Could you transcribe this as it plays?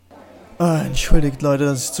Entschuldigt, Leute,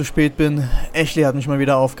 dass ich zu spät bin. Ashley hat mich mal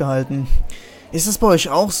wieder aufgehalten. Ist es bei euch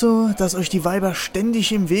auch so, dass euch die Weiber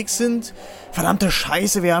ständig im Weg sind? Verdammte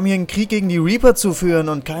Scheiße, wir haben hier einen Krieg gegen die Reaper zu führen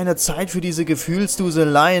und keine Zeit für diese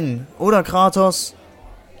Gefühlsduseleien. Oder, Kratos?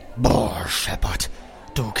 Boah, Shepard,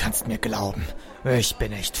 du kannst mir glauben. Ich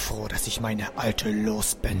bin echt froh, dass ich meine Alte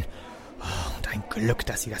los bin. Und ein Glück,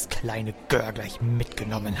 dass sie das kleine Gör gleich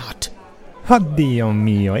mitgenommen hat. Oddio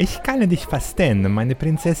mio, ich kann dich verstehen. Meine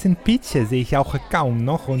Prinzessin Peach sehe ich auch kaum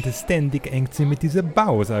noch und ständig hängt sie mit dieser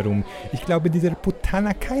Bowser rum. Ich glaube, dieser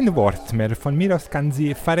Putana kein Wort mehr. Von mir aus kann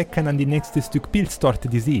sie verrecken an die nächste Stück Pilztorte,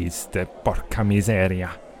 die sie isst. Porca miseria.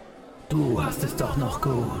 Du hast es doch noch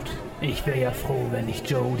gut. Ich wäre ja froh, wenn ich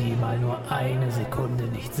Jodie mal nur eine Sekunde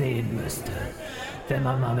nicht sehen müsste. Wenn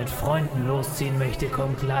man mal mit Freunden losziehen möchte,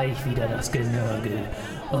 kommt gleich wieder das Genörgel.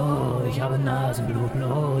 Oh, ich habe Nasenbluten.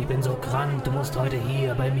 Oh, ich bin so krank. Du musst heute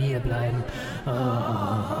hier bei mir bleiben.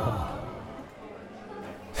 Oh.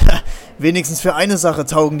 Wenigstens für eine Sache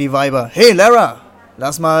taugen die Weiber. Hey, Lara!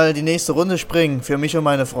 Lass mal die nächste Runde springen. Für mich und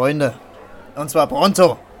meine Freunde. Und zwar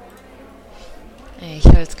pronto. Ich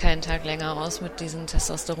halte es keinen Tag länger aus mit diesen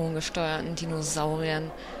testosterongesteuerten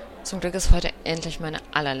Dinosauriern. Zum Glück ist heute endlich meine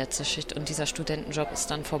allerletzte Schicht und dieser Studentenjob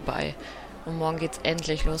ist dann vorbei. Und morgen geht's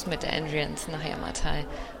endlich los mit der Entrance nach Yamatai.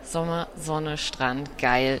 Sommer, Sonne, Strand,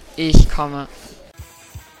 geil. Ich komme.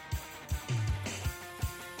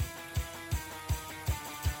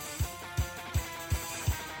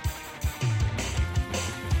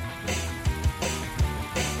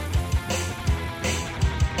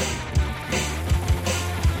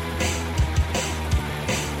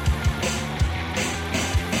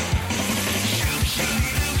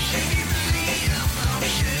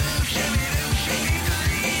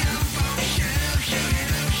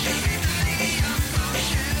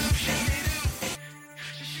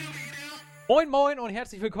 Moin Moin und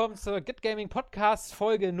herzlich willkommen zur Get Gaming Podcast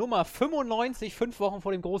Folge Nummer 95, 5 Wochen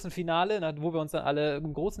vor dem großen Finale, wo wir uns dann alle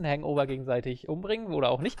im großen Hangover gegenseitig umbringen oder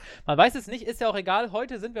auch nicht. Man weiß es nicht, ist ja auch egal.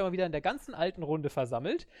 Heute sind wir mal wieder in der ganzen alten Runde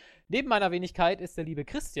versammelt. Neben meiner Wenigkeit ist der liebe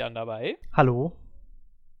Christian dabei. Hallo.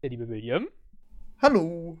 Der liebe William.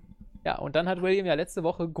 Hallo. Ja, und dann hat William ja letzte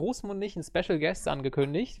Woche großmundig einen Special Guest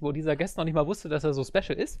angekündigt, wo dieser Guest noch nicht mal wusste, dass er so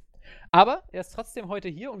special ist. Aber er ist trotzdem heute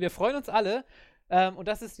hier und wir freuen uns alle. Und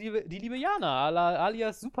das ist die liebe Jana,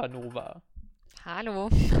 alias Supernova. Hallo.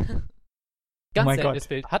 Ganz seltenes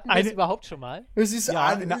Bild. Hatten wir es überhaupt schon mal? Es ist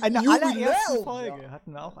Ja, in der allerersten Folge ja.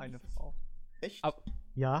 hatten wir auch eine Frau. Echt?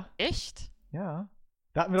 Ja. Echt? Ja.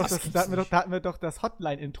 Da hatten wir doch das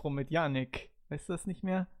Hotline-Intro mit Yannick. Weißt du das nicht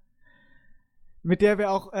mehr? Mit der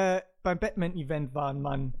wir auch beim Batman-Event waren,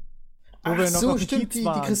 Mann. Wo wir noch so, auf dem stimmt, Kiez die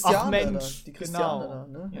waren. Christiane. Ach Mensch, da, die Christiane genau. da,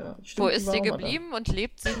 ne? Ja. Stimmt, Wo die ist war sie auch mal geblieben und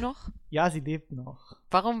lebt sie noch? Ja, sie lebt noch.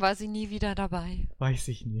 Warum war sie nie wieder dabei? Weiß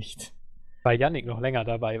ich nicht. Weil Yannick noch länger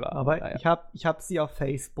dabei war. Aber naja. ich hab sie auf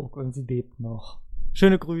Facebook und sie lebt noch.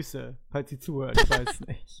 Schöne Grüße, falls sie zuhört, ich weiß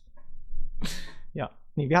nicht. Ja,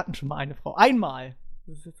 nee, wir hatten schon mal eine Frau. Einmal.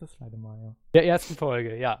 Das ist jetzt das zweite Mal, ja. Der ersten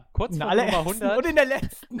Folge, ja. Kurz vor Nummer 100. Und in der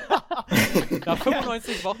letzten. Nach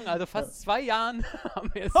 95 Wochen, also fast 2 Jahren, haben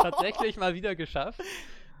wir es tatsächlich mal wieder geschafft.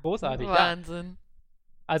 Großartig, Wahnsinn. Ja.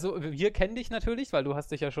 Also, wir kennen dich natürlich, weil du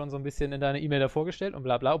hast dich ja schon so ein bisschen in deiner E-Mail da vorgestellt und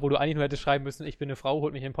bla bla, obwohl du eigentlich nur hättest schreiben müssen, ich bin eine Frau,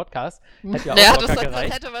 holt mich in den Podcast. Hätte ja auch locker gereicht.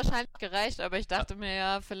 Das hätte wahrscheinlich gereicht, aber ich dachte mir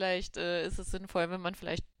ja, vielleicht ist es sinnvoll, wenn man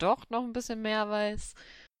vielleicht doch noch ein bisschen mehr weiß.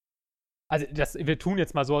 Also, wir tun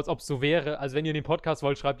jetzt mal so, als ob es so wäre. Also, wenn ihr den Podcast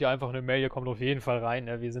wollt, schreibt ihr einfach eine Mail, ihr kommt auf jeden Fall rein.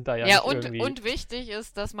 Ne? Wir sind da ja nicht irgendwie... Und wichtig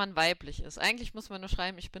ist, dass man weiblich ist. Eigentlich muss man nur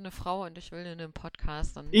schreiben, ich bin eine Frau und ich will in einem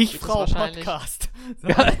Podcast. Dann Ich Frau Podcast. So.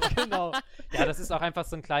 Genau. Ja, das ist auch einfach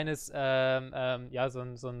so ein kleines, so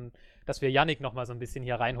ein, dass wir Yannick nochmal so ein bisschen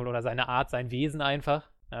hier reinholen oder seine Art, sein Wesen einfach.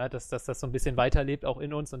 Ja, dass das so ein bisschen weiterlebt, auch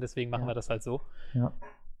in uns und deswegen machen wir das halt so. Ja.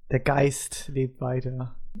 Der Geist lebt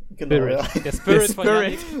weiter. Genau, Spirit. ja. Der Spirit von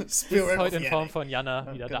Yannick Spirit ist heute in of Form von Jana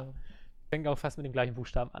Ja, wieder genau. da. Fängt auch fast mit dem gleichen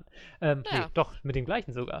Buchstaben an. Ja. Nee, doch, mit dem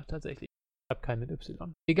gleichen sogar, tatsächlich. Ich habe keinen mit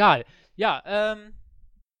Y. Egal. Ja,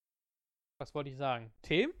 was wollte ich sagen?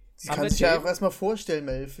 Themen? Sie kann sich ja auch erstmal vorstellen,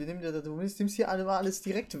 Melf. Du nimmst hier alles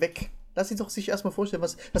direkt weg. Lass sie doch sich erstmal vorstellen,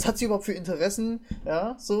 was hat sie überhaupt für Interessen?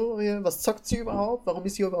 Ja, so, was zockt sie überhaupt? Warum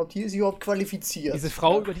ist sie überhaupt hier? Ist sie überhaupt qualifiziert? Diese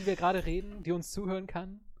Frau, über die wir gerade reden, die uns zuhören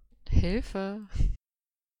kann? Hilfe.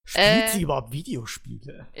 Spielt sie überhaupt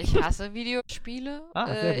Videospiele? Ich hasse Videospiele.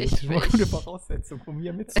 Sehr gut. Schon mal gute Voraussetzung, um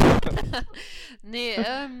hier mitzumachen. Nee,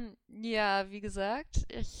 ja, wie gesagt,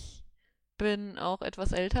 ich bin auch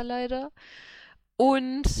etwas älter leider.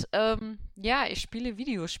 Und, ja, ich spiele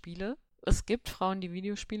Videospiele. Es gibt Frauen, die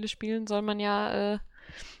Videospiele spielen,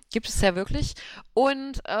 gibt es ja wirklich.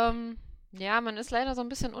 Und, Ja, man ist leider so ein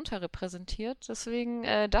bisschen unterrepräsentiert. Deswegen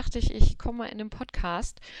dachte ich komme mal in den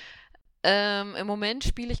Podcast. Im Moment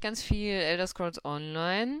spiele ich ganz viel Elder Scrolls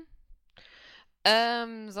Online.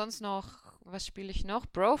 Sonst noch, was spiele ich noch?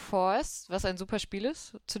 Broforce, was ein super Spiel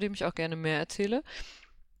ist, zu dem ich auch gerne mehr erzähle.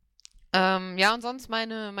 Ja, und sonst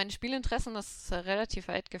meine Spielinteressen, das ist relativ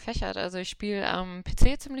weit gefächert. Also ich spiele am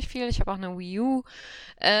PC ziemlich viel. Ich habe auch eine Wii U.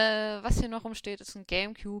 Was hier noch rumsteht, ist ein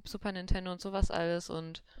GameCube, Super Nintendo und sowas alles.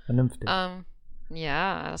 Und Vernünftig.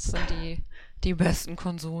 ja, das sind die besten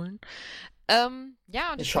Konsolen.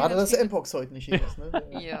 Ja, und ich Schade, spiele ganz dass viel- Mpox heute nicht hier ist, ne?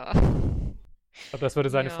 Ja. Ich glaube, das würde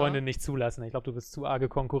seine Ja. Freundin nicht zulassen. Ich glaube, du bist zu arge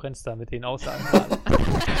Konkurrenz da mit den Aussagen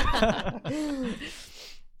gerade.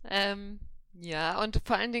 Ja, und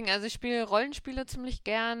vor allen Dingen, also ich spiele Rollenspiele ziemlich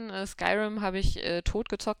gern. Skyrim habe ich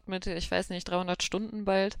totgezockt mit, ich weiß nicht, 300 Stunden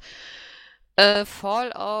bald.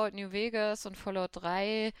 Fallout, New Vegas und Fallout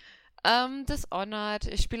 3. Dishonored.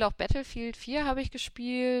 Ich spiele auch Battlefield 4 habe ich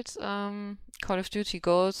gespielt. Call of Duty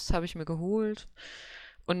Ghosts habe ich mir geholt.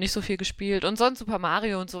 Und nicht so viel gespielt. Und sonst Super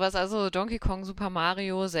Mario und sowas. Also Donkey Kong, Super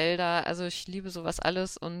Mario, Zelda. Also ich liebe sowas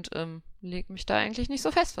alles und lege mich da eigentlich nicht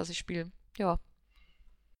so fest, was ich spiele. Ja.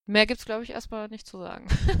 Mehr gibt's, glaube ich, erstmal nicht zu sagen.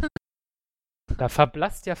 Da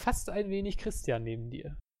verblasst ja fast ein wenig Christian neben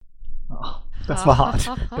dir. Ach, das war hart.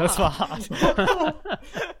 Das war hart.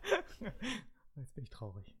 Jetzt bin ich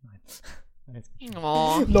traurig. Nein. Jetzt bin ich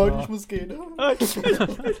Oh. Leute, ich muss gehen. Okay,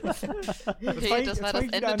 das war das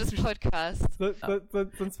Ende des Podcasts.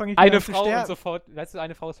 Sonst fange ich Eine wieder an zu Frau und sterben. sofort, weißt du,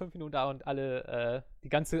 eine Frau ist 5 Minuten da und alle, die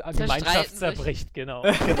ganze Zerstreiten Gemeinschaft sich. zerbricht, genau.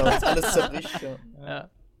 Genau, ist alles zerbricht, ja. Ja.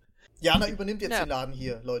 Jana übernimmt jetzt Ja. den Laden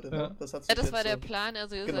hier, Leute. Ne? Ja. Das, hat sich Ja, das jetzt war der so- Plan.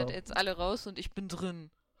 Also ihr Genau. seid jetzt alle raus und ich bin drin.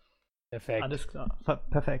 Perfekt. Alles klar.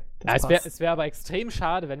 Perfekt. Ja, Das es passt. wär aber extrem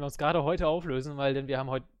schade, wenn wir uns gerade heute auflösen, weil denn wir haben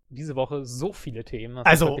heute diese Woche so viele Themen. Das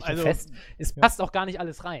Also- ist wirklich ein also- Fest. Es passt auch gar nicht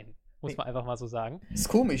alles rein, muss man einfach mal so sagen. Ist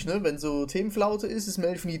komisch, ne? Wenn so Themenflaute ist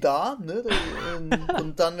Melf nie da, ne?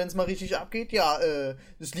 Und dann, wenn es mal richtig abgeht, ja,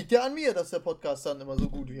 das liegt ja an mir, dass der Podcast dann immer so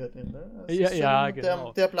gut wird. Ne? Das Ja, ist ja, schon,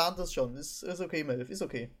 genau. Der plant das schon. Ist okay, Melf, ist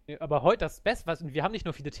okay. Aber heute das Beste, wir haben nicht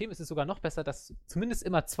nur viele Themen, es ist sogar noch besser, dass zumindest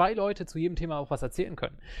immer 2 Leute zu jedem Thema auch was erzählen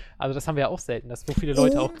können. Also das haben wir ja auch selten, dass so viele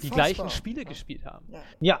Leute auch die Unfassbar. gleichen Spiele gespielt haben.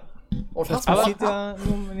 Ja, Und das hast du passiert ja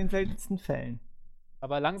nur in den seltensten Fällen.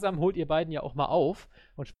 Aber langsam holt ihr beiden ja auch mal auf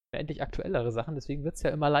und spielt endlich aktuellere Sachen, deswegen wird es ja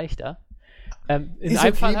immer leichter. In Ist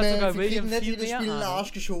einem okay, Fall hat Melf, sogar wir William kriegen nicht viel jedes mehr Spiel in den Ahnung.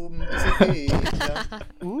 Arsch geschoben. Ist okay.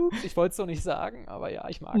 ja. Ups, ich wollte es so nicht sagen, aber ja,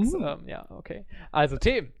 ich mag's. Ja, okay. Also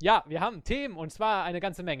Themen. Ja, wir haben Themen und zwar eine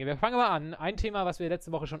ganze Menge. Wir fangen mal an. Ein Thema, was wir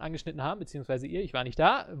letzte Woche schon angeschnitten haben, beziehungsweise ihr, ich war nicht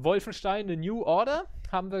da. Wolfenstein, The New Order.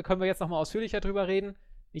 Können wir jetzt nochmal ausführlicher drüber reden.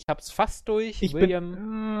 Ich hab's fast durch. Ich bin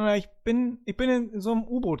in so einem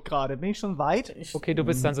U-Boot gerade. Bin ich schon weit? Okay, du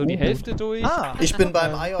bist dann so die Hälfte durch. Ah, Ich bin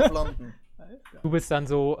beim Eye of London. Du bist dann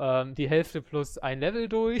so die Hälfte plus ein Level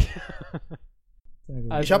durch. sehr gut.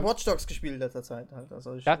 Also- Ich habe Watch Dogs gespielt in letzter Zeit halt.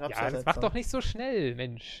 Also ich Ja, hab's das selbst macht noch. doch nicht so schnell,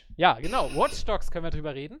 Mensch. Ja, genau. Watch Dogs können wir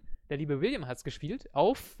drüber reden. Der liebe William hat's gespielt.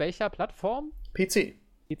 Auf welcher Plattform? PC.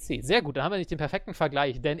 PC. Sehr gut, dann haben wir nicht den perfekten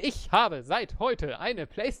Vergleich, denn ich habe seit heute eine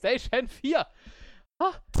PlayStation 4.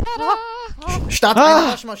 Statt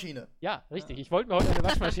einer Waschmaschine. Ja, richtig. Ich wollte mir heute eine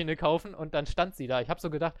Waschmaschine kaufen und dann stand sie da. Ich habe so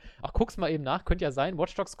gedacht, ach, guck's mal eben nach. Könnte ja sein,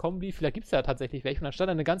 Watch Dogs Kombi, vielleicht gibt's ja tatsächlich welche. Und dann stand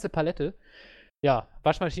da eine ganze Palette. Ja,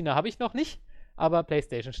 Waschmaschine habe ich noch nicht, aber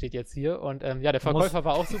PlayStation steht jetzt hier. Und ja, der Verkäufer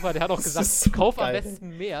war auch super. Der hat auch Das gesagt, ist so kauf am geil.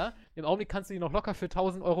 besten mehr. Im Augenblick kannst du die noch locker für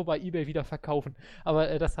 1.000 Euro bei eBay wieder verkaufen.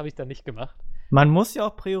 Aber das habe ich dann nicht gemacht. Man muss ja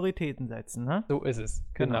auch Prioritäten setzen, ne? So ist es.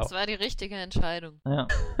 Genau. Das war die richtige Entscheidung. Ja.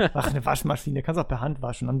 Ach, eine Waschmaschine. Kannst auch per Hand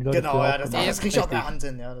waschen. Haben die Leute Genau, früher ja, auch das gemacht. krieg ich auch per Hand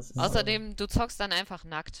hin. Ja, das ist, Außerdem, du zockst dann einfach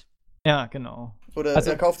nackt. Ja, genau. Oder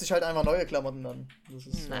Also- er kauft sich halt einfach neue Klamotten dann. Das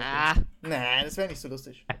ist Na, Nee, das wäre nicht so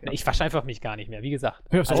lustig. Ich wasche einfach mich gar nicht mehr, wie gesagt.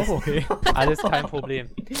 Ja, ist Alles- auch okay. Alles kein Problem.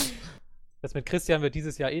 Das mit Christian wird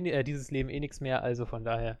dieses Leben eh nichts mehr, also von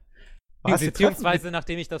daher. Was, wir Beziehungsweise,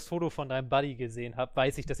 nachdem ich das Foto von deinem Buddy gesehen habe,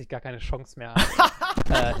 weiß ich, dass ich gar keine Chance mehr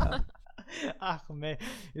habe. Ach, man.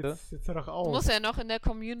 Jetzt hör doch auf. muss ja noch in der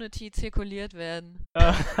Community zirkuliert werden.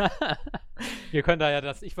 Wir können da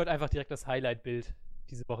ja ich wollte einfach direkt das Highlight-Bild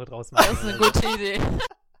diese Woche draus machen. Das ist eine gute Idee.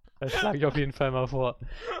 Das schlage ich auf jeden Fall mal vor.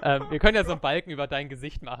 Wir können ja so einen Balken über dein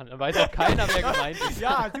Gesicht machen. Dann weiß auch keiner, wer gemeint ist.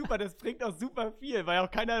 Ja, super, das bringt auch super viel, weil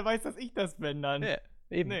auch keiner weiß, dass ich das bin dann. Nee,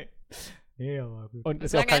 eben. Nee. Nee, aber gut. Und Wir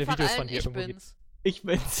es ja auch sagen keine einfach Videos allen, von dir ich irgendwo gibt. bin's. Ich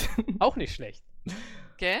bin's. Auch nicht schlecht.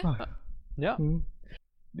 Gell? Ja.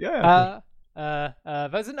 Ja,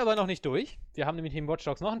 Wir sind aber noch nicht durch. Wir haben nämlich neben Watch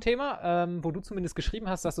Dogs noch ein Thema, wo du zumindest geschrieben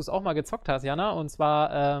hast, dass du es auch mal gezockt hast, Jana. Und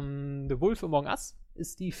zwar The Wolf Among Us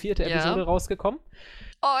ist die 4. Ja. Episode rausgekommen.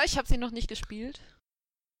 Oh, ich habe sie noch nicht gespielt.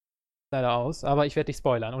 leider aus, aber ich werde dich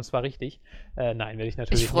spoilern und zwar richtig. Nein, werde ich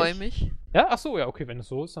natürlich Ich freue nicht. mich. Ja, ach so, ja, okay, wenn es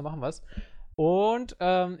so ist, dann machen wir es. Und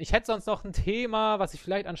ich hätte sonst noch ein Thema, was ich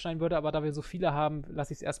vielleicht anschneiden würde, aber da wir so viele haben,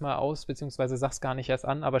 lasse ich es erstmal aus, beziehungsweise sag's gar nicht erst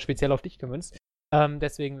an, aber speziell auf dich gemünzt.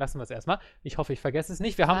 Deswegen lassen wir es erstmal. Ich hoffe, ich vergesse es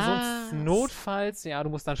nicht. Wir haben sonst notfalls, ja, du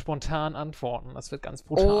musst dann spontan antworten. Das wird ganz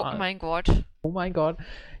brutal. Oh mein Gott. Oh mein Gott.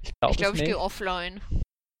 Ich glaube, Ich gehe offline.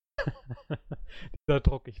 Dieser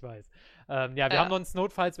Druck, ich weiß. Wir haben uns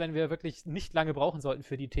notfalls, wenn wir wirklich nicht lange brauchen sollten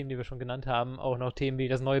für die Themen, die wir schon genannt haben, auch noch Themen wie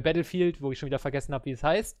das neue Battlefield, wo ich schon wieder vergessen habe, wie es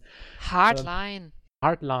heißt. Hardline.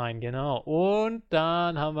 Hardline, genau. Und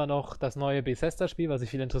dann haben wir noch das neue Bethesda-Spiel, was ich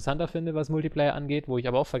viel interessanter finde, was Multiplayer angeht, wo ich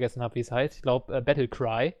aber auch vergessen habe, wie es heißt. Ich glaube,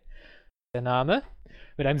 Battlecry, der Name.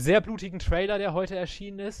 Mit einem sehr blutigen Trailer, der heute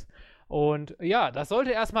erschienen ist. Und ja, das sollte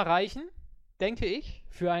erstmal reichen, denke ich,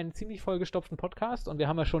 für einen ziemlich vollgestopften Podcast. Und wir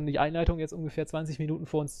haben ja schon die Einleitung jetzt ungefähr 20 Minuten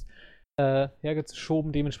vor uns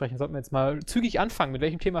hergeschoben. Dementsprechend sollten wir jetzt mal zügig anfangen. Mit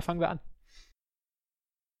welchem Thema fangen wir an?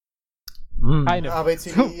 Keine.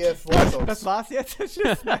 ABCDEF Watch Dogs. Das war's jetzt.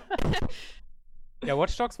 Tschüss. Ja,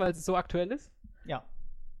 Watch Dogs, weil es so aktuell ist? Ja,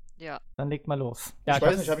 Ja. dann legt mal los. Ja, Ich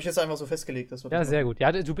weiß nicht, habe ich jetzt einfach so festgelegt. Das Ja, sehr gut.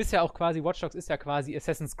 Ja, du bist ja auch quasi, Watch Dogs ist ja quasi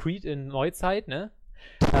Assassin's Creed in Neuzeit, ne?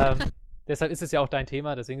 Deshalb ist es ja auch dein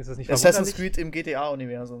Thema, deswegen ist es nicht Assassin's Creed im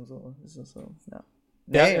GTA-Universum, so ist es so, ja.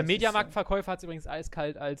 Der Mediamarkt-Verkäufer hat es übrigens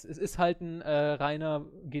eiskalt als, es ist halt ein reiner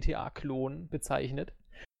GTA-Klon bezeichnet.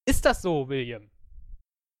 Ist das so, William?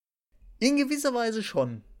 In gewisser Weise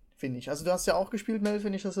schon, finde ich. Also du hast ja auch gespielt, Mel,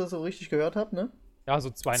 wenn ich das so richtig gehört habe, ne? Ja, so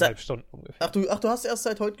 2,5 Stunden ungefähr. Ach, du hast erst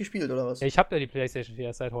seit heute gespielt, oder was? Ja, ich habe ja die PlayStation 4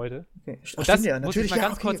 erst seit heute. Okay. Und das muss ich mal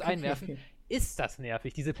ganz kurz einwerfen. Okay. Ist das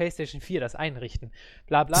nervig, diese PlayStation 4, das Einrichten.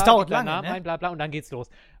 Bla bla, das dauert bla, lange, Namen ne? bla bla und dann geht's los.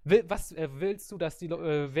 Was willst du, dass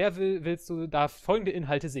willst du da folgende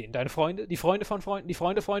Inhalte sehen? Deine Freunde, die Freunde von Freunden, die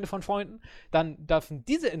Freunde von Freunden? Dann dürfen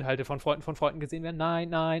diese Inhalte von Freunden gesehen werden?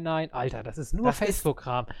 Nein. Alter, das ist nur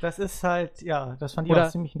Facebook-Kram. Das ist halt, ja, das fand ich Oder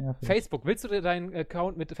auch ziemlich nervig. Facebook, willst du dir deinen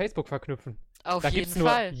Account mit Facebook verknüpfen? Auf da jeden gibt's nur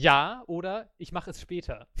Fall. Ja oder ich mache es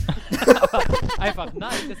später. Aber einfach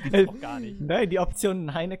nein, das gibt's auch gar nicht. Nein, die Option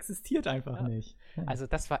Nein existiert einfach nicht. Also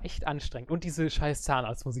das war echt anstrengend. Und diese scheiß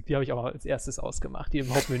Zahnarztmusik, die habe ich auch als erstes ausgemacht, die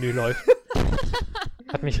im Hauptmenü läuft.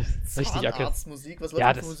 Hat mich richtig erkannt. Zahnarztmusik? Was läuft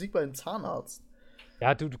Ja, für Musik beim Zahnarzt?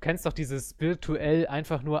 Ja, du kennst doch dieses virtuell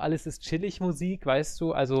einfach nur alles ist chillig Musik, weißt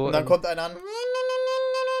du? Also, Und dann kommt einer an.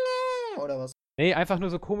 Oder was? Nee, einfach nur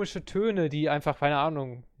so komische Töne, die einfach, keine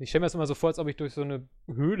Ahnung. Ich stelle mir das immer so vor, als ob ich durch so eine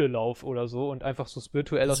Höhle laufe oder so und einfach so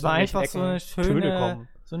spirituell aus Das war einfach Töne kommen.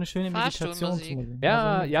 so eine schöne Meditationsmusik.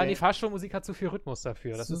 Ja, okay. ja, die Fahrstuhlmusik hat zu viel Rhythmus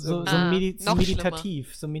dafür. Das ist so noch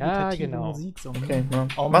meditativ, so meditative genau. Musik. So. Okay, ja.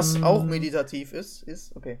 Was auch meditativ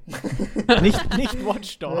ist, okay. nicht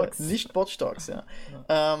Watch Dogs. Nicht Watch Dogs, ja.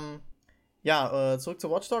 Zurück zu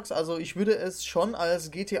Watch Dogs. Also ich würde es schon als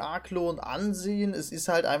GTA-Klon ansehen. Es ist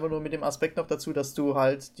halt einfach nur mit dem Aspekt noch dazu, dass du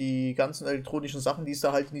halt die ganzen elektronischen Sachen, die es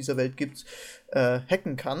da halt in dieser Welt gibt,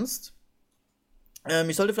 hacken kannst.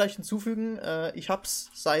 Ich sollte vielleicht hinzufügen, ich hab's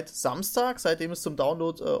seit Samstag, seitdem es zum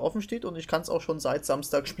Download offen steht, und ich kann es auch schon seit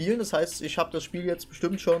Samstag spielen. Das heißt, ich habe das Spiel jetzt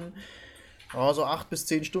bestimmt schon so 8 bis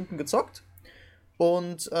 10 Stunden gezockt.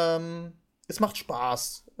 Und es macht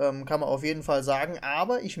Spaß, kann man auf jeden Fall sagen.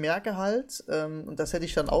 Aber ich merke halt, und das hätte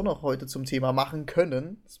ich dann auch noch heute zum Thema machen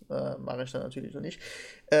können, das mache ich dann natürlich noch nicht.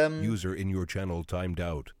 User in your channel timed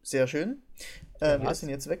out. Sehr schön. Wir sind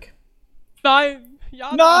jetzt weg. Nein!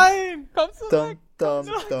 Ja, Nein! Kommst du weg?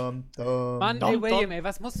 Mann, Dum, William, ey,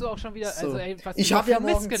 was musst du auch schon wieder, So. also ey, was Ich du habe ja für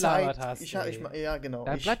Mist morgen gelabert Zeit. hast. Ja, genau.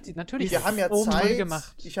 Da bleibt natürlich Wir haben ja toll Zeit.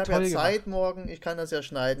 gemacht. Ich habe Toll ja Zeit gemacht. morgen. Ich kann das ja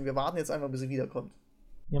schneiden. Wir warten jetzt einfach, bis sie wiederkommt.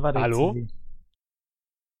 Ja, warte, Hallo? jetzt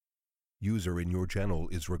User in your channel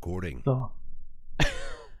is recording. So.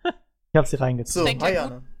 Ich habe sie reingezogen. So, Fängt ja hi gut.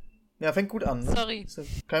 Anne. Ja, fängt gut an. Ne? Sorry. Ist ja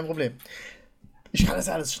kein Problem. Ich kann das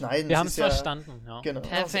ja alles schneiden. Wir das haben es ist ja, verstanden, ja. Genau.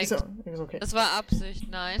 Perfekt. Ist okay. Das war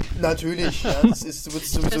Absicht, nein. Natürlich, ja, das ist, du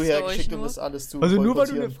wirst sowieso Testet hergeschickt, euch um nur. das alles zu Also nur weil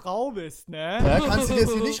du eine boykottieren. Frau bist, ne? Ja, kannst du dir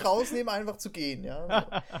jetzt nicht rausnehmen, einfach zu gehen, ja.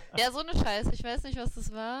 Ja, so eine Scheiße. Ich weiß nicht, was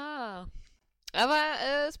das war. Aber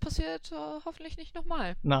es passiert hoffentlich nicht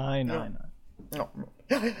nochmal. Nein. Ja.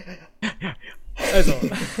 Also,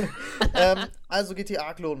 Also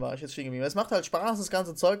GTA-Klon war ich jetzt stehen geblieben. Es macht halt Spaß, das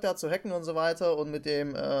ganze Zeug da zu hacken und so weiter, und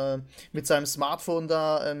mit seinem Smartphone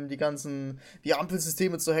da die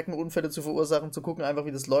Ampelsysteme zu hacken, Unfälle zu verursachen, zu gucken einfach,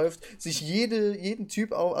 wie das läuft, sich jeden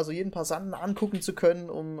Typ auch, also jeden Passanten angucken zu können,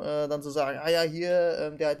 um dann zu sagen,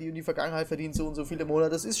 hier, der hat die und die Vergangenheit verdient so und so viele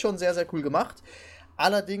Monate. Das ist schon sehr, sehr cool gemacht.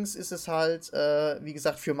 Allerdings ist es halt, wie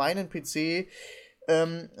gesagt, für meinen PC,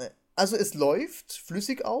 also es läuft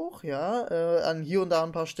flüssig auch, ja, an hier und da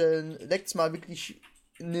ein paar Stellen leckt's mal wirklich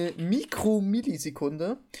eine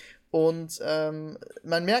Mikromillisekunde. Und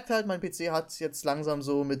man merkt halt, mein PC hat jetzt langsam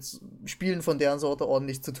so mit Spielen von deren Sorte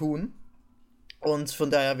ordentlich zu tun. Und von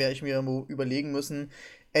daher werde ich mir überlegen müssen,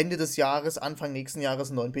 Ende des Jahres, Anfang nächsten Jahres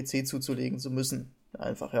einen neuen PC zuzulegen zu müssen.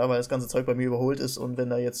 Einfach, ja, weil das ganze Zeug bei mir überholt ist. Und wenn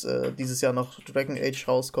da jetzt dieses Jahr noch Dragon Age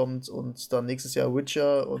rauskommt und dann nächstes Jahr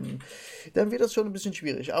Witcher, und dann wird das schon ein bisschen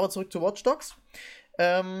schwierig. Aber zurück zu Watch Dogs.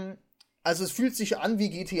 Also es fühlt sich an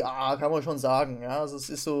wie GTA, kann man schon sagen. Ja, also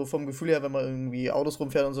es ist so vom Gefühl her, wenn man irgendwie Autos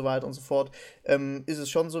rumfährt und so weiter und so fort, ist es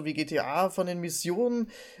schon so wie GTA. Von den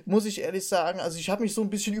Missionen muss ich ehrlich sagen, also ich habe mich so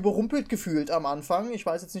ein bisschen überrumpelt gefühlt am Anfang. Ich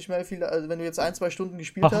weiß jetzt nicht mehr viel, also wenn du jetzt 1-2 Stunden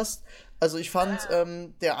gespielt hast. Also ich fand,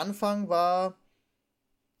 der Anfang war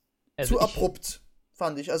zu abrupt,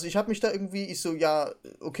 fand ich. Also ich habe mich da irgendwie, ja,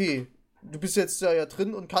 okay, du bist jetzt ja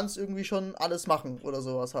drin und kannst irgendwie schon alles machen oder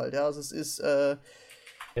sowas halt. Ja, also es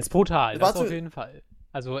ist brutal, das auf jeden Fall.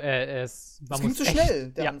 Also, es ging zu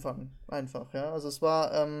schnell, der Anfang, einfach, ja. Also, es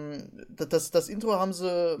war, das Intro haben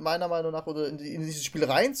sie meiner Meinung nach, oder in dieses Spiel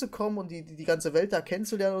reinzukommen und die ganze Welt da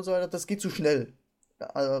kennenzulernen und so weiter, das geht zu schnell.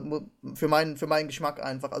 Also, für meinen Geschmack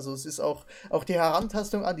einfach. Also, es ist auch die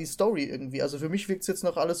Herantastung an die Story irgendwie. Also, für mich wirkt es jetzt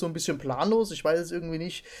noch alles so ein bisschen planlos. Ich weiß es irgendwie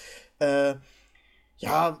nicht,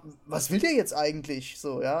 ja, was will der jetzt eigentlich?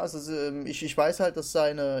 So, ja, also ich weiß halt, dass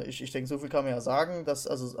ich denke, so viel kann man ja sagen, dass,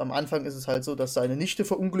 also am Anfang ist es halt so, dass seine Nichte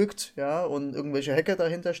verunglückt, ja, und irgendwelche Hacker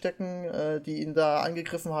dahinter stecken, die ihn da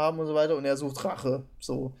angegriffen haben und so weiter, und er sucht Rache,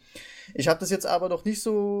 so. Ich habe das jetzt aber noch nicht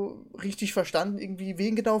so richtig verstanden, irgendwie,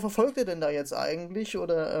 wen genau verfolgt er denn da jetzt eigentlich,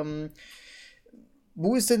 oder,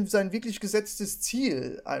 wo ist denn sein wirklich gesetztes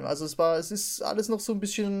Ziel? Also es ist alles noch so ein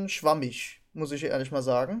bisschen schwammig, muss ich ehrlich mal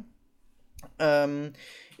sagen.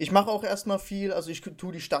 Ich mache auch erstmal viel, also ich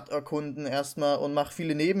tue die Stadt erkunden erstmal und mache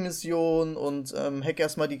viele Nebenmissionen und hack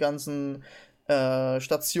erstmal die ganzen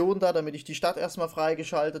Stationen da, damit ich die Stadt erstmal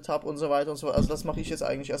freigeschaltet habe und so weiter und so fort. Also das mache ich jetzt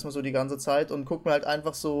eigentlich erstmal so die ganze Zeit und gucke mir halt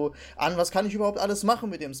einfach so an, was kann ich überhaupt alles machen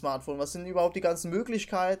mit dem Smartphone? Was sind überhaupt die ganzen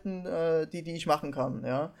Möglichkeiten, die ich machen kann,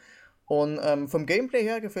 ja? Und vom Gameplay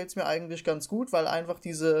her gefällt es mir eigentlich ganz gut, weil einfach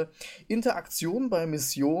diese Interaktion bei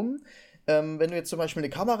Missionen, wenn du jetzt zum Beispiel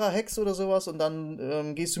eine Kamera hackst oder sowas und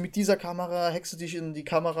dann gehst du mit dieser Kamera, hackst du dich in die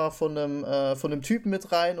Kamera von einem Typen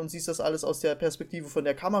mit rein und siehst das alles aus der Perspektive von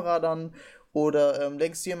der Kamera dann, oder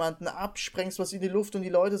lenkst jemanden ab, sprengst was in die Luft und die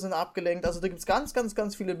Leute sind abgelenkt. Also da gibt es ganz, ganz,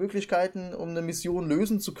 ganz viele Möglichkeiten, um eine Mission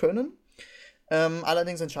lösen zu können.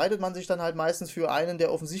 Allerdings entscheidet man sich dann halt meistens für einen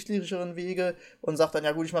der offensichtlicheren Wege und sagt dann,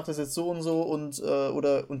 ja gut, ich mache das jetzt so und so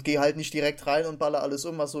und gehe halt nicht direkt rein und baller alles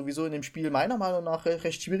um, was sowieso in dem Spiel meiner Meinung nach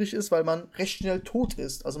recht schwierig ist, weil man recht schnell tot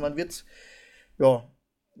ist. Also man wird, ja,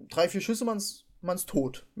 3, 4 Schüsse, man's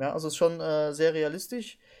tot. Ja, also ist schon sehr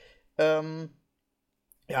realistisch.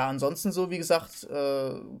 Ja, ansonsten so, wie gesagt,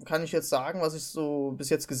 kann ich jetzt sagen, was ich so bis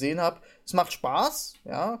jetzt gesehen habe. Es macht Spaß,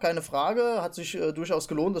 ja, keine Frage. Hat sich durchaus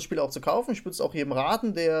gelohnt, das Spiel auch zu kaufen. Ich würde es auch jedem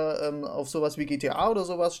raten, der auf sowas wie GTA oder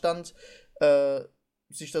sowas stand,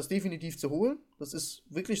 sich das definitiv zu holen. Das ist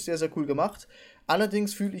wirklich sehr, sehr cool gemacht.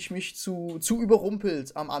 Allerdings fühle ich mich zu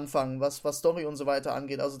überrumpelt am Anfang, was Story und so weiter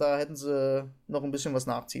angeht. Also da hätten sie noch ein bisschen was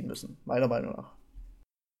nachziehen müssen, meiner Meinung nach.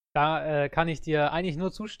 Da kann ich dir eigentlich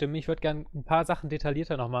nur zustimmen. Ich würde gerne ein paar Sachen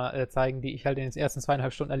detaillierter nochmal zeigen, die ich halt in den ersten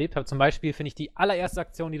 2,5 Stunden erlebt habe. Zum Beispiel finde ich die allererste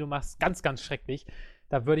Aktion, die du machst, ganz, ganz schrecklich.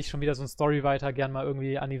 Da würde ich schon wieder so ein Storywriter gern mal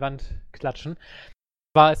irgendwie an die Wand klatschen.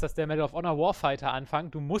 Zwar ist das der Medal of Honor Warfighter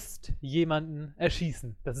Anfang. Du musst jemanden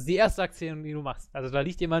erschießen. Das ist die erste Aktion, die du machst. Also da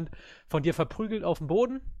liegt jemand von dir verprügelt auf dem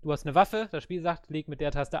Boden. Du hast eine Waffe. Das Spiel sagt, leg mit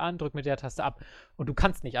der Taste an, drück mit der Taste ab. Und du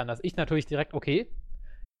kannst nicht anders. Ich natürlich direkt, okay,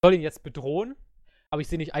 ich soll ihn jetzt bedrohen. Aber ich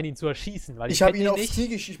sehe nicht ein, ihn zu erschießen, weil ich wollte ihn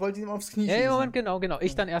aufs Knie schießen. Ja, Moment, genau.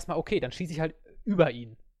 Ich dann erstmal, okay, dann schieße ich halt über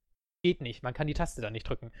ihn. Geht nicht, man kann die Taste dann nicht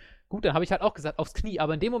drücken. Gut, dann habe ich halt auch gesagt, aufs Knie.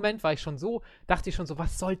 Aber in dem Moment dachte ich schon so,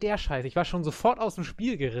 was soll der Scheiß? Ich war schon sofort aus dem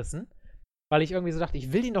Spiel gerissen, weil ich irgendwie so dachte,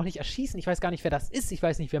 ich will ihn doch nicht erschießen. Ich weiß gar nicht, wer das ist. Ich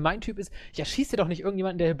weiß nicht, wer mein Typ ist. Ich erschieße doch nicht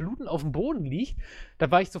irgendjemanden, der blutend auf dem Boden liegt.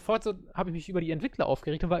 Da war ich sofort so, habe ich mich über die Entwickler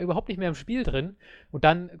aufgeregt und war überhaupt nicht mehr im Spiel drin. Und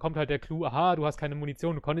dann kommt halt der Clou, aha, du hast keine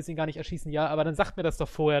Munition, du konntest ihn gar nicht erschießen. Ja, aber dann sagt mir das doch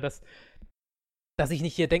vorher, dass ich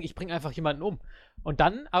nicht hier denke, ich bringe einfach jemanden um. Und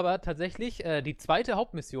dann aber tatsächlich, die zweite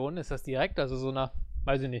Hauptmission ist das direkt, also so nach,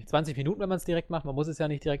 weiß ich nicht, 20 Minuten, wenn man es direkt macht. Man muss es ja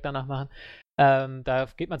nicht direkt danach machen. Da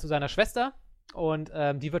geht man zu seiner Schwester. Und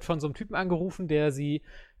die wird von so einem Typen angerufen, der sie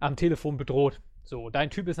am Telefon bedroht. So, dein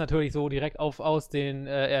Typ ist natürlich so direkt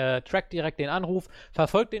er trackt direkt den Anruf,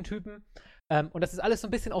 verfolgt den Typen. Und das ist alles so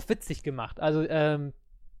ein bisschen auf witzig gemacht. Also,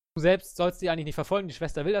 du selbst sollst die eigentlich nicht verfolgen, die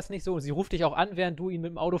Schwester will das nicht so und sie ruft dich auch an, während du ihn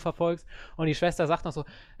mit dem Auto verfolgst und die Schwester sagt noch so,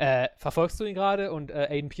 verfolgst du ihn gerade? Und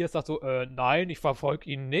Aiden Pierce sagt so, nein, ich verfolge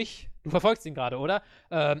ihn nicht. Du verfolgst ihn gerade, oder?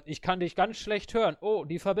 Ich kann dich ganz schlecht hören. Oh,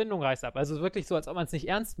 die Verbindung reißt ab. Also wirklich so, als ob man es nicht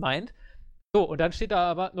ernst meint. So, und dann steht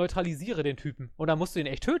da aber, neutralisiere den Typen. Und dann musst du ihn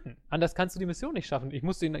echt töten. Anders kannst du die Mission nicht schaffen. Ich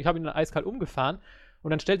habe ihn dann eiskalt umgefahren. Und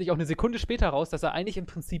dann stellt sich auch eine Sekunde später raus, dass er eigentlich im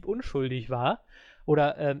Prinzip unschuldig war.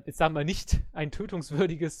 Oder, jetzt sagen wir, nicht ein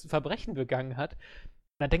tötungswürdiges Verbrechen begangen hat. Und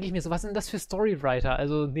dann denke ich mir so, was sind denn das für Storywriter?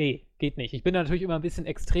 Also, nee, geht nicht. Ich bin da natürlich immer ein bisschen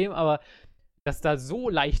extrem, aber dass da so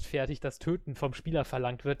leichtfertig das Töten vom Spieler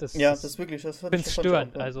verlangt wird, das ist wirklich, das fand ich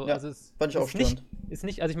störend. auch, also es fand ich auch störend. Ist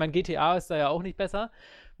nicht, also ich meine, GTA ist da ja auch nicht besser,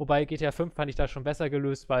 wobei GTA 5 fand ich da schon besser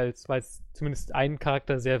gelöst, weil es zumindest einen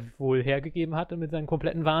Charakter sehr wohl hergegeben hatte mit seinem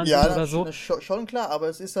kompletten Wahnsinn oder so. Ja, schon klar, aber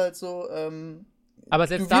es ist halt so, aber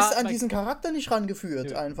selbst du wirst an diesen Charakter nicht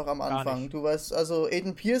rangeführt, einfach am Anfang. nicht. Du weißt, also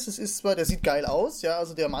Aiden Pierce, es ist zwar, der sieht geil aus, ja,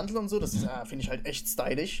 also der Mantel und so, das ist, finde ich halt echt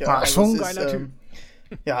stylisch. Ja, also schon ein geiler Typ.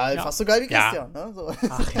 Ja, halt fast so geil wie Christian, Ja. ne? So.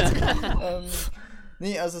 Ach,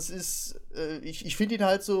 Nee, also es ist, ich finde ihn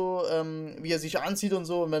halt so, wie er sich anzieht und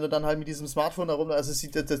so, und wenn er dann halt mit diesem Smartphone da rum, also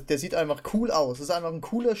der sieht einfach cool aus. Das ist einfach ein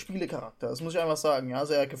cooler Spielecharakter, das muss ich einfach sagen, ja.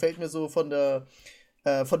 Also er gefällt mir so von der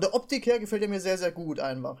Optik her gefällt er mir sehr, sehr gut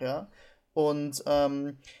einfach, ja. Und,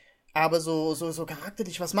 aber so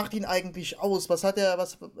charakterlich, was macht ihn eigentlich aus? Was hat er,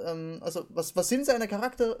 was sind seine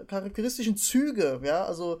charakteristischen Züge, ja?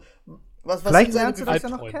 Also, was Vielleicht sind seine lernst du das ja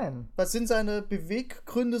noch kennen. was sind seine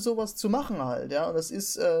Beweggründe, sowas zu machen halt, ja, und das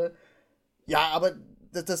ist, aber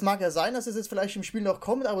das mag ja sein, dass es jetzt vielleicht im Spiel noch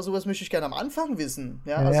kommt, aber sowas möchte ich gerne am Anfang wissen,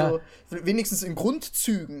 ja, also wenigstens in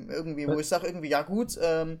Grundzügen irgendwie, wo ich sage irgendwie, ja gut,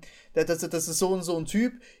 das ist so und so ein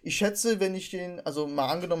Typ, ich schätze, wenn ich also mal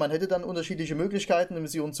angenommen, man hätte dann unterschiedliche Möglichkeiten, eine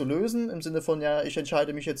Mission zu lösen, im Sinne von, ja, ich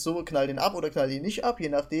entscheide mich jetzt so, knall den ab oder knall den nicht ab, je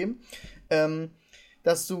nachdem,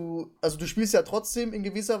 dass du spielst ja trotzdem in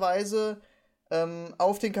gewisser Weise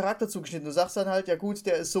auf den Charakter zugeschnitten. Du sagst dann halt, ja gut,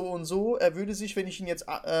 der ist so und so, er würde sich, wenn ich ihn jetzt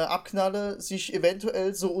abknalle, sich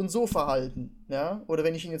eventuell so und so verhalten, ja, oder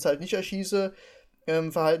wenn ich ihn jetzt halt nicht erschieße,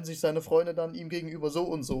 verhalten sich seine Freunde dann ihm gegenüber so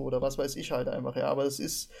und so, oder was weiß ich halt einfach, ja, aber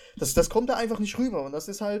das kommt da einfach nicht rüber und das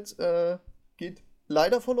ist halt, geht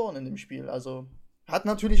leider verloren in dem Spiel, also hat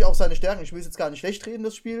natürlich auch seine Stärken. Ich will es jetzt gar nicht schlecht reden,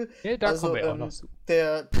 das Spiel. Nee, da kommen wir auch noch zu.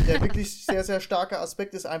 Der wirklich sehr, sehr starke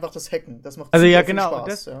Aspekt ist einfach das Hacken. Das macht Also super ja, viel genau.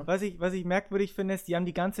 Spaß. Was ich merkwürdig finde, ist, die haben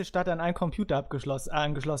die ganze Stadt an einen Computer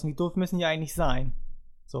angeschlossen. Wie doof müssen die eigentlich sein?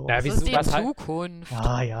 So. Das ist die Zukunft.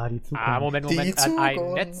 Ja, die Zukunft. Moment.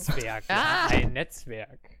 Ein Netzwerk. Ein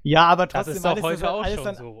Netzwerk. Ja, aber trotzdem, das ist doch heute auch schon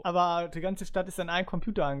dann, so. Aber die ganze Stadt ist an einen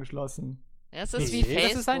Computer angeschlossen. Ja, es ist wie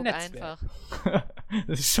Facebook das ist ein Netzwerk. einfach.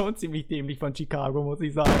 Das ist schon ziemlich dämlich von Chicago, muss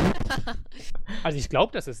ich sagen. Also ich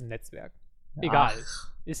glaube, das ist ein Netzwerk. Egal.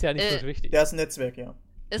 Ist ja nicht so wichtig. Der ist ein Netzwerk, ja.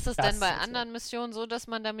 Ist es denn bei anderen Missionen so, dass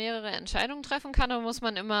man da mehrere Entscheidungen treffen kann, oder muss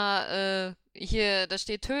man immer, hier, da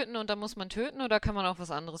steht töten und da muss man töten, oder kann man auch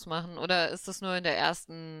was anderes machen? Oder ist das nur in der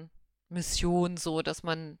ersten Mission so, dass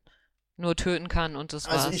man nur töten kann und das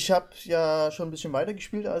war's? Also ich habe ja schon ein bisschen weiter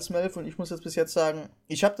gespielt als Melf und ich muss jetzt bis jetzt sagen,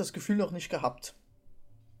 ich habe das Gefühl noch nicht gehabt,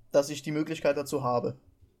 dass ich die Möglichkeit dazu habe.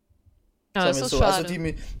 Ja, das ist so. schade. Also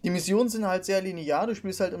die Missionen sind halt sehr linear, du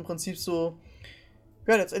spielst halt im Prinzip so,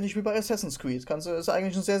 ja, letztendlich wie bei Assassin's Creed. Ist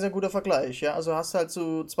eigentlich ein sehr, sehr guter Vergleich, ja. Also hast halt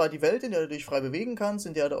so zwar die Welt, in der du dich frei bewegen kannst,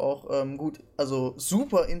 in der du auch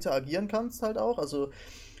super interagieren kannst halt auch, also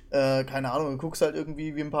keine Ahnung, du guckst halt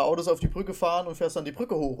irgendwie, wie ein paar Autos auf die Brücke fahren und fährst dann die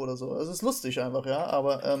Brücke hoch oder so. Das ist lustig einfach, ja,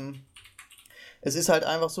 aber es ist halt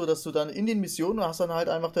einfach so, dass du dann in den Missionen, du hast dann halt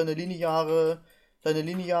einfach deine lineare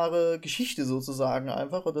Geschichte sozusagen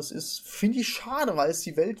einfach und das ist, finde ich, schade, weil es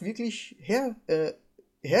die Welt wirklich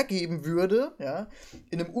hergeben würde, ja,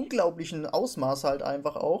 in einem unglaublichen Ausmaß halt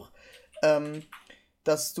einfach auch,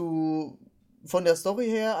 dass du von der Story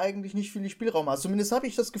her eigentlich nicht viel Spielraum hast. Zumindest habe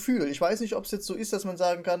ich das Gefühl. Ich weiß nicht, ob es jetzt so ist, dass man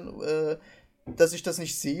sagen kann, dass ich das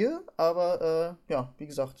nicht sehe, aber ja, wie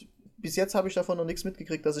gesagt, bis jetzt habe ich davon noch nichts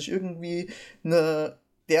mitgekriegt, dass ich irgendwie eine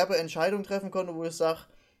derbe Entscheidung treffen konnte, wo ich sage,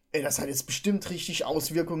 ey, das hat jetzt bestimmt richtig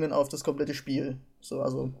Auswirkungen auf das komplette Spiel. So,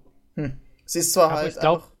 also, es ist zwar halt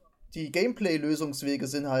einfach, die Gameplay-Lösungswege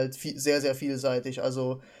sind halt sehr, sehr vielseitig,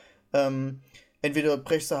 also, entweder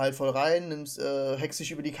brechst du halt voll rein, hackst dich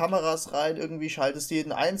über die Kameras rein, irgendwie schaltest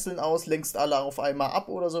jeden einzeln aus, lenkst alle auf einmal ab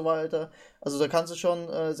oder so weiter. Also da kannst du schon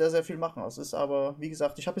sehr, sehr viel machen. Es ist aber, wie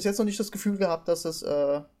gesagt, ich habe bis jetzt noch nicht das Gefühl gehabt, dass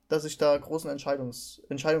ich da großen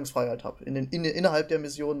Entscheidungsfreiheit habe innerhalb der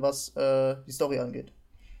Mission, was die Story angeht.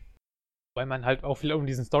 Weil man halt auch viel, um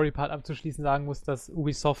diesen Story-Part abzuschließen, sagen muss, dass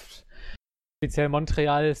Ubisoft speziell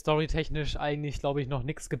Montreal storytechnisch eigentlich, glaube ich, noch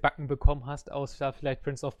nichts gebacken bekommen hast, außer vielleicht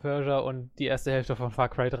Prince of Persia und die erste Hälfte von Far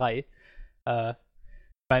Cry 3. Ich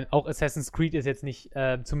meine, auch Assassin's Creed ist jetzt nicht,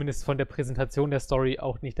 zumindest von der Präsentation der Story,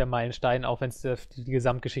 auch nicht der Meilenstein, auch wenn es die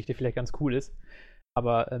Gesamtgeschichte vielleicht ganz cool ist.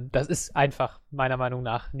 Aber das ist einfach, meiner Meinung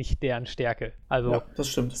nach, nicht deren Stärke. Also, Ja, das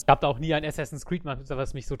stimmt. es gab da auch nie ein Assassin's Creed,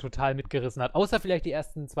 was mich so total mitgerissen hat. Außer vielleicht die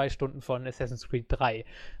ersten 2 Stunden von Assassin's Creed 3.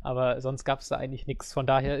 Aber sonst gab es da eigentlich nichts. Von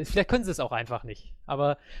daher, vielleicht können sie es auch einfach nicht.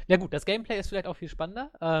 Aber, ja gut, das Gameplay ist vielleicht auch viel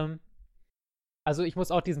spannender. Also ich muss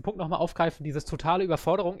auch diesen Punkt nochmal aufgreifen, diese totale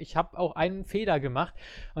Überforderung. Ich habe auch einen Fehler gemacht.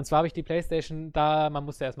 Und zwar habe ich die PlayStation man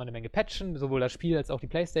musste erstmal eine Menge patchen, sowohl das Spiel als auch die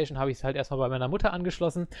PlayStation, habe ich es halt erstmal bei meiner Mutter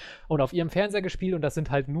angeschlossen und auf ihrem Fernseher gespielt. Und das sind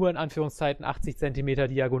halt nur in Anführungszeiten 80 Zentimeter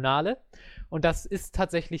Diagonale. Und das ist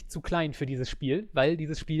tatsächlich zu klein für dieses Spiel, weil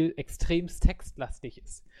dieses Spiel extremst textlastig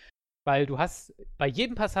ist. Weil du hast bei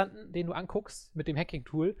jedem Passanten, den du anguckst mit dem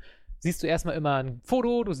Hacking-Tool, siehst du erstmal immer ein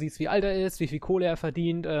Foto, du siehst, wie alt er ist, wie viel Kohle er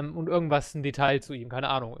verdient und irgendwas, ein Detail zu ihm, keine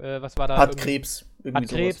Ahnung. Was war da? Hat Krebs. Hat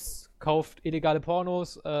Krebs, kauft illegale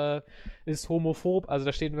Pornos, ist homophob, also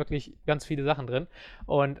da stehen wirklich ganz viele Sachen drin.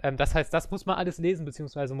 Und das heißt, das muss man alles lesen,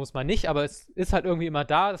 beziehungsweise muss man nicht, aber es ist halt irgendwie immer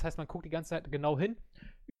da, das heißt, man guckt die ganze Zeit genau hin.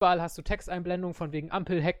 Überall hast du Texteinblendungen von wegen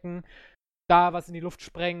Ampelhacken, da was in die Luft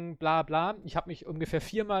sprengen, bla bla. Ich habe mich ungefähr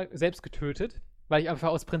 4-mal selbst getötet, weil ich einfach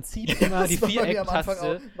aus Prinzip immer die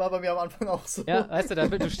Viereck-Taste... War bei mir am Anfang auch so. Ja, weißt du,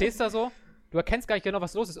 du stehst da so, du erkennst gar nicht genau,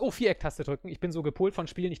 was los ist. Oh, Viereck-Taste drücken. Ich bin so gepolt von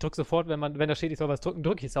Spielen, ich drücke sofort, wenn da steht, ich soll was drücken,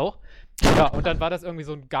 drücke ich es auch. Ja, und dann war das irgendwie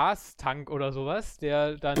so ein Gastank oder sowas,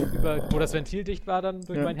 der dann wo das Ventil dicht war dann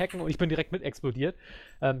durch mein Hacken und ich bin direkt mit explodiert.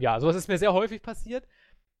 Ja, sowas ist mir sehr häufig passiert.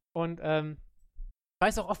 Und ich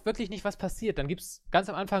weiß auch oft wirklich nicht, was passiert. Dann gibt's, ganz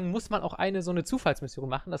am Anfang muss man auch so eine Zufallsmission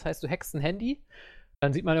machen. Das heißt, du hackst ein Handy,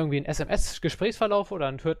 dann sieht man irgendwie einen SMS-Gesprächsverlauf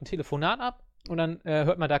oder hört ein Telefonat ab und dann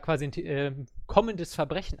hört man da quasi ein kommendes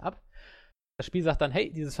Verbrechen ab. Das Spiel sagt dann,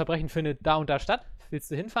 hey, dieses Verbrechen findet da und da statt. Willst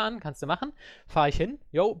du hinfahren? Kannst du machen. Fahre ich hin.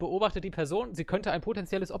 Beobachte die Person. Sie könnte ein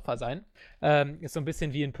potenzielles Opfer sein. Ist so ein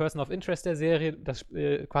bisschen wie in Person of Interest der Serie.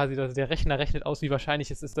 Der Rechner rechnet aus, wie wahrscheinlich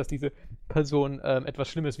es ist, dass diese Person etwas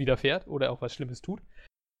Schlimmes widerfährt oder auch was Schlimmes tut.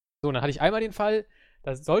 So, dann hatte ich einmal den Fall,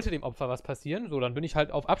 da sollte dem Opfer was passieren. So, dann bin ich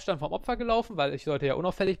halt auf Abstand vom Opfer gelaufen, weil ich sollte ja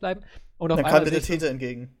unauffällig bleiben. Und dann kam mir der Täter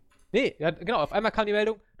entgegen. Nee, ja, genau, auf einmal kam die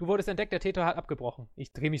Meldung, du wurdest entdeckt, der Täter hat abgebrochen.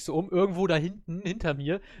 Ich drehe mich so um, irgendwo da hinten, hinter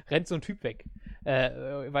mir, rennt so ein Typ weg.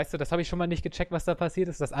 Weißt du, das habe ich schon mal nicht gecheckt, was da passiert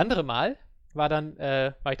ist. Das andere Mal war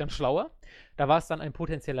ich dann schlauer. Da war es dann ein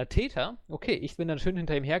potenzieller Täter. Okay, ich bin dann schön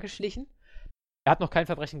hinter ihm hergeschlichen. Er hat noch kein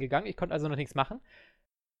Verbrechen gegangen, ich konnte also noch nichts machen.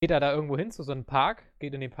 Geht er da irgendwo hin zu so einem Park,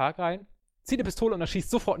 geht in den Park rein, zieht eine Pistole und er schießt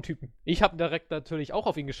sofort einen Typen. Ich habe direkt natürlich auch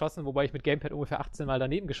auf ihn geschossen, wobei ich mit Gamepad ungefähr 18 Mal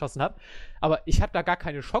daneben geschossen habe. Aber ich habe da gar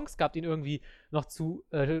keine Chance gehabt, ihn irgendwie noch zu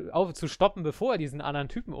stoppen, bevor er diesen anderen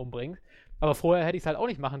Typen umbringt. Aber vorher hätte ich es halt auch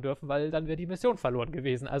nicht machen dürfen, weil dann wäre die Mission verloren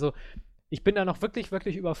gewesen. Also ich bin da noch wirklich,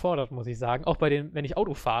 wirklich überfordert, muss ich sagen. Auch wenn ich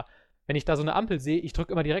Auto fahre. Wenn ich da so eine Ampel sehe, ich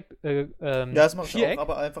drücke immer direkt das mache ich auch,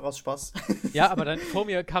 aber einfach aus Spaß. Ja, aber dann vor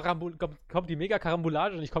mir kommt die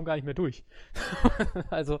Mega-Karambolage und ich komme gar nicht mehr durch.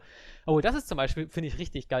 Also, das ist zum Beispiel, finde ich,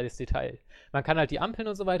 richtig geiles Detail. Man kann halt die Ampeln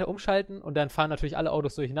und so weiter umschalten und dann fahren natürlich alle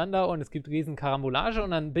Autos durcheinander und es gibt riesen Karambolage und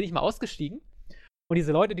dann bin ich mal ausgestiegen und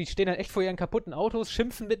diese Leute, die stehen dann echt vor ihren kaputten Autos,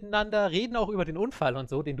 schimpfen miteinander, reden auch über den Unfall und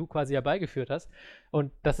so, den du quasi herbeigeführt hast.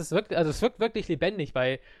 Und das ist wirklich, also es wirkt wirklich lebendig.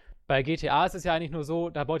 Bei GTA ist es ja eigentlich nur so,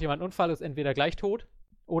 da baut jemand einen Unfall, ist entweder gleich tot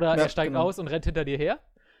oder er steigt aus und rennt hinter dir her.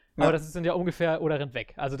 Ja. Aber das sind ja ungefähr, oder rennt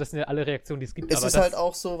weg. Also das sind ja alle Reaktionen, die es gibt. Es ist halt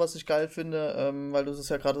auch so, was ich geil finde, weil du es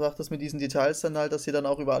ja gerade sagtest mit diesen Details dann halt, dass sie dann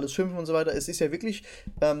auch über alles schimpfen und so weiter. Es ist ja wirklich,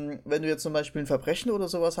 wenn du jetzt zum Beispiel ein Verbrechen oder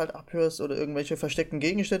sowas halt abhörst oder irgendwelche versteckten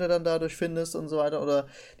Gegenstände dann dadurch findest und so weiter oder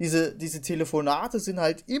diese Telefonate sind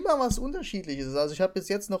halt immer was Unterschiedliches. Also ich habe bis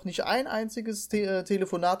jetzt noch nicht ein einziges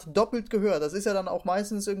Telefonat doppelt gehört. Das ist ja dann auch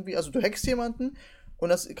meistens irgendwie, also du hackst jemanden. Und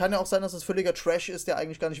das kann ja auch sein, dass das völliger Trash ist, der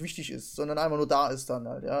eigentlich gar nicht wichtig ist, sondern einfach nur da ist dann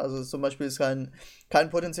halt, ja. Also zum Beispiel ist kein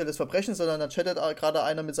potenzielles Verbrechen, sondern da chattet gerade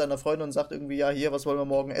einer mit seiner Freundin und sagt irgendwie, ja, hier, was wollen wir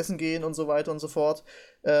morgen essen gehen und so weiter und so fort.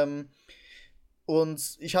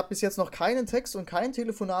 Und ich habe bis jetzt noch keinen Text und kein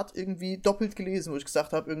Telefonat irgendwie doppelt gelesen, wo ich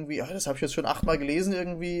gesagt habe, irgendwie, das habe ich jetzt schon 8-mal gelesen,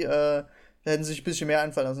 irgendwie, da hätten sie sich ein bisschen mehr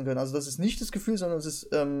einfallen lassen können. Also das ist nicht das Gefühl, sondern es ist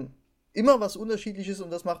immer was Unterschiedliches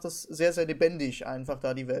und das macht das sehr, sehr lebendig einfach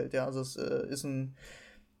da, die Welt. Ja, also es ist ein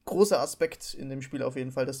großer Aspekt in dem Spiel auf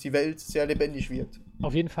jeden Fall, dass die Welt sehr lebendig wirkt.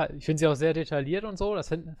 Auf jeden Fall. Ich finde sie auch sehr detailliert und so.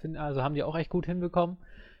 Also haben die auch echt gut hinbekommen.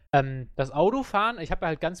 Das Autofahren, ich habe ja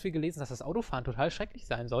halt ganz viel gelesen, dass das Autofahren total schrecklich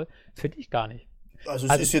sein soll. Finde ich gar nicht. Also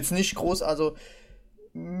es ist jetzt nicht groß, also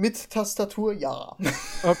Mit Tastatur, ja.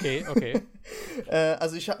 Okay.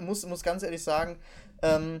 Also ich muss ganz ehrlich sagen,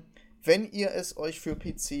 wenn ihr es euch für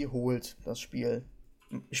PC holt, das Spiel,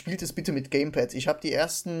 spielt es bitte mit Gamepad. Ich habe die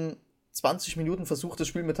ersten 20 Minuten versucht, das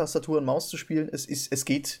Spiel mit Tastatur und Maus zu spielen. Es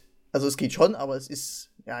geht schon, aber es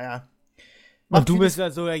ist, ja. Und du bist ja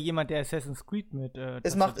sogar jemand, der Assassin's Creed mit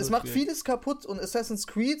Es macht vieles kaputt und Assassin's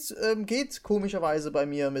Creed geht komischerweise bei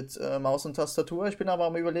mir mit Maus und Tastatur. Ich bin aber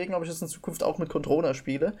am Überlegen, ob ich es in Zukunft auch mit Controller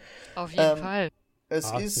spiele. Auf jeden Fall.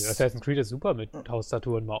 Assassin's Creed ist super mit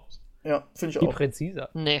Tastatur und Maus. Ja, finde ich Viel auch. präziser.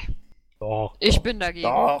 Nee. Doch. Ich bin dagegen.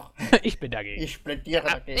 Doch, Ich bin dagegen. ich plädiere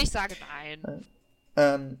dagegen. Ich sage nein.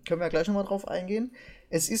 Können wir gleich nochmal drauf eingehen.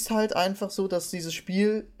 Es ist halt einfach so, dass dieses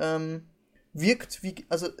Spiel wirkt wie,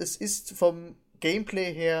 also es ist vom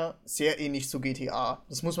Gameplay her sehr ähnlich zu GTA.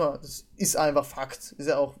 Das ist einfach Fakt.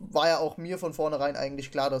 War ja auch mir von vornherein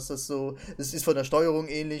eigentlich klar, dass es ist von der Steuerung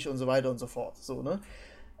ähnlich und so weiter und so fort. So, ne?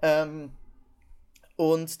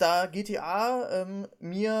 Und da GTA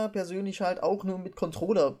mir persönlich halt auch nur mit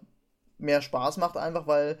Controller mehr Spaß macht, einfach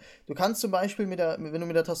weil du kannst zum Beispiel, wenn du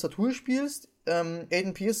mit der Tastatur spielst,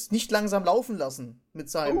 Aiden Pierce nicht langsam laufen lassen mit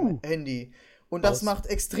seinem Handy. Und das macht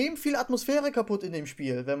extrem viel Atmosphäre kaputt in dem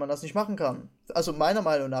Spiel, wenn man das nicht machen kann. Also meiner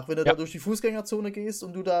Meinung nach, wenn du da durch die Fußgängerzone gehst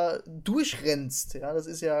und du da durchrennst, ja, das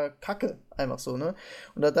ist ja Kacke, einfach so, ne?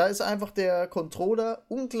 Und da ist einfach der Controller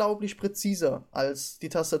unglaublich präziser als die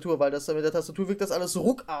Tastatur, weil mit der Tastatur wirkt das alles so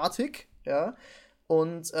ruckartig, ja.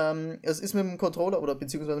 Und es ist mit dem Controller oder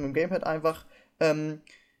beziehungsweise mit dem Gamepad einfach,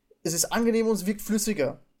 es ist angenehm und es wirkt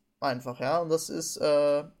flüssiger. Einfach, ja. Und das ist,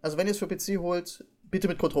 also wenn ihr es für PC holt, bitte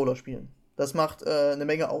mit Controller spielen. Das macht eine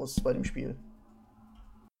Menge aus bei dem Spiel.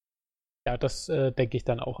 Ja, das denke ich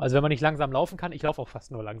dann auch. Also wenn man nicht langsam laufen kann, ich laufe auch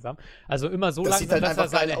fast nur langsam. Also immer so langsam, halt dass er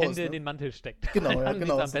seine geil Hände aus, ne? in den Mantel steckt. Genau, ja, Dann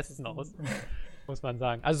genau. sieht es am besten aus, muss man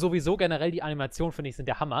sagen. Also sowieso generell die Animationen, finde ich, sind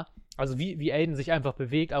der Hammer. Also wie Aiden sich einfach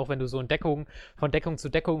bewegt, auch wenn du so von Deckung zu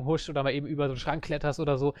Deckung huscht oder mal eben über so einen Schrank kletterst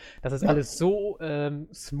oder so. Das ist alles so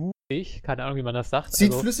smoothig. Keine Ahnung, wie man das sagt.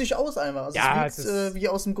 Sieht flüssig aus einfach. Also ja, es wirkt wie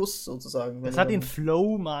aus dem Guss sozusagen. Das hat den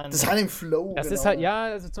Flow, Mann. Das hat den Flow, Das ist halt, ja,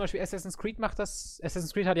 also zum Beispiel Assassin's Creed macht das.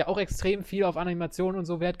 Assassin's Creed hat ja auch extrem viel auf Animationen und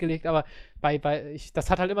so Wert gelegt, aber das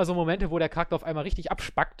hat halt immer so Momente, wo der Charakter auf einmal richtig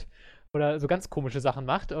abspackt oder so ganz komische Sachen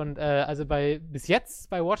macht. Und also bis jetzt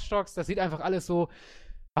bei Watch Dogs, das sieht einfach alles so,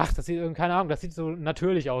 das sieht, keine Ahnung, das sieht so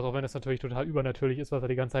natürlich aus, auch wenn das natürlich total übernatürlich ist, was er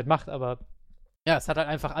die ganze Zeit macht, aber ja, es hat halt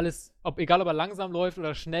einfach alles, egal ob er langsam läuft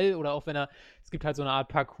oder schnell oder auch wenn es gibt halt so eine Art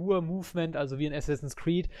Parkour-Movement, also wie in Assassin's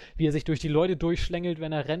Creed, wie er sich durch die Leute durchschlängelt,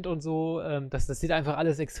 wenn er rennt und so, das sieht einfach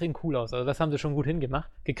alles extrem cool aus. Also das haben sie schon gut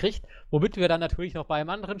gekriegt, womit wir dann natürlich noch bei einem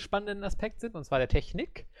anderen spannenden Aspekt sind, und zwar der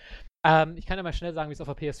Technik. Ich kann ja mal schnell sagen, wie es auf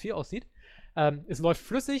der PS4 aussieht. Es läuft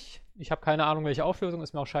flüssig, ich habe keine Ahnung, welche Auflösung,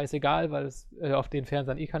 ist mir auch scheißegal, weil es auf den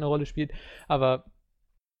Fernsehern keine Rolle spielt, aber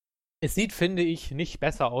es sieht, finde ich, nicht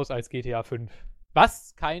besser aus als GTA 5.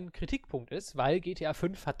 Was kein Kritikpunkt ist, weil GTA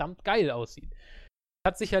 5 verdammt geil aussieht.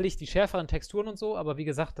 Hat sicherlich die schärferen Texturen und so, aber wie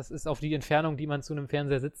gesagt, das ist auf die Entfernung, die man zu einem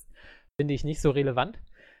Fernseher sitzt, finde ich nicht so relevant.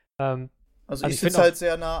 Also ich sitze halt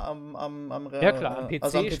sehr nah am ja klar, am PC,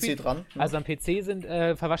 also am PC dran. Ne? Also am PC sind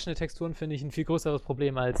verwaschene Texturen, finde ich, ein viel größeres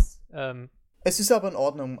Problem als es ist aber in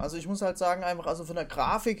Ordnung. Also ich muss halt sagen, einfach, also von der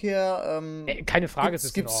Grafik her keine Frage, es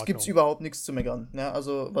ist in Ordnung. Gibt's überhaupt nichts zu meckern. Ja,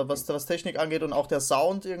 also was Technik angeht und auch der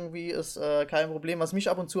Sound irgendwie ist kein Problem. Was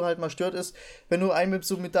mich ab und zu halt mal stört ist, wenn du einen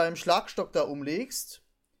mit deinem Schlagstock da umlegst,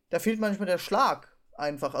 da fehlt manchmal der Schlag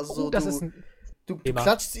einfach. Also du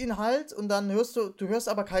klatschst ihn halt und dann hörst du hörst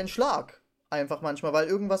aber keinen Schlag. Einfach manchmal, weil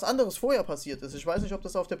irgendwas anderes vorher passiert ist. Ich weiß nicht, ob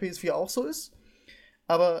das auf der PS4 auch so ist.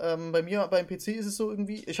 Aber bei mir, beim PC ist es so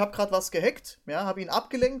irgendwie, ich habe gerade was gehackt, ja, habe ihn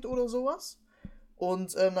abgelenkt oder sowas.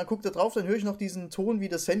 Und dann guckt er drauf, dann höre ich noch diesen Ton, wie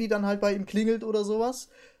das Handy dann halt bei ihm klingelt oder sowas.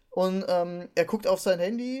 Und er guckt auf sein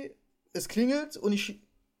Handy, es klingelt und ich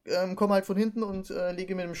komme halt von hinten und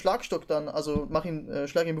lege mit dem Schlagstock dann, also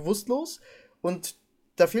schlag ihn bewusstlos. Und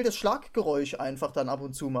da fehlt das Schlaggeräusch einfach dann ab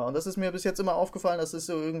und zu mal. Und das ist mir bis jetzt immer aufgefallen, dass es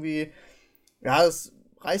so irgendwie, ja, es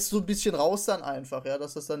reißt so ein bisschen raus dann einfach, ja,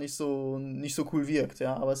 dass das dann nicht so cool wirkt,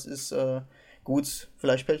 ja, aber es ist gut,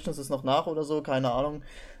 vielleicht patchen sie es noch nach oder so, keine Ahnung,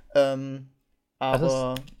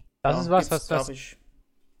 aber das ist was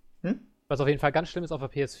auf jeden Fall ganz schlimm ist auf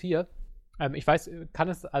der PS4. Ich weiß,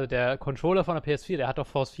 also der Controller von der PS4, der hat doch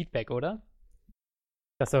Force Feedback, oder?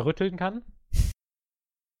 Dass er rütteln kann?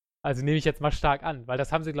 Also nehme ich jetzt mal stark an, weil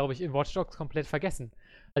das haben sie, glaube ich, in Watch Dogs komplett vergessen.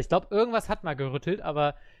 Also ich glaube, irgendwas hat mal gerüttelt,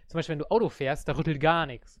 aber zum Beispiel, wenn du Auto fährst, da rüttelt gar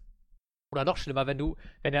nichts. Oder noch schlimmer,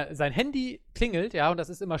 wenn er sein Handy klingelt, ja, und das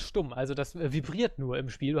ist immer stumm, also das vibriert nur im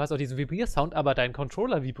Spiel. Du hast auch diesen Vibriersound, aber dein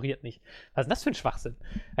Controller vibriert nicht. Was ist denn das für ein Schwachsinn?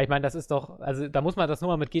 Ich meine, das ist doch, also da muss man das nur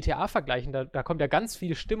mal mit GTA vergleichen. Da kommt ja ganz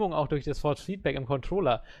viel Stimmung auch durch das Force Feedback im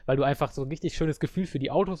Controller, weil du einfach so ein richtig schönes Gefühl für die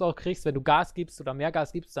Autos auch kriegst. Wenn du Gas gibst oder mehr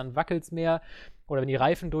Gas gibst, dann wackelt's mehr. Oder wenn die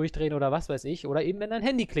Reifen durchdrehen oder was weiß ich. Oder eben, wenn dein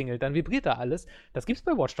Handy klingelt, dann vibriert da alles. Das gibt's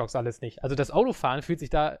bei Watch Dogs alles nicht. Also das Autofahren fühlt sich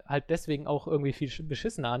da halt deswegen auch irgendwie viel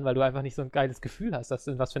beschissener an, weil du einfach nicht so ein geiles Gefühl hast, dass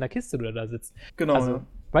in was für einer Kiste du da sitzt. Genau. Also,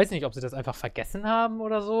 weiß nicht, ob sie das einfach vergessen haben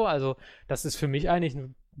oder so. Also, das ist für mich eigentlich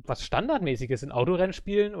was Standardmäßiges in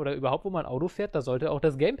Autorennspielen oder überhaupt, wo man Auto fährt, da sollte auch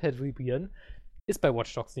das Gamepad vibrieren. Ist bei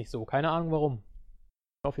Watch Dogs nicht so. Keine Ahnung warum.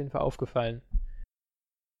 Auf jeden Fall aufgefallen.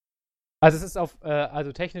 Also es ist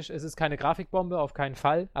also technisch ist es keine Grafikbombe, auf keinen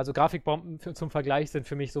Fall. Also Grafikbomben zum Vergleich sind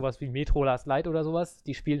für mich sowas wie Metro Last Light oder sowas.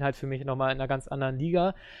 Die spielen halt für mich nochmal in einer ganz anderen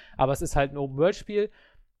Liga. Aber es ist halt ein Open-World-Spiel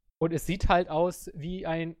und es sieht halt aus wie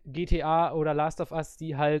ein GTA oder Last of Us,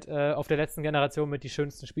 die halt auf der letzten Generation mit die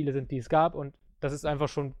schönsten Spiele sind, die es gab. Und das ist einfach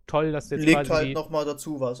schon toll, dass jetzt legt quasi halt nochmal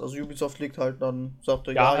dazu was. Also Ubisoft legt halt dann, sagt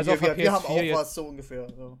er, ja, also wir haben auch jetzt was, so ungefähr.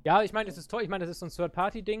 So. Ja, ich meine, das ist toll. Ich meine, das ist so ein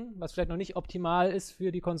Third-Party-Ding, was vielleicht noch nicht optimal ist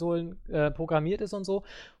für die Konsolen programmiert ist und so.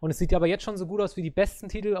 Und es sieht ja aber jetzt schon so gut aus wie die besten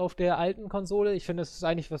Titel auf der alten Konsole. Ich finde, das ist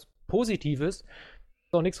eigentlich was Positives.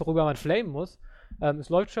 Ist auch nichts, worüber man flamen muss. Es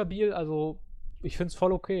läuft stabil, also ich finde es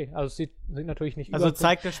voll okay. Also es sieht natürlich nicht Also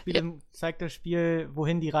zeigt das Spiel,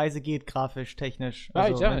 wohin die Reise geht, grafisch, technisch. Ja,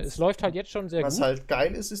 Also, es läuft halt jetzt schon sehr was gut. Was halt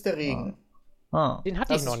geil ist der Regen. Den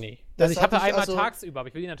hatte ich noch nie. Also ich habe einmal tagsüber, aber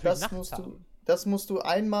ich will ihn natürlich nachts haben. Das musst du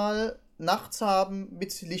einmal nachts haben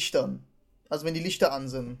mit Lichtern. Also wenn die Lichter an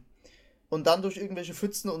sind. Und dann durch irgendwelche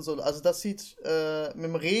Pfützen und so. Also das sieht mit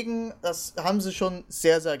dem Regen, das haben sie schon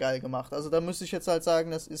sehr, sehr geil gemacht. Also da müsste ich jetzt halt sagen,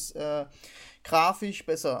 das ist grafisch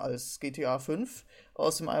besser als GTA 5.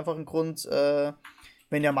 Aus dem einfachen Grund,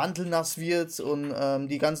 wenn der Mantel nass wird und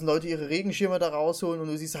die ganzen Leute ihre Regenschirme da rausholen und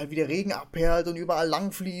du siehst halt, wie der Regen abperlt und überall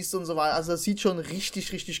lang fließt und so weiter. Also das sieht schon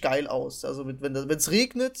richtig, richtig geil aus. Also wenn es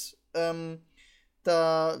regnet,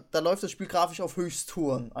 da läuft das Spiel grafisch auf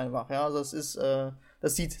Höchsttouren einfach. Ja, also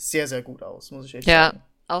das sieht sehr, sehr gut aus, muss ich echt sagen.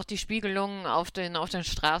 Ja, auch die Spiegelungen auf den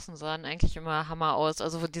Straßen sahen eigentlich immer Hammer aus.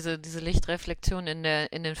 Also diese Lichtreflexion in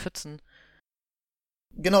den Pfützen.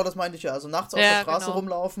 Genau, das meinte ich ja. Also nachts auf der Straße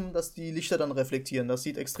rumlaufen, dass die Lichter dann reflektieren. Das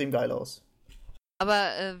sieht extrem geil aus. Aber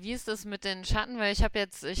wie ist das mit den Schatten? Weil ich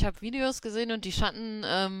habe Videos gesehen und die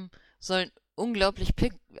Schatten sollen unglaublich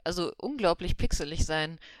pixelig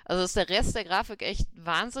sein. Also dass der Rest der Grafik echt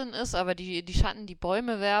Wahnsinn ist, aber die Schatten, die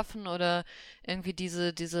Bäume werfen oder irgendwie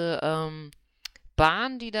diese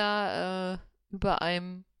Bahn, die da über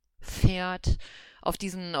einem fährt, auf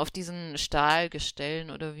diesen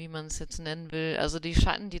Stahlgestellen oder wie man es jetzt nennen will. Also die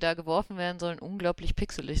Schatten, die da geworfen werden, sollen unglaublich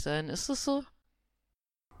pixelig sein. Ist das so?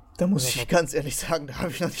 Da muss ich ganz ehrlich sagen, da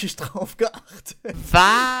habe ich noch nicht drauf geachtet.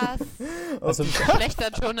 Was? Also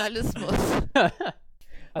schlechter Journalismus.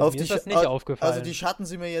 Also mir ist das nicht aufgefallen. Also die Schatten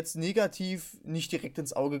sind mir jetzt negativ nicht direkt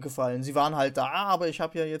ins Auge gefallen. Sie waren halt da, aber ich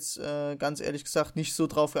habe ja jetzt ganz ehrlich gesagt nicht so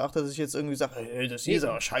drauf geachtet, dass ich jetzt irgendwie sage, hey, das sieht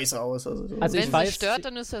aber scheiße aus. Also wenn es stört,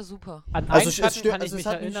 dann ist ja super. An einen Schatten kann ich mich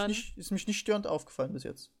erinnern. Ist mich nicht störend aufgefallen bis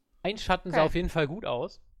jetzt. Ein Schatten sah auf jeden Fall gut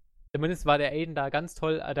aus. Zumindest war der Aiden da ganz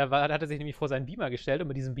toll. Da hat er sich nämlich vor seinen Beamer gestellt und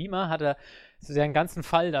mit diesem Beamer hat er seinen ganzen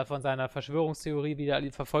Fall da von seiner Verschwörungstheorie wieder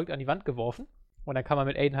verfolgt an die Wand geworfen. Und dann kann man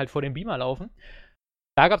mit Aiden halt vor dem Beamer laufen.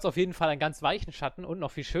 Da gab es auf jeden Fall einen ganz weichen Schatten und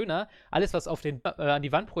noch viel schöner, alles, was an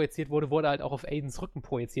die Wand projiziert wurde, wurde halt auch auf Aidens Rücken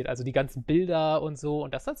projiziert. Also die ganzen Bilder und so.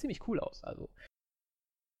 Und das sah ziemlich cool aus. Also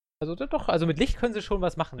mit Licht können sie schon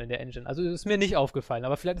was machen in der Engine. Also das ist mir nicht aufgefallen.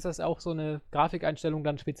 Aber vielleicht ist das auch so eine Grafikeinstellung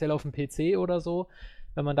dann speziell auf dem PC oder so.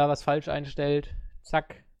 Wenn man da was falsch einstellt.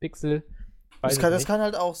 Zack, Pixel. Das kann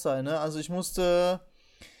halt auch sein, ne? Also ich musste...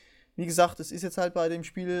 Wie gesagt, es ist jetzt halt bei dem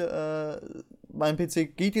Spiel, mein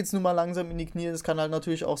PC geht jetzt nun mal langsam in die Knie. Es kann halt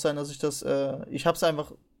natürlich auch sein, dass ich ich habe es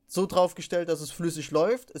einfach so drauf gestellt, dass es flüssig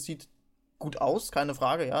läuft. Es sieht gut aus, keine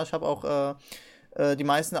Frage, ja. Ich habe auch, die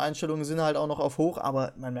meisten Einstellungen sind halt auch noch auf hoch,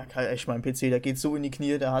 aber man merkt halt echt, mein PC, der geht so in die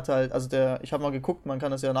Knie, der hat halt, ich habe mal geguckt, man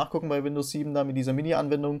kann das ja nachgucken bei Windows 7 da mit dieser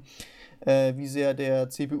Mini-Anwendung, wie sehr der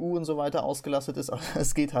CPU und so weiter ausgelastet ist, aber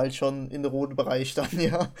es geht halt schon in den roten Bereich dann,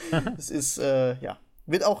 ja. Es ist, ja.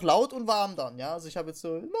 Wird auch laut und warm dann, ja. Also ich habe jetzt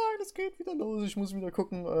so, nein, es geht wieder los, ich muss wieder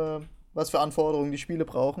gucken, was für Anforderungen die Spiele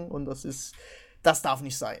brauchen. Und das darf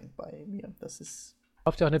nicht sein bei mir. Das ist.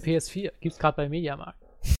 Kauft ja auch eine PS4, gibt's gerade bei Mediamarkt.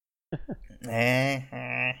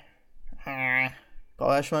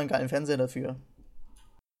 Brauche ja schon mal einen geilen Fernseher dafür.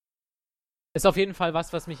 Ist auf jeden Fall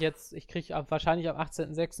was mich jetzt, ich kriege wahrscheinlich am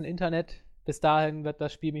 18.06. Internet Bis dahin wird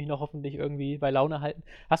das Spiel mich noch hoffentlich irgendwie bei Laune halten.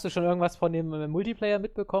 Hast du schon irgendwas von dem Multiplayer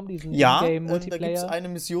mitbekommen, diesen Ingame-Multiplayer? Da gibt es eine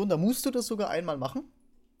Mission, da musst du das sogar einmal machen.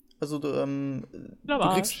 Also du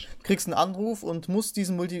kriegst einen Anruf und musst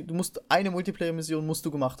eine Multiplayer-Mission musst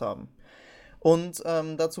du gemacht haben. Und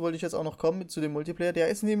dazu wollte ich jetzt auch noch kommen zu dem Multiplayer. Der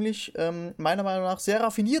ist nämlich meiner Meinung nach sehr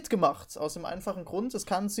raffiniert gemacht. Aus dem einfachen Grund, es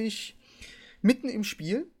kann sich mitten im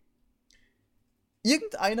Spiel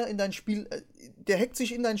irgendeiner in dein Spiel, der hackt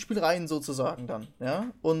sich in dein Spiel rein sozusagen dann,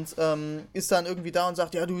 ja, und ist dann irgendwie da und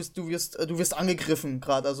sagt, ja, du wirst angegriffen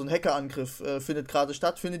gerade, also ein Hackerangriff findet gerade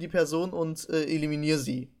statt, finde die Person und eliminiere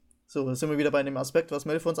sie. So, da sind wir wieder bei dem Aspekt, was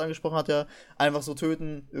Mel für uns angesprochen hat, ja, einfach so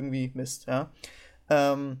töten, irgendwie Mist, ja.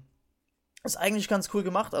 Ist eigentlich ganz cool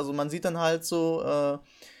gemacht, also man sieht dann halt so,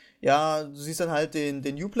 du siehst dann halt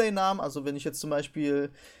den Uplay-Namen, also wenn ich jetzt zum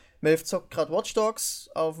Beispiel Melf zockt gerade Watch Dogs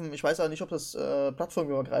ich weiß auch nicht, ob das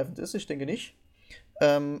plattformübergreifend ist, ich denke nicht.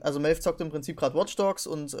 Also Melf zockt im Prinzip gerade Watch Dogs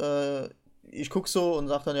und ich guck so und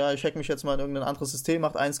sag dann, ja, ich hack mich jetzt mal in irgendein anderes System,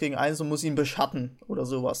 macht 1 gegen 1 und muss ihn beschatten oder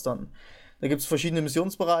sowas dann. Da gibt es verschiedene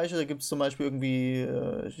Missionsbereiche, da gibt es zum Beispiel irgendwie,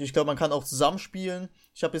 ich glaube, man kann auch zusammenspielen.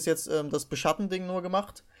 Ich habe bis jetzt das Beschatten-Ding nur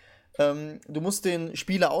gemacht. Du musst den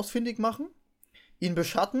Spieler ausfindig machen, ihn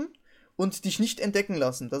beschatten und dich nicht entdecken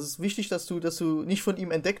lassen. Das ist wichtig, dass du nicht von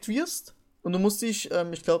ihm entdeckt wirst. Und du musst dich,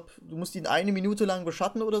 du musst ihn 1 Minute lang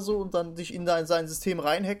beschatten oder so und dann dich in sein System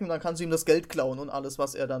reinhacken und dann kannst du ihm das Geld klauen und alles,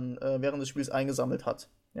 was er dann während des Spiels eingesammelt hat.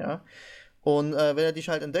 Ja. Und wenn er dich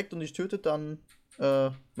halt entdeckt und dich tötet, dann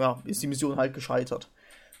ist die Mission halt gescheitert.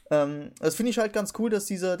 Das finde ich halt ganz cool, dass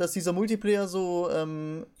dieser Multiplayer so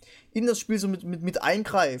in das Spiel so mit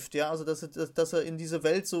eingreift, ja, also dass er in diese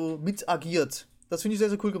Welt so mit agiert. Das finde ich sehr,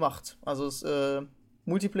 sehr cool gemacht. Also das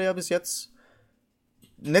Multiplayer bis jetzt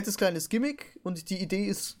nettes kleines Gimmick und die Idee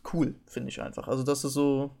ist cool, finde ich einfach. Also das ist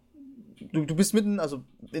so, du bist mitten, also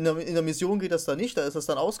in der Mission geht das da nicht, da ist das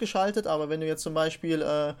dann ausgeschaltet, aber wenn du jetzt zum Beispiel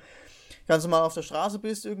ganz normal auf der Straße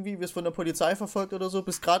bist irgendwie, wirst von der Polizei verfolgt oder so,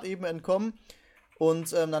 bist gerade eben entkommen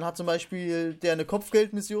und dann hat zum Beispiel der eine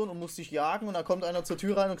Kopfgeldmission und muss dich jagen und dann kommt einer zur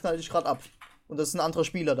Tür rein und knallt dich gerade ab. Und das ist ein anderer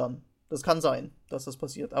Spieler dann. Das kann sein, dass das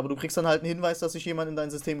passiert. Aber du kriegst dann halt einen Hinweis, dass sich jemand in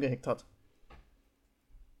dein System gehackt hat.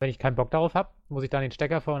 Wenn ich keinen Bock darauf habe, muss ich dann den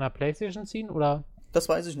Stecker von einer Playstation ziehen, oder? Das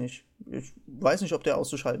weiß ich nicht. Ich weiß nicht, ob der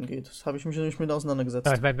auszuschalten geht. Das habe ich mich nicht mit auseinandergesetzt.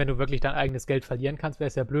 Ja, ich meine, wenn du wirklich dein eigenes Geld verlieren kannst, wäre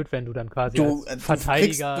es ja blöd, wenn du dann quasi als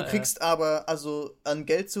Verteidiger... Du kriegst aber, also an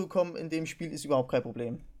Geld zu kommen in dem Spiel ist überhaupt kein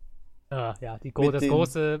Problem. Ja, das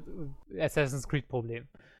große Assassin's Creed-Problem.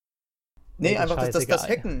 Nee, einfach das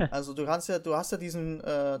Hacken. Also du hast ja diesen,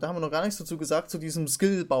 da haben wir noch gar nichts dazu gesagt, zu diesem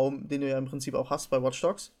Skillbaum, den du ja im Prinzip auch hast bei Watch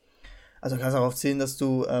Dogs. Also du kannst darauf zählen, dass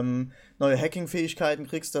du neue Hacking-Fähigkeiten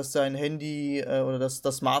kriegst, dass dein Handy oder das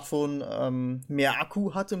Smartphone mehr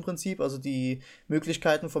Akku hat im Prinzip. Also die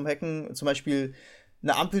Möglichkeiten vom Hacken, zum Beispiel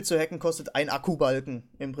eine Ampel zu hacken, kostet ein Akkubalken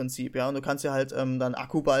im Prinzip, ja. Und du kannst ja halt dann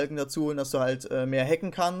Akkubalken dazu holen, dass du halt mehr hacken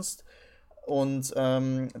kannst. Und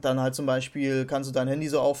dann halt zum Beispiel kannst du dein Handy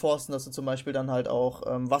so aufforsten, dass du zum Beispiel dann halt auch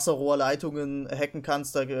Wasserrohrleitungen hacken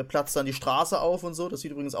kannst, da platzt dann die Straße auf und so. Das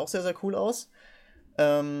sieht übrigens auch sehr, sehr cool aus.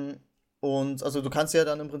 Und also du kannst ja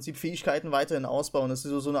dann im Prinzip Fähigkeiten weiterhin ausbauen. Das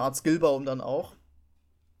ist so eine Art Skillbaum dann auch.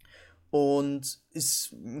 Und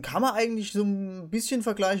kann man eigentlich so ein bisschen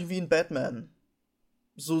vergleichen wie in Batman.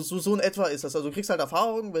 So in etwa ist das. Also du kriegst halt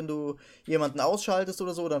Erfahrung, wenn du jemanden ausschaltest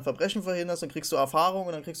oder so, oder ein Verbrechen verhinderst, dann kriegst du Erfahrung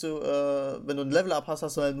und dann kriegst du, wenn du ein Level-Up hast,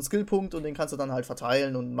 hast du halt einen Skillpunkt und den kannst du dann halt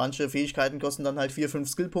verteilen und manche Fähigkeiten kosten dann halt 4, 5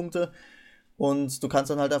 Skillpunkte und du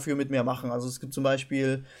kannst dann halt dafür mit mehr machen. Also es gibt zum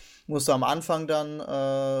Beispiel, musst du am Anfang dann,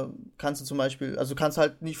 kannst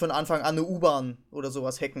halt nicht von Anfang an eine U-Bahn oder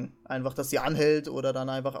sowas hacken. Einfach, dass die anhält oder dann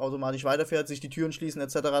einfach automatisch weiterfährt, sich die Türen schließen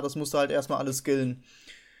etc. Das musst du halt erstmal alles skillen.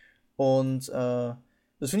 Und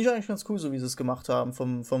das finde ich eigentlich ganz cool, so wie sie es gemacht haben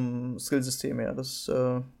vom Skillsystem her. Das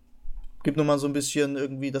gibt nochmal so ein bisschen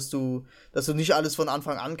irgendwie, dass du nicht alles von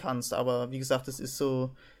Anfang an kannst, aber wie gesagt, das ist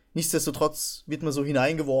so, nichtsdestotrotz wird man so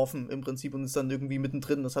hineingeworfen im Prinzip und ist dann irgendwie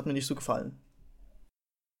mittendrin. Das hat mir nicht so gefallen.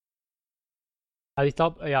 Also ich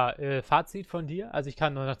glaube, Fazit von dir. Also ich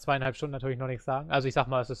kann nur nach 2,5 Stunden natürlich noch nichts sagen. Also ich sag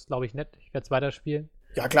mal, es ist, glaube ich, nett. Ich werde es weiterspielen.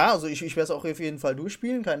 Ja klar, also ich werde es auch auf jeden Fall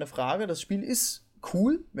durchspielen, keine Frage. Das Spiel ist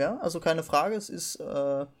cool, ja, also keine Frage. Es ist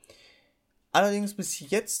allerdings bis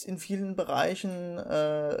jetzt in vielen Bereichen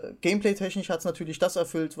Gameplay-technisch hat es natürlich das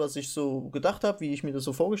erfüllt, was ich so gedacht habe, wie ich mir das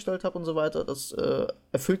so vorgestellt habe und so weiter. Das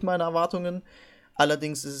erfüllt meine Erwartungen.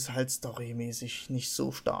 Allerdings ist es halt storymäßig nicht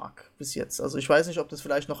so stark bis jetzt. Also ich weiß nicht, ob das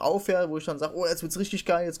vielleicht noch aufhört, wo ich dann sage, oh, jetzt wird's richtig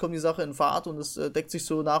geil, jetzt kommt die Sache in Fahrt und es deckt sich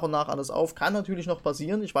so nach und nach alles auf. Kann natürlich noch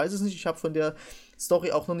passieren, ich weiß es nicht. Ich habe von der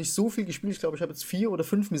Story auch noch nicht so viel gespielt. Ich glaube, ich habe jetzt 4 oder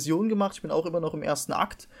 5 Missionen gemacht. Ich bin auch immer noch im ersten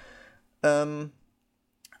Akt.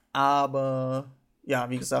 Aber ja,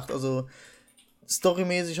 wie gesagt, also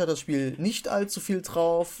storymäßig hat das Spiel nicht allzu viel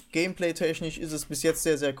drauf. Gameplay-technisch ist es bis jetzt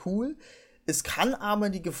sehr, sehr cool. Es kann aber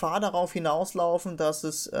die Gefahr darauf hinauslaufen, dass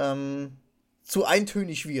es zu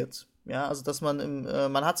eintönig wird. Ja, also dass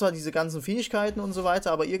man hat zwar diese ganzen Fähigkeiten und so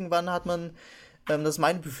weiter, aber irgendwann hat man, das ist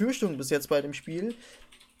meine Befürchtung bis jetzt bei dem Spiel,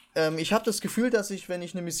 ich habe das Gefühl, dass ich, wenn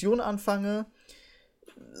ich eine Mission anfange,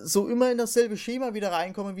 so immer in dasselbe Schema wieder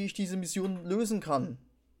reinkomme, wie ich diese Mission lösen kann.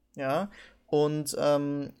 Ja, und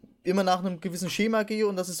immer nach einem gewissen Schema gehe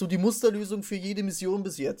und das ist so die Musterlösung für jede Mission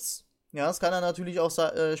bis jetzt. Ja, es kann dann natürlich auch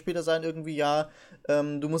später sein, irgendwie, ja,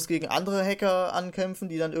 du musst gegen andere Hacker ankämpfen,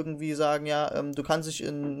 die dann irgendwie sagen, ja,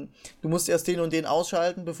 du musst erst den und den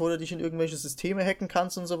ausschalten, bevor du dich in irgendwelche Systeme hacken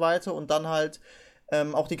kannst und so weiter und dann halt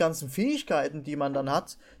auch die ganzen Fähigkeiten, die man dann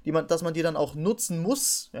hat, dass man die dann auch nutzen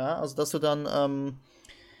muss, ja, also dass du dann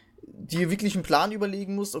dir wirklich einen Plan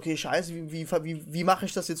überlegen musst, okay, scheiße, wie mache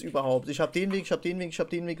ich das jetzt überhaupt? Ich habe den Weg, ich habe den Weg, ich habe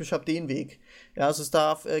den Weg, ich habe den Weg. Ja, also es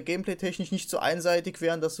darf gameplay-technisch nicht so einseitig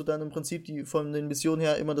werden, dass du dann im Prinzip von den Missionen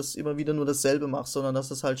her immer wieder nur dasselbe machst, sondern dass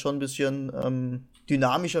das halt schon ein bisschen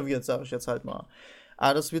dynamischer wird, sage ich jetzt halt mal.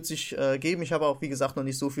 Aber das wird sich geben. Ich habe auch, wie gesagt, noch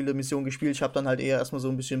nicht so viele Missionen gespielt. Ich habe dann halt eher erstmal so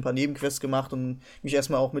ein bisschen ein paar Nebenquests gemacht und mich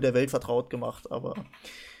erstmal auch mit der Welt vertraut gemacht, aber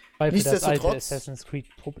Für das alte Assassin's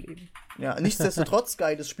Creed-Problem. Ja, nichtsdestotrotz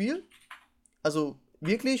geiles Spiel. Also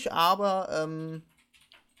wirklich, aber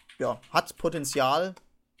hat Potenzial,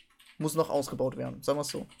 muss noch ausgebaut werden, sagen wir es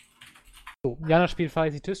so. So, Jana spielt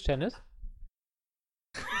Fantasy Tischtennis.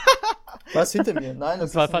 Was hinter mir? Nein,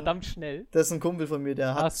 das war verdammt schnell. Das ist ein Kumpel von mir,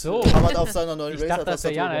 der hat auf seiner neuen Racer. Ich dachte, das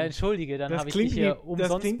wäre Jana, entschuldige, dann habe ich dich hier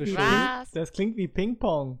umsonst beschuldigt. Das klingt wie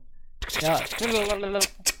Ping-Pong. Ja.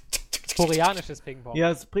 Koreanisches Ping-Pong.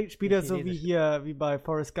 Ja, es spielt ja so wie bei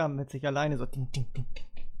Forrest Gump mit sich alleine so ding, ding, ding.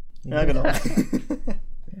 Ja, genau.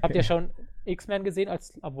 Habt ihr schon X-Men gesehen?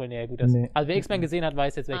 Also wer X-Men gesehen hat,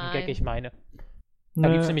 weiß jetzt, welchen Gag ich meine. Da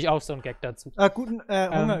gibt es nämlich auch so einen Gag dazu. Guten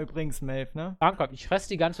Hunger übrigens, Melf, ne? Danke, ich fresse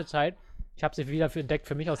die ganze Zeit. Ich habe sie wieder entdeckt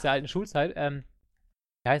für mich aus der alten Schulzeit.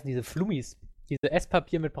 Wie heißen diese Flummis? Diese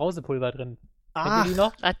Esspapier mit Brausepulver drin. Kennt ihr die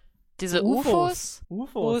noch? Diese UFOs?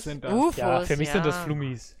 UFOs sind das. UFOs, ja, für mich sind das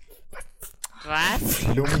Flummis. Was?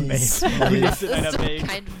 Flummis. Das ist doch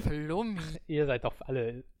kein Flummi. Ihr seid doch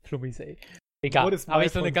alle Flummis, ey. Egal, aber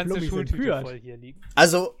ich so eine ganze Schultüte voll hier liegen.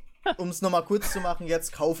 Also, um es nochmal kurz zu machen,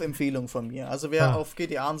 jetzt Kaufempfehlung von mir. Also wer auf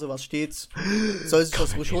GTA und sowas steht, soll sich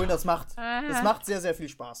das ruhig holen. Das macht sehr, sehr viel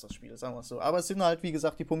Spaß, das Spiel, sagen wir es so. Aber es sind halt, wie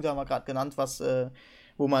gesagt, die Punkte haben wir gerade genannt,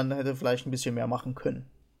 wo man hätte vielleicht ein bisschen mehr machen können.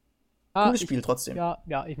 Cooles Spiel trotzdem.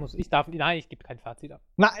 Ich gebe kein Fazit ab.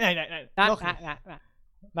 Nein.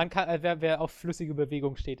 Man kann, wer auf flüssige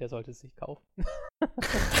Bewegung steht, der sollte es sich kaufen.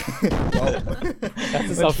 Wow. Das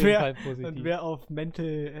ist auf jeden Fall positiv. Und wer auf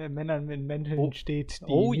Männern mit Mänteln steht,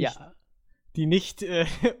 die nicht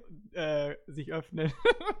sich öffnen.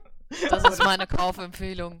 Das ist meine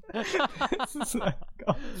Kaufempfehlung. Das ist meine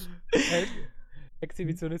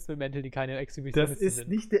Exhibitionisten mit Mänteln, die keine Exhibitionisten sind. Das ist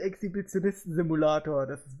nicht der Exhibitionisten-Simulator,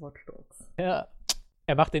 das ist Watch Dogs. Ja.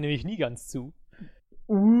 Er macht den nämlich nie ganz zu.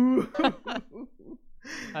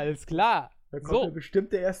 Alles klar. Da kommt ja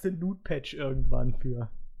bestimmt der erste Nude-Patch irgendwann für.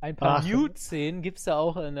 Ein paar Nude-Szenen gibt es ja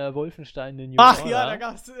auch in Wolfenstein in New Ach Order. ja, da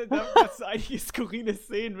gab's einige skurrile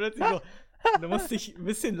Szenen. Da musste ich ein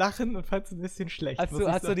bisschen lachen und fand es ein bisschen schlecht.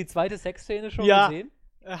 Hast du die zweite Sexszene schon gesehen?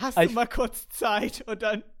 Hast du mal kurz Zeit und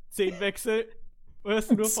dann Szenenwechsel.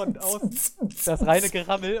 Hörst du nur von außen. Das reine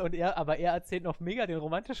Gerammel aber er erzählt noch mega den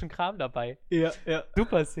romantischen Kram dabei. Ja.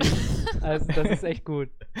 Super Szene. Also das ist echt gut.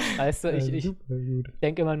 Weißt du, ich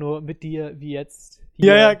denke immer nur mit dir, wie jetzt.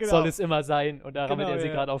 Hier genau. Soll es immer sein. Und da rammelt er sie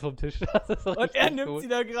gerade auf dem Tisch. Und er nimmt sie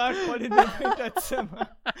da gerade voll in dem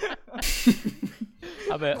Hinterzimmer.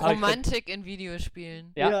 Romantik in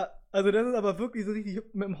Videospielen. Ja, also das ist aber wirklich so richtig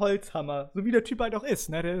mit dem Holzhammer. So wie der Typ halt auch ist,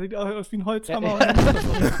 ne? Der sieht auch aus wie ein Holzhammer.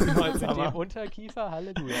 Mit dem Unterkiefer,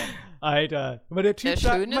 Halleluja. Alter. Aber der Typ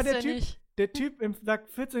der Typ sagt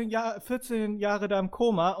 14 Jahre da im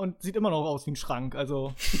Koma und sieht immer noch aus wie ein Schrank.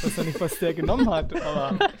 Also, ich weiß ja nicht, was der genommen hat,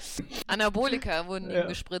 aber... Anabolika wurden ihm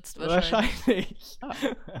gespritzt wahrscheinlich.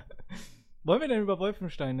 Wollen wir denn über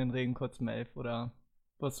Wolfenstein denn reden, kurz, Melf, oder...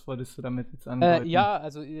 Was wolltest du damit jetzt andeuten?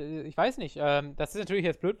 Also ich weiß nicht. Das ist natürlich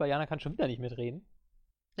jetzt blöd, weil Jana kann schon wieder nicht mitreden.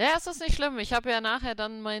 Ja, ist das nicht schlimm. Ich habe ja nachher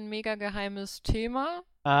dann mein mega geheimes Thema.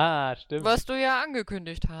 Ah, stimmt. Was du ja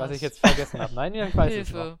angekündigt hast. Was ich jetzt vergessen habe. Nein, ich weiß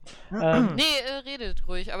Hilfe. es noch. Redet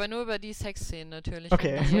ruhig, aber nur über die Sexszenen natürlich.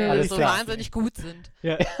 Okay. Die so wahnsinnig gut sind.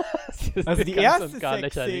 Ja. Also die erste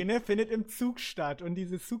Sexszene findet im Zug statt und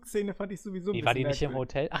diese Zugszene fand ich sowieso ein bisschen war die nicht im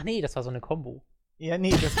Hotel? Ach nee, das war so eine Kombo. Ja,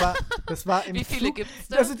 nee, das war im Wie viele Zug. gibt's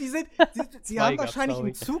da? Also sie haben gab's, wahrscheinlich glaub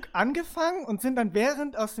im ich. Zug angefangen und sind dann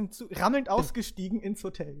während aus dem Zug rammelnd ausgestiegen ins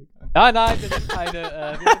Hotel gegangen. Nein, wir sind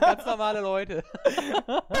wir sind ganz normale Leute.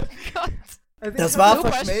 Also Das ich war hab-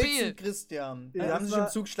 Super verschmelzen, Spiel. Christian. Ja, Die haben das sich im war-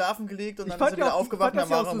 Zug schlafen gelegt und Ich dann fand sind sie wieder aufgewacht und dann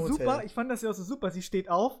war er im super. Hotel. Ich fand das ja auch so super. Sie steht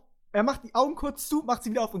auf, er macht die Augen kurz zu, macht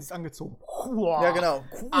sie wieder auf und sie ist angezogen. Ja, genau.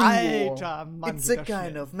 Alter, Mann. It's geht a das kind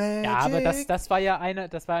schnell. of magic. Ja, aber das war ja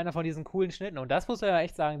einer von diesen coolen Schnitten. Und das muss man ja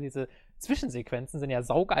echt sagen, diese Zwischensequenzen sind ja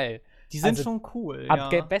saugeil. Die sind Also, schon cool,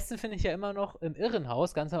 Am ja. besten finde ich ja immer noch im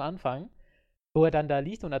Irrenhaus, ganz am Anfang, wo er dann da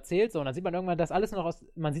liegt und erzählt so. Und dann sieht man irgendwann das alles noch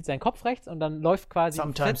man sieht seinen Kopf rechts und dann läuft quasi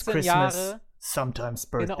Sometimes 14 Christmas, Jahre. sometimes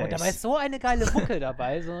birthdays. Genau, und dabei ist so eine geile Mucke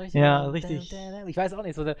dabei. So Ja, richtig. Ich weiß auch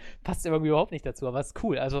nicht, so, das passt irgendwie überhaupt nicht dazu, aber es ist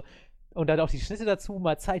cool. Also, und dann auch die Schnitte dazu,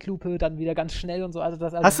 mal Zeitlupe, dann wieder ganz schnell und so. Also,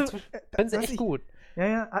 das Hast du- finden sie was echt ich- gut.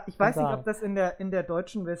 Ja, ich weiß nicht, sagen. ob das in der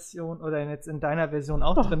deutschen Version oder jetzt in deiner Version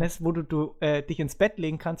auch drin ist, wo du dich ins Bett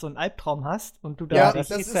legen kannst und einen Albtraum hast und du da Ja, das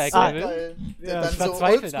das ist ist ja so geil. geil. Ja, Dann Ich so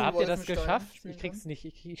verzweifle da. Oldschool Habt ihr das Wolfenstein geschafft? spielen Ich krieg's kann. nicht.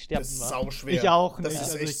 Ich sterbe Das ist immer. sauschwer. Ich auch Das nicht. ist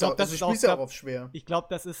Also echt ich glaub, sau. das Also ist ich auch spiel's ja auch grad- auf schwer. Ich glaube,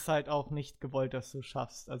 das ist halt auch nicht gewollt, dass du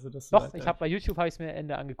schaffst. Also, dass du Doch, halt, ich habe bei YouTube ich mir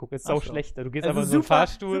Ende angeguckt. Ist Ach sau so. schlecht. Du gehst also einfach in so einen super,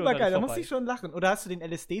 Fahrstuhl und super dann geil, ist da vorbei. musste ich schon lachen. Oder hast du den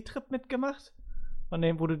LSD-Trip mitgemacht? Von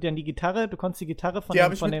dem, wo du dann du konntest die Gitarre von Die dem,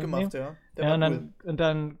 habe ich von dem mitgemacht, nehmen. ja. Der Ja, war und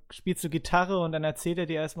dann spielst du Gitarre und dann erzählt er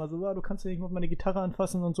dir erstmal so, du kannst ja nicht mal meine Gitarre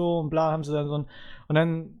anfassen und so und bla, haben sie dann so ein, und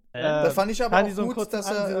dann Das fand ich aber hatten auch die so einen gut, kurzen, dass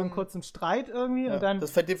hatten sie er. so einen kurzen Streit irgendwie Ja, und dann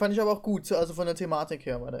den fand ich aber auch gut, also von der Thematik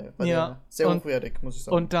her war der Ja, sehr und- hochwertig, muss ich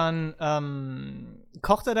sagen. und dann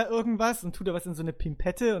kocht er da irgendwas und tut er was in so eine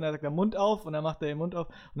Pimpette und dann sagt er Mund auf und dann macht er den Mund auf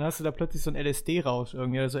und dann hast du da plötzlich so einen LSD-Rausch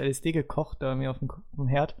irgendwie, oder so LSD gekocht da irgendwie auf dem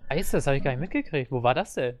Herd. Scheiße, das habe ich gar nicht mitgekriegt. Wo war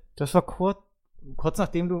das denn? Das war kurz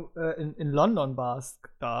nachdem du in London warst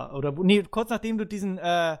da. Oder nee, kurz nachdem du diesen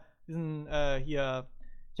hier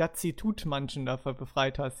Yazzi-Tutmanschen da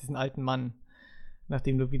befreit hast, diesen alten Mann.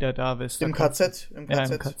 Nachdem du wieder da bist. Im Da kommst- KZ. Im Ja,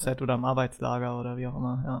 KZ. im KZ oder im Arbeitslager oder wie auch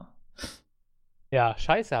immer, ja. Ja,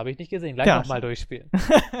 scheiße, habe ich nicht gesehen. Gleich Ja, nochmal durchspielen.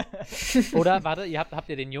 Oder, warte, habt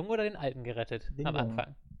ihr den Jungen oder den Alten gerettet Den am Jungen.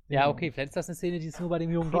 Anfang? Den Ja, Jungen. okay, vielleicht ist das eine Szene, die es nur bei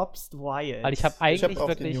dem Jungen gibt. Propst Wild. Weil ich habe Ich eigentlich hab auch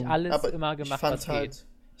den wirklich Jungen. alles Aber immer ich gemacht, fand was halt, geht.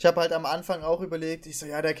 ich habe halt am Anfang auch überlegt, ich so,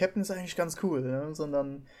 ja, der Captain ist eigentlich ganz cool, ne?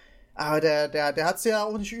 Sondern, aber der hat's ja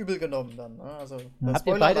auch nicht übel genommen dann, ne? Also, Habt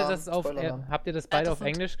ihr beide das beide auf Interessant.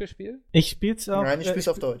 Englisch gespielt? Ich spiel's auch. Nein, ich spiel's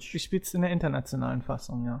auf Deutsch. Ich spiel's in der internationalen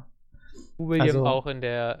Fassung, ja. William Also- auch in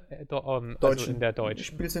der Deutschen. in der Ich Deutschen.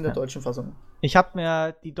 spiel's in der deutschen Fassung. Ich habe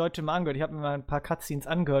mir die deutsche mal angehört, ich habe mir mal ein paar Cutscenes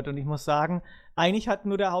angehört und ich muss sagen, eigentlich hat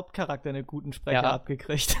nur der Hauptcharakter einen guten Sprecher Ja.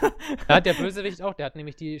 abgekriegt. Da hat der Bösewicht auch, der hat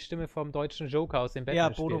nämlich die Stimme vom deutschen Joker aus dem Ja,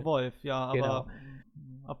 Batman-Spiel. Bodo Wolf, ja, aber Genau.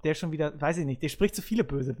 ob der schon wieder, weiß ich nicht, der spricht so viele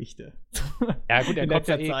Bösewichte. Ja gut, er In kommt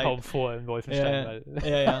ja letzter Zeit. kaum vor in Wolfenstein,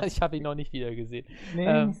 weil ja. ich habe ihn noch nicht wieder gesehen.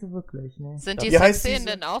 Nee, nicht so wirklich, nee. Sind Ja. die Wie heißt Szenen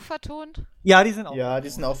diese- denn auch vertont? Ja, die sind auch. Ja, die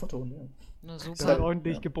sind auch vertont, ja. Na Das ist halt super.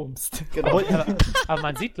 ordentlich gebumst. Genau. Aber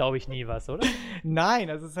man sieht, glaube ich, nie was, oder? Nein,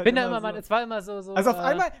 also es ist halt Bin da immer immer, so. es war immer so. Also auf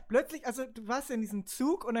einmal plötzlich, also du warst ja in diesem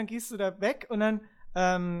Zug und dann gehst du da weg und dann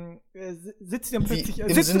sitzt die dann plötzlich Im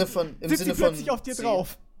Sinne von sitzt die plötzlich auf dir sehen.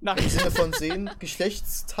 drauf. Im Sinne von sehen,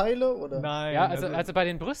 Geschlechtsteile oder? Nein. Ja, also bei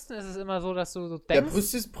den Brüsten ist es immer so, dass du so Ja, denkst,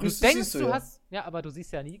 Brüste du siehst denkst, du du ja. hast, ja, aber du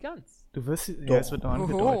siehst ja nie ganz, du wirst, Doch. ja, es wird noch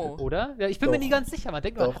angedeutet. oder? Ja, ich bin mir Doch. nie ganz sicher. Man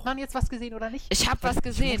denkt nur, Doch. hat man jetzt was gesehen oder nicht? Ich habe was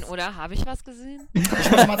gesehen, oder? Habe ich was gesehen? Ich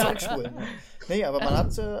muss mal zurückspulen. Ne? Nee, aber man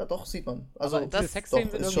hat, doch, sieht man. Also, aber diese das- Sexszenen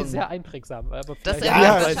doch, sind ist irgendwie schon- sehr einprägsam. Aber Das vielleicht-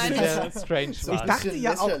 Ja, ergibt weil weil sie wahrscheinlich. sehr strange Ich waren. Ich dachte bisschen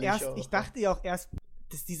ja auch lächerlich erst, auch.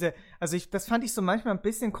 dass diese, also das fand ich so manchmal ein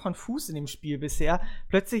bisschen konfus in dem Spiel bisher.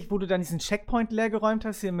 Plötzlich, wo du dann diesen Checkpoint leer geräumt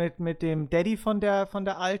hast, hier mit dem Daddy von der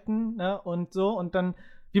Alten, ne, und so, und dann,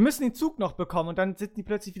 wir müssen den Zug noch bekommen, und dann sitzen die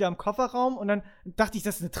plötzlich wieder im Kofferraum, und dann dachte ich,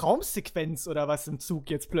 das ist eine Traumsequenz oder was im Zug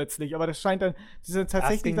jetzt plötzlich, aber das scheint dann, die sind Das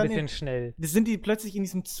tatsächlich ging dann ein bisschen schnell. sind die plötzlich in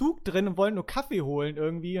diesem Zug drin und wollen nur Kaffee holen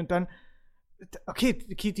irgendwie und dann okay,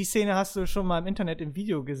 die Szene hast du schon mal im Internet im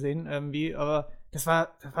Video gesehen irgendwie, aber das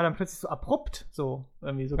war dann plötzlich so abrupt, so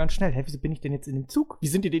irgendwie so ganz schnell. Hä, wieso bin ich denn jetzt in dem Zug? Wie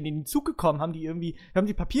sind die denn in den Zug gekommen? Haben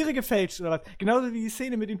die Papiere gefälscht oder was? Genauso wie die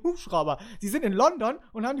Szene mit dem Hubschrauber. Sie sind in London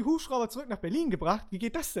und haben die Hubschrauber zurück nach Berlin gebracht. Wie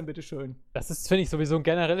geht das denn bitte schön? Das ist, finde ich, sowieso ein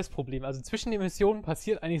generelles Problem. Also zwischen den Missionen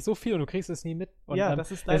passiert eigentlich so viel und du kriegst es nie mit. Und Ja, dann,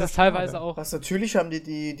 das ist leider es ist teilweise schade. auch. Was natürlich haben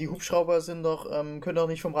die Hubschrauber sind doch, können doch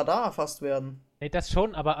nicht vom Radar erfasst werden. Nee, das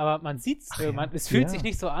schon, aber man sieht's. Ach ja, Es fühlt ja. sich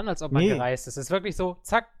nicht so an, als ob man Nee. gereist ist. Es ist wirklich so,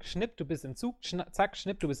 zack, schnipp, du bist im Zug, zack,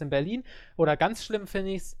 schnipp, du bist in Berlin. Oder ganz schlimm finde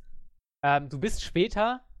ich's, du bist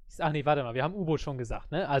später, Ach nee, warte mal, wir haben U-Boot schon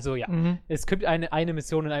gesagt, ne? Also ja, Mhm. es gibt eine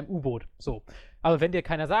Mission in einem U-Boot, so. Aber wenn dir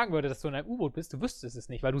keiner sagen würde, dass du in einem U-Boot bist, du wüsstest es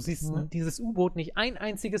nicht, weil du siehst dieses U-Boot nicht ein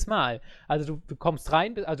einziges Mal. Also du kommst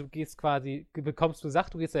rein, also du gehst quasi, bekommst du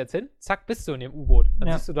Sacht, du gehst da jetzt hin, zack, bist du in dem U-Boot.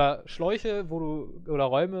 Dann siehst du da Schläuche, oder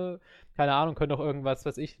Räume, keine Ahnung, könnte auch irgendwas,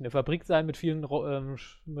 was ich, eine Fabrik sein mit vielen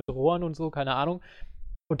mit Rohren und so, keine Ahnung.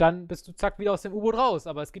 Und dann bist du zack wieder aus dem U-Boot raus.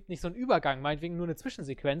 Aber es gibt nicht so einen Übergang, meinetwegen nur eine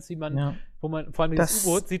Zwischensequenz, wo man, vor allem dieses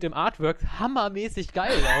U-Boot sieht im Artwork hammermäßig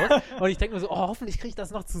geil aus. Und ich denke mir so, hoffentlich kriege ich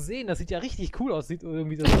das noch zu sehen. Das sieht ja richtig cool aus. Sieht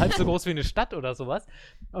irgendwie so halb so groß wie eine Stadt oder sowas.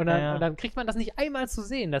 Und dann kriegt man das nicht einmal zu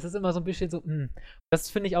sehen. Das ist immer so ein bisschen so, Das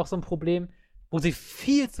finde ich auch so ein Problem, wo sie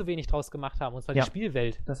viel zu wenig draus gemacht haben. Und zwar die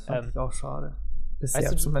Spielwelt. Das fand ich auch schade. Bisher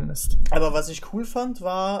Weißt du, zumindest. Aber was ich cool fand,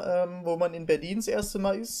 war, wo man in Berlin das erste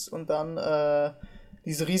Mal ist und dann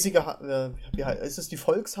diese riesige, ist es die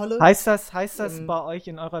Volkshalle? Heißt das bei euch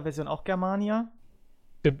in eurer Version auch Germania?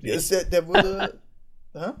 Stimmt nicht. Ist der wurde,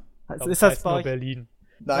 hä? Ist das bei euch Berlin?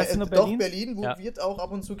 Nein, Weißt du nur doch, Berlin? Berlin wird auch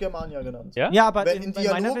ab und zu Germania genannt. Ja? Ja, aber in in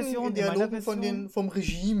Dialogen, meiner Version, in Dialogen vom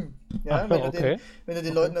Regime. Ja, Ach, wenn du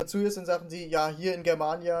den Leuten dazu hörst, dann sagen sie, ja, hier in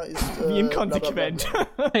Germania ist Wie inkonsequent.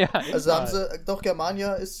 Ja, also haben sie, doch,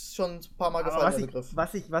 Germania ist schon ein paar Mal gefallen, der Begriff.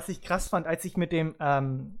 Was ich krass fand, als ich mit dem,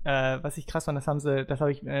 das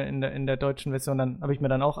habe ich in der deutschen Version, dann habe ich mir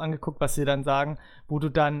dann auch angeguckt, was sie dann sagen, wo du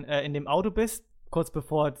dann in dem Auto bist, kurz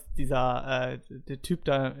bevor der Typ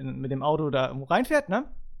da mit dem Auto da reinfährt, ne?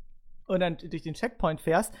 Und dann durch den Checkpoint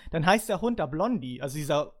fährst, dann heißt der Hund da Blondie, also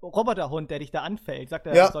dieser Roboterhund, der dich da anfällt, sagt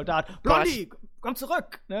der Soldat, Blondie, komm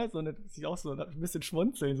zurück! Ne? So, das ist auch so ein bisschen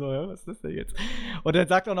schmunzeln, so, ja, was ist das denn jetzt? Und dann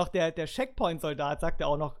sagt auch noch der Checkpoint-Soldat, sagt er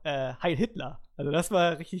auch noch, Heil Hitler. Also das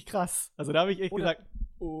war richtig krass. Also da habe ich echt gesagt,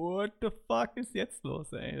 what the fuck ist jetzt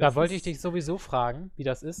los, ey? Da wollte ich dich sowieso fragen, wie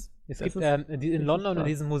das ist. Es gibt in London in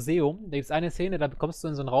diesem Museum, da gibt es eine Szene, da kommst du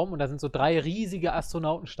in so einen Raum und da sind so 3 riesige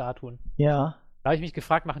Astronautenstatuen. Ja. Da habe ich mich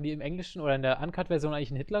gefragt, machen die im Englischen oder in der Uncut-Version eigentlich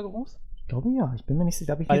einen Hitlergruß? Ich glaube ja, ich bin mir nicht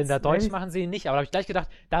sicher. Weil in der Deutsch machen sie ihn nicht, aber da habe ich gleich gedacht,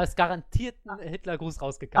 da ist garantiert ein Hitlergruß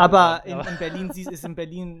rausgekommen. Aber in Berlin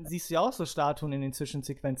siehst du ja auch so Statuen in den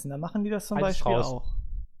Zwischensequenzen, da machen die das zum Beispiel auch.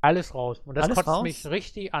 Alles raus. Und das Alles kotzt mich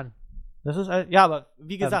richtig an. Das ist ja, aber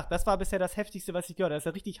wie gesagt, das war bisher das Heftigste, was ich gehört habe, dass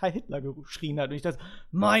er richtig Heil Hitler geschrien hat. Und ich dachte,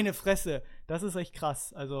 meine Fresse, das ist echt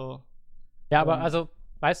krass. Also. Ja, aber also.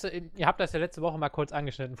 Weißt du, ihr habt das ja letzte Woche mal kurz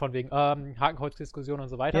angeschnitten, von wegen Hakenkreuz-Diskussion und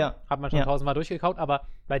so weiter. Ja. Hat man schon 1000-mal durchgekaut, aber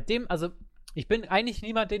bei dem, also ich bin eigentlich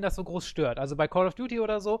niemand, den das so groß stört. Also bei Call of Duty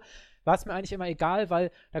oder so war es mir eigentlich immer egal,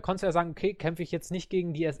 weil da konntest du ja sagen, okay, kämpfe ich jetzt nicht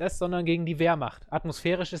gegen die SS, sondern gegen die Wehrmacht.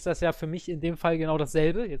 Atmosphärisch ist das ja für mich in dem Fall genau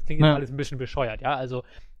dasselbe. Jetzt klingt jetzt alles ein bisschen bescheuert, ja, also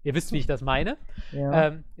ihr wisst, wie ich das meine.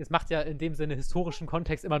 Ja. Es macht ja in dem Sinne historischen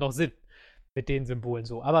Kontext immer noch Sinn. Mit den Symbolen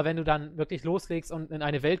so. Aber wenn du dann wirklich loslegst und in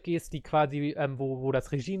eine Welt gehst, die quasi, wo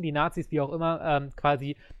das Regime, die Nazis, wie auch immer,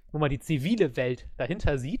 quasi, wo man die zivile Welt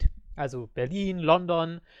dahinter sieht, also Berlin,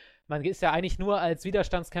 London, man ist ja eigentlich nur als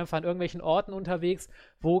Widerstandskämpfer an irgendwelchen Orten unterwegs,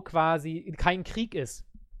 wo quasi kein Krieg ist.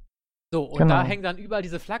 So, und da hängen dann überall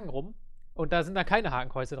diese Flaggen rum und da sind dann keine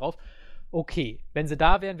Hakenkreuze drauf. Okay, wenn sie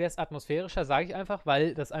da wären, wäre es atmosphärischer, sage ich einfach,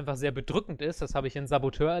 weil das einfach sehr bedrückend ist. Das habe ich in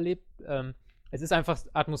Saboteur erlebt. Es ist einfach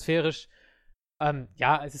atmosphärisch.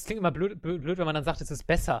 Es klingt immer blöd, wenn man dann sagt, es ist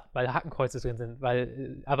besser, weil Hakenkreuze drin sind.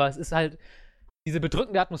 Aber es ist halt diese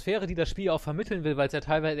bedrückende Atmosphäre, die das Spiel auch vermitteln will, weil es ja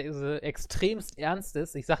teilweise extremst ernst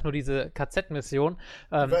ist. Ich sag nur diese KZ-Mission.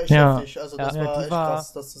 Die war echt heftig, also das war echt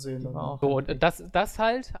krass, das zu sehen. So, und das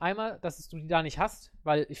halt einmal, dass du die da nicht hast,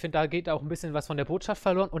 weil ich finde, da geht auch ein bisschen was von der Botschaft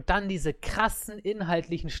verloren. Und dann diese krassen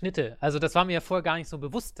inhaltlichen Schnitte. Also das war mir ja vorher gar nicht so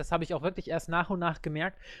bewusst. Das habe ich auch wirklich erst nach und nach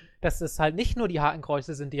gemerkt, dass es halt nicht nur die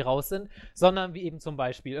Hakenkreuze sind, die raus sind, sondern wie eben zum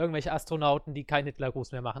Beispiel irgendwelche Astronauten, die keinen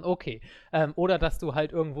Hitlergruß mehr machen. Okay. Oder dass du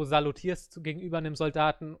halt irgendwo salutierst gegenüber einem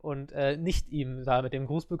Soldaten und nicht ihm da mit dem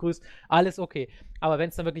Gruß begrüßt. Alles okay. Aber wenn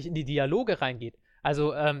es dann wirklich in die Dialoge reingeht,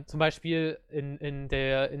 also zum Beispiel in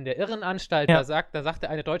der Irrenanstalt, da sagt der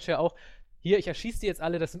eine Deutsche ja auch, hier, ich erschieße die jetzt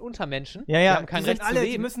alle, das sind Untermenschen. Ja, die haben kein Recht zu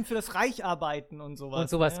leben. Die müssen für das Reich arbeiten und sowas. Und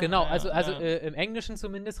sowas, genau. Also im Englischen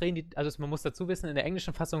zumindest reden die, also man muss dazu wissen, in der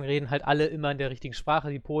englischen Fassung reden halt alle immer in der richtigen Sprache.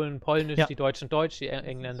 Die Polen Polnisch, die Deutschen Deutsch, die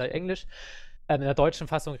Engländer Englisch. In der deutschen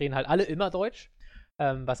Fassung reden halt alle immer Deutsch.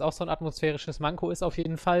 Was auch so ein atmosphärisches Manko ist auf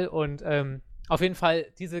jeden Fall. Und auf jeden Fall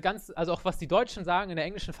also auch was die Deutschen sagen in der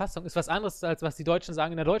englischen Fassung, ist was anderes, als was die Deutschen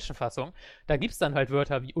sagen in der deutschen Fassung. Da gibt es dann halt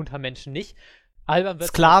Wörter wie Untermenschen nicht. Albern wird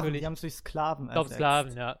Sklaven, die haben es durch Sklaven ersetzt. Ich glaube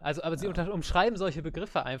Sklaven, ja. Also, aber sie umschreiben solche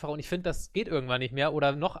Begriffe einfach und ich finde, das geht irgendwann nicht mehr.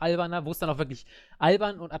 Oder noch alberner, wo es dann auch wirklich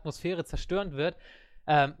albern und Atmosphäre zerstörend wird.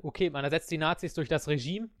 Okay, man ersetzt die Nazis durch das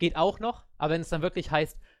Regime, geht auch noch, aber wenn es dann wirklich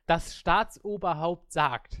heißt, das Staatsoberhaupt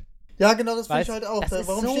sagt. Ja, genau, das finde ich Weißt, halt auch. das ist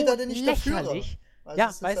Warum so steht da denn nicht der Führer? lächerlich. Also Ja,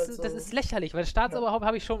 es ist weißt halt du, so- das ist lächerlich, weil das Staatsoberhaupt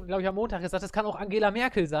habe ich schon, glaube ich, am Montag gesagt, das kann auch Angela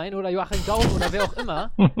Merkel sein oder Joachim Gauck oder wer auch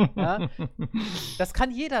immer. Ja, das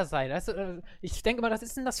kann jeder sein. Weißt du, ich denke mal, was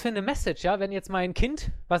ist denn das für eine Message, ja, wenn jetzt mein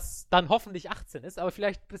Kind, was dann hoffentlich 18 ist, aber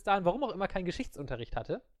vielleicht bis dahin, warum auch immer, keinen Geschichtsunterricht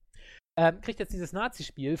hatte, kriegt jetzt dieses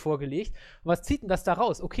Nazispiel vorgelegt. Und was zieht denn das da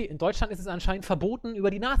raus? Okay, in Deutschland ist es anscheinend verboten,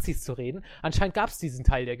 über die Nazis zu reden. Anscheinend gab es diesen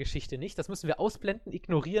Teil der Geschichte nicht. Das müssen wir ausblenden,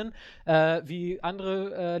 ignorieren, wie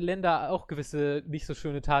andere Länder auch gewisse nicht so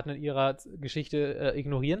schöne Taten in ihrer Geschichte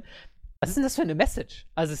ignorieren. Was ist denn das für eine Message?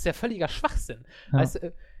 Also, es ist ja völliger Schwachsinn. Ja. Weißt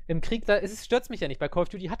du, im Krieg, stört es mich ja nicht. Bei Call of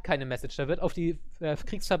Duty hat keine Message. Da wird auf die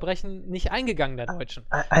Kriegsverbrechen nicht eingegangen der Deutschen.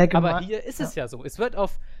 Allgemein, Aber hier ist es ja so. Es wird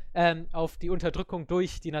auf die Unterdrückung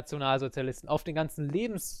durch die Nationalsozialisten, auf den ganzen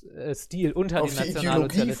Lebensstil unter Auf den die Ideologie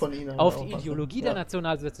Nationalsozialisten, von ihnen. auf auch die was, Ideologie ne? der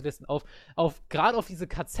Nationalsozialisten, gerade auf diese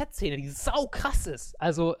KZ-Szene, die sau krass ist.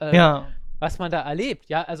 Also, was man da erlebt,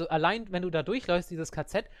 ja, also allein, wenn du da durchläufst, dieses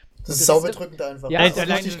KZ. Das ist saubedrückend einfach. Ja, Das ist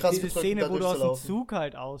allein richtig krass diese bedrückend, Szene, da wo du aus dem durchzulaufen. Zug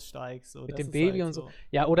halt aussteigst. So, mit das dem ist Baby halt und so.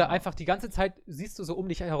 Ja, oder einfach die ganze Zeit siehst du so um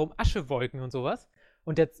dich herum Aschewolken und sowas.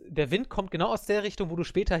 Und der Wind kommt genau aus der Richtung, wo du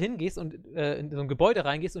später hingehst und in so ein Gebäude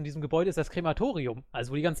reingehst. Und in diesem Gebäude ist das Krematorium,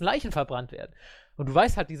 also wo die ganzen Leichen verbrannt werden. Und du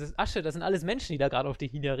weißt halt, dieses Asche, das sind alles Menschen, die da gerade auf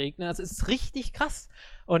dich niederregnen. Das ist richtig krass.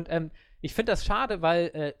 Und ich finde das schade,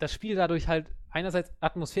 weil das Spiel dadurch halt einerseits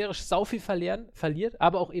atmosphärisch sau viel verliert,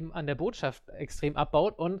 aber auch eben an der Botschaft extrem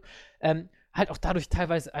abbaut und halt auch dadurch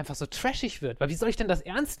teilweise einfach so trashig wird. Weil wie soll ich denn das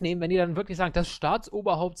ernst nehmen, wenn die dann wirklich sagen, das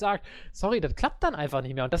Staatsoberhaupt sagt, sorry, das klappt dann einfach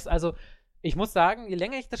nicht mehr. Und das, also, ich muss sagen, je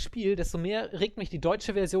länger ich das spiele, desto mehr regt mich die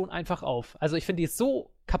deutsche Version einfach auf. Also ich finde, die ist so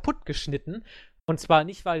kaputt geschnitten. Und zwar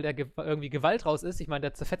nicht, weil da irgendwie Gewalt raus ist. Ich meine,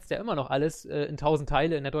 der zerfetzt ja immer noch alles in 1000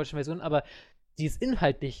 Teile in der deutschen Version, aber die ist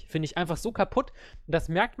inhaltlich, finde ich, einfach so kaputt. Und das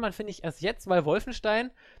merkt man, finde ich, erst jetzt, weil Wolfenstein,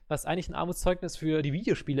 was eigentlich ein Armutszeugnis für die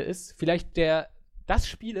Videospiele ist, vielleicht das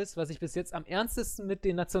Spiel ist, was sich bis jetzt am ernstesten mit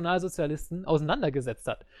den Nationalsozialisten auseinandergesetzt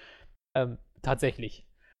hat. Tatsächlich.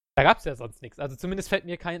 Da gab es ja sonst nichts. Also zumindest fällt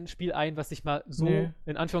mir kein Spiel ein, was sich mal so,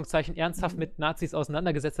 in Anführungszeichen, ernsthaft mit Nazis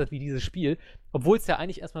auseinandergesetzt hat wie dieses Spiel. Obwohl es ja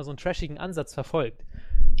eigentlich erstmal so einen trashigen Ansatz verfolgt.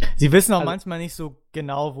 Sie wissen auch manchmal nicht so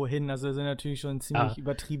genau, wohin. Also da sind natürlich schon ziemlich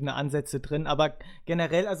übertriebene Ansätze drin. Aber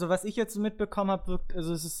generell, also was ich jetzt so mitbekommen habe,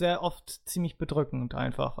 also es ist sehr oft ziemlich bedrückend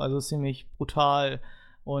einfach. Also ziemlich brutal.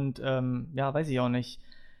 Und ja, weiß ich auch nicht.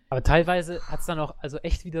 Aber teilweise hat es dann auch also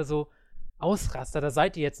echt wieder so Ausraster. Da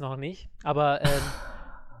seid ihr jetzt noch nicht. Aber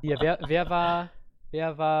hier,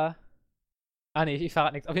 wer war. Ah, nee, ich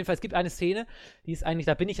verrate nichts. Auf jeden Fall, es gibt eine Szene, die ist eigentlich,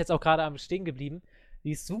 da bin ich jetzt auch gerade am Stehen geblieben.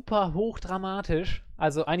 Die ist super hochdramatisch.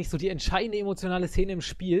 Also eigentlich so die entscheidende emotionale Szene im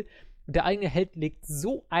Spiel. Und der eigene Held legt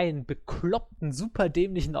so einen bekloppten, super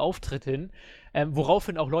dämlichen Auftritt hin,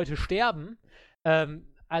 woraufhin auch Leute sterben.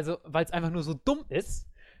 Also, weil es einfach nur so dumm ist.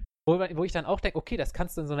 Wo ich dann auch denke, okay, das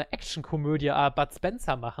kannst du in so einer Actionkomödie Bud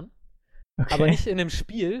Spencer machen. Okay. Aber nicht in einem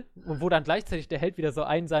Spiel, wo dann gleichzeitig der Held wieder so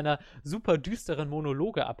einen seiner super düsteren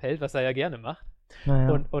Monologe abhält, was er ja gerne macht.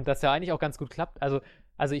 Naja. Und das ja eigentlich auch ganz gut klappt. Also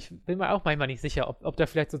ich bin mir auch manchmal nicht sicher, ob da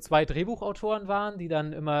vielleicht so 2 Drehbuchautoren waren, die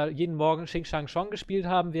dann immer jeden Morgen Xing Shang Chong gespielt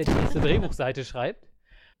haben, wer die nächste Drehbuchseite schreibt.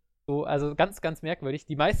 So, also ganz, ganz merkwürdig.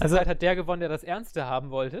 Die meiste Zeit hat der gewonnen, der das Ernste haben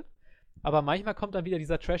wollte. Aber manchmal kommt dann wieder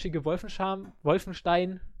dieser trashige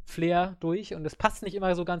Wolfenstein-Flair durch und es passt nicht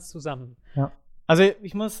immer so ganz zusammen. Ja. Also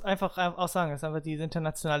ich muss einfach auch sagen, dass einfach diese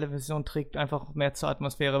internationale Version trägt einfach mehr zur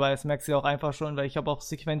Atmosphäre, weil das merkst du auch einfach schon, weil ich habe auch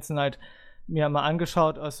Sequenzen halt mir mal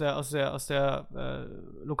angeschaut aus der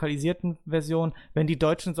lokalisierten Version. Wenn die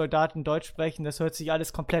deutschen Soldaten Deutsch sprechen, das hört sich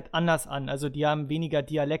alles komplett anders an. Also die haben weniger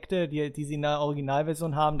Dialekte, die sie in der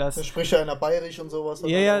Originalversion haben. Da spricht ja einer Bayerisch und sowas.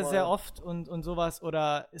 Ja, sehr oft und sowas.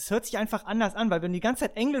 Oder es hört sich einfach anders an, weil wenn du die ganze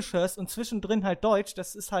Zeit Englisch hörst und zwischendrin halt Deutsch,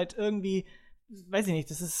 das ist halt irgendwie, weiß ich nicht,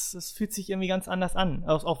 das fühlt sich irgendwie ganz anders an.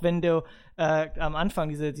 Auch wenn du am Anfang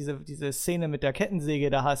diese Szene mit der Kettensäge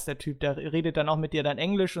da hast, der Typ, der redet dann auch mit dir dann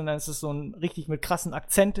Englisch und dann ist es so ein richtig mit krassen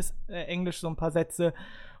Akzent ist Englisch, so ein paar Sätze.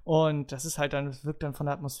 Und das ist halt dann, das wirkt dann von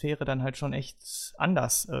der Atmosphäre dann halt schon echt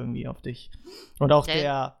anders irgendwie auf dich. Und auch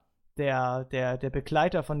der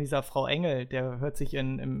Begleiter von dieser Frau Engel, der hört sich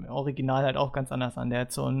im Original halt auch ganz anders an. Der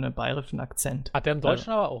hat so einen bayerischen Akzent. Hat der im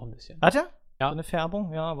Deutschen aber auch ein bisschen. Hat er? Ja. So eine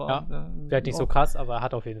Färbung, ja, aber. Vielleicht nicht so krass, aber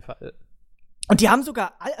hat auf jeden Fall. Und die haben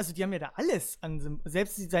sogar, also die haben ja da alles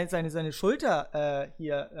selbst seine Schulter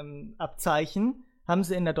Abzeichen haben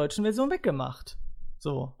sie in der deutschen Version weggemacht.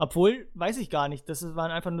 So, obwohl, weiß ich gar nicht, das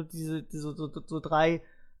waren einfach nur so 3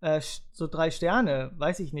 Sterne,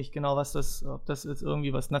 weiß ich nicht genau, ob das jetzt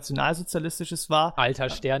irgendwie was Nationalsozialistisches war.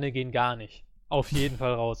 Alter, Sterne gehen gar nicht. Auf jeden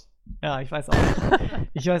Fall raus. Ja, ich weiß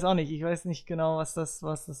auch nicht. Ich weiß nicht genau, was das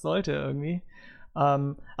sollte irgendwie.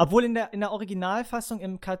 Obwohl in der Originalfassung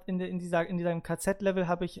in diesem KZ-Level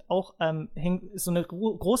habe ich auch hängt so eine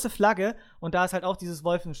große Flagge und da ist halt auch dieses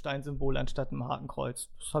Wolfenstein-Symbol anstatt einem Hakenkreuz.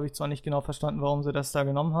 Das habe ich zwar nicht genau verstanden, warum sie das da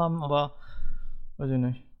genommen haben, aber weiß ich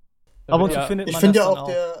nicht. Aber Ja, findet man Ich finde das ja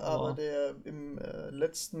dann auch, der im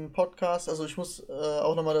letzten Podcast, also ich muss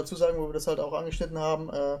auch nochmal dazu sagen, wo wir das halt auch angeschnitten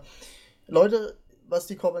haben, Leute, was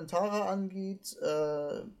die Kommentare angeht,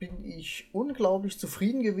 bin ich unglaublich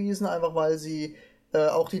zufrieden gewesen, einfach weil sie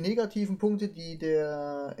auch die negativen Punkte, die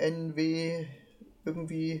der NW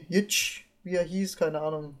irgendwie Jitsch, wie er hieß, keine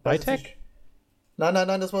Ahnung. Hightech? Nein,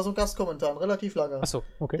 das war so ein Gastkommentar, ein relativ langer. Achso,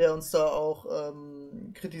 okay. Der uns da auch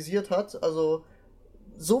kritisiert hat. Also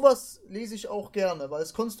sowas lese ich auch gerne, weil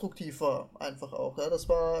es konstruktiv war, einfach auch. Ja,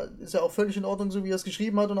 ist ja auch völlig in Ordnung, so wie er es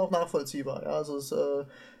geschrieben hat und auch nachvollziehbar. Ja, also es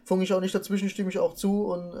funke ich auch nicht dazwischen, stimme ich auch zu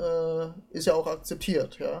und ist ja auch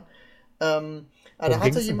akzeptiert. Ja, aber da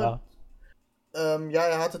hatte jemand,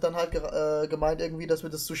 er hatte dann halt gemeint irgendwie, dass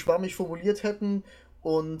wir das zu schwammig formuliert hätten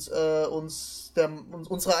und uns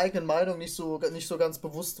unsere eigenen Meinung nicht so ganz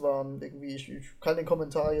bewusst waren. Irgendwie, ich kann den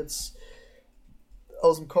Kommentar jetzt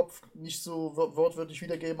aus dem Kopf nicht so wortwörtlich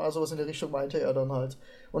wiedergeben, also was in der Richtung meinte er dann halt.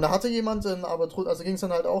 Und da hatte jemand dann also ging es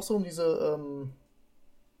dann halt auch so um diese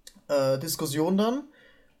Diskussion dann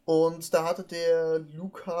und da hatte der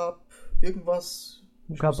Luca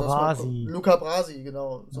Brasi,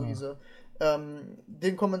 genau, so hieß er.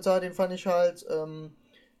 Den Kommentar, den fand ich halt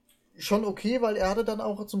schon okay, weil er hatte dann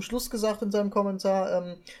auch zum Schluss gesagt in seinem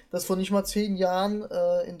Kommentar, dass vor nicht mal 10 Jahren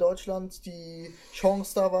in Deutschland die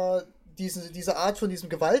Chance da war, diese Art von diesem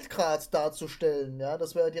Gewaltgrad darzustellen, ja,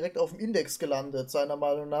 das wäre direkt auf dem Index gelandet, seiner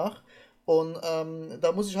Meinung nach. Und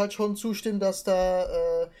da muss ich halt schon zustimmen, dass da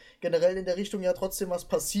generell in der Richtung ja trotzdem was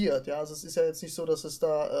passiert, ja, also es ist ja jetzt nicht so, dass es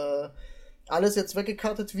da alles jetzt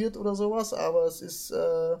weggekattet wird oder sowas, aber es ist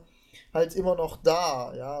halt immer noch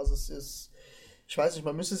da, ja, also es ist, ich weiß nicht,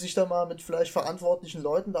 man müsste sich da mal mit vielleicht verantwortlichen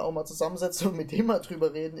Leuten da auch mal zusammensetzen und mit dem mal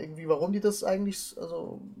drüber reden, irgendwie, warum die das eigentlich,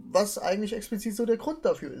 also was eigentlich explizit so der Grund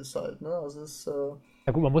dafür ist halt, ne? Also es ist,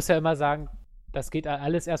 Ja gut, man muss ja immer sagen, das geht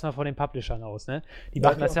alles erstmal von den Publishern aus, ne? Die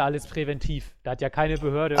machen das ja alles präventiv. Da hat ja keine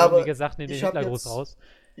Behörde irgendwie gesagt, nimm den Hitlergruß raus.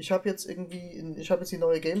 Ich habe jetzt die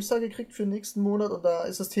neue GameStar gekriegt für den nächsten Monat und da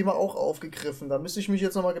ist das Thema auch aufgegriffen. Da müsste ich mich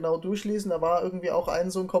jetzt nochmal genau durchlesen. Da war irgendwie auch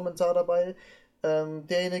so ein Kommentar dabei,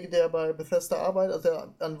 derjenige, der bei Bethesda arbeitet, also der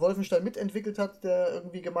an Wolfenstein mitentwickelt hat, der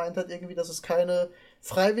irgendwie gemeint hat, irgendwie, dass es keine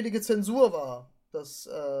freiwillige Zensur war, das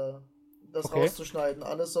rauszuschneiden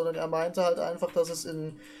alles, sondern er meinte halt einfach, dass es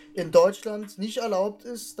in Deutschland nicht erlaubt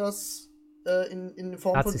ist, dass in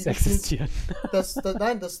Form Nazis von Videospielen existieren.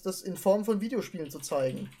 das in Form von Videospielen zu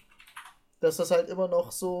zeigen. Dass das halt immer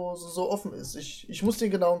noch so offen ist. Ich muss den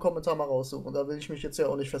genauen Kommentar mal raussuchen, da will ich mich jetzt ja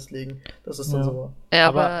auch nicht festlegen, dass es dann so war. Ja,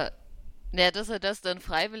 aber ja, dass er das dann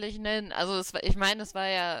freiwillig nennt, also ich meine, es war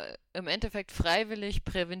ja im Endeffekt freiwillig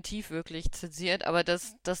präventiv wirklich zensiert, aber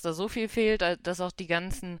dass da so viel fehlt, dass auch die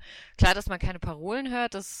ganzen, klar, dass man keine Parolen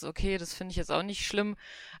hört, das ist okay, das finde ich jetzt auch nicht schlimm,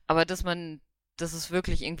 aber dass es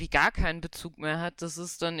wirklich irgendwie gar keinen Bezug mehr hat, das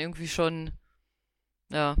ist dann irgendwie schon,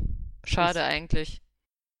 ja, schade eigentlich.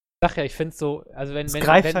 Sag ja, ich finde es so, also wenn... Es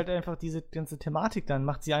greift halt einfach diese ganze Thematik dann,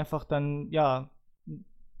 macht sie einfach dann, ja...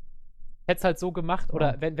 Hätte es halt so gemacht,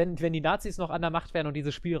 oder wenn die Nazis noch an der Macht wären und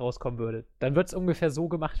dieses Spiel rauskommen würde, dann wird es ungefähr so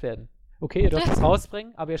gemacht werden. Okay, ihr dürft es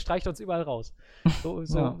rausbringen, aber ihr streicht uns überall raus.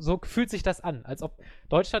 So fühlt sich das an, als ob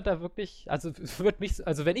Deutschland da wirklich, also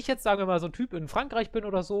wenn ich jetzt, sagen wir mal, so ein Typ in Frankreich bin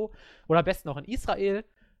oder so, oder am besten noch in Israel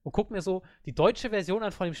und guck mir so die deutsche Version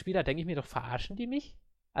an von dem Spiel, da denke ich mir doch, verarschen die mich?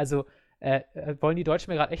 Also, wollen die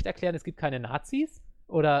Deutschen mir gerade echt erklären, es gibt keine Nazis?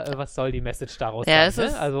 Oder was soll die Message daraus sein? Es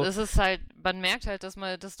ist halt, man merkt halt,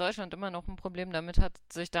 dass Deutschland immer noch ein Problem damit hat,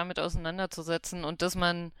 sich damit auseinanderzusetzen und dass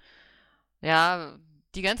man, ja,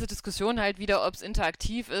 die ganze Diskussion halt wieder, ob es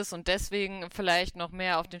interaktiv ist und deswegen vielleicht noch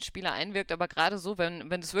mehr auf den Spieler einwirkt, aber gerade so,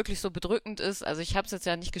 wenn es wirklich so bedrückend ist, also ich habe es jetzt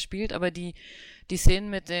ja nicht gespielt, aber die Szenen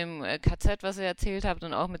mit dem KZ, was ihr erzählt habt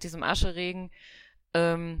und auch mit diesem Ascheregen,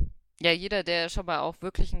 ja, jeder, der schon mal auch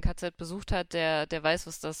wirklich ein KZ besucht hat, der weiß,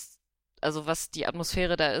 was die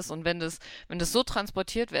Atmosphäre da ist und wenn das so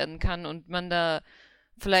transportiert werden kann und man da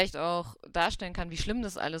vielleicht auch darstellen kann, wie schlimm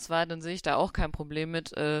das alles war, dann sehe ich da auch kein Problem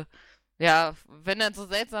mit. Ja, wenn dann so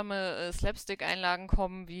seltsame Slapstick-Einlagen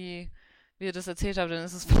kommen, wie ihr das erzählt habt, dann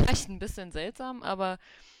ist es vielleicht ein bisschen seltsam, aber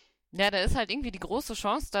ja, da ist halt irgendwie die große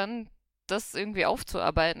Chance dann, das irgendwie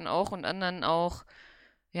aufzuarbeiten auch und anderen auch,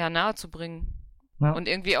 ja, nahezubringen. Ja. Und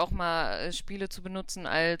irgendwie auch mal Spiele zu benutzen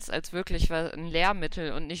als wirklich ein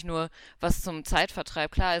Lehrmittel und nicht nur was zum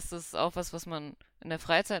Zeitvertreib. Klar ist das auch was man in der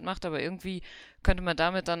Freizeit macht, aber irgendwie könnte man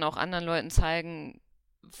damit dann auch anderen Leuten zeigen,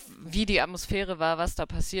 wie die Atmosphäre war, was da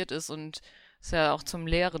passiert ist und es ja auch zum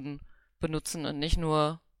Lehren benutzen und nicht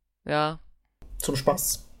nur, ja. Zum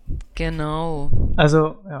Spaß. Genau.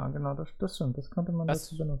 Also, ja, genau, das stimmt. Das könnte man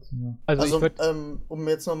dazu benutzen, ja. Also ich würd, um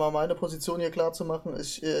jetzt nochmal meine Position hier klar zu machen,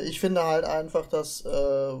 ich finde halt einfach, das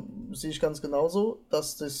sehe ich ganz genauso,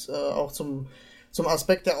 dass das auch zum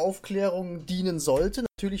Aspekt der Aufklärung dienen sollte.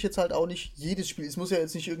 Natürlich jetzt halt auch nicht jedes Spiel. Es muss ja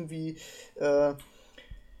jetzt nicht irgendwie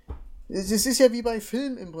es ist ja wie bei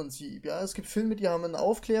Filmen im Prinzip, ja. Es gibt Filme, die haben einen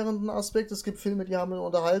aufklärenden Aspekt, es gibt Filme, die haben einen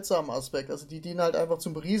unterhaltsamen Aspekt. Also die dienen halt einfach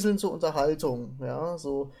zum Berieseln, zur Unterhaltung, ja,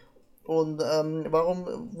 so. Und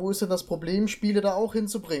wo ist denn das Problem, Spiele da auch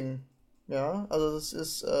hinzubringen? Ja, also das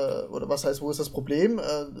ist, oder was heißt, wo ist das Problem?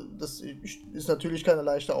 Das ist natürlich keine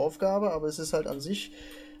leichte Aufgabe, aber es ist halt an sich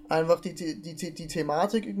einfach die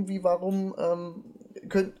Thematik irgendwie, warum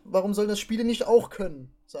sollen das Spiele nicht auch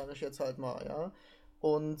können, sage ich jetzt halt mal, ja.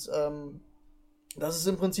 Und das ist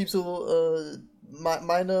im Prinzip so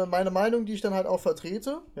meine Meinung, die ich dann halt auch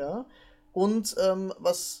vertrete, ja. Und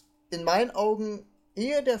was in meinen Augen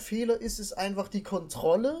eher der Fehler ist, ist einfach die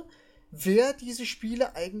Kontrolle, wer diese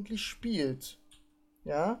Spiele eigentlich spielt,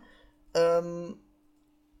 ja.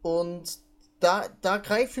 Und da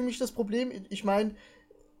greift für mich das Problem, ich meine,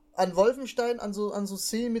 an Wolfenstein, an so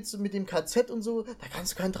Szenen mit dem KZ und so, da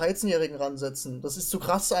kannst du keinen 13-Jährigen ransetzen. Das ist zu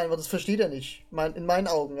krass einfach, das versteht er nicht. In meinen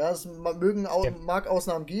Augen, ja. Es mag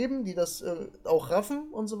Ausnahmen geben, die das auch raffen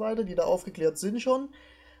und so weiter, die da aufgeklärt sind schon.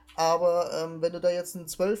 Aber wenn du da jetzt einen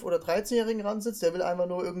 12- oder 13-Jährigen ransetzt, der will einfach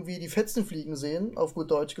nur irgendwie die Fetzen fliegen sehen, auf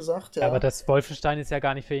gut Deutsch gesagt. Ja. Aber das Wolfenstein ist ja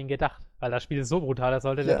gar nicht für ihn gedacht, weil das Spiel ist so brutal, das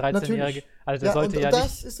sollte der 13-Jährige... Also der sollte und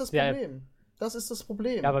das ist das Problem. Das ist das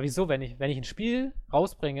Problem. Ja, aber wieso, wenn ich ein Spiel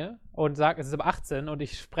rausbringe und sage, es ist ab 18 und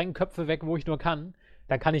ich spreng Köpfe weg, wo ich nur kann,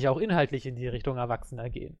 dann kann ich auch inhaltlich in die Richtung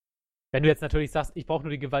Erwachsener gehen. Wenn du jetzt natürlich sagst, ich brauche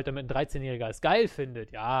nur die Gewalt, damit ein 13-Jähriger es geil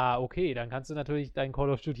findet, ja, okay, dann kannst du natürlich dein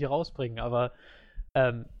Call of Duty rausbringen, aber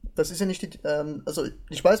das ist ja nicht also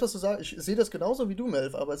ich weiß, was du sagst, ich sehe das genauso wie du,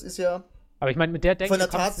 Melf, aber es ist ja... Aber ich meine, mit der Denke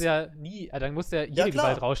kommst du ja nie, dann musst du ja jede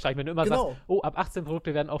Gewalt rausstreichen. Wenn du immer sagst, oh, ab 18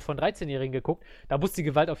 Produkte werden auch von 13-Jährigen geguckt, da muss die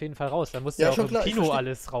Gewalt auf jeden Fall raus. Dann musst du ja auch im Kino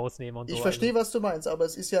alles rausnehmen und so. Ich verstehe, was du meinst, aber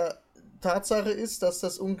es ist ja, Tatsache ist, dass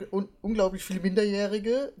das unglaublich viele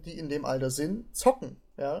Minderjährige, die in dem Alter sind, zocken,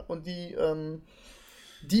 ja, und die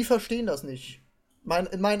verstehen das nicht.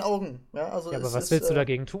 In meinen Augen, ja, also aber was willst du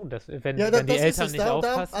dagegen tun, wenn die Eltern nicht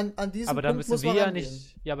aufpassen? An diesem aber da müssen wir ja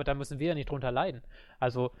nicht, aber da müssen wir ja nicht drunter leiden.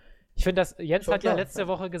 Also ich finde, Jens hat ja letzte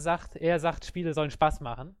Woche gesagt, er sagt, Spiele sollen Spaß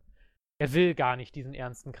machen. Er will gar nicht diesen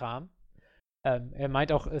ernsten Kram. Er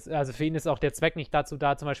meint auch, also für ihn ist auch der Zweck nicht dazu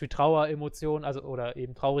da, zum Beispiel Traueremotionen, also oder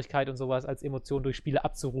eben Traurigkeit und sowas als Emotion durch Spiele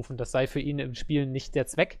abzurufen. Das sei für ihn im Spielen nicht der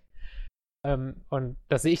Zweck. Und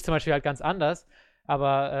das sehe ich zum Beispiel halt ganz anders.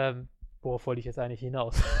 Aber worauf wollte ich jetzt eigentlich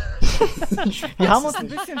hinaus? Wir haben uns ein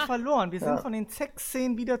bisschen verloren. Wir sind von den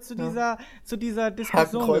Sexszenen wieder zu dieser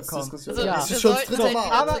Diskussion gekommen. Also, ja. Das ist schon das dritte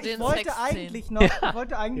Mal. Aber ich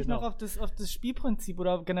wollte eigentlich noch auf das Spielprinzip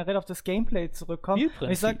oder generell auf das Gameplay zurückkommen.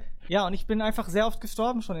 Und ich bin einfach sehr oft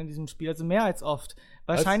gestorben schon in diesem Spiel, also mehr als oft.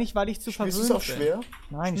 Wahrscheinlich, weil ich zu verwöhnt bin. Spielst du es auf schwer?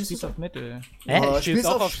 Nein, ich spiel's auf Mittel. Ich spiel's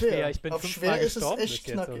auch auf schwer. Ich bin auf 5 schwer Mal ist gestorben es echt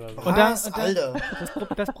knackig. Alter.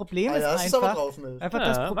 Das Problem ist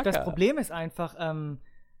das Problem ist einfach,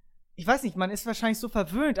 ich weiß nicht, man ist wahrscheinlich so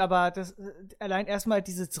verwöhnt, aber allein erstmal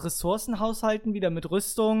dieses Ressourcenhaushalten wieder mit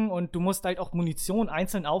Rüstung und du musst halt auch Munition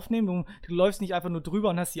einzeln aufnehmen. Du läufst nicht einfach nur drüber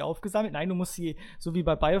und hast sie aufgesammelt. Nein, du musst sie, so wie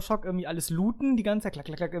bei Bioshock, irgendwie alles looten, die ganze Zeit, klack,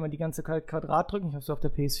 klack, klack, immer die ganze Quadrat drücken. Ich hab's auf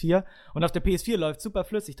der PS4. Und auf der PS4 läuft super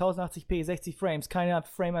flüssig, 1080p, 60 Frames, keine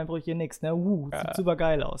Frame-Einbrüche, nix, ne? Sieht super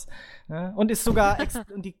geil aus. Ne? Und ist sogar,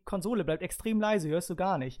 und die Konsole bleibt extrem leise, hörst du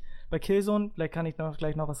gar nicht. Bei Killzone, vielleicht kann ich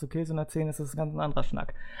gleich noch was zu Killzone erzählen, ist das ganz ein anderer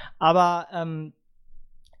Schnack. Aber,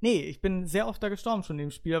 nee, ich bin sehr oft da gestorben schon in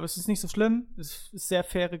dem Spiel, aber es ist nicht so schlimm. Es ist sehr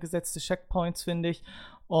faire gesetzte Checkpoints, finde ich.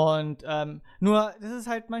 Und nur, das ist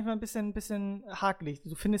halt manchmal ein bisschen hakelig.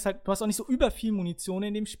 Du hast auch nicht so über viel Munition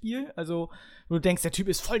in dem Spiel. Also, du denkst, der Typ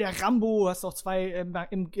ist voll der Rambo, hast auch 2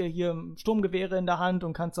 hier Sturmgewehre in der Hand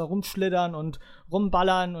und kannst da rumschlittern und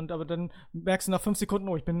rumballern. Aber dann merkst du nach 5 Sekunden,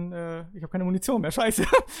 oh, ich habe keine Munition mehr, scheiße.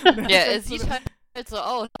 Ja, es sieht halt so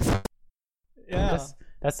aus. Ja.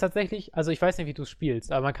 Das ist tatsächlich, also ich weiß nicht, wie du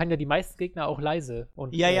spielst, aber man kann ja die meisten Gegner auch leise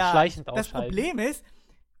und schleichend ausschalten. Das Problem ist,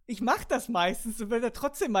 ich mach das meistens und will da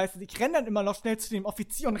trotzdem meistens. Ich renne dann immer noch schnell zu dem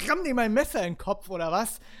Offizier und ramm dem mein Messer in den Kopf oder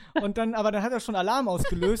was. Und dann hat er schon Alarm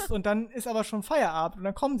ausgelöst und dann ist aber schon Feierabend und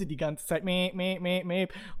dann kommen sie die ganze Zeit.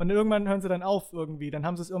 Meep. Und irgendwann hören sie dann auf irgendwie. Dann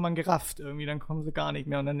haben sie es irgendwann gerafft irgendwie. Dann kommen sie gar nicht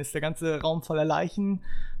mehr und dann ist der ganze Raum voller Leichen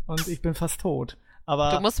und ich bin fast tot.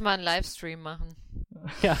 Aber Du musst mal einen Livestream machen.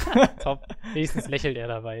 Ja, top. Wenigstens lächelt er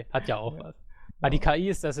dabei. Hat ja auch was. Aber die KI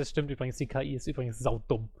ist das, stimmt übrigens, die KI ist übrigens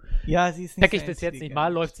saudumm. ja, sie ist nicht Check ich sehr bis jetzt nicht.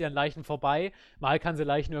 Mal läuft sie an Leichen vorbei, mal kann sie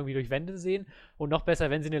Leichen irgendwie durch Wände sehen. Und noch besser,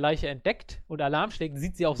 wenn sie eine Leiche entdeckt und Alarm schlägt,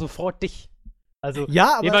 sieht sie auch sofort dich. Also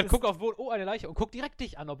Ja, aber jemand es- guckt auf Boden, oh, eine Leiche, und guckt direkt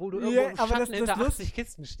dich an, obwohl du irgendwo im aber Schatten das hinter Lust- 80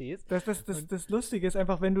 Kisten stehst. Das Lustige ist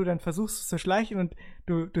einfach, wenn du dann versuchst zu schleichen und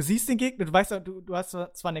du siehst den Gegner, du weißt, du hast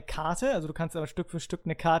zwar eine Karte, also du kannst aber Stück für Stück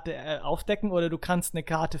eine Karte aufdecken oder du kannst eine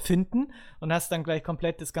Karte finden und hast dann gleich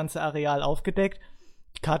komplett das ganze Areal aufgedeckt.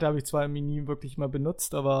 Die Karte habe ich zwar nie wirklich mal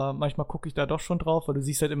benutzt, aber manchmal gucke ich da doch schon drauf, weil du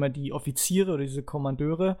siehst halt immer die Offiziere oder diese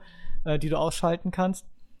Kommandeure, die du ausschalten kannst.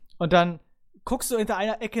 Und dann guckst du hinter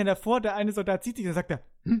einer Ecke davor, der eine Soldat sieht dich und sagt er,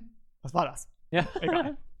 was war das? Ja.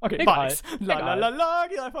 Egal. Okay, Egal. weiß. La,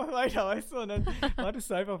 geh einfach weiter, weißt du? Und dann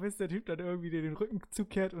wartest du einfach, bis der Typ dann irgendwie dir den Rücken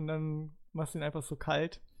zukehrt und dann machst du ihn einfach so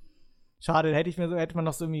kalt. Schade, hätte man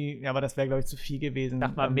noch so irgendwie, ja, aber das wäre, glaube ich, zu viel gewesen.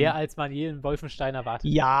 Sag mal, mehr als man je in Wolfenstein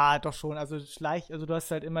erwartet. Ja, doch schon. Also du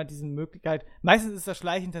hast halt immer diese Möglichkeit. Meistens ist das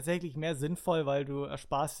Schleichen tatsächlich mehr sinnvoll, weil du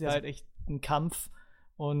ersparst dir halt echt einen Kampf.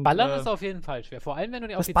 Und, Ballern ist auf jeden Fall schwer. Vor allem, wenn du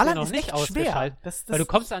den das Offizier Ballern noch ist nicht echt schwer. ausgeschaltet. Weil du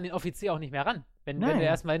kommst an den Offizier auch nicht mehr ran. Wenn du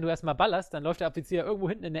erstmal ballerst, dann läuft der Offizier irgendwo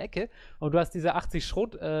hinten in der Ecke und du hast diese 80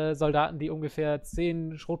 Schrotsoldaten, die ungefähr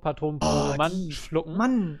 10 Schrotpatronen pro Mann schlucken.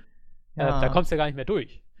 Mann! Ja. Da kommst du ja gar nicht mehr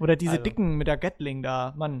durch. Oder diese Also. Dicken mit der Gatling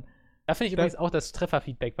da, Mann. Da finde ich übrigens auch, das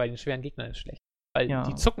Trefferfeedback bei den schweren Gegnern ist schlecht. Weil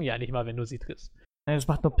die zucken ja nicht mal, wenn du sie triffst. Ja, das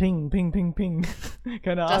macht nur Ping, Ping, Ping, Ping.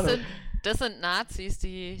 Keine Ahnung. Das sind Nazis,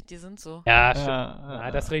 die sind so. Ja,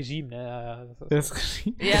 stimmt. Das Regime, ne? Ja, Das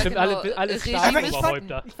Ja, stimmt, alles Regime- Aber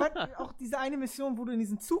Staatsoberhäupter. ich fand auch diese eine Mission, wo du in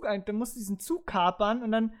diesen Zug dann musst du diesen Zug kapern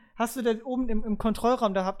und dann hast du da oben im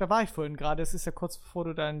Kontrollraum, da war ich vorhin gerade, das ist ja kurz bevor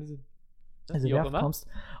du da in diese Wie auch Werft immer. kommst.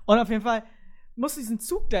 Und auf jeden Fall musst du diesen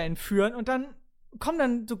Zug da entführen und dann kommen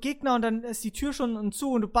dann so Gegner und dann ist die Tür schon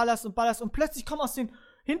zu und du ballerst und plötzlich kommen aus den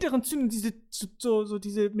hinteren Zügen diese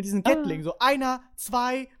mit diesen Gatling, so einer,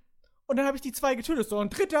 zwei und dann habe ich die zwei getötet, so ein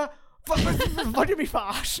dritter. Wollt ihr mich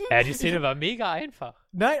verarschen? Ja, die Szene war mega einfach.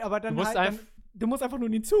 Nein, aber dann Du musst du musst einfach nur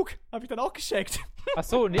in den Zug. Hab ich dann auch gecheckt. Ach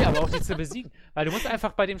so, nee, aber auch die zu besiegen. Weil du musst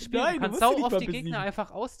einfach bei dem Spiel, Nein, du du kannst musst sie sau nicht oft mal die Gegner besiegen.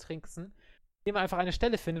 einfach austricksen, indem man einfach eine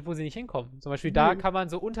Stelle findet, wo sie nicht hinkommen. Zum Beispiel da kann man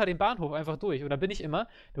so unter dem Bahnhof einfach durch. Und da bin ich immer,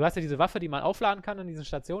 du hast ja diese Waffe, die man aufladen kann an diesen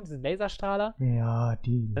Stationen, diesen Laserstrahler. Ja,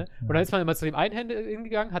 die. Ne? Und dann ist man immer zu dem einen Ende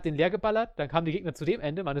hingegangen, hat den leer geballert, dann kamen die Gegner zu dem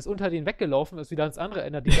Ende, man ist unter denen weggelaufen, ist wieder ans andere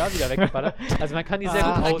Ende, die da wieder weggeballert. Also man kann die sehr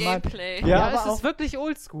gut Super aus. Gameplay. Ja, es aber ist wirklich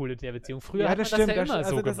oldschool in der Beziehung. Früher Ja, hat man das das stimmt. ja immer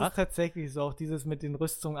so das gemacht. ist tatsächlich so. Auch dieses mit den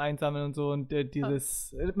Rüstungen einsammeln und so und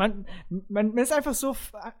dieses. Man ist einfach so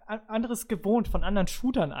anderes gewohnt von anderen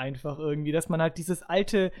Shootern einfach irgendwie, dass man halt diese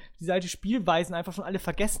alte Spielweisen einfach schon alle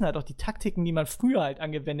vergessen hat. Auch die Taktiken, die man früher halt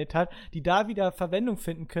angewendet hat, die da wieder Verwendung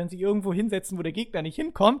finden können, sich irgendwo hinsetzen, wo der Gegner nicht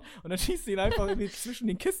hinkommt und dann schießt du ihn einfach irgendwie zwischen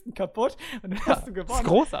den Kisten kaputt und dann hast du Das gewonnen. ist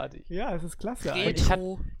großartig. Ja, es ist klasse. Geht. Ich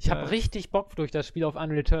True. hab richtig Bock durch das Spiel auf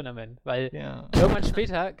Unreal Tournament, weil Ja. irgendwann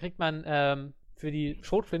später kriegt man für die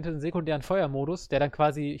Schrotflinte einen sekundären Feuermodus, der dann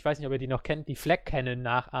quasi, ich weiß nicht, ob ihr die noch kennt, die Flag Cannon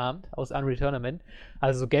nachahmt aus Unreal Tournament.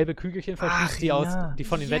 Also so gelbe Kügelchen verschießt, die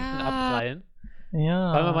von den Ja. Wänden abprallen.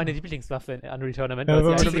 Ja. War immer meine Lieblingswaffe in Unreal Tournament, Ja, weil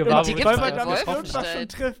weil es die man- einzige und war, die wo gibt's ich auch das in getroffen irgendwas habe. schon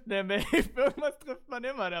trifft, ne, Maeve? Irgendwas trifft man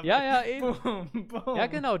immer damit. Ja, eben. Boom, boom. Ja,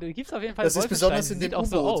 genau, du gibst auf jeden Fall Das ist Wolfenstein, besonders in die dem sieht auch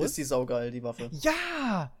so U-Boot, aus. ist die saugeil, die Waffe.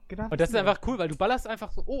 Ja, genau. Und das ist einfach cool, weil du ballerst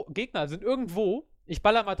einfach so, oh, Gegner sind irgendwo, ich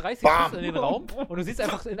baller mal 30 Bam. Schuss in den Raum und du siehst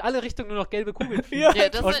einfach in alle Richtungen nur noch gelbe Kugeln fliegen. Ja. Ja,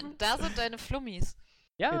 Und- da sind deine Flummis.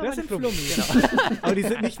 Ja, das meine sind Flummis, Flummis. genau. Aber die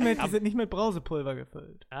sind nicht mit Brausepulver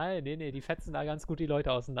gefüllt. Nein, nee, die fetzen da ganz gut die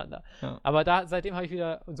Leute auseinander. Ja. Aber seitdem habe ich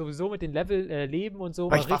wieder, und sowieso mit den Level Leben und so,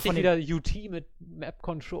 Aber mal ich war richtig von wieder UT mit Map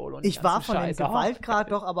Control und Ich war ganzen von dem Scheiß.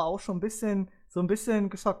 Gewaltgrad doch aber auch schon so ein bisschen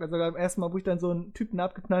geschockt. Also beim ersten Mal, wo ich dann so einen Typen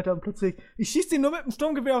abgeknallt habe und plötzlich, ich schieß den nur mit dem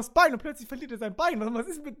Sturmgewehr aufs Bein und plötzlich verliert er sein Bein. Was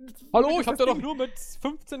ist mit Hallo, mit ich hab das da doch Ding? nur mit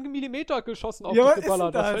 15 mm geschossen auf Ja, was dich ist denn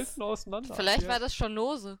geballert. Das das? fällt nur auseinander. Vielleicht Ja. war das schon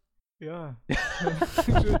lose. Ja.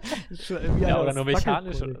 Ja, oder nur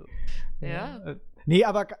mechanisch oder so. Ja. Nee,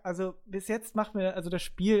 aber also bis jetzt macht mir, also das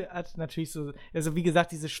Spiel hat natürlich so, also wie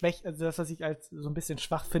gesagt, diese Schwäche, also das, was ich als so ein bisschen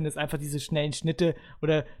schwach finde, ist einfach diese schnellen Schnitte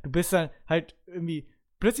oder du bist dann halt irgendwie,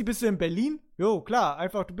 plötzlich bist du in Berlin, jo, klar,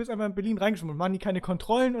 einfach, du bist einfach in Berlin reingeschmuggelt, machen die keine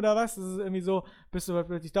Kontrollen oder was, das ist irgendwie so, bist du halt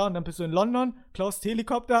plötzlich da und dann bist du in London, klaust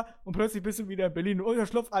Helikopter und plötzlich bist du wieder in Berlin,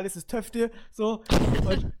 Unterschlupf, alles ist Töfte, so,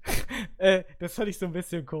 und das fand ich so ein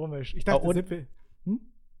bisschen komisch. Ich dachte, Und- sind wir,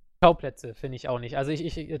 Schauplätze finde ich auch nicht. Also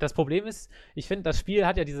das Problem ist, ich finde, das Spiel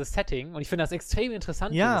hat ja dieses Setting und ich finde das extrem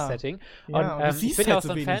interessant, dieses Setting. Und ich bin ja auch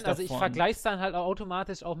so ein Fan, also ich vergleiche es dann halt auch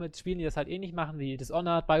automatisch auch mit Spielen, die das halt ähnlich machen, wie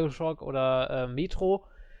Dishonored, Bioshock oder Metro.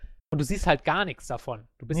 Und du siehst halt gar nichts davon.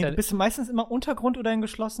 Du bist meistens immer Untergrund oder in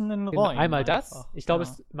geschlossenen Räumen. Einmal das. Ich glaube,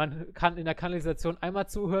 man kann in der Kanalisation einmal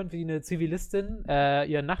zuhören, wie eine Zivilistin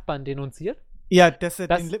ihren Nachbarn denunziert. Ja, dass er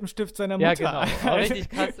den Lippenstift seiner Mutter. Ja, genau. Aber richtig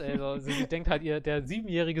krass, ey. Also, sie denkt halt, der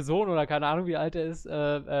 7-jährige Sohn oder keine Ahnung, wie alt er ist,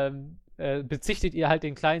 bezichtigt ihr halt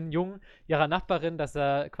den kleinen Jungen ihrer Nachbarin, dass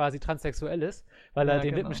er quasi transsexuell ist, weil er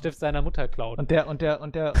den Lippenstift seiner Mutter klaut. Und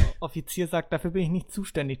der Offizier sagt, dafür bin ich nicht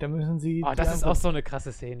zuständig, da müssen sie... das ist auch so eine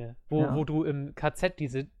krasse Szene, wo du im KZ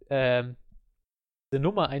diese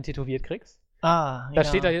Nummer eintätowiert kriegst. Da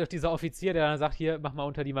steht da dieser Offizier, der dann sagt, hier, mach mal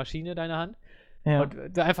unter die Maschine deine Hand. Ja.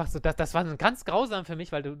 Und einfach so, das war ganz grausam für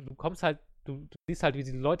mich, weil du kommst halt, du siehst halt, wie die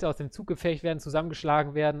Leute aus dem Zug gefecht werden,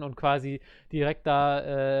 zusammengeschlagen werden und quasi direkt da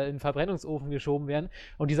in den Verbrennungsofen geschoben werden.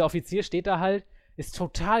 Und dieser Offizier steht da halt, ist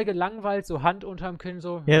total gelangweilt, so Hand unterm Kinn,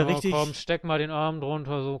 so, richtig. Komm, steck mal den Arm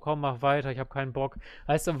drunter, so, komm, mach weiter, ich hab keinen Bock.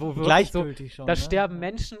 Weißt du, wo gleichgültig so, da sterben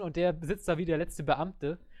Menschen und der sitzt da wie der letzte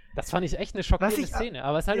Beamte. Das fand ich echt eine schockierende Szene.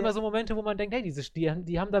 Aber es sind halt immer so Momente, wo man denkt, hey,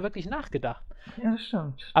 die haben da wirklich nachgedacht. Ja, das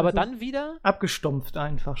stimmt. Aber das dann wieder... Abgestumpft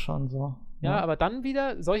einfach schon so. Ja, aber dann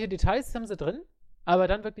wieder, solche Details haben sie drin, aber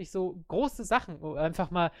dann wirklich so große Sachen, wo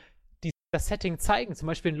einfach mal das Setting zeigen. Zum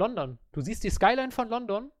Beispiel in London. Du siehst die Skyline von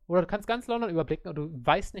London oder du kannst ganz London überblicken und du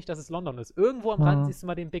weißt nicht, dass es London ist. Irgendwo am Rand siehst du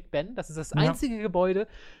mal den Big Ben. Das ist das einzige Gebäude,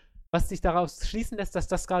 was dich daraus schließen lässt, dass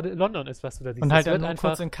das gerade London ist, was du da siehst. Und halt dann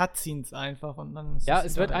einfach kurz in Cutscenes einfach und dann ist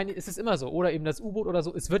es ist immer so. Oder eben das U-Boot oder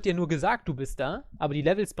so. Es wird dir nur gesagt, du bist da, aber die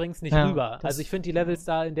Levels bringen es nicht rüber. Also ich finde die Levels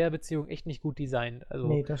da in der Beziehung echt nicht gut designt. Also,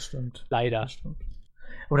 nee, das stimmt. Leider. Das stimmt.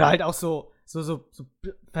 Oder halt auch so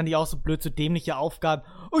fand ich auch so blöd, so dämliche Aufgaben.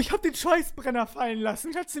 Oh, ich hab den Scheißbrenner fallen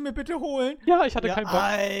lassen. Kannst du mir bitte holen? Ja, ich hatte keinen Bock.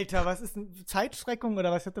 Alter, was ist eine Zeitstreckung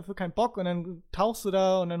oder was? Ich hab dafür keinen Bock. Und dann tauchst du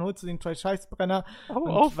da und dann holst du den Scheißbrenner. Oh,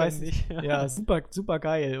 aufwendig. Ja, super, super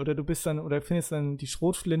geil. Oder findest dann die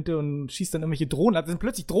Schrotflinte und schießt dann irgendwelche Drohnen ab. Es sind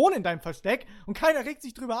plötzlich Drohnen in deinem Versteck und keiner regt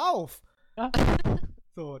sich drüber auf. Ja.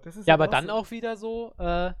 So, das ist ja, aber dann auch wieder so,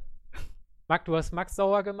 du hast Max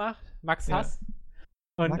sauer gemacht. Max Hass.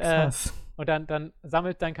 Und dann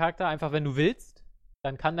sammelt dein Charakter einfach, wenn du willst,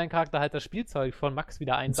 dann kann dein Charakter halt das Spielzeug von Max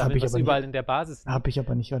wieder einsammeln, was überall in der Basis liegt. Habe ich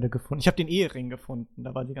aber nicht alle gefunden. Ich habe den Ehering gefunden,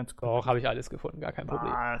 da war die ganz cool. Doch, habe ich alles gefunden, gar kein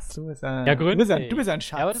Problem. Du bist ein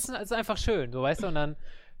Schatz. Ja, aber das ist einfach schön, so, weißt du, und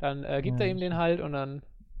dann gibt er ihm den halt und dann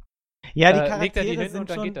ja, die Charaktere legt er die hin und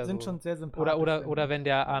dann geht er sind so. schon sehr sympathisch. Oder wenn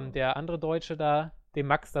der andere Deutsche da dem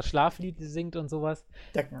Max das Schlaflied singt und sowas.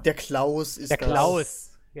 Der Klaus ist der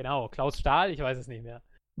Klaus, genau, Klaus Stahl, ich weiß es nicht mehr.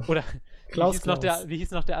 Oder wie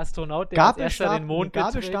hieß noch der Astronaut, der als erster den Mond betreten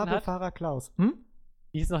hat? Gabelstapelfahrer Klaus.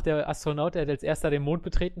 Wie hieß noch der Astronaut, der als erster den Mond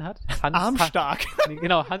betreten hat? Armstark.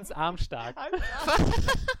 Genau, Hans Armstark.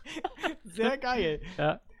 Sehr geil.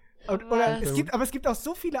 Ja. Es gibt auch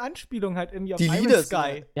so viele Anspielungen halt irgendwie auf die Iron Lieder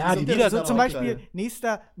Sky. Ja, die Lieder so zum Beispiel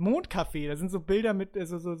nächster Mondcafé. Da sind so Bilder mit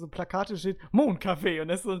so Plakate steht Mondcafé und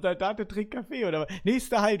das ist so ein Date trinkt Kaffee oder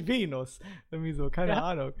nächster halt Venus. Irgendwie so, keine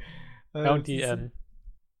Ahnung. Ja, und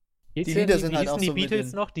die Lieder sind halt auch die so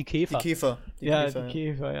Beatles noch? Die Käfer. Die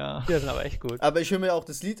Käfer, ja. Die sind aber echt gut. Aber ich höre mir auch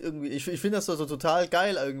das Lied irgendwie, ich finde das so total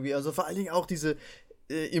geil irgendwie. Also vor allen Dingen auch diese,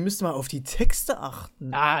 ihr müsst mal auf die Texte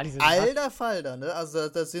achten. Diese Alter Falter, ne? Also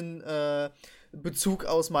da sind Bezug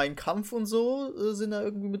aus Mein Kampf und so sind da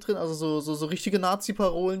irgendwie mit drin. Also so richtige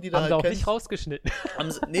Nazi-Parolen, die da haben halt sie auch nicht rausgeschnitten.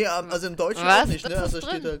 Also im Deutschen auch nicht,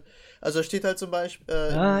 ne? Also steht halt zum Beispiel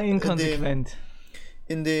inkonsequent.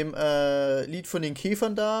 In dem Lied von den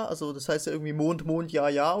Käfern da, also das heißt ja irgendwie Mond, Mond, Ja,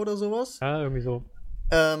 Ja oder sowas. Ja, irgendwie so.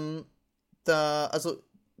 Also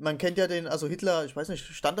man kennt ja also Hitler, ich weiß nicht,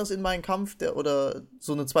 stand das in Mein Kampf, oder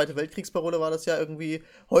so eine Zweite Weltkriegsparole war das ja irgendwie,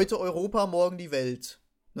 heute Europa, morgen die Welt.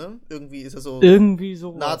 Ne? Irgendwie ist das so irgendwie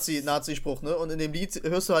so Nazi-Spruch, ne? Und in dem Lied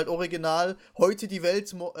hörst du halt original, heute die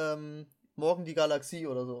Welt, morgen die Galaxie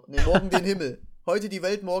oder so. Ne, morgen den Himmel. Heute die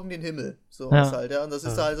Welt, morgen den Himmel. So ist halt, ja. Und das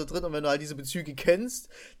ist da halt so drin. Und wenn du halt diese Bezüge kennst,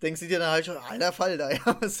 denkst du dir dann halt schon, alter Falter,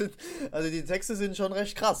 ja. Also die Texte sind schon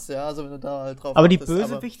recht krass, ja. Also wenn du da halt drauf aber achtest, die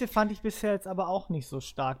Bösewichte fand ich bisher jetzt aber auch nicht so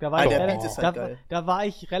stark. Da war der Beat ist halt geil. Da war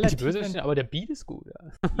ich relativ... Die Bösewichte, aber der Beat ist gut,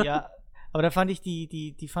 ja. Ja, aber da fand ich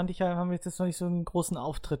haben jetzt noch nicht so einen großen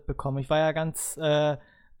Auftritt bekommen. Ich war ja ganz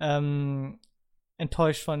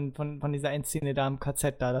enttäuscht von dieser Endszene da im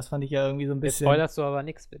KZ da. Das fand ich ja irgendwie so ein bisschen... Jetzt spoilerst du aber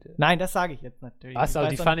nichts, bitte. Nein, das sage ich jetzt natürlich. Aber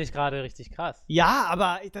die fand ich gerade richtig krass. Ja,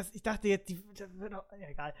 aber ich dachte jetzt, das wird noch... Ja,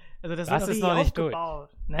 egal. Also das wird noch nicht durch.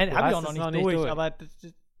 Nein, habe ich auch noch nicht durch, aber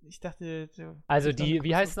Ich dachte. Also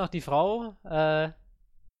wie heißt es noch, die Frau?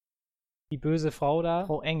 Die böse Frau da?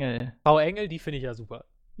 Frau Engel. Frau Engel, die finde ich ja super.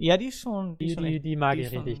 Ja, die ist schon. Die mag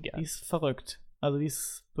ich richtig gerne. Die ist verrückt. Also die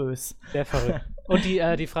ist böse. Sehr verrückt. Und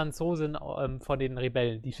die Franzosin von den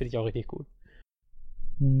Rebellen, die finde ich auch richtig gut.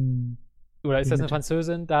 Oder ist das eine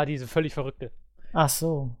Französin? Da, diese völlig verrückte. Ach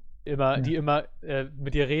so. Die immer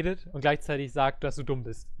mit dir redet und gleichzeitig sagt, dass du dumm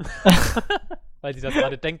bist. Weil sie das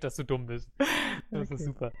gerade denkt, dass du dumm bist. Das ist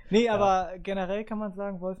super. Nee, aber generell kann man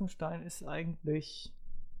sagen, Wolfenstein ist eigentlich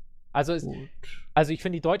also gut. Also ich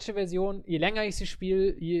finde die deutsche Version, je länger ich sie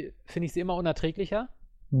spiele, finde ich sie immer unerträglicher.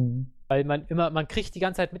 Weil man kriegt die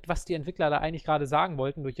ganze Zeit mit, was die Entwickler da eigentlich gerade sagen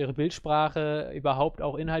wollten, durch ihre Bildsprache, überhaupt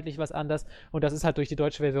auch inhaltlich was anders. Und das ist halt durch die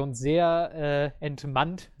deutsche Version sehr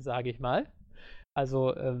entmannt, sage ich mal.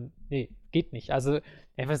 Also, nee, geht nicht. Also,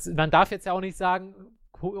 man darf jetzt ja auch nicht sagen,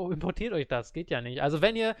 importiert euch das, geht ja nicht. Also,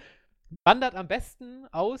 wenn ihr wandert am besten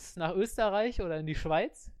aus nach Österreich oder in die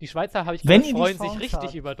Schweiz. Die Schweizer, habe ich gehört, freuen sich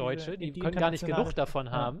richtig über Deutsche. Die können gar nicht genug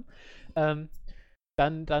davon haben.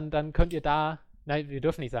 Dann könnt ihr da. Nein, wir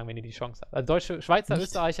dürfen nicht sagen, wenn ihr die Chance habt. Also Schweizer, nicht?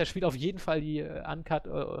 Österreicher spielt auf jeden Fall die Uncut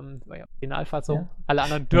Originalfassung. Ja. Alle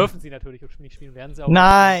anderen dürfen sie natürlich nicht spielen, werden sie auch.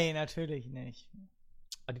 Nein, natürlich nicht.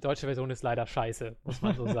 Die deutsche Version ist leider scheiße, muss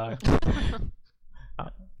man so sagen.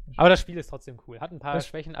 Ja. Aber das Spiel ist trotzdem cool. Hat ein paar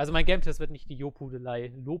Schwächen. Also mein Game-Test wird nicht die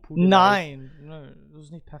Lobhudelei. Nein, das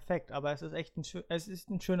ist nicht perfekt, aber es ist echt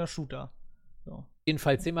ein schöner Shooter. So.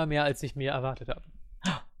 Jedenfalls immer mehr, als ich mir erwartet habe.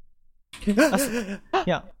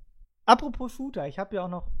 Ja. Apropos Shooter, ich habe ja auch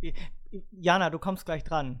noch. Jana, du kommst gleich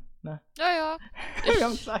dran. Ne? Ja. Wir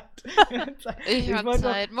haben Zeit. Ich habe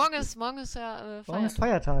Zeit. Morgen ist ja Feiertag. Morgen ist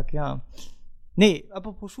Feiertag, ja. Nee,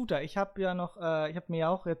 apropos Shooter, ich habe mir ja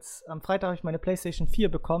auch jetzt, am Freitag habe ich meine PlayStation 4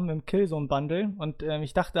 bekommen im Killzone-Bundle und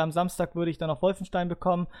ich dachte, am Samstag würde ich dann noch Wolfenstein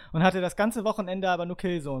bekommen und hatte das ganze Wochenende aber nur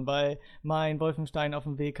Killzone, weil mein Wolfenstein auf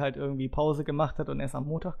dem Weg halt irgendwie Pause gemacht hat und erst am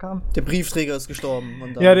Montag kam. Der Briefträger ist gestorben.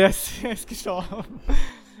 Und dann ja, der ist gestorben.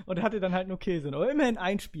 Und hatte dann halt nur Killzone, aber immerhin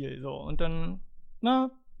ein Spiel, so. Und dann,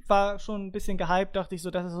 war schon ein bisschen gehypt, dachte ich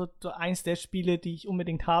so, das ist so eins der Spiele, die ich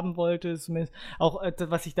unbedingt haben wollte. Zumindest auch,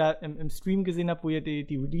 was ich da im Stream gesehen habe, wo ihr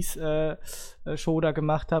die Release-Show da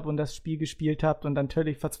gemacht habt und das Spiel gespielt habt und dann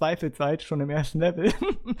völlig verzweifelt seid, schon im ersten Level,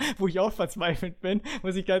 wo ich auch verzweifelt bin,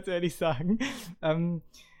 muss ich ganz ehrlich sagen.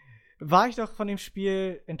 War ich doch von dem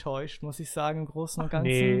Spiel enttäuscht, muss ich sagen, im Großen und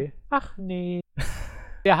Ganzen. Ach nee.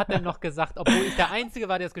 Wer hat denn noch gesagt, obwohl ich der Einzige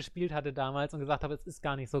war, der es gespielt hatte damals und gesagt habe, es ist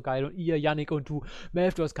gar nicht so geil. Und ihr, Yannick und du,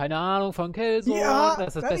 Melf, du hast keine Ahnung von Killzone,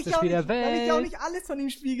 das ist das beste Spiel der Welt. Weil ich auch nicht alles von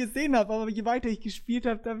dem Spiel gesehen habe, aber je weiter ich gespielt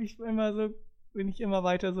habe, bin ich immer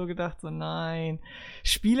weiter so gedacht, so nein.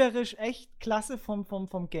 Spielerisch echt klasse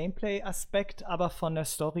vom Gameplay-Aspekt, aber von der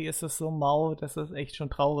Story ist es so mau, dass es echt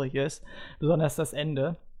schon traurig ist. Besonders das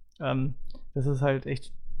Ende. Das ist halt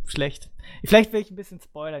echt schlecht. Vielleicht will ich ein bisschen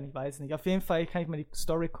spoilern, ich weiß nicht. Auf jeden Fall kann ich mal die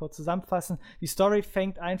Story kurz zusammenfassen. Die Story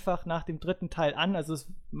fängt einfach nach dem dritten Teil an. Also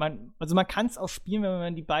man kann es auch spielen, wenn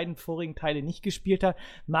man die beiden vorigen Teile nicht gespielt hat.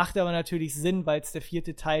 Macht aber natürlich Sinn, weil es der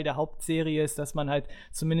vierte Teil der Hauptserie ist, dass man halt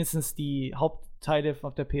zumindest die Hauptteile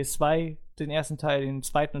auf der PS2, den ersten Teil, den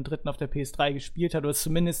zweiten und dritten auf der PS3 gespielt hat oder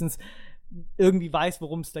zumindest irgendwie weiß,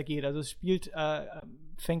 worum es da geht. Also es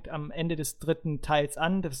fängt am Ende des dritten Teils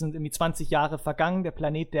an. Das sind irgendwie 20 Jahre vergangen. Der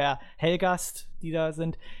Planet der Helgast, die da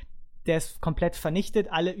sind, der ist komplett vernichtet.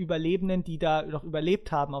 Alle Überlebenden, die da noch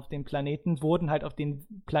überlebt haben auf dem Planeten, wurden halt auf den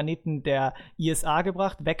Planeten der ISA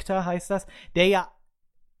gebracht. Vector heißt das. Der ja,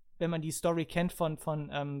 wenn man die Story kennt von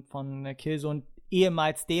Killzone,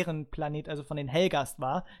 ehemals deren Planet, also von den Helgast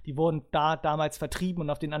war. Die wurden damals vertrieben und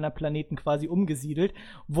auf den anderen Planeten quasi umgesiedelt.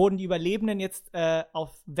 Wurden die Überlebenden jetzt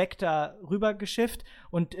auf Vector rübergeschifft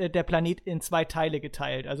und der Planet in zwei Teile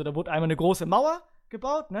geteilt. Also da wurde einmal eine große Mauer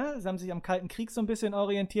gebaut, ne? Sie haben sich am Kalten Krieg so ein bisschen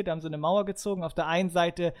orientiert, da haben sie eine Mauer gezogen. Auf der einen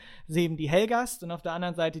Seite sehen die Helgast und auf der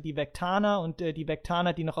anderen Seite die Vectaner. Und die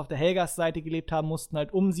Vectaner, die noch auf der Helgast-Seite gelebt haben, mussten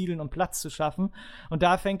halt umsiedeln, um Platz zu schaffen. Und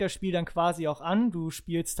da fängt das Spiel dann quasi auch an. Du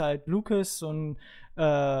spielst halt Lucas und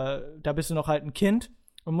da bist du noch halt ein Kind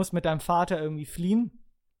und musst mit deinem Vater irgendwie fliehen.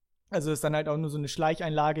 Also ist dann halt auch nur so eine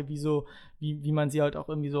Schleicheinlage, wie man sie halt auch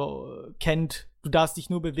irgendwie so kennt. Du darfst dich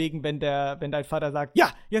nur bewegen, wenn dein Vater sagt, ja,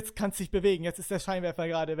 jetzt kannst du dich bewegen, jetzt ist der Scheinwerfer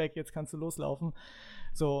gerade weg, jetzt kannst du loslaufen.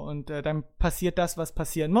 So, und dann passiert das, was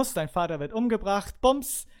passieren muss. Dein Vater wird umgebracht,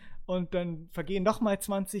 bums, und dann vergehen nochmal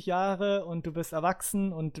 20 Jahre und du bist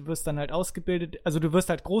erwachsen und du wirst dann halt ausgebildet. Also du wirst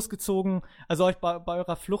halt großgezogen. Also euch bei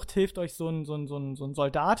eurer Flucht hilft euch so ein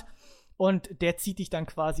Soldat. Und der zieht dich dann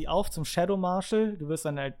quasi auf zum Shadow Marshal. Du wirst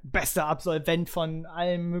dann halt bester Absolvent von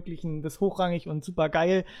allem Möglichen, bist hochrangig und super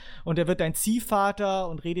geil. Und er wird dein Ziehvater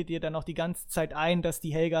und redet dir dann auch die ganze Zeit ein, dass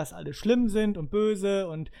die Helgas alle schlimm sind und böse.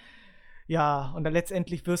 Und ja, und dann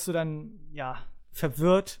letztendlich wirst du dann, ja,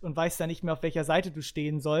 verwirrt und weißt dann nicht mehr, auf welcher Seite du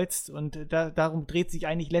stehen sollst. Und darum dreht sich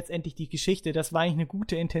eigentlich letztendlich die Geschichte. Das war eigentlich eine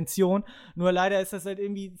gute Intention. Nur leider ist das halt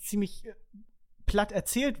irgendwie ziemlich platt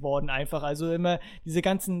erzählt worden einfach. Also immer diesen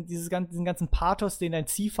ganzen Pathos, den dein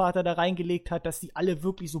Ziehvater da reingelegt hat, dass die alle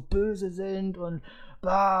wirklich so böse sind und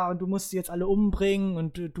du musst sie jetzt alle umbringen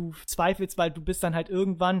und du zweifelst, weil du bist dann halt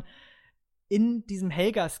irgendwann in diesem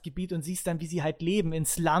Helgas-Gebiet und siehst dann, wie sie halt leben, in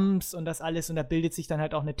Slums und das alles. Und da bildet sich dann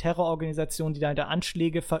halt auch eine Terrororganisation, die dann da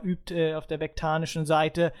Anschläge verübt auf der vektanischen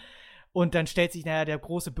Seite. Und dann stellt sich, der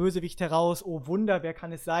große Bösewicht heraus. Oh Wunder, wer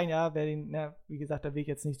kann es sein? Ja, wie gesagt, da will ich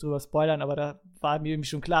jetzt nicht drüber spoilern, aber da war mir irgendwie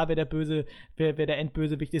schon klar, wer der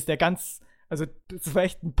Endbösewicht ist. Also das war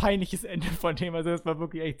echt ein peinliches Ende von dem. Also das war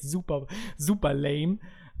wirklich echt super, super lame.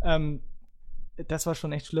 Das war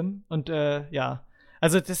schon echt schlimm. Und ja,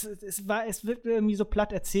 also es wird irgendwie so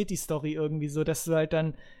platt erzählt, die Story irgendwie so, dass du halt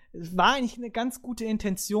dann, es war eigentlich eine ganz gute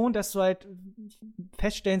Intention, dass du halt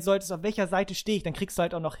feststellen solltest, auf welcher Seite stehe ich. Dann kriegst du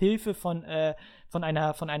halt auch noch Hilfe von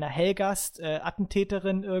einer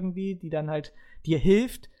Helgast-Attentäterin irgendwie, die dann halt dir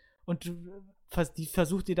hilft und die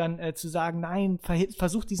versucht dir dann zu sagen, nein,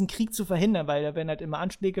 versuch diesen Krieg zu verhindern, weil da werden halt immer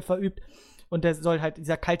Anschläge verübt und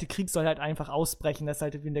dieser kalte Krieg soll halt einfach ausbrechen, das ist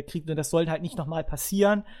halt wie der Krieg und das soll halt nicht nochmal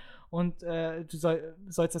passieren und du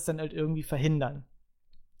sollst das dann halt irgendwie verhindern.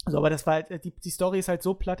 So, aber das war halt, die Story ist halt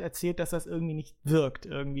so platt erzählt, dass das irgendwie nicht wirkt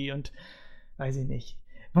irgendwie und weiß ich nicht.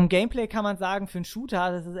 Vom Gameplay kann man sagen, für einen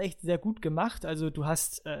Shooter, das ist echt sehr gut gemacht. Also du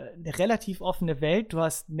hast eine relativ offene Welt, du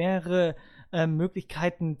hast mehrere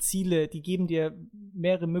Möglichkeiten, Ziele, die geben dir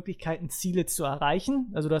mehrere Möglichkeiten, Ziele zu erreichen.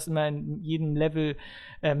 Also du hast immer in jedem Level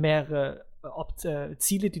mehrere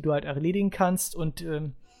Ziele, die du halt erledigen kannst und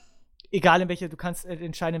egal du kannst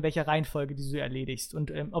entscheiden, in welcher Reihenfolge die du erledigst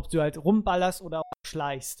und ob du halt rumballerst oder auch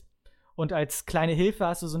schleichst. Und als kleine Hilfe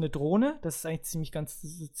hast du so eine Drohne, das ist eigentlich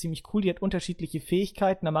ziemlich cool, die hat unterschiedliche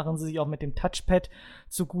Fähigkeiten, da machen sie sich auch mit dem Touchpad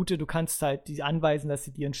zugute. Du kannst halt die anweisen, dass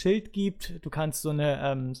sie dir ein Schild gibt, du kannst so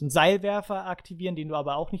einen Seilwerfer aktivieren, den du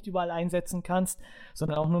aber auch nicht überall einsetzen kannst,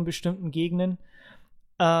 sondern auch nur in bestimmten Gegenden.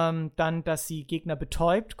 Dann, dass sie Gegner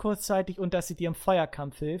betäubt kurzzeitig und dass sie dir im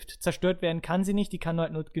Feuerkampf hilft. Zerstört werden kann sie nicht, die kann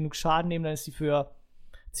halt nur genug Schaden nehmen, dann ist sie für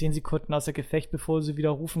 10 Sekunden außer Gefecht, bevor du sie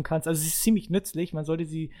wieder rufen kannst. Also sie ist ziemlich nützlich, man sollte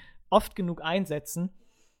sie oft genug einsetzen.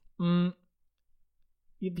 Wie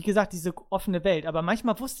gesagt, diese offene Welt. Aber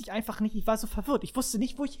manchmal wusste ich einfach nicht, ich war so verwirrt. Ich wusste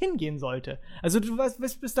nicht, wo ich hingehen sollte. Also du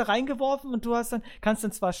bist da reingeworfen und kannst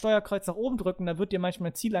dann zwar Steuerkreuz nach oben drücken, da wird dir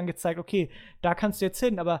manchmal ein Ziel angezeigt, okay, da kannst du jetzt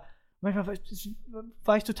hin, aber manchmal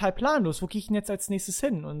war ich total planlos. Wo gehe ich denn jetzt als nächstes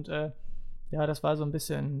hin? Und ja, das war so ein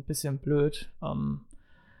bisschen blöd.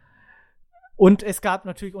 Und es gab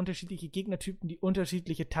natürlich unterschiedliche Gegnertypen, die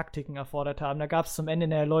unterschiedliche Taktiken erfordert haben. Da gab es zum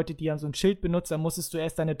Ende Leute, die haben so ein Schild benutzt, da musstest du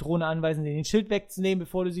erst deine Drohne anweisen, den Schild wegzunehmen,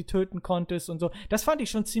 bevor du sie töten konntest und so. Das fand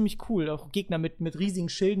ich schon ziemlich cool. Auch Gegner mit riesigen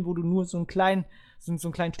Schilden, wo du nur so einen kleinen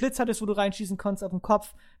Schlitz hattest, wo du reinschießen konntest auf den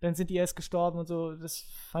Kopf, dann sind die erst gestorben und so. Das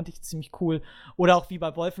fand ich ziemlich cool. Oder auch wie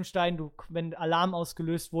bei Wolfenstein, wenn Alarm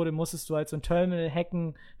ausgelöst wurde, musstest du halt so ein Terminal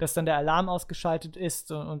hacken, dass dann der Alarm ausgeschaltet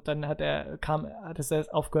ist und dann hat es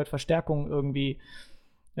erst aufgehört, Verstärkung irgendwie,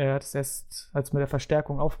 hat es erst als mit der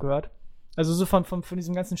Verstärkung aufgehört. Also so von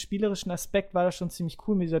diesem ganzen spielerischen Aspekt war das schon ziemlich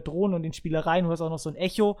cool mit dieser Drohne und den Spielereien. Du hast auch noch so ein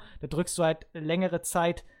Echo, da drückst du halt längere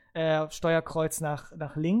Zeit Steuerkreuz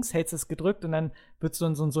nach links, hältst es gedrückt und dann wird so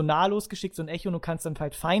ein Sonar losgeschickt, so ein Echo und du kannst dann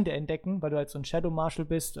halt Feinde entdecken, weil du halt so ein Shadow Marshal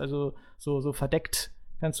bist, also so verdeckt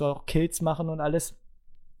kannst du auch Kills machen und alles.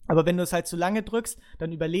 Aber wenn du es halt zu lange drückst,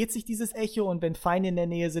 dann überlädt sich dieses Echo und wenn Feinde in der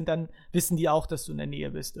Nähe sind, dann wissen die auch, dass du in der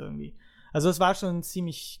Nähe bist irgendwie. Also es war schon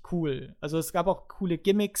ziemlich cool. Also es gab auch coole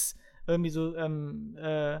Gimmicks, irgendwie so,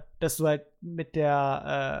 dass du halt mit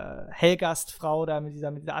der Helgast-Frau da, mit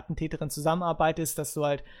dieser Attentäterin zusammenarbeitest, dass du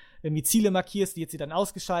halt irgendwie Ziele markierst, die hat sie dann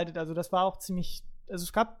ausgeschaltet. Also das war auch ziemlich, also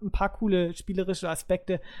es gab ein paar coole spielerische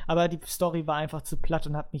Aspekte, aber die Story war einfach zu platt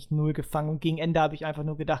und hat mich null gefangen. Und gegen Ende habe ich einfach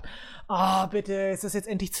nur gedacht, bitte, ist das jetzt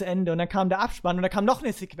endlich zu Ende? Und dann kam der Abspann und dann kam noch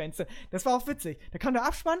eine Sequenz. Das war auch witzig. Da kam der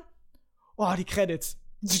Abspann, die Credits.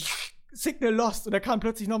 Signal Lost und da kam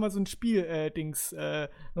plötzlich nochmal so ein Spiel-Dings,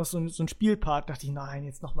 noch so ein Spielpart. Da dachte ich, nein,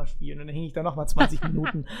 jetzt nochmal spielen. Und dann hing ich da nochmal 20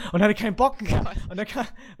 Minuten und hatte keinen Bock mehr. Und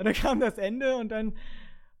dann kam das Ende und dann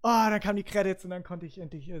dann kamen die Credits und dann konnte ich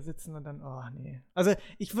endlich sitzen und dann, nee. Also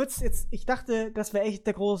ich dachte, das wäre echt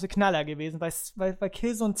der große Knaller gewesen, weil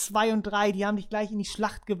Killzone 2 und 3, die haben dich gleich in die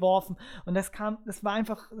Schlacht geworfen und das war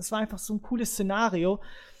einfach so ein cooles Szenario.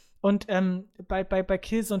 Und bei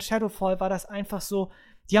Killzone Shadowfall war das einfach so,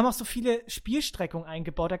 die haben auch so viele Spielstreckungen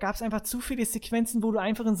eingebaut. Da gab es einfach zu viele Sequenzen, wo du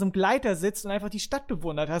einfach in so einem Gleiter sitzt und einfach die Stadt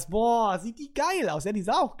bewundert hast. Boah, sieht die geil aus. Ja, die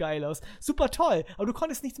sah auch geil aus. Super toll. Aber du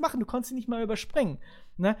konntest nichts machen. Du konntest sie nicht mal überspringen.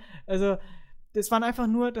 Ne? Also, das war einfach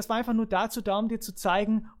nur dazu da, um dir zu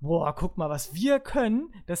zeigen, boah, guck mal, was wir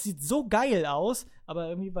können. Das sieht so geil aus. Aber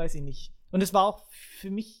irgendwie weiß ich nicht. Und es war auch für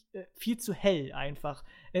mich viel zu hell einfach.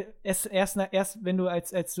 Erst wenn du,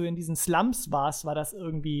 als du in diesen Slums warst, war das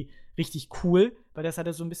irgendwie richtig cool, weil das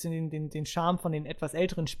hatte so ein bisschen den Charme von den etwas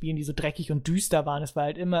älteren Spielen, die so dreckig und düster waren. Es war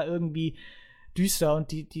halt immer irgendwie düster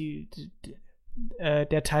und der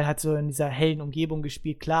Teil hat so in dieser hellen Umgebung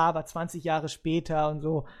gespielt. Klar, war 20 Jahre später und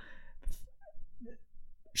so.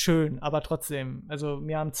 Schön, aber trotzdem. Also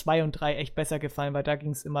mir haben 2 und 3 echt besser gefallen, weil da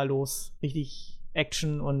ging es immer los. Richtig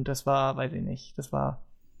Action und das war, weiß ich nicht, das war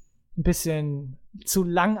ein bisschen zu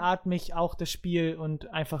langatmig auch das Spiel und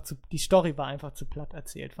die Story war einfach zu platt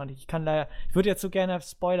erzählt, fand ich. Ich würde jetzt so gerne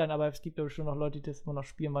spoilern, aber es gibt ja schon noch Leute, die das immer noch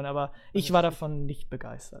spielen wollen, aber ich war davon nicht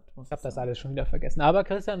begeistert. Ich habe das alles schon wieder vergessen. Aber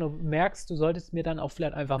Christian, du merkst, du solltest mir dann auch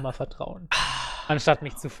vielleicht einfach mal vertrauen. Anstatt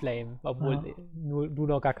mich zu flamen, obwohl nur du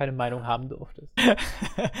noch gar keine Meinung haben durftest.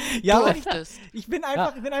 Ja, da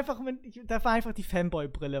war einfach die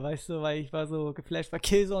Fanboy-Brille, weißt du, weil ich war so geflasht, weil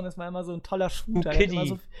Killzone ist mal immer so ein toller Shooter.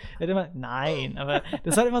 Nein, aber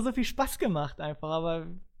das hat immer so viel Spaß gemacht einfach, aber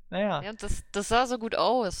naja. Ja, und das sah so gut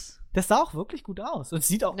aus. Das sah auch wirklich gut aus. Und es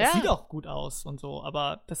sieht auch gut aus und so.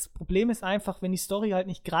 Aber das Problem ist einfach, wenn die Story halt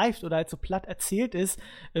nicht greift oder halt so platt erzählt ist,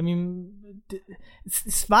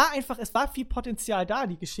 es war viel Potenzial da,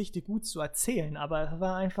 die Geschichte gut zu erzählen, aber es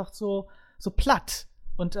war einfach so platt.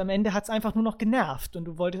 Und am Ende hat es einfach nur noch genervt und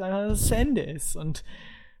du wolltest einfach, dass es zu Ende ist. Und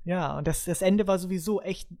ja, und das Ende war sowieso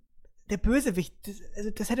echt der Bösewicht,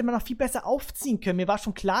 das hätte man noch viel besser aufziehen können. Mir war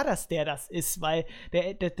schon klar, dass der das ist, weil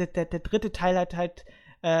der dritte Teil hat halt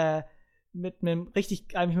mit einem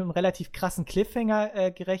relativ krassen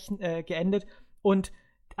Cliffhanger geendet und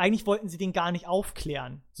eigentlich wollten sie den gar nicht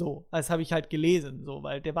aufklären. So, das habe ich halt gelesen, so,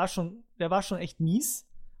 weil der war schon echt mies.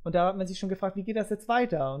 Und da hat man sich schon gefragt, wie geht das jetzt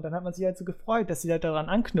weiter? Und dann hat man sich halt so gefreut, dass sie halt daran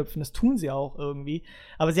anknüpfen. Das tun sie auch irgendwie.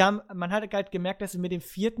 Aber man hat halt gemerkt, dass sie mit dem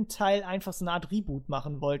 4. Teil einfach so eine Art Reboot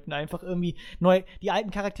machen wollten. Einfach irgendwie neu. Die alten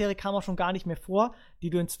Charaktere kamen auch schon gar nicht mehr vor, die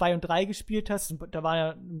du in 2 und 3 gespielt hast. Und da waren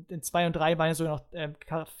ja, in 2 und 3 waren ja sogar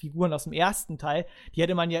noch Figuren aus dem 1. Teil. Die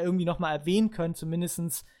hätte man ja irgendwie noch mal erwähnen können.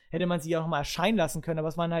 Zumindest hätte man sie ja noch mal erscheinen lassen können. Aber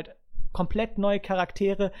es waren halt komplett neue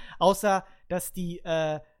Charaktere. Außer, dass die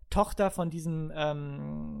Tochter von diesem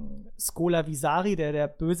Skola Visari, der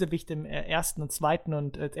Bösewicht im ersten und zweiten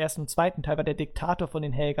Teil war, der Diktator von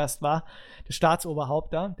den Helgast war, der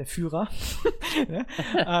Staatsoberhaupt da, der Führer,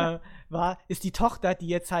 ist die Tochter, die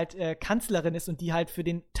jetzt halt Kanzlerin ist und die halt für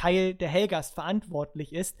den Teil der Helgast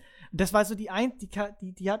verantwortlich ist. Und das war so die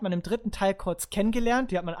hat man im 3. Teil kurz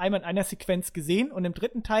kennengelernt, die hat man einmal in einer Sequenz gesehen und im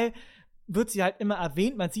 3. Teil wird sie halt immer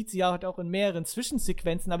erwähnt, man sieht sie ja halt auch in mehreren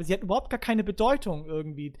Zwischensequenzen, aber sie hat überhaupt gar keine Bedeutung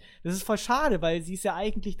irgendwie. Das ist voll schade, weil sie ist ja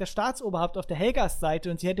eigentlich das Staatsoberhaupt auf der Helgast-Seite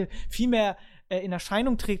und sie hätte viel mehr in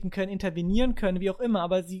Erscheinung treten können, intervenieren können, wie auch immer,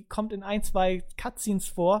 aber sie kommt in 1, 2 Cutscenes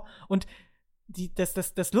vor und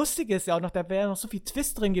das Lustige ist ja auch noch, da wäre noch so viel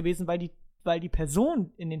Twist drin gewesen, weil die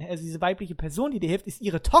Person also diese weibliche Person, die dir hilft, ist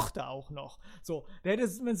ihre Tochter auch noch. So, da hätte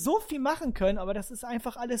man so viel machen können, aber das ist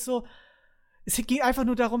einfach alles so. Es geht einfach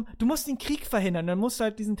nur darum, du musst den Krieg verhindern, dann musst du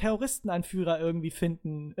halt diesen Terroristenanführer irgendwie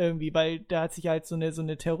finden, weil da hat sich halt so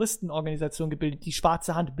eine Terroristenorganisation gebildet, die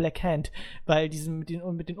Schwarze Hand, Black Hand, weil die mit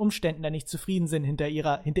den Umständen da nicht zufrieden sind hinter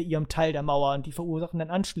ihrem Teil der Mauer und die verursachen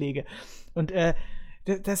dann Anschläge. Und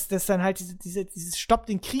das dann halt dieses Stopp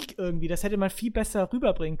den Krieg irgendwie, das hätte man viel besser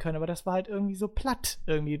rüberbringen können, aber das war halt irgendwie so platt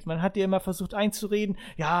irgendwie. Man hat dir immer versucht einzureden,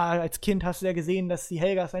 ja, als Kind hast du ja gesehen, dass die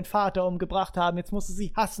Helga seinen Vater umgebracht haben, jetzt musst du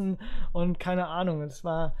sie hassen und keine Ahnung, das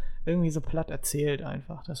war irgendwie so platt erzählt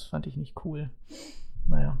einfach, das fand ich nicht cool.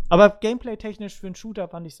 Naja, aber gameplay-technisch für einen Shooter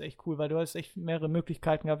fand ich es echt cool, weil du hast echt mehrere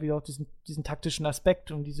Möglichkeiten gehabt, wie auch diesen taktischen Aspekt,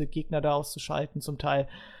 um diese Gegner da auszuschalten zum Teil.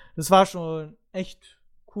 Das war schon echt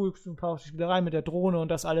cool, sympathische Spielerei mit der Drohne und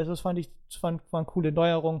das alles, das waren coole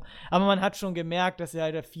Neuerungen. Aber man hat schon gemerkt, dass sie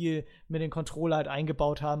halt viel mit den Controller halt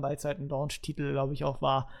eingebaut haben, weil es halt ein Launch-Titel, glaube ich, auch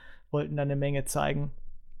war. Wollten da eine Menge zeigen.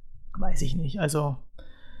 Weiß ich nicht, also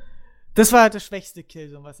das war halt das schwächste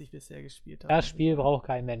Killzone, was ich bisher gespielt habe. Das Spiel braucht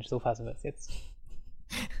kein Mensch, so fassen wir es jetzt.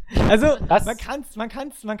 Also, Das-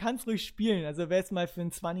 man kann's ruhig spielen. Also, wer es mal für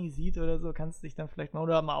einen 20 sieht oder so, kannst du dich dann vielleicht mal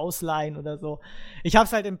oder mal ausleihen oder so. Ich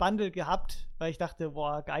hab's halt im Bundle gehabt, weil ich dachte,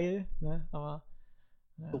 boah, geil, ne? Aber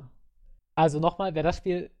ja. Also nochmal, wer das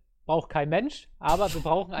Spiel braucht kein Mensch, aber wir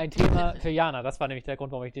brauchen ein Thema für Jana. Das war nämlich der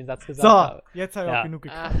Grund, warum ich den Satz gesagt habe. So, jetzt habe ich Ja. auch genug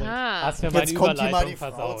gekrabbelt. Aha. Hast mir meine Jetzt kommt hier mal Überleitung die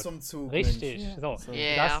Frau versaut. zum Zug. Richtig. Mensch. So. So.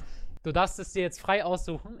 Yeah. Du darfst es dir jetzt frei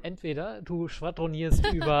aussuchen. Entweder du schwadronierst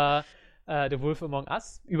über The Wolf Among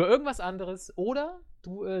Us, über irgendwas anderes, oder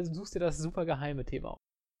du suchst dir das super geheime Thema aus.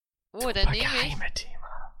 Oh, dann nehme ich. Geheime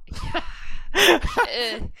Thema.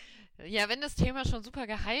 Ja, wenn das Thema schon super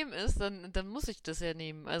geheim ist, dann muss ich das ja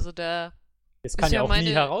nehmen. Also da. Es kann Ist ja ja auch nie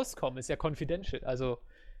meine- herauskommen, ist ja confidential. Also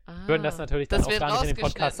Ah, würden das natürlich dann auch wird gar nicht in den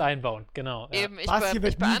Podcast rausgeschnitten. einbauen. Genau. Ja. Eben, ich Was hier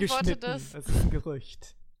wird nie beantworte geschnitten. das. Das ist ein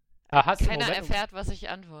Gerücht. Hast du Keiner Moment, erfährt, was ich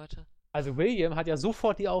antworte. Also William hat ja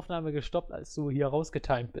sofort die Aufnahme gestoppt, als du hier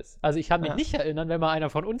rausgetimed bist. Also ich kann mich Ja. nicht erinnern, wenn mal einer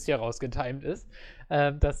von uns hier rausgetimed ist,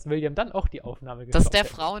 dass William dann auch die Aufnahme Das gestoppt ist der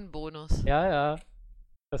hätte. Frauenbonus. Ja, ja.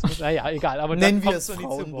 Das muss, naja, egal. Aber Nennen dann wir kommst es du nie zu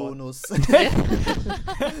Wort. Frauenbonus.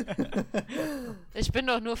 Ich bin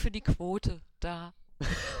doch nur für die Quote da.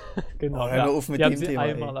 Genau. Oh, hör mir auf mit die haben dem sie Thema,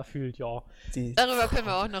 einmal ey. erfüllt, ja. Die, Darüber können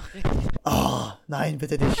wir auch noch reden. oh, nein,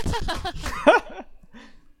 bitte nicht.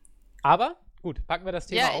 Aber, gut, packen wir das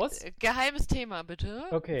Thema Ja, aus. geheimes Thema, bitte.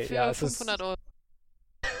 Okay, Für ja, es ist- 500 Euro.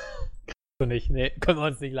 So nicht, nee, können wir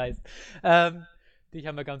uns nicht leisten. Die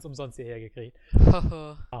haben wir ganz umsonst hierher gekriegt.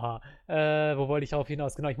 Aha. Wo wollte ich darauf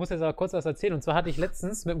hinaus? Genau, ich muss jetzt aber kurz was erzählen. Und zwar hatte ich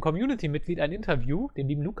letztens mit einem Community-Mitglied ein Interview, dem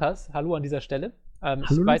lieben Lukas. Hallo an dieser Stelle.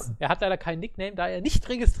 Ich weiß, er hat leider keinen Nickname, da er nicht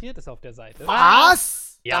registriert ist auf der Seite.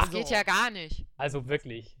 Was? Ja, Das geht ja gar nicht. also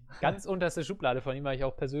wirklich. Ganz unterste Schublade. Von ihm war ich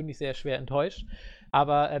auch persönlich sehr schwer enttäuscht.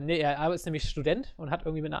 Aber nee, er ist nämlich Student und hat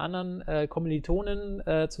irgendwie mit einer anderen Kommilitonin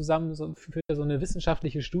zusammen führt so eine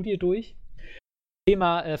wissenschaftliche Studie durch.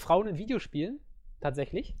 Thema Frauen in Videospielen,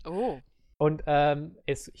 tatsächlich. Oh. Und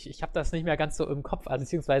ich habe das nicht mehr ganz so im Kopf, also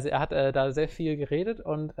beziehungsweise er hat da sehr viel geredet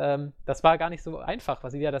und das war gar nicht so einfach,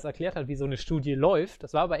 wie er das erklärt hat, wie so eine Studie läuft.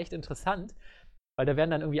 Das war aber echt interessant, weil da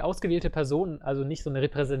werden dann irgendwie ausgewählte Personen, also nicht so eine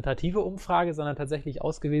repräsentative Umfrage, sondern tatsächlich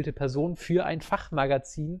ausgewählte Personen für ein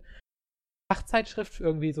Fachmagazin, Fachzeitschrift,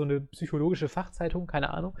 irgendwie so eine psychologische Fachzeitung,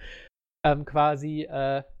 keine Ahnung, quasi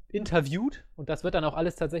interviewt und das wird dann auch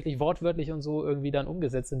alles tatsächlich wortwörtlich und so irgendwie dann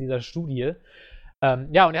umgesetzt in dieser Studie.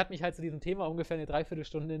 Ja, und er hat mich halt zu diesem Thema ungefähr eine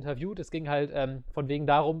Dreiviertelstunde interviewt. Es ging halt von wegen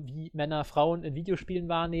darum, wie Männer Frauen in Videospielen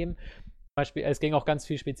wahrnehmen. Zum Beispiel, es ging auch ganz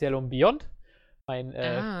viel speziell um Beyond.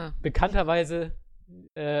 Bekannterweise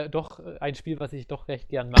doch ein Spiel, was ich doch recht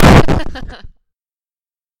gern mag.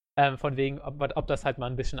 Von wegen, ob das halt mal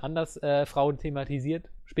ein bisschen anders Frauen thematisiert.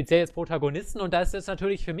 Speziell jetzt Protagonisten. Und da ist jetzt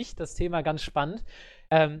natürlich für mich das Thema ganz spannend.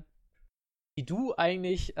 Wie du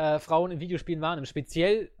eigentlich Frauen in Videospielen wahrnimmst,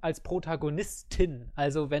 speziell als Protagonistin,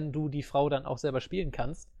 also wenn du die Frau dann auch selber spielen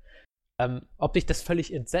kannst, ob dich das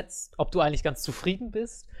völlig entsetzt, ob du eigentlich ganz zufrieden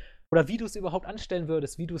bist oder wie du es überhaupt anstellen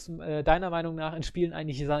würdest, wie du es deiner Meinung nach in Spielen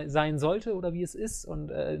eigentlich sein sollte oder wie es ist und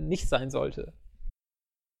nicht sein sollte.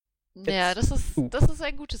 Ja, das ist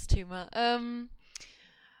ein gutes Thema.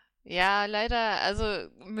 Ja, leider, also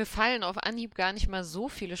mir fallen auf Anhieb gar nicht mal so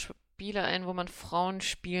viele Spiele ein, wo man Frauen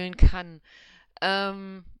spielen kann.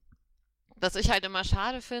 Was ich halt immer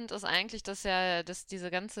schade finde, ist eigentlich, dass diese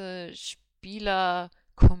ganze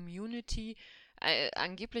Spieler-Community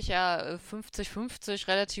angeblich ja 50-50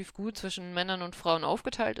 relativ gut zwischen Männern und Frauen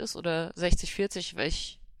aufgeteilt ist oder 60-40, weil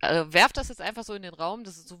ich werf das jetzt einfach so in den Raum,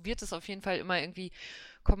 so wird es auf jeden Fall immer irgendwie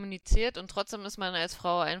kommuniziert und trotzdem ist man als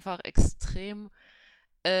Frau einfach extrem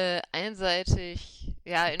einseitig.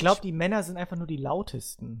 Ja, Ich glaube, die Männer sind einfach nur die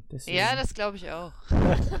lautesten. Deswegen. ja, das glaube ich auch.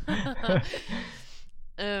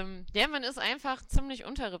 Ja, man ist einfach ziemlich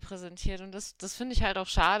unterrepräsentiert und das finde ich halt auch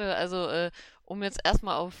schade. Also, um jetzt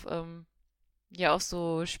erstmal auf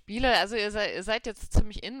so Spiele, also ihr seid jetzt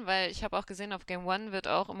ziemlich in, weil ich habe auch gesehen, auf Game One wird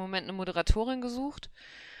auch im Moment eine Moderatorin gesucht.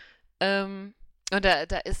 Und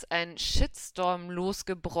da ist ein Shitstorm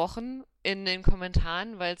losgebrochen in den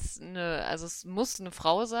Kommentaren, weil es muss eine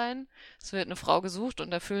Frau sein. Es wird eine Frau gesucht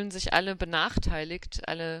und da fühlen sich alle benachteiligt,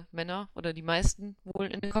 alle Männer oder die meisten wohl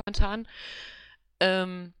in den Kommentaren.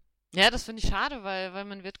 Ja, das finde ich schade, weil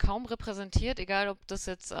man wird kaum repräsentiert, egal ob das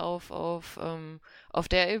jetzt auf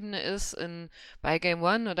der Ebene ist, bei Game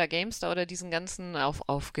One oder GameStar oder diesen ganzen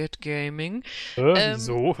auf Get Gaming.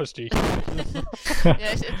 Wieso? Verstehe ich. Ja,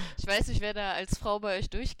 ich weiß nicht, wer da als Frau bei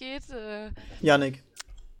euch durchgeht. Yannick.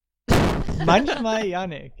 Manchmal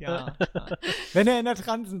Yannick, ja. Wenn er in der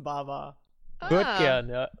Transenbar war. Wird gern,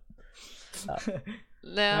 ja.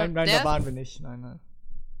 Nein, da waren wir nicht. Nein.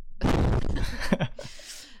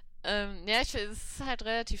 es ist halt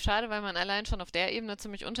relativ schade, weil man allein schon auf der Ebene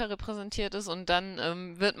ziemlich unterrepräsentiert ist und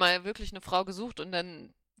dann wird mal wirklich eine Frau gesucht und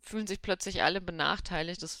dann fühlen sich plötzlich alle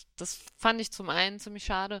benachteiligt. Das fand ich zum einen ziemlich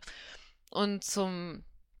schade und zum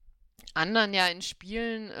anderen ja in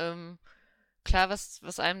Spielen, klar,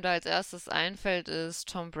 was einem da als erstes einfällt, ist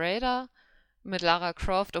Tomb Raider mit Lara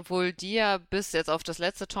Croft, obwohl die ja bis jetzt auf das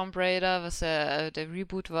letzte Tomb Raider, was ja der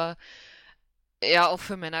Reboot war, ja auch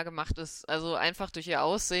für Männer gemacht ist. Also einfach durch ihr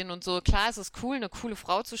Aussehen und so. Klar, es ist cool, eine coole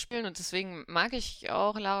Frau zu spielen und deswegen mag ich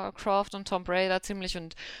auch Lara Croft und Tomb Raider ziemlich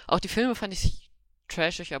und auch die Filme fand ich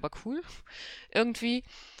trashig, aber cool. Irgendwie.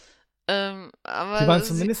 Aber Die waren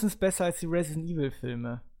zumindest besser als die Resident Evil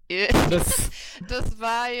Filme. das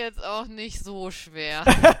war jetzt auch nicht so schwer.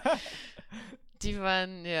 Die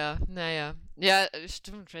waren, ja, naja. Ja,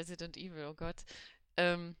 stimmt, Resident Evil, oh Gott.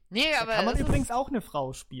 Nee, aber. Da kann man übrigens auch eine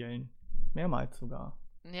Frau spielen. Mehrmals sogar.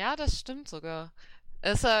 Ja, das stimmt sogar.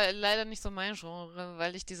 Ist ja leider nicht so mein Genre,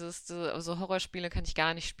 weil ich also Horrorspiele kann ich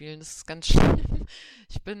gar nicht spielen. Das ist ganz schlimm.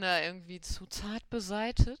 Ich bin da irgendwie zu zart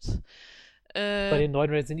beseitet. Bei den neuen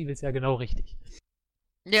Resident Evil ist ja genau richtig.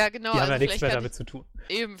 Ja, genau. Die haben also ja nichts mehr damit zu tun.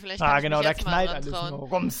 Eben, vielleicht kann ich genau, mich da jetzt mal knallt alles rantrauen.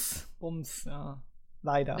 nur. Bums, ja.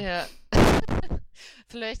 Leider. Ja.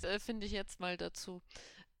 Vielleicht finde ich jetzt mal dazu.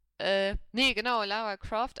 Nee, genau, Lara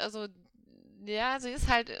Croft, also ja, sie ist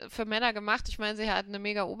halt für Männer gemacht. Ich meine, sie hat eine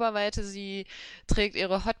mega Oberweite, sie trägt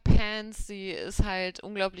ihre Hotpants, sie ist halt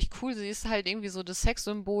unglaublich cool, sie ist halt irgendwie so das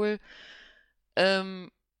Sexsymbol.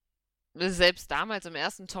 Selbst damals im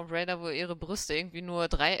ersten Tomb Raider, wo ihre Brüste irgendwie nur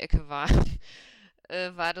Dreiecke waren,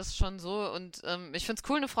 war das schon so. Und ich finde es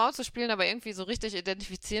cool, eine Frau zu spielen, aber irgendwie so richtig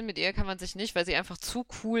identifizieren mit ihr kann man sich nicht, weil sie einfach zu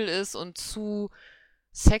cool ist und zu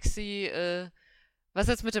sexy, was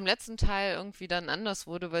jetzt mit dem letzten Teil irgendwie dann anders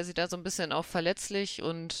wurde, weil sie da so ein bisschen auch verletzlich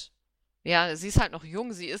und ja, sie ist halt noch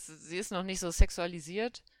jung, sie ist noch nicht so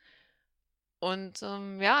sexualisiert und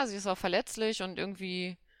ja, sie ist auch verletzlich und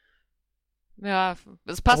irgendwie, ja,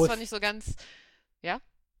 es passt zwar nicht so ganz, ja,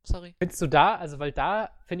 sorry. Findest du da, also weil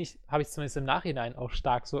da, finde ich, habe ich zumindest im Nachhinein auch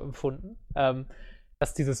stark so empfunden,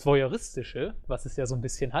 dass dieses Voyeuristische, was es ja so ein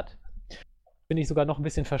bisschen hat, finde ich sogar noch ein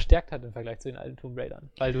bisschen verstärkt hat im Vergleich zu den alten Tomb Raidern.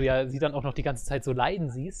 Weil du ja sie dann auch noch die ganze Zeit so leiden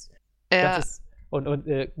siehst. Ja. Und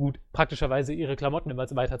gut, praktischerweise ihre Klamotten immer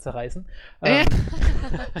weiter zerreißen.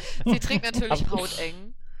 Sie trägt natürlich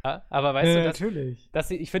hauteng. Ja, aber weißt du, natürlich.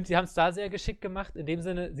 ich finde, sie haben es da sehr geschickt gemacht. In dem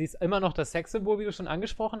Sinne, sie ist immer noch das Sexsymbol, wie du schon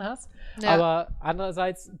angesprochen hast. Ja. Aber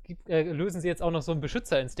andererseits lösen sie jetzt auch noch so einen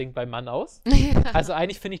Beschützerinstinkt beim Mann aus. Also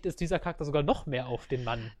eigentlich finde ich, ist dieser Charakter sogar noch mehr auf den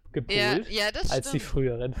Mann gepolt, ja, das als die stimmt.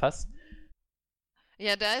 früheren fast.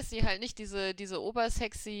 Ja, da ist sie halt nicht diese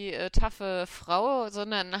obersexy, taffe Frau,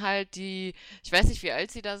 sondern halt ich weiß nicht, wie alt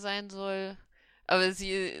sie da sein soll, aber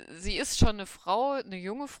sie ist schon eine Frau, eine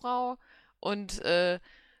junge Frau und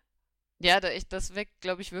ja, das weckt,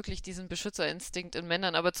 glaube ich, wirklich diesen Beschützerinstinkt in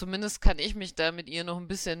Männern, aber zumindest kann ich mich da mit ihr noch ein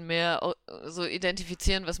bisschen mehr so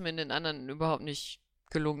identifizieren, was mir in den anderen überhaupt nicht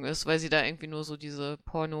gelungen ist, weil sie da irgendwie nur so diese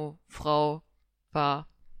Porno-Frau war.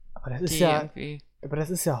 Aber das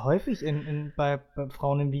ist ja häufig bei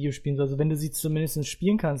Frauen in Videospielen so. Also wenn du sie zumindest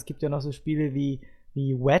spielen kannst, es gibt ja noch so Spiele wie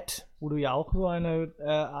Wet, wo du ja auch so eine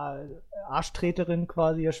Arschtreterin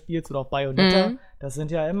quasi ja spielst, oder auch Bayonetta. Mhm. Das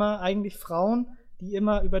sind ja immer eigentlich Frauen, die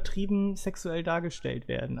immer übertrieben sexuell dargestellt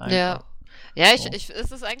werden. Einfach. Ja, es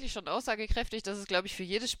ist eigentlich schon aussagekräftig, dass es, glaube ich, für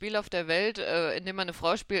jedes Spiel auf der Welt, in dem man eine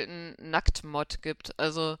Frau spielt, einen Nackt-Mod gibt.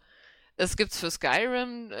 Also es gibt's für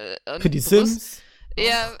Skyrim, Für die Sims.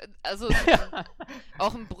 Ja, also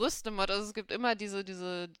auch ein Brüste-Mod, also es gibt immer diese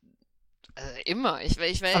immer. Ich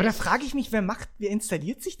weiß. Aber da frage ich mich, wer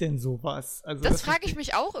installiert sich denn sowas? Also, das frage ich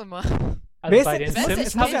mich auch immer. Also bei den es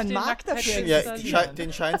Sims muss ja habe einen ich den Markt dafür Nacktheit Ja,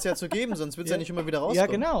 den scheint es ja zu geben, sonst wird es ja nicht immer wieder rauskommen. Ja,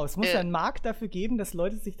 genau. Es muss Ja. ja einen Markt dafür geben, dass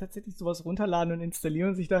Leute sich tatsächlich sowas runterladen und installieren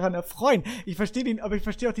und sich daran erfreuen. Ich verstehe aber ich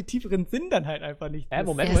verstehe auch die tieferen Sinn dann halt einfach nicht.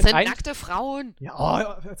 Moment, Es sind nackte Frauen.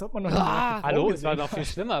 Ja, als ob man noch eine Hallo, Frau es war gesehen noch viel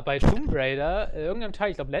schlimmer. Bei Tomb Raider, irgendeinem Teil,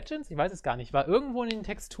 ich glaube Legends, ich weiß es gar nicht, war irgendwo in den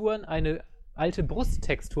Texturen eine alte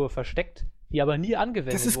Brusttextur versteckt, die aber nie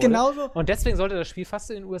angewendet Das ist wurde. genauso. Und deswegen sollte das Spiel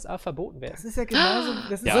fast in den USA verboten werden. Das ist ja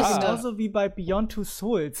genauso wie bei Beyond Two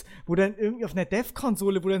Souls, wo dann irgendwie auf einer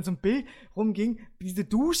Dev-Konsole, wo dann so ein Bild rumging, diese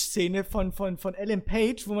Duschszene von Ellen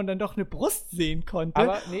Page, wo man dann doch eine Brust sehen konnte.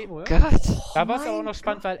 Aber nee, Moment. Gott. Da war es aber auch mein noch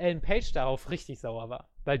spannend, weil Ellen Page darauf richtig sauer war.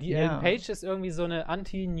 Weil die Ja. Ellen Page ist irgendwie so eine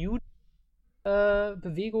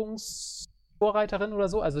Anti-Nude-Bewegungsvorreiterin oder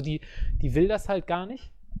so. Also die will das halt gar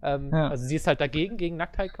nicht. Also sie ist halt dagegen, gegen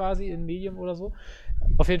Nacktheit quasi in Medium oder so.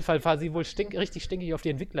 Auf jeden Fall war sie wohl richtig stinkig auf die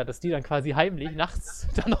Entwickler, dass die dann quasi heimlich nachts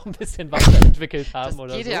dann noch ein bisschen weiterentwickelt haben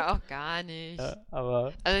oder so. Das geht ja auch gar nicht.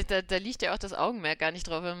 Aber also da liegt ja auch das Augenmerk gar nicht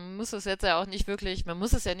drauf. Man muss es jetzt ja auch nicht wirklich, man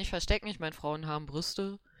muss es ja nicht verstecken. Ich meine, Frauen haben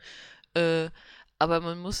Brüste. Aber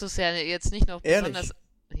man muss es ja jetzt nicht noch besonders...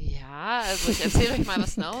 Ja, also ich erzähle euch mal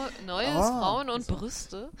was Neues, Frauen und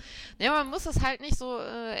Brüste. Ja, man muss es halt nicht so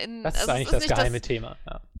das ist eigentlich das geheime Thema.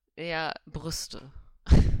 Ja, Brüste.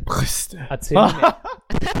 Erzähl mir.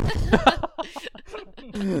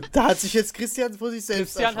 Da hat sich jetzt Christian vor sich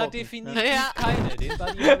selbst Christian hat definitiv keine. Den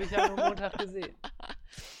Buddy habe ich ja am Montag gesehen.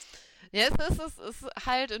 Ja, es ist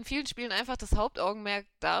halt in vielen Spielen einfach das Hauptaugenmerk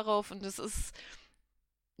darauf und es ist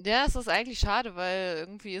eigentlich schade, weil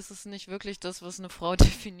irgendwie ist es nicht wirklich das, was eine Frau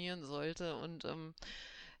definieren sollte und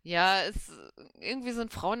irgendwie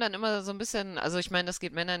sind Frauen dann immer so ein bisschen, also ich meine, das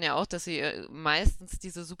geht Männern ja auch, dass sie meistens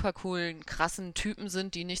diese super coolen, krassen Typen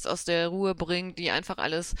sind, die nichts aus der Ruhe bringen, die einfach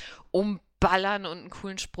alles umballern und einen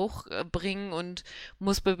coolen Spruch bringen und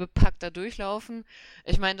muskelbepackt da durchlaufen.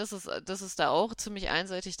 Ich meine, das ist da auch ziemlich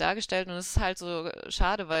einseitig dargestellt und es ist halt so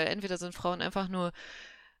schade, weil entweder sind Frauen einfach nur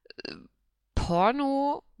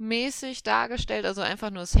pornomäßig dargestellt, also einfach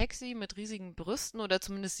nur sexy mit riesigen Brüsten oder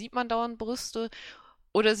zumindest sieht man dauernd Brüste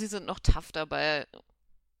oder sie sind noch tough dabei.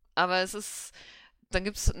 Aber dann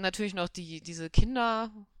gibt es natürlich noch diese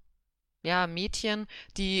Kinder, Mädchen,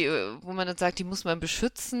 wo man dann sagt, die muss man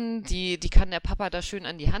beschützen, die kann der Papa da schön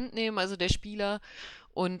an die Hand nehmen, also der Spieler,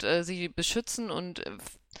 und sie beschützen und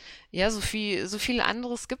so viel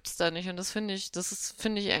anderes gibt es da nicht und das finde ich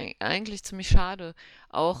eigentlich ziemlich schade.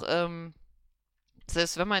 Auch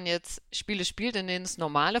selbst wenn man jetzt Spiele spielt, in denen es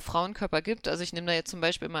normale Frauenkörper gibt, also ich nehme da jetzt zum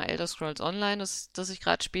Beispiel mal Elder Scrolls Online, das ich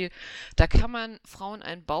gerade spiele, da kann man Frauen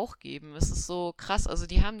einen Bauch geben. Es ist so krass, also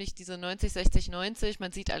die haben nicht diese 90, 60, 90,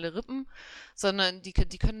 man sieht alle Rippen, sondern die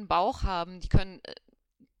können einen Bauch haben, die können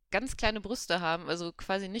ganz kleine Brüste haben, also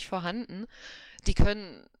quasi nicht vorhanden. Die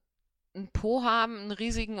können einen Po haben, einen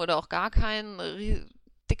riesigen oder auch gar keinen,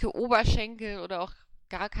 dicke Oberschenkel oder auch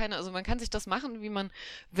gar keine, also man kann sich das machen, wie man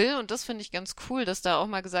will und das finde ich ganz cool, dass da auch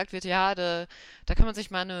mal gesagt wird, ja, da kann man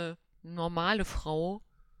sich mal eine normale Frau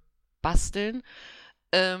basteln.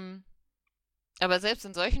 Aber selbst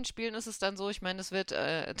in solchen Spielen ist es dann so, ich meine,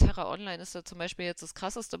 Terra Online ist da zum Beispiel jetzt das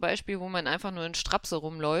krasseste Beispiel, wo man einfach nur in Strapse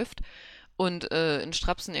rumläuft und in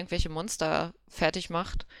Strapsen irgendwelche Monster fertig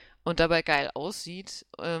macht und dabei geil aussieht.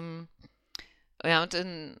 Und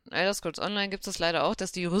in Elder Scrolls Online gibt es leider auch,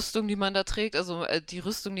 dass die Rüstung, die man da trägt, also die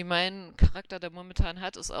Rüstung, die mein Charakter da momentan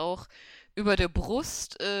hat, ist auch über der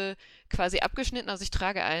Brust quasi abgeschnitten. Also ich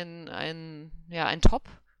trage einen Top,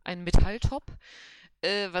 einen Metalltop,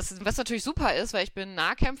 was natürlich super ist, weil ich bin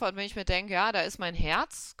Nahkämpfer und wenn ich mir denke, ja, da ist mein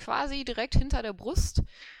Herz quasi direkt hinter der Brust,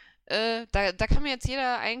 da kann mir jetzt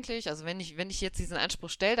jeder eigentlich, also wenn ich jetzt diesen Anspruch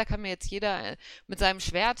stelle, da kann mir jetzt jeder mit seinem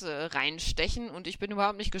Schwert reinstechen und ich bin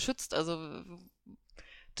überhaupt nicht geschützt. Also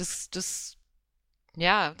das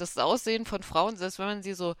Aussehen von Frauen, selbst wenn man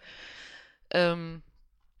sie so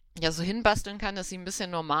so hinbasteln kann, dass sie ein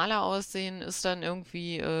bisschen normaler aussehen, ist dann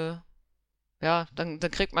irgendwie dann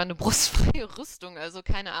kriegt man eine brustfreie Rüstung. Also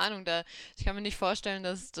keine Ahnung, ich kann mir nicht vorstellen,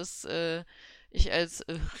 dass ich als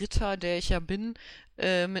Ritter, der ich ja bin,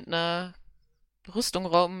 mit einer Rüstung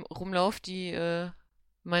rumlaufe, die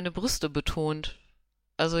meine Brüste betont.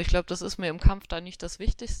 Also ich glaube, das ist mir im Kampf da nicht das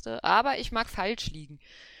Wichtigste. Aber ich mag falsch liegen.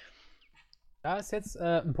 Da ist jetzt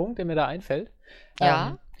ein Punkt, der mir da einfällt.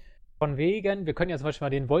 Ja. Von wegen, wir können ja zum Beispiel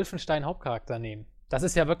mal den Wolfenstein-Hauptcharakter nehmen. Das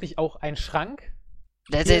ist ja wirklich auch ein Schrank.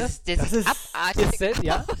 Der sieht abartig.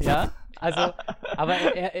 Ja. Also, aber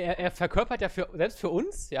er verkörpert ja selbst für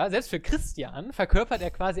uns, selbst für Christian, verkörpert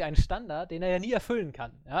er quasi einen Standard, den er ja nie erfüllen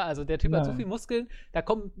kann. Ja, also der Typ hat so viel Muskeln, da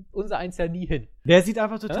kommt unser Eins ja nie hin. Der sieht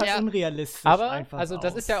einfach total unrealistisch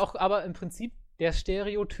das ist ja auch aber im Prinzip der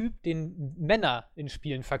Stereotyp, den Männer in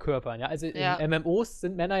Spielen verkörpern. Ja? Also in MMOs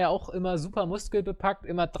sind Männer ja auch immer super muskelbepackt,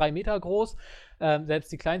 immer 3 Meter groß.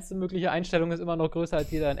 Selbst die kleinste mögliche Einstellung ist immer noch größer als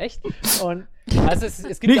jeder in echt. Und also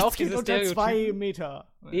es gibt ja auch dieses Stereotyp. 2 Meter.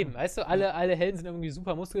 Eben, weißt du, alle Helden sind irgendwie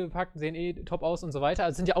super muskelbepackt, sehen top aus und so weiter.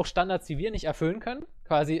 Also es sind ja auch Standards, die wir nicht erfüllen können.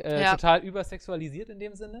 Quasi total übersexualisiert in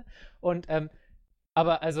dem Sinne. Und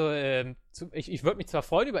aber also, ich würde mich zwar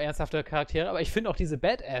freuen über ernsthafte Charaktere, aber ich finde auch diese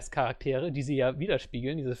Badass-Charaktere, die sie ja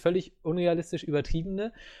widerspiegeln, diese völlig unrealistisch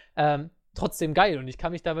übertriebene, trotzdem geil. Und ich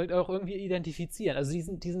kann mich damit auch irgendwie identifizieren. Also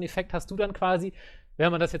diesen Effekt hast du dann quasi,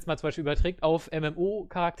 wenn man das jetzt mal zum Beispiel überträgt auf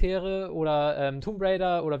MMO-Charaktere oder Tomb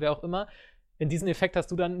Raider oder wer auch immer, in diesen Effekt hast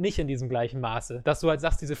du dann nicht in diesem gleichen Maße. Dass du halt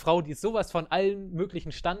sagst, diese Frau, die ist sowas von allen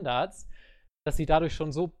möglichen Standards, dass sie dadurch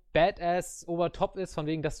schon so badass over top ist, von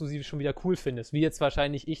wegen, dass du sie schon wieder cool findest. Wie jetzt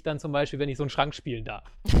wahrscheinlich ich dann zum Beispiel, wenn ich so einen Schrank spielen darf.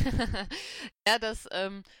 Ja,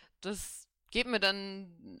 das geht mir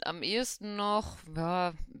dann am ehesten noch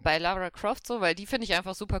bei Lara Croft so, weil die finde ich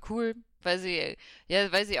einfach super cool, weil sie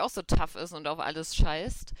auch so tough ist und auf alles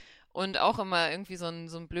scheißt und auch immer irgendwie so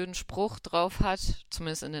einen blöden Spruch drauf hat,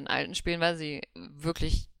 zumindest in den alten Spielen, war sie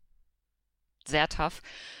wirklich sehr tough.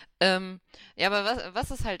 Ja, aber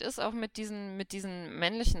was es halt ist, auch mit diesen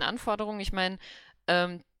männlichen Anforderungen, ich meine,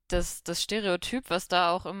 das Stereotyp, was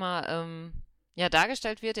da auch immer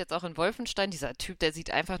dargestellt wird, jetzt auch in Wolfenstein, dieser Typ, der sieht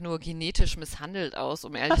einfach nur genetisch misshandelt aus,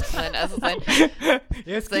 um ehrlich zu sein. Also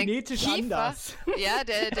er ist sein genetisch Kiefer, anders. Ja,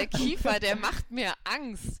 der Kiefer, der macht mir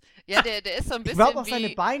Angst. Ja, der ist so ein bisschen Ich glaube auch, seine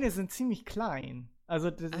Beine sind ziemlich klein. Also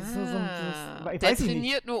das ist der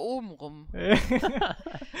trainiert nur oben rum. Ja,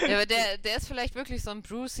 aber der ist vielleicht wirklich so ein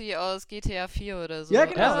Brucey aus GTA 4 oder so. Ja,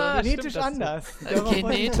 genau, Ja, genetisch stimmt, anders.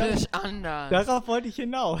 Genetisch anders. Darauf wollte ich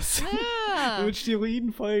hinaus. Ja. Mit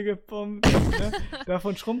Steroidenfolge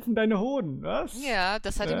davon schrumpfen deine Hoden, was? Ja,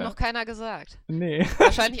 das hat ihm noch keiner gesagt. Nee.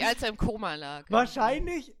 Wahrscheinlich, als er im Koma lag.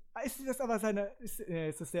 Wahrscheinlich ist das aber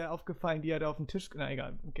ist das sehr aufgefallen, die er da auf dem Tisch. Na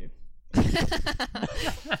egal, okay.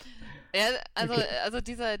 Ja, also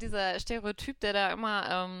dieser Stereotyp, der da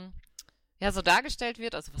immer so dargestellt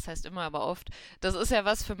wird, also was heißt immer, aber oft, das ist ja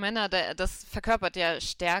was für Männer, das verkörpert ja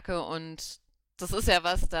Stärke und das ist ja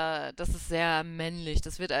das ist sehr männlich,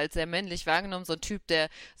 das wird als sehr männlich wahrgenommen, so ein Typ,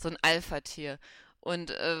 so ein Alpha-Tier.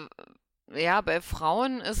 Und bei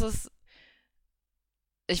Frauen ist es,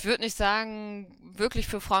 ich würde nicht sagen, wirklich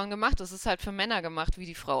für Frauen gemacht, es ist halt für Männer gemacht, wie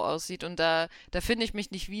die Frau aussieht und da finde ich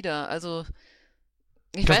mich nicht wieder, also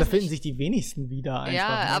Ich glaube, da finden sich die wenigsten wieder einfach.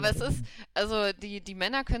 Ja, aber es ist, also die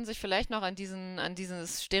Männer können sich vielleicht noch an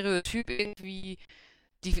dieses Stereotyp irgendwie,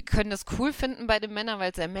 die können das cool finden bei den Männern,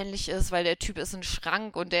 weil es sehr männlich ist, weil der Typ ist ein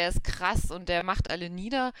Schrank und der ist krass und der macht alle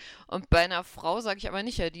nieder. Und bei einer Frau sage ich aber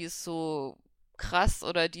nicht, ja, die ist so krass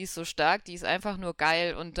oder die ist so stark, die ist einfach nur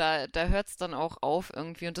geil und da hört es dann auch auf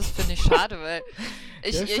irgendwie und das finde ich schade, weil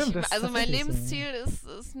mein Lebensziel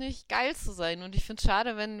ist nicht geil zu sein und ich finde es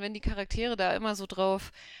schade, wenn die Charaktere da immer so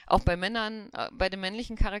drauf, auch bei Männern, bei den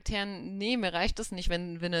männlichen Charakteren, nee, mir reicht das nicht,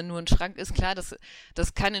 wenn er nur ein Schrank ist, klar, das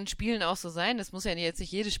kann in Spielen auch so sein, das muss ja jetzt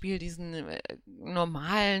nicht jedes Spiel diesen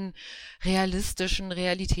normalen, realistischen,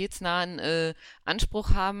 realitätsnahen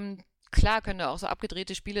Anspruch haben. Klar können da auch so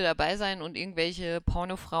abgedrehte Spiele dabei sein und irgendwelche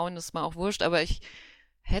Pornofrauen, das ist mal auch wurscht, aber ich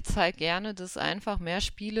hätte es halt gerne, dass einfach mehr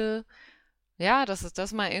Spiele, ja, dass es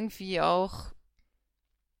das mal irgendwie auch,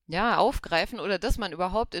 ja, aufgreifen oder dass man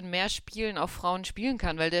überhaupt in mehr Spielen auch Frauen spielen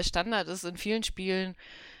kann, weil der Standard ist in vielen Spielen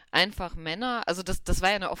einfach Männer. Also das war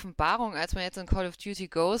ja eine Offenbarung, als man jetzt in Call of Duty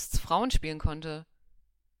Ghosts Frauen spielen konnte.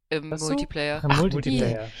 Im Multiplayer. Ach,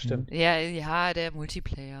 Multiplayer, stimmt. Ja, der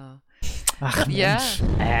Multiplayer. Ach, ja.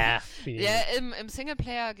 Ja, im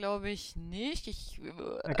Singleplayer glaube ich nicht.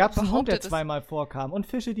 Da gab es einen Hund, der zweimal vorkam und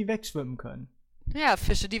Fische, die wegschwimmen können. Ja,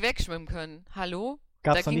 Fische, die wegschwimmen können. Hallo?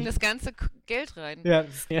 Gab's da ging nicht? das ganze Geld rein. Ja,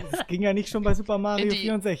 das ging ja nicht schon bei Super Mario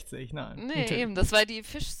 64, nein. Nee, Natürlich. eben, das war die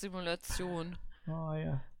Fischsimulation. Oh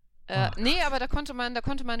ja. Nee, aber da konnte man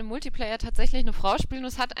im Multiplayer tatsächlich eine Frau spielen und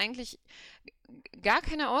es hat eigentlich gar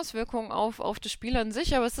keine Auswirkungen auf das Spiel an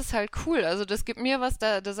sich, aber es ist halt cool. Also das gibt mir was,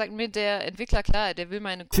 da sagt mir der Entwickler, klar, der will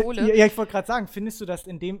meine Kohle. Ja, ich wollte gerade sagen, findest du das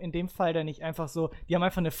in dem Fall dann nicht einfach so, die haben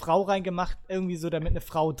einfach eine Frau reingemacht, irgendwie so, damit eine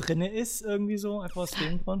Frau drinne ist, irgendwie so, einfach aus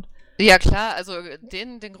dem Grund? Ja, klar, also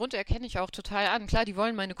den Grund erkenne ich auch total an. Klar, die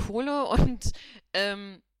wollen meine Kohle und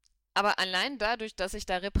aber allein dadurch, dass ich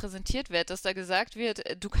da repräsentiert werde, dass da gesagt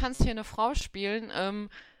wird, du kannst hier eine Frau spielen,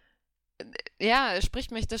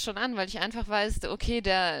 spricht mich das schon an, weil ich einfach weiß, okay,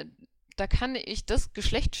 da kann ich das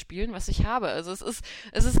Geschlecht spielen, was ich habe. Also es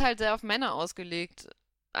ist halt sehr auf Männer ausgelegt,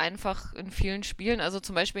 einfach in vielen Spielen. Also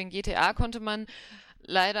zum Beispiel in GTA konnte man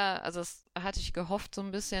leider, also das hatte ich gehofft so ein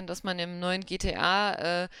bisschen, dass man im neuen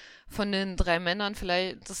GTA von den 3 Männern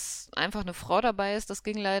vielleicht, dass einfach eine Frau dabei ist, das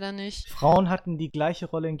ging leider nicht. Frauen hatten die gleiche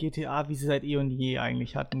Rolle in GTA, wie sie seit eh und je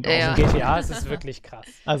eigentlich hatten. Ja. In GTA ist es wirklich krass.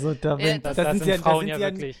 Also da sind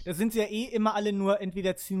sie ja eh immer alle nur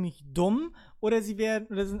entweder ziemlich dumm oder sie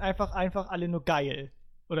sind einfach alle nur geil.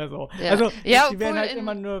 Oder so. Ja. Also, die werden halt in,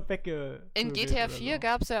 immer nur in GTA 4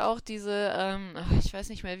 gab es ja auch diese, ich weiß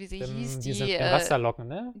nicht mehr, wie sie hieß, diese Wasserlocken,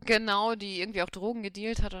 ne? Genau, die irgendwie auch Drogen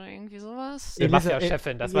gedealt hat oder irgendwie sowas. Die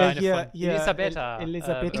Mafia-Chefin, das war eine von Elisabetta.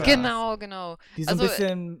 Genau. Die so ein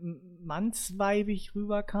bisschen mannsweibig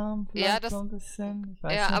rüberkam. Ja, so ein bisschen.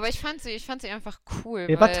 Aber ich fand sie einfach cool.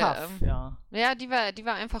 Die war tough, ja. Ja, die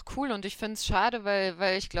war einfach cool und ich finde es schade,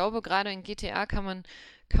 weil ich glaube, gerade in GTA kann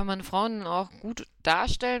man Frauen auch gut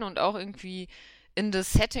darstellen und auch irgendwie in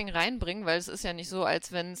das Setting reinbringen, weil es ist ja nicht so,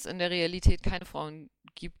 als wenn es in der Realität keine Frauen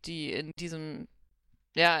gibt, die in diesem,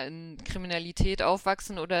 ja, in Kriminalität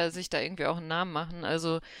aufwachsen oder sich da irgendwie auch einen Namen machen.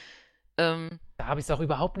 Also, Da habe ich es auch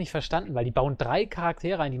überhaupt nicht verstanden, weil die bauen 3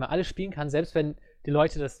 Charaktere ein, die man alle spielen kann, selbst wenn die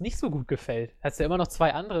Leute das nicht so gut gefällt. Hast du ja immer noch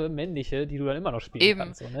 2 andere männliche, die du dann immer noch spielen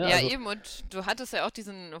kannst. So, ne? Ja, also, eben. Und du hattest ja auch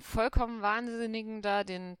diesen vollkommen Wahnsinnigen da,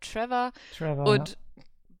 den Trevor. Trevor, Und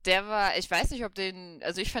der war, ich weiß nicht,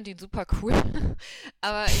 also ich fand ihn super cool,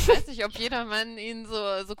 aber ich weiß nicht, ob jedermann ihn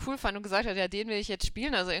so cool fand und gesagt hat, ja, den will ich jetzt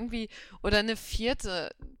spielen, also irgendwie, oder eine 4.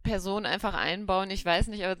 Person einfach einbauen, ich weiß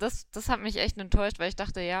nicht, aber das hat mich echt enttäuscht, weil ich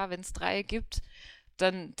dachte, ja, wenn es 3 gibt,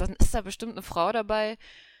 dann ist da bestimmt eine Frau dabei.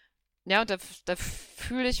 Ja, und da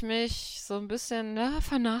fühle ich mich so ein bisschen,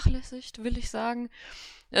 vernachlässigt, will ich sagen.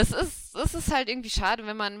 Es ist halt irgendwie schade,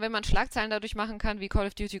 wenn man Schlagzeilen dadurch machen kann, wie Call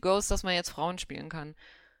of Duty Ghosts, dass man jetzt Frauen spielen kann.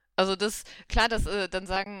 Also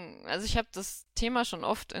also ich habe das Thema schon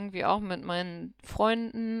oft irgendwie auch mit meinen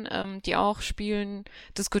Freunden, die auch spielen,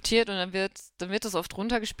 diskutiert und dann wird das oft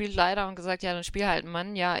runtergespielt leider und gesagt, ja, dann spiel halt einen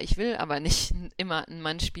Mann. Ja, ich will aber nicht immer einen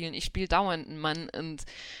Mann spielen, ich spiele dauernd einen Mann und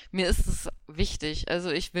mir ist es wichtig.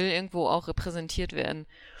 Also ich will irgendwo auch repräsentiert werden.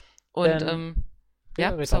 Und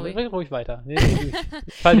ja, sorry. Red ruhig weiter. Nee,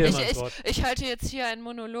 ich fall dir immer ins Wort. Ich halte jetzt hier einen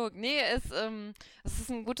Monolog. Nee, es ist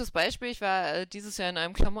ein gutes Beispiel. Ich war dieses Jahr in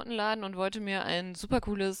einem Klamottenladen und wollte mir ein super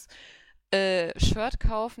cooles Shirt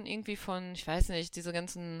kaufen, irgendwie von, ich weiß nicht, diese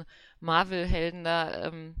ganzen Marvel-Helden da,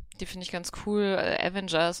 die finde ich ganz cool,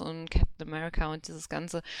 Avengers und Captain America und dieses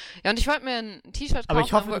Ganze. Ja, und ich wollte mir ein T-Shirt kaufen. Aber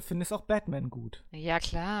ich hoffe, du findest auch Batman gut. Ja,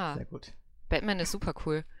 klar. Sehr gut. Batman ist super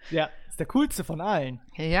cool. Ja, ist der coolste von allen.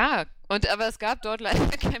 Ja, aber es gab dort leider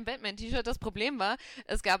kein Batman-T-Shirt. Das Problem war,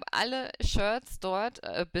 es gab alle Shirts dort,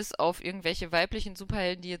 bis auf irgendwelche weiblichen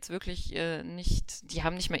Superhelden, die jetzt wirklich die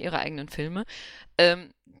haben nicht mehr ihre eigenen Filme.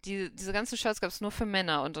 Diese ganzen Shirts gab es nur für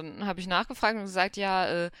Männer. Und dann habe ich nachgefragt und gesagt,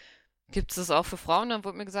 ja, gibt es das auch für Frauen? Dann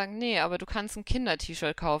wurde mir gesagt, nee, aber du kannst ein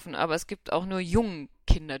Kinder-T-Shirt kaufen, aber es gibt auch nur jungen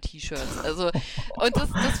Kinder-T-Shirts. Also, und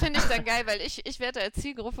das finde ich dann geil, weil ich werde als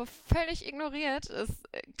Zielgruppe völlig ignoriert.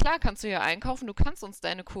 Klar kannst du hier einkaufen, du kannst uns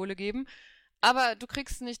deine Kohle geben, aber du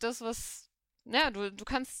kriegst nicht das, was, ja, du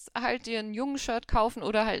kannst halt dir ein jungen Shirt kaufen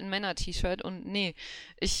oder halt ein Männer-T-Shirt und nee,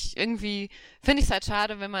 irgendwie finde ich es halt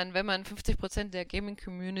schade, wenn man 50% der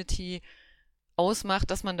Gaming-Community ausmacht,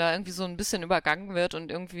 dass man da irgendwie so ein bisschen übergangen wird und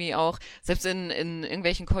irgendwie auch, selbst in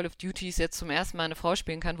irgendwelchen Call of Duties jetzt zum ersten Mal eine Frau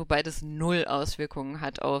spielen kann, wobei das 0 Auswirkungen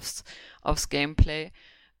hat aufs Gameplay.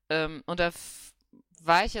 Und da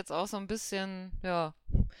war ich jetzt auch so ein bisschen, ja,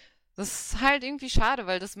 das ist halt irgendwie schade,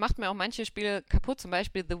 weil das macht mir auch manche Spiele kaputt, zum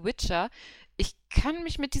Beispiel The Witcher. Ich kann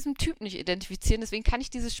mich mit diesem Typ nicht identifizieren, deswegen kann ich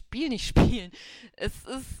dieses Spiel nicht spielen. Es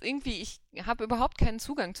ist irgendwie, ich habe überhaupt keinen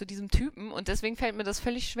Zugang zu diesem Typen und deswegen fällt mir das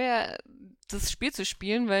völlig schwer, das Spiel zu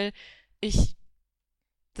spielen, weil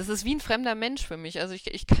das ist wie ein fremder Mensch für mich. Also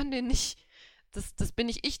ich kann den nicht, das bin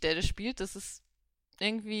nicht ich, der das spielt, das ist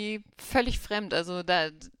irgendwie völlig fremd. Also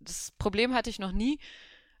das Problem hatte ich noch nie.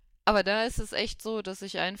 Aber da ist es echt so, dass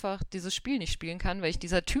ich einfach dieses Spiel nicht spielen kann, weil ich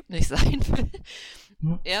dieser Typ nicht sein will.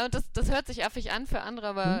 Ja, und das hört sich affig an für andere,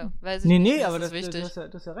 aber weiß ich nicht. Nee, aber das ist wichtig.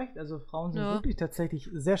 du hast ja recht. Also Frauen sind wirklich tatsächlich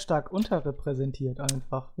sehr stark unterrepräsentiert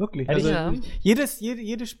einfach. Wirklich. Also Ja.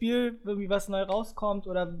 jedes Spiel, irgendwie was neu rauskommt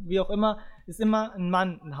oder wie auch immer, ist immer ein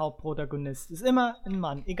Mann ein Hauptprotagonist. Ist immer ein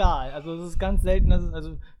Mann, egal. Also es ist ganz selten,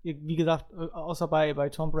 also wie gesagt, außer bei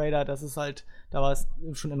Tomb Raider, das ist halt, da war es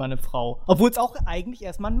schon immer eine Frau. Obwohl es auch eigentlich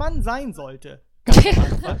erstmal ein Mann sein sollte.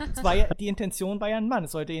 Die Intention war ja ein Mann.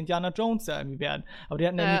 Es sollte Indiana Jones ja irgendwie werden. Aber die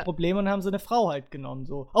hatten irgendwie Probleme und haben so eine Frau halt genommen.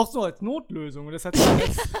 So. Auch so als Notlösung. Und das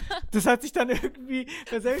hat sich dann irgendwie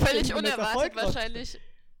völlig unerwartet wahrscheinlich.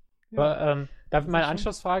 Ja. Aber, darf ich meine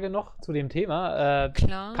Anschlussfrage noch zu dem Thema?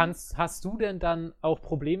 Klar. Hast du denn dann auch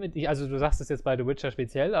Probleme, also du sagst es jetzt bei The Witcher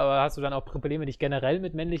speziell, aber hast du dann auch Probleme, dich generell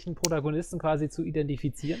mit männlichen Protagonisten quasi zu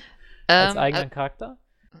identifizieren? Als eigenen Charakter?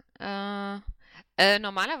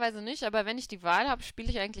 Normalerweise nicht, aber wenn ich die Wahl habe, spiele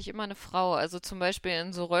ich eigentlich immer eine Frau. Also zum Beispiel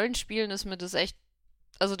in so Rollenspielen ist mir das echt,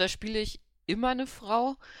 also da spiele ich immer eine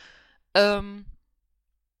Frau.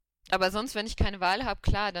 Aber sonst, wenn ich keine Wahl habe,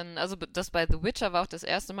 klar, dann, also das bei The Witcher war auch das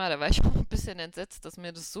erste Mal, da war ich auch ein bisschen entsetzt, dass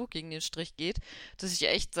mir das so gegen den Strich geht, dass ich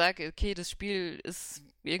echt sage, okay, das Spiel ist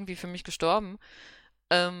irgendwie für mich gestorben.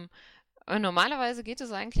 Aber normalerweise geht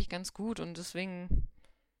es eigentlich ganz gut und deswegen.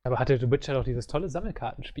 Aber hatte The Witcher doch dieses tolle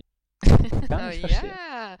Sammelkartenspiel. Gar nicht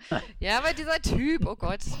Ja, aber dieser Typ, oh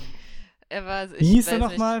Gott. Er war, wie hieß er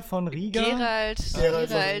nochmal von Riga?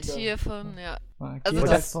 Geralt hier von, ja. Also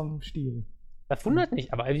das vom Stil. Das wundert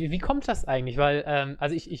mich, aber wie kommt das eigentlich? Weil,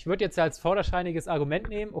 also ich würde jetzt als vorderscheiniges Argument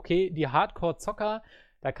nehmen, okay, die Hardcore-Zocker,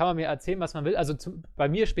 Da kann man mir erzählen, was man will. Also bei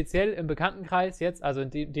mir speziell im Bekanntenkreis jetzt, also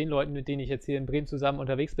den Leuten, mit denen ich jetzt hier in Bremen zusammen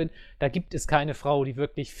unterwegs bin, da gibt es keine Frau, die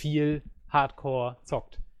wirklich viel Hardcore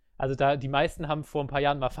zockt. Also die meisten haben vor ein paar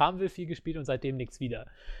Jahren mal Farmville viel gespielt und seitdem nichts wieder.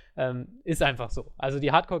 Ist einfach so. Also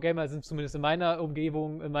die Hardcore-Gamer sind zumindest in meiner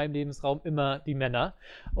Umgebung, in meinem Lebensraum immer die Männer.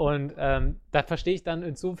 Und da verstehe ich dann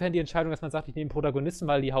insofern die Entscheidung, dass man sagt, ich nehme Protagonisten,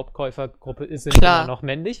 weil die Hauptkäufergruppe ist immer noch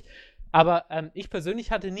männlich. Aber ich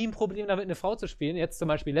persönlich hatte nie ein Problem damit, eine Frau zu spielen. Jetzt zum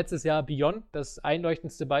Beispiel letztes Jahr Beyond, das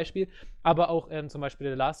einleuchtendste Beispiel. Aber auch zum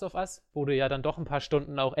Beispiel The Last of Us, wo du ja dann doch ein paar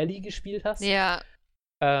Stunden auch Ellie gespielt hast. Ja.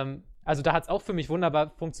 Also da hat es auch für mich wunderbar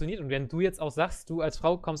funktioniert. Und wenn du jetzt auch sagst, du als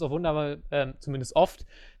Frau kommst auch wunderbar, zumindest oft,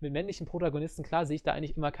 mit männlichen Protagonisten, klar, sehe ich da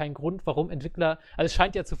eigentlich immer keinen Grund, warum Entwickler, also es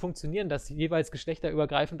scheint ja zu funktionieren, dass jeweils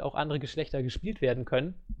geschlechterübergreifend auch andere Geschlechter gespielt werden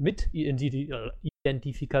können, mit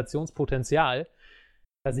Identifikationspotenzial.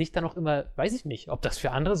 Da sehe ich dann auch immer, weiß ich nicht, ob das für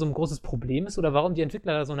andere so ein großes Problem ist oder warum die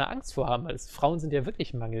Entwickler da so eine Angst vor haben, weil Frauen sind ja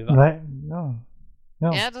wirklich Mangelware.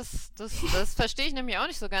 Ja, das verstehe ich nämlich auch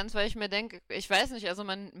nicht so ganz, weil ich mir denke, ich weiß nicht, also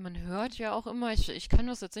man hört ja auch immer, ich kann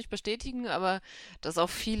das jetzt nicht bestätigen, aber dass auch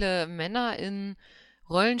viele Männer in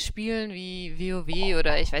Rollenspielen wie WoW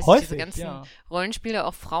oder ich weiß nicht, diese ganzen Rollenspiele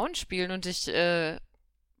auch Frauen spielen und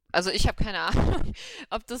also ich habe keine Ahnung,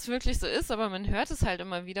 ob das wirklich so ist, aber man hört es halt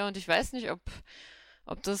immer wieder und ich weiß nicht, ob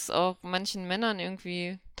das auch manchen Männern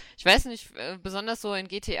irgendwie, ich weiß nicht, besonders so in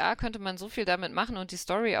GTA könnte man so viel damit machen und die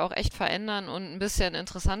Story auch echt verändern und ein bisschen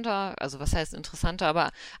interessanter, also was heißt interessanter,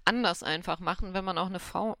 aber anders einfach machen, wenn man auch eine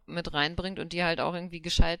Frau mit reinbringt und die halt auch irgendwie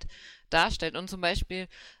gescheit darstellt. Und zum Beispiel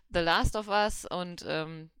The Last of Us und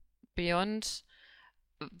Beyond,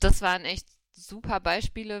 das waren echt super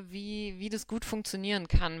Beispiele, wie das gut funktionieren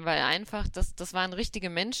kann, weil einfach, das waren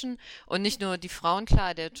richtige Menschen und nicht nur die Frauen,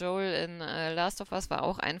 klar, der Joel in Last of Us war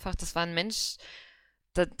auch einfach, das war ein Mensch,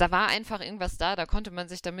 da war einfach irgendwas da konnte man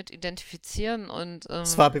sich damit identifizieren und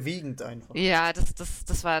es war bewegend einfach. Ja,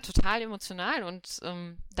 das war total emotional und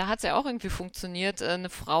da hat es ja auch irgendwie funktioniert, eine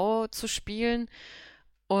Frau zu spielen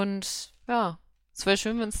und ja, es wäre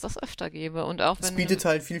schön, wenn es das öfter gäbe. Und auch es bietet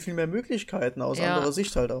halt viel, viel mehr Möglichkeiten aus anderer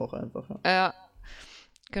Sicht halt auch einfach. Ja,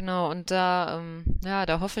 genau. Und da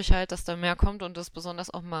hoffe ich halt, dass da mehr kommt und dass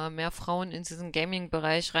besonders auch mal mehr Frauen in diesen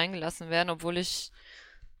Gaming-Bereich reingelassen werden, obwohl ich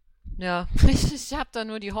habe da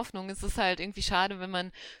nur die Hoffnung. Es ist halt irgendwie schade, wenn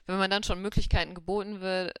man dann schon Möglichkeiten geboten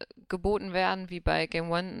werden, wie bei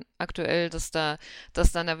Game One aktuell, dass dann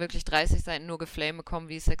da wirklich 30 Seiten nur Geflame kommen,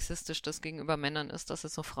 wie sexistisch das gegenüber Männern ist, dass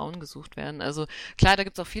jetzt noch Frauen gesucht werden. Also klar, da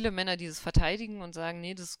gibt es auch viele Männer, die das verteidigen und sagen,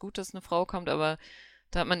 nee, das ist gut, dass eine Frau kommt, aber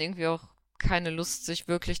da hat man irgendwie auch keine Lust, sich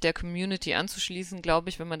wirklich der Community anzuschließen, glaube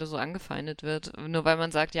ich, wenn man da so angefeindet wird. Nur weil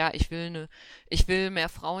man sagt, ja, ich will mehr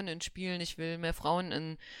Frauen in Spielen, ich will mehr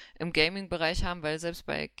Frauen im Gaming-Bereich haben, weil selbst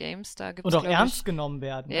bei GameStar gibt es, und auch ernst genommen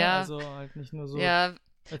werden. Ja. Ne? Also halt nicht nur so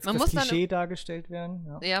als man das Klischee dargestellt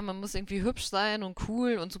werden. Ja, man muss irgendwie hübsch sein und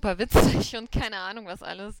cool und super witzig und keine Ahnung was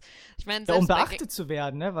alles. Ich meine, um beachtet zu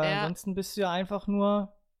werden, ne? Weil ansonsten bist du ja einfach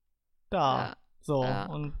nur da.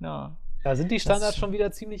 Da sind die Standards schon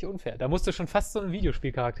wieder ziemlich unfair. Da musst du schon fast so eine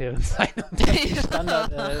Videospielcharakterin sein, um die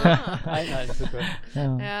Standard einhalten zu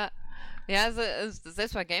können. Ja, also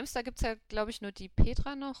selbst bei GameStar gibt es ja, glaube ich, nur die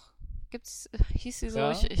Petra noch. Hieß sie so?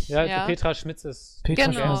 Ja, Petra Schmitz ist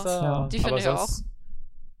Petra Schmitz, ja. Die finde ich auch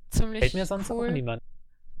ziemlich fällt mir sonst cool. auch niemand.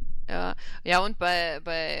 Ja, und bei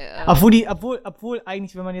obwohl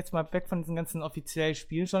eigentlich, wenn man jetzt mal weg von diesem ganzen offiziellen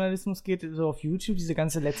Spieljournalismus geht, so auf YouTube, diese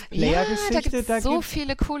ganze Let's Player-Geschichte, da gibt's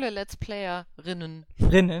viele coole Let's Playerinnen.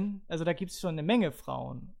 Also da gibt es schon eine Menge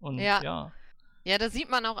Frauen. Und ja, da sieht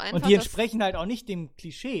man auch einfach, und die entsprechen halt auch nicht dem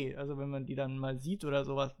Klischee, also wenn man die dann mal sieht oder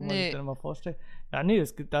sowas, wo man sich dann mal vorstellt. Ja, nee,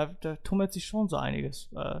 da tummelt sich schon so einiges.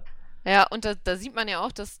 Ja, und da sieht man ja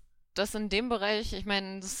auch, dass in dem Bereich, ich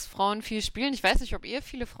meine, dass Frauen viel spielen. Ich weiß nicht, ob ihr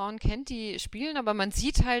viele Frauen kennt, die spielen, aber man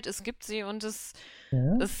sieht halt, es gibt sie und es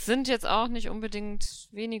sind jetzt auch nicht unbedingt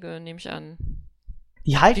wenige, nehme ich an.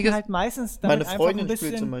 Die halten halt meistens damit meine Freundin ein bisschen,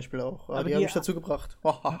 spielt zum Beispiel auch. Aber die habe ich dazu gebracht.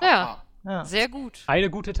 Ja, sehr gut. Eine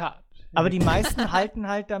gute Tat. Aber die meisten halten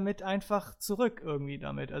halt damit einfach zurück irgendwie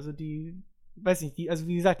damit. Also weiß nicht, also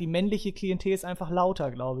wie gesagt, die männliche Klientel ist einfach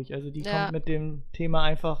lauter, glaube ich. Also die kommt mit dem Thema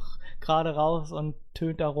einfach gerade raus und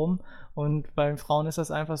tönt da rum. Und bei den Frauen ist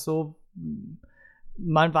das einfach so,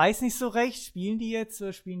 man weiß nicht so recht, spielen die jetzt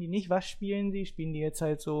oder spielen die nicht? Was spielen die? Spielen die jetzt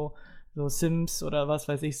halt so Sims oder was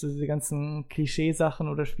weiß ich, so diese ganzen Klischeesachen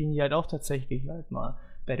oder spielen die halt auch tatsächlich halt mal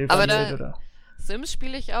Battlefield oder Sims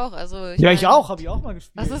spiele ich auch. Also Ich auch, habe ich auch mal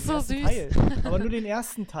gespielt. Das ist so süß. Teil. Aber nur den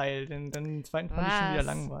ersten Teil, den zweiten fand ich schon wieder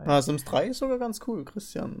langweilig. Sims 3 ist sogar ganz cool,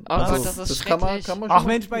 Christian. Oh Gott, das ist schrecklich. Kann man Ach schon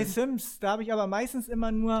Mensch, spielen. bei Sims, da habe ich aber meistens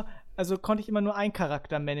konnte ich immer nur einen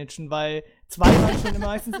Charakter managen, weil 2 waren schon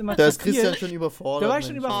meistens immer Da zu ist Christian viel. schon überfordert. Da war ich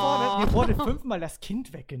schon Mensch. überfordert. Mir wurde 5-mal das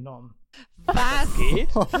Kind weggenommen. Was?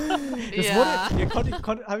 Geht?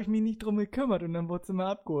 Habe ich mich nicht drum gekümmert und dann wurde es immer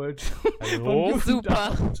abgeholt. Hallo?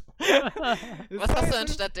 Super. Das Was war hast du jetzt- dann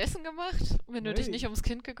stattdessen gemacht, wenn du dich Nee. nicht ums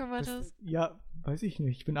Kind gekümmert hast? Ja, weiß ich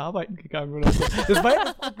nicht. Ich bin arbeiten gegangen oder so. Das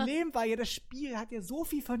Problem war ja, das Spiel hat ja so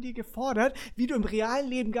viel von dir gefordert, wie du im realen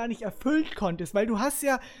Leben gar nicht erfüllt konntest. Weil du hast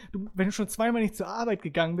ja, wenn du schon 2-mal nicht zur Arbeit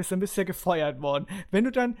gegangen bist, dann bist du ja gefeuert worden. Wenn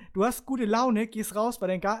du hast gute Laune, gehst raus, weil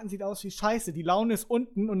dein Garten sieht aus wie Scheiße. Die Laune ist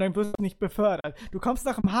unten und dann wirst du nicht befördert. Du kommst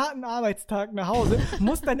nach einem harten Arbeitstag nach Hause,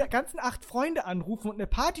 musst deine ganzen 8 Freunde anrufen und eine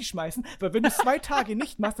Party schmeißen, weil wenn du es 2 Tage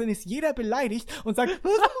nicht machst, dann ist jeder beleidigt und sagt,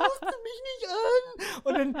 warum rufst du mich nicht an?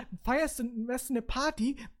 Und dann machst du eine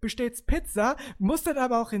Party, bestellst Pizza, musst dann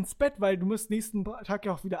aber auch ins Bett, weil du musst nächsten Tag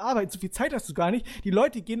ja auch wieder arbeiten. So viel Zeit hast du gar nicht. Die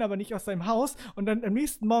Leute gehen aber nicht aus deinem Haus und dann am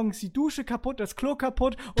nächsten Morgen ist die Dusche kaputt, das Klo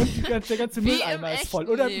kaputt und der ganze Wie Mülleimer im ist voll.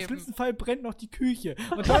 echten Oder im Leben. schlimmsten Fall brennt noch die Küche.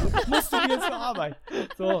 Und dann musst du wieder zur Arbeit.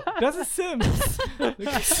 So, das ist Sims.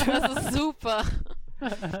 Das ist super.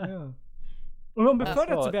 Ja. Und um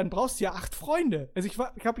befördert Gott. zu werden, brauchst du ja 8 Freunde. Also ich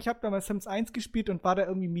habe damals Sims 1 gespielt und war da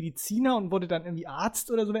irgendwie Mediziner und wurde dann irgendwie Arzt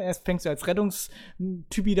oder so. Erst fängst du als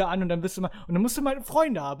Rettungstypi da an und dann bist du mal, und dann musst du mal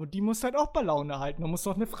Freunde haben und die musst du halt auch bei Laune halten. Dann musst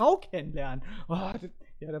du auch eine Frau kennenlernen.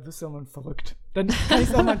 Ja, da bist du immer verrückt. Dann kann ich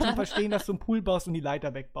es auch manchmal verstehen, dass du einen Pool baust und die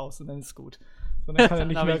Leiter wegbaust und dann ist gut. So, dann kann er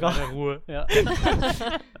nicht Dann habe mehr ich meine raus. Ruhe. Ja.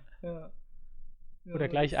 Ja. Oder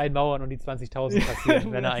gleich einmauern und die 20.000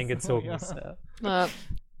 passieren, wenn er Ja, eingezogen ja. ist. Ja. Na,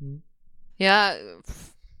 ja,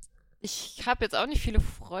 ich habe jetzt auch nicht viele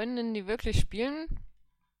Freundinnen, die wirklich spielen.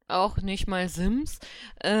 Auch nicht mal Sims.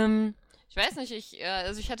 Ich weiß nicht,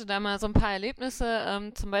 also ich hatte da mal so ein paar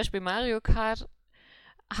Erlebnisse. Zum Beispiel Mario Kart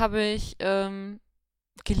habe ich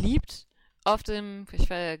geliebt. Auf dem,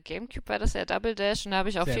 Gamecube war das ja Double Dash und da habe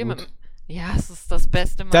ich auch Sehr viel gut. mit. Ja, es ist das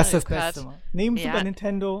beste Mario Das ist das Kart. Beste Mal. Neben Ja. Super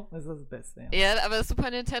Nintendo ist das Beste. Ja. Ja, aber das Super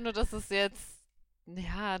Nintendo, das ist jetzt.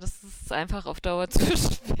 Ja, das ist einfach auf Dauer zu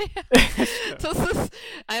schwer. Das ist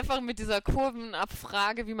einfach mit dieser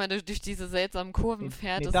Kurvenabfrage, wie man durch diese seltsamen Kurven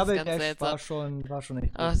fährt, das Double ist ganz Dash seltsam. war schon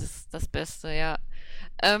echt gut. Das ist das Beste, ja.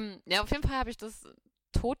 Ja, auf jeden Fall habe ich das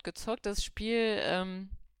totgezockt, das Spiel.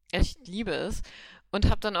 Ich liebe es. Und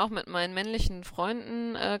habe dann auch mit meinen männlichen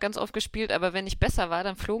Freunden ganz oft gespielt, aber wenn ich besser war,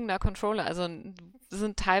 dann flogen da Controller. Also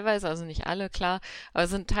sind teilweise, also nicht alle, klar, aber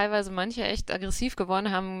sind teilweise manche echt aggressiv geworden,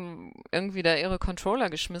 haben irgendwie da ihre Controller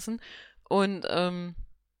geschmissen. Und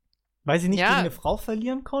Weil sie nicht ja. gegen eine Frau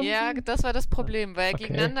verlieren konnten? ja, das war das Problem, weil Okay.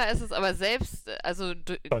 gegeneinander ist es aber selbst, also Doch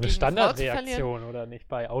gegen eine eine Frau zu verlieren. Standardreaktion, oder nicht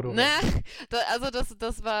bei Auto? Ne,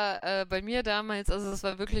 das war bei mir damals, also das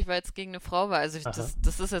war wirklich, weil es gegen eine Frau war. Also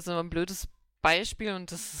das ist jetzt immer ein blödes Beispiel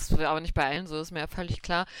und das ist aber nicht bei allen so, ist mir ja völlig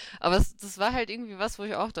klar. Aber das war halt irgendwie was, wo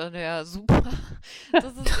ich auch dachte, ja, super.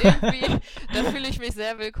 Das ist irgendwie, da fühle ich mich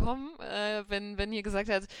sehr willkommen, wenn hier gesagt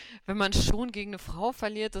hat, wenn man schon gegen eine Frau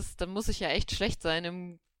verliert, dann muss ich ja echt schlecht sein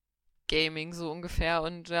im Gaming, so ungefähr.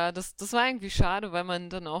 Und ja, das war irgendwie schade, weil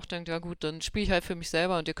man dann auch denkt, ja gut, dann spiele ich halt für mich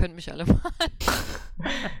selber und ihr könnt mich alle mal.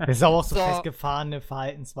 Das ist aber auch so So. festgefahrene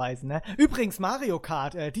Verhaltensweisen, ne? Übrigens, Mario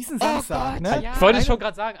Kart, diesen Samstag, Gott, ne? ja. Ich wollte schon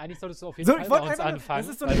gerade sagen, eigentlich solltest du auf jeden So, Fall ich bei wollte uns einfach nur- anfangen. das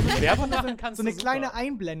ist so weil eine- Werbung machen kannst So eine du kleine super.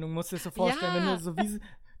 Einblendung musst du dir so vorstellen, Ja. wenn du so wie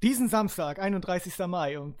diesen Samstag, 31.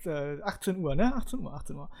 Mai um 18 Uhr, ne? 18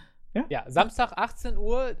 Uhr. Ja, Samstag 18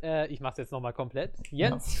 Uhr, ich mach's jetzt nochmal komplett.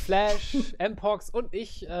 Jens, Flash, Mpox und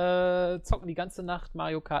ich zocken die ganze Nacht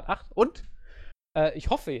Mario Kart 8 und ich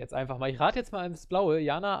hoffe jetzt einfach mal, ich rate jetzt mal ins Blaue,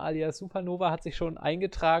 Jana alias Supernova hat sich schon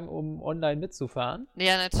eingetragen, um online mitzufahren.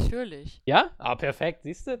 Ja, natürlich. Ja? Ah, perfekt,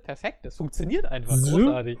 siehst du? Perfekt, das funktioniert einfach So.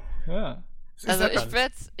 großartig. Ja. Also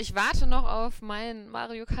ist ich warte noch auf mein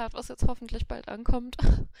Mario Kart, was jetzt hoffentlich bald ankommt.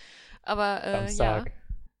 Aber ja. Samstag.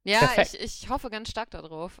 Ja, Perfekt. ich hoffe ganz stark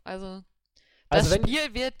darauf. Also Also das wenn-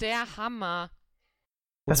 Spiel wird der Hammer.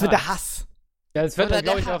 Das wird der Hass. Ja, das wird Oder dann,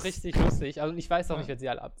 glaube ich, der auch Hass. richtig lustig. Also ich weiß auch, ich werde sie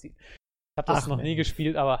alle abziehen. Ich habe das Ach, noch nie Mensch.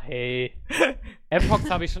 gespielt, aber hey. Mpox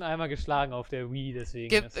habe ich schon einmal geschlagen auf der Wii, deswegen.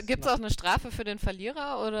 Gibt's auch eine Strafe für den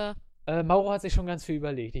Verlierer oder? Mauro hat sich schon ganz viel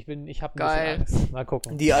überlegt. Ich habe ein Geil. bisschen Angst. Mal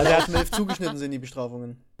gucken. Die alle auf 11 zugeschnitten sind, die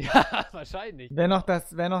Bestrafungen. Ja, wahrscheinlich. Wer noch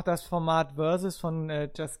das Format Versus von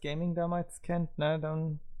Just Gaming damals kennt, ne,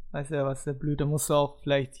 dann weiß ja, was der blüht. Da musst du auch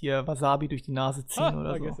vielleicht hier Wasabi durch die Nase ziehen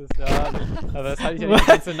oder vergiss so. es, ja. Aber das halte ich ja die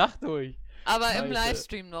ganze Nacht durch. Aber Scheiße. im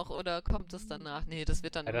Livestream noch oder kommt es danach? Nee, das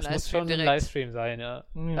wird dann Ja, im das muss Livestream schon ein direkt. Livestream sein, ja.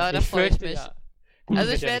 Ja. Ja, da freue ich mich. Ja, Gut,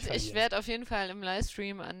 Also wird ich ja nicht werde verlieren. auf jeden Fall im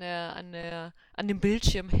Livestream an dem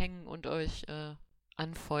Bildschirm hängen und euch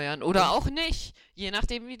anfeuern. Oder auch nicht, je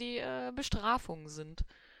nachdem wie die Bestrafungen sind.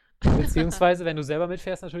 Beziehungsweise, wenn du selber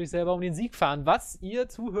mitfährst, natürlich selber um den Sieg fahren. Was ihr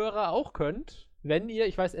Zuhörer auch könnt, wenn ihr,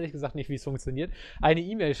 ich weiß ehrlich gesagt nicht, wie es funktioniert, eine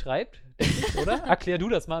E-Mail schreibt, denke ich, oder? Erklär du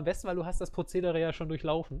das mal am besten, weil du hast das Prozedere ja schon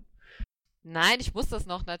durchlaufen. Nein, ich muss das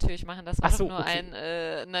noch natürlich machen. Das war Ach so, doch nur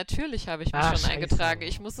okay. natürlich habe ich mich Ah, schon scheiße. eingetragen.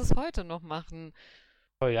 Ich muss es heute noch machen.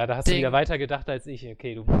 Oh ja, da hast du Ding. wieder weiter gedacht als ich.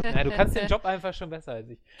 Okay, du kannst den Job einfach schon besser als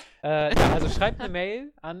ich. Ja, also schreibt eine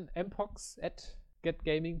Mail an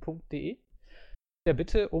mpox@getgaming.de. Der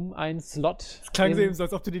Bitte um einen Slot. Es klang so eben so,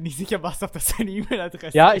 als ob du dir nicht sicher warst, ob das deine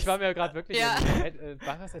E-Mail-Adresse Ja, ist. ich war mir gerade wirklich. Ja.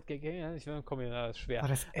 War das @getgaming? Ich komme mir das ist schwer. War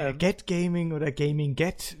das Get Gaming oder Gaming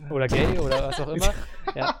Get? Oder Gay oder was auch immer.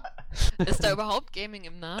 Ja. Ist da überhaupt Gaming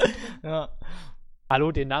im Namen? Ja.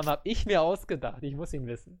 Hallo, den Namen habe ich mir ausgedacht. Ich muss ihn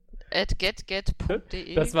wissen.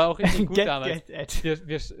 @getget.de. Das war auch richtig gut Get, damals.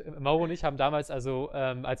 get. Mauro und ich haben damals,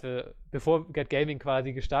 bevor Get Gaming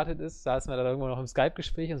quasi gestartet ist, saßen wir da irgendwo noch im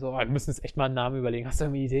Skype-Gespräch und so, wir müssen uns echt mal einen Namen überlegen. Hast du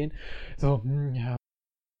irgendwie Ideen? So, ja.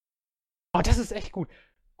 Oh, das ist echt gut.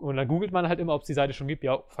 Und dann googelt man halt immer, ob es die Seite schon gibt.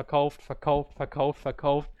 Ja, verkauft.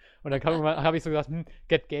 Und dann habe ich so gesagt,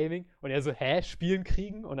 Get Gaming. Und er so, Spielen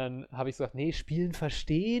kriegen? Und dann habe ich so gesagt, nee, Spielen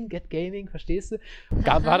verstehen, Get Gaming, verstehst du?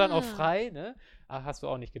 War dann auch frei, ne? Ach, hast du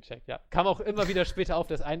auch nicht gecheckt, ja. Kam auch immer wieder später auf,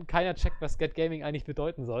 dass keiner checkt, was Get Gaming eigentlich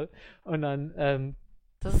bedeuten soll. Und dann,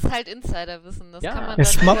 Das ist halt Insiderwissen. Das Ja. kann man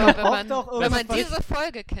Es dann man nur, braucht doch wenn man irgendwas- diese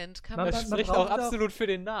Folge kennt, kann man das man spricht braucht auch doch- absolut für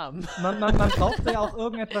den Namen. Man braucht ja auch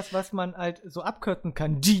irgendetwas, was man halt so abkürzen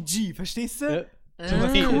kann. GG, verstehst du? So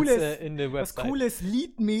was Ah. Cooles, in der was Website. Cooles,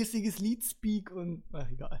 Liedmäßiges, Leadspeak und, ach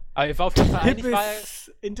egal. Aber ich war auf jeden Fall eigentlich,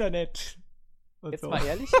 Hippes Internet. Und jetzt so. mal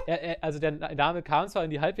ehrlich, also der Name kam zwar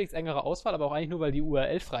in die halbwegs engere Auswahl, aber auch eigentlich nur, weil die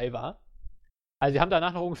URL frei war. Also wir haben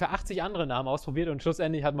danach noch ungefähr 80 andere Namen ausprobiert und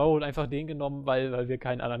schlussendlich hat Mauro einfach den genommen, weil wir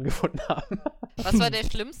keinen anderen gefunden haben. Was war der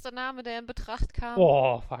schlimmste Name, der in Betracht kam?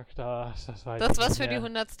 Boah, fuck, das war Das war's für die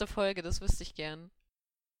 100. Folge, das wüsste ich gern.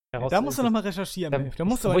 Da musst du nochmal recherchieren, Dave. Da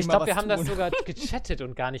musst du aber ich nicht mal glaube, wir was haben das tun. sogar gechattet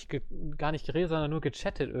und gar nicht geredet, sondern nur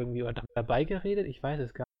gechattet irgendwie. Oder dabei geredet? Ich weiß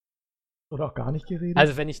es gar nicht. Oder auch gar nicht geredet.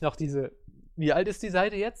 Also wenn ich noch wie alt ist die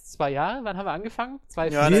Seite jetzt? 2 Jahre? Wann haben wir angefangen? Ja,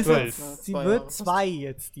 sie, das ist 2012. jetzt, sie 2 wird Jahre. 2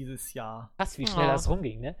 jetzt dieses Jahr. Krass, wie schnell Oh. das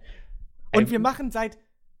rumging, ne? Und wir machen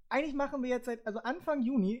eigentlich machen wir jetzt also Anfang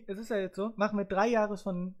Juni, es ist ja jetzt so, machen wir 3 Jahre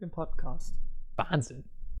von dem Podcast. Wahnsinn.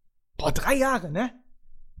 Boah, 3 Jahre, ne?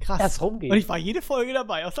 Krass. Das rumgeht. Und ich war jede Folge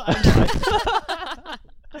dabei, außer allen 3.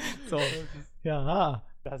 So. Ja.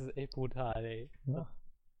 Das ist echt brutal, ey. Ja.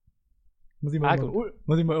 Muss ich mal gut.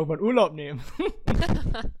 irgendwann Urlaub nehmen.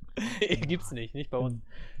 Gibt's nicht bei uns.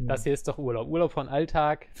 Ja. Das hier ist doch Urlaub. Urlaub von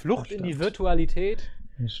Alltag, Flucht Das in die stimmt. Virtualität.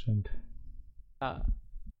 Das stimmt. Ah.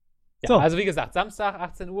 Ja, So. also wie gesagt, Samstag,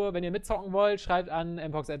 18 Uhr, wenn ihr mitzocken wollt, schreibt an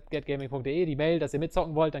mpox@getgaming.de die Mail, dass ihr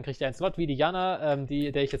mitzocken wollt, dann kriegt ihr einen Slot wie die Jana,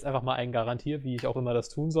 der ich jetzt einfach mal eingarantiere, wie ich auch immer das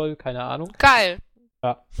tun soll, keine Ahnung. Geil.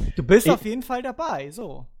 Du bist Ich- auf jeden Fall dabei,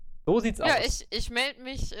 so. So sieht's Ja, aus. ich melde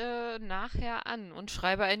mich nachher an und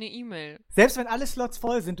schreibe eine E-Mail. Selbst wenn alle Slots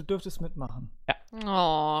voll sind, du dürftest mitmachen.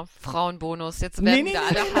 Oh, Frauenbonus. Jetzt werden wieder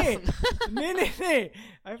alle hassen. Nee.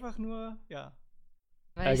 Einfach nur, ja.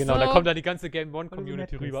 Weil Ja, ich genau, so, da kommt dann die ganze Game One Weil du so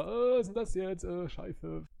Community nett bist. rüber. Was ist denn das jetzt?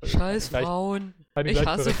 Scheiße. Scheiß Gleich- Frauen. keine Ich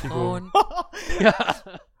hasse Gleichberechtigung. Frauen. Ja.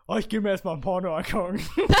 Oh, ich gehe mir erstmal ein Porno angucken.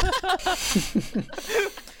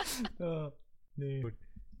 Ja, nee. Gut.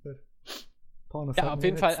 Pornos Ja, hatten auf wir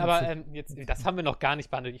jeden Fall, letztens aber nicht. jetzt, das haben wir noch gar nicht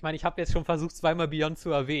behandelt. Ich meine, ich habe jetzt schon versucht, 2-mal Beyond zu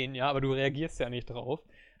erwähnen, ja, aber du reagierst ja nicht drauf.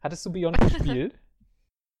 Hattest du Beyond gespielt?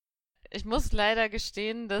 Ich muss leider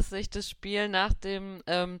gestehen, dass ich das Spiel nach dem,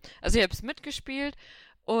 also ich habe es mitgespielt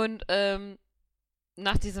und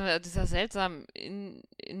nach dieser seltsamen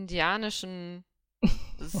indianischen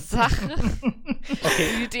Sache,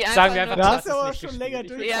 Okay, die sagen wir einfach, Da du hast hast du es aber nicht schon gespielt. länger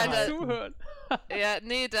Ich will Ja, mal da- zuhören. ja,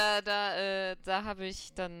 nee, da habe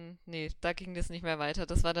ich dann, nee, da ging das nicht mehr weiter.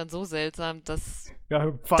 Das war dann so seltsam, dass,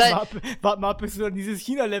 Ja, warte mal ab, bis du an dieses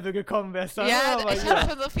China-Level gekommen wärst. Dann ja, aber ich hier.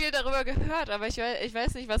 habe schon so viel darüber gehört, aber ich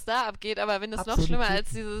weiß nicht, was da abgeht, aber wenn es noch Absolut. schlimmer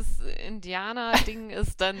als dieses Indianer-Ding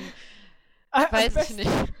ist, dann Am weiß ich besten- nicht.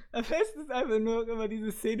 Am besten ist einfach nur immer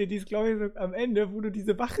diese Szene, die ist, glaube ich, so am Ende, wo du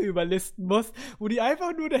diese Wache überlisten musst, wo die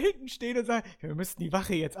einfach nur da hinten stehen und sagen, ja, wir müssten die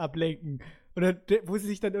Wache jetzt ablenken. Oder wo sie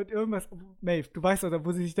sich dann irgendwas, Maeve, du weißt doch,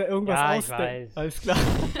 wo sie sich da irgendwas Ja, ich ausdenken. weiß. Alles klar.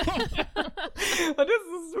 Und das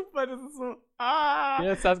ist super, das ist so,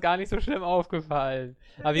 Mir ist das gar nicht so schlimm aufgefallen.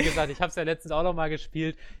 Aber wie gesagt, ich habe es ja letztens auch noch mal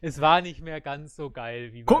gespielt. Es war nicht mehr ganz so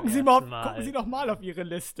geil wie beim Gucken Sie ersten doch mal auf Ihre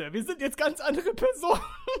Liste. Wir sind jetzt ganz andere Personen.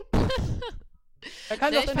 Er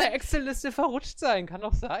kann Nee, doch in der Excel-Liste verrutscht sein. Kann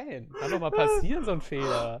doch sein. Kann doch mal passieren, so ein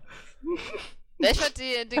Fehler. Ja, ich fand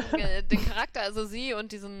den Charakter, also sie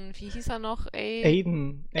und diesen, wie hieß er noch?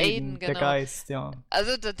 Aiden, Aiden, der genau. Geist, ja.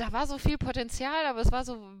 Also da war so viel Potenzial, aber es war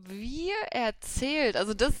so wie erzählt.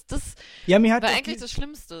 Also das Ja, mir hat war auch eigentlich das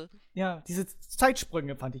Schlimmste. Ja, diese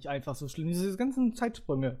Zeitsprünge fand ich einfach so schlimm. Diese ganzen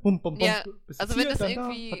Zeitsprünge. Bum, bum, bum. Ja, Bis also hier, wenn das dann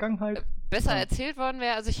irgendwie Vergangenheit. besser Ja. erzählt worden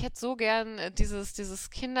wäre, also ich hätte so gern dieses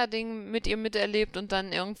Kinderding mit ihr miterlebt und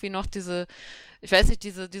dann irgendwie noch ich weiß nicht,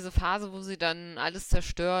 diese Phase, wo sie dann alles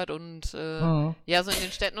zerstört und ja, so in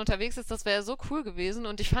den Städten unterwegs ist, das wäre so cool gewesen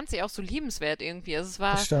und ich fand sie auch so liebenswert irgendwie. Also es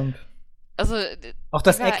war, Das stimmt. also Auch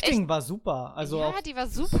das die war Acting echt, war super. Also ja, auch, die war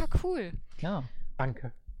super cool. ja.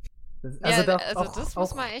 Danke. Das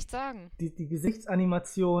muss man echt sagen. Die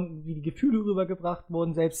Gesichtsanimation, wie die Gefühle rübergebracht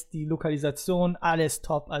wurden, selbst die Lokalisation, alles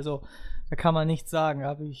top. Also da kann man nichts sagen. Da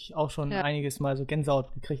habe ich auch schon einiges Mal so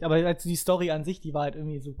Gänsehaut gekriegt. Aber also die Story an sich, die war halt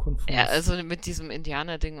irgendwie so konfus. Ja, also mit diesem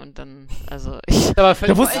Indianer-Ding und dann, also Aber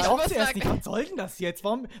da wusste ich ich auch muss zuerst sagen- nicht, was soll denn das jetzt?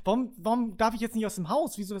 Warum darf ich jetzt nicht aus dem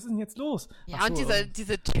Haus? Wieso, was ist denn jetzt los? Ja, Ach und so,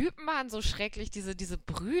 diese Typen waren so schrecklich, diese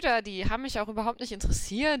Brüder, die haben mich auch überhaupt nicht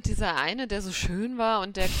interessiert. Dieser eine, der so schön war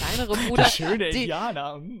und der kleinere Bruder. schöne die-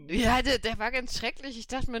 Indianer. Ja, der war ganz schrecklich. Ich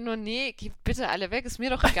dachte mir nur, nee, gebt bitte alle weg. Ist mir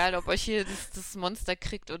doch egal, ob euch hier das Monster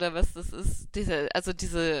kriegt oder was das ist.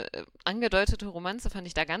 Diese angedeutete Romanze fand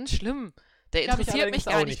ich da ganz schlimm. Der Die hab ich interessiert mich allerdings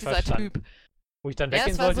gar auch nicht, nicht dieser verstanden. Typ. Wo ich dann Ja,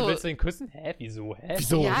 weggehen es war sollte, so- willst du ihn küssen? Hä, wieso? Hä?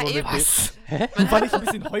 Wieso? Ja, eben. Was? Man Und weil hat- ich ein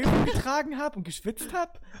bisschen Heu rumgetragen habe und geschwitzt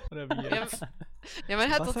habe? Oder wie Ja, jetzt? Ja,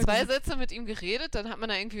 man hat so Wasser 2 gießen? Sätze mit ihm geredet, dann hat man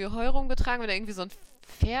da irgendwie Heu rumgetragen oder irgendwie so ein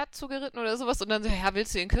Pferd zugeritten oder sowas und dann so, ja,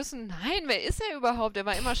 willst du ihn küssen? Nein, wer ist er überhaupt? Der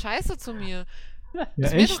war immer scheiße zu mir. Ja,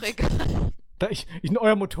 Ist mir doch egal.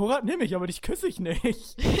 Euer Motorrad nehme ich, aber dich küsse ich nicht.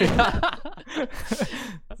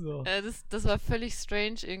 So. Das war völlig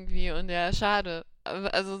strange irgendwie und ja, schade.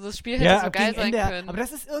 Also das Spiel hätte Ja, so geil gegen sein Ende, können. aber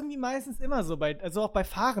das ist irgendwie meistens immer so, also auch bei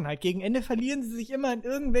Fahrenheit. Gegen Ende verlieren sie sich immer in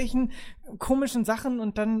irgendwelchen komischen Sachen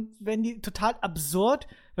und dann werden die total absurd,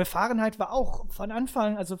 weil Fahrenheit war auch von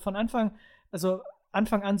Anfang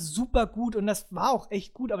an super gut und das war auch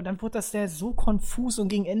echt gut, aber dann wurde das ja so konfus und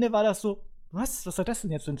gegen Ende war das so, was soll das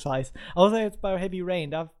denn jetzt für ein Scheiß? Außer jetzt bei Heavy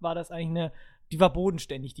Rain, da war das eigentlich die war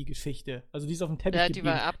bodenständig, die Geschichte. Also die ist auf dem Teppich Ja, die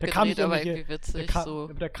geblieben. war Da kam abgedreht, nicht aber irgendwelche- irgendwie witzig. So.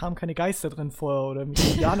 Da kamen keine Geister drin vor oder mit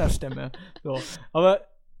Indianerstämme. So. Aber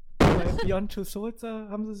bei Beyond Two Souls da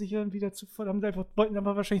haben sie sich ja wieder wollten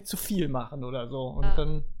einfach wahrscheinlich zu viel machen oder so. Und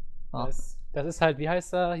dann. Das ist halt, wie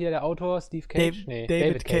heißt er hier, der Autor? Steve Cage?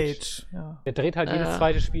 David Cage. Ja. Der dreht halt jedes Ja.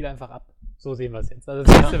 zweite Spiel einfach ab. So sehen wir es jetzt. Also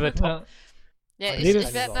das nächste wird top. Ja. Ja, Nee, das ich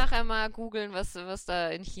ist werde auch. nachher mal googeln, was da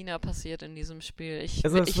in China passiert in diesem Spiel. Ich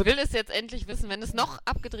Also es wird- will es jetzt endlich wissen. Wenn es noch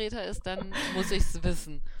abgedrehter ist, dann muss ich es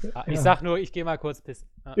wissen. Ich sag nur, ich gehe mal kurz pissen.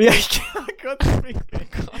 Ah. Ja, ich kann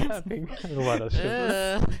kurz winken. So war das,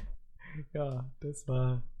 stimmt. Ja, das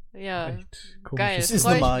war Ja, echt komisch. geil. Es ist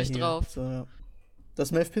Freu ich normal mich hier. drauf. So, ja.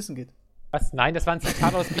 Dass Melf pissen geht. Was? Nein, das war ein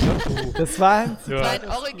Zitat aus Beyond Two. Das war ein Ja. Ein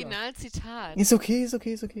Originalzitat. Ist okay, ist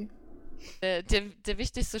okay, ist okay. Der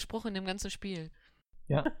wichtigste Spruch in dem ganzen Spiel.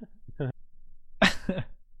 Ja.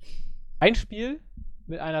 Ein Spiel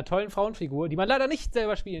mit einer tollen Frauenfigur, die man leider nicht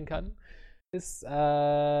selber spielen kann, ist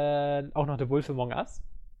auch noch The Wolf Among Us.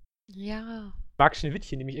 Ja. Mag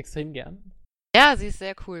Schneewittchen nämlich extrem gern. Ja, sie ist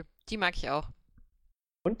sehr cool. Die mag ich auch.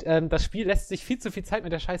 Und das Spiel lässt sich viel zu viel Zeit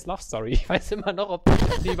mit der scheiß Love Story. Ich weiß immer noch, ob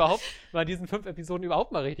die überhaupt bei diesen 5 Episoden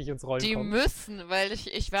überhaupt mal richtig ins Rollen Die kommen. müssen, weil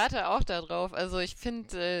ich warte auch darauf. Also ich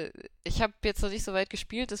finde, ich habe jetzt noch nicht so weit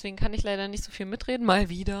gespielt, deswegen kann ich leider nicht so viel mitreden. Mal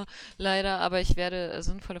wieder, leider. Aber ich werde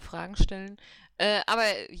sinnvolle Fragen stellen. Aber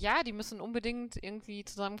ja, die müssen unbedingt irgendwie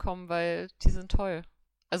zusammenkommen, weil die sind toll.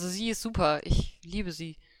 Also sie ist super. Ich liebe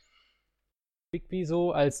sie. Bigby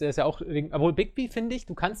so, als er ist ja auch, obwohl Bigby finde ich,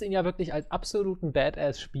 du kannst ihn ja wirklich als absoluten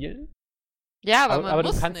Badass spielen. Ja, aber man aber du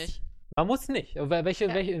muss kannst- nicht. Man muss nicht. In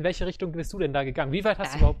welche Richtung bist du denn da gegangen? Wie weit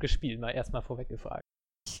hast du Ah. überhaupt gespielt? Mal erstmal vorweg gefragt.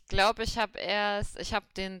 Ich glaube, ich habe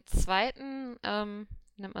den zweiten,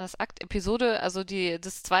 nennt man das Episode, also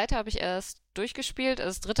das zweite habe ich erst durchgespielt,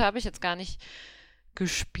 also das dritte habe ich jetzt gar nicht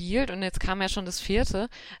gespielt und jetzt kam ja schon das vierte.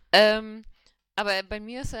 Aber bei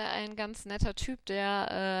mir ist er ein ganz netter Typ,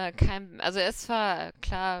 der also er ist zwar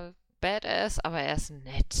klar Badass, aber er ist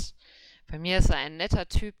nett. Bei mir ist er ein netter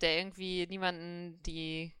Typ, der irgendwie niemanden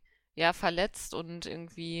verletzt und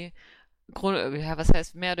irgendwie was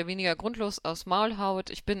heißt mehr oder weniger grundlos aufs Maul haut.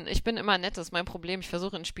 Ich bin immer nett, das ist mein Problem. Ich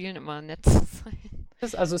versuche in Spielen immer nett zu sein.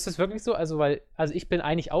 Ist es wirklich so? Also ich bin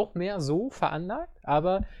eigentlich auch mehr so veranlagt,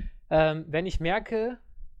 aber wenn ich merke,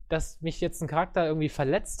 dass mich jetzt ein Charakter irgendwie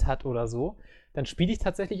verletzt hat oder so, dann spiele ich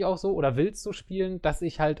tatsächlich auch so oder will es so spielen, dass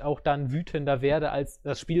ich halt auch dann wütender werde, als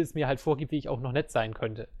das Spiel es mir halt vorgibt, wie ich auch noch nett sein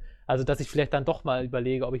könnte. Also, dass ich vielleicht dann doch mal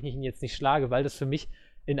überlege, ob ich ihn jetzt nicht schlage, weil das für mich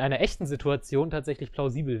in einer echten Situation tatsächlich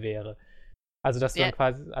plausibel wäre. Also, dass du dann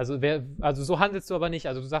quasi, also so handelst du aber nicht.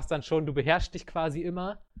 Also, du sagst dann schon, du beherrschst dich quasi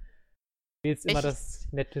immer, wählst immer das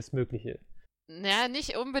Nettestmögliche. Ja,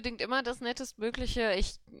 nicht unbedingt immer das Nettestmögliche.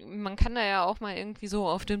 Man kann da ja auch mal irgendwie so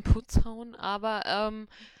auf den Putz hauen, aber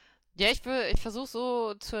ich versuche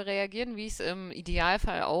so zu reagieren, wie ich es im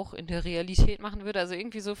Idealfall auch in der Realität machen würde. Also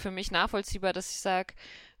irgendwie so für mich nachvollziehbar, dass ich sage,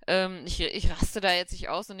 ich raste da jetzt nicht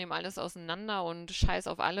aus und nehme alles auseinander und scheiß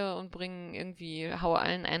auf alle und haue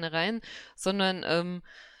allen eine rein, sondern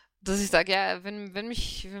dass ich sage, ja, wenn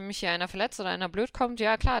mich hier einer verletzt oder einer blöd kommt,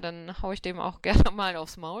 ja klar, dann hau ich dem auch gerne mal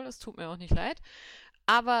aufs Maul, es tut mir auch nicht leid.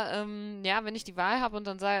 Aber wenn ich die Wahl habe und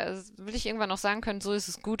dann will ich irgendwann noch sagen können, so ist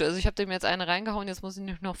es gut. Also ich habe dem jetzt eine reingehauen, jetzt muss ich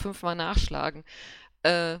nicht noch 5-mal nachschlagen.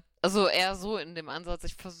 Also eher so in dem Ansatz.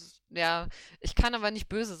 Ich kann aber nicht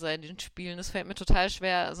böse sein in den Spielen. Es fällt mir total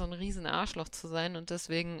schwer, so ein riesen Arschloch zu sein und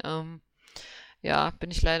deswegen,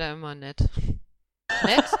 bin ich leider immer nett.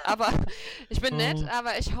 Ich bin nett,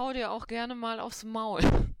 aber ich hau dir auch gerne mal aufs Maul.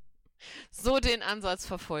 So den Ansatz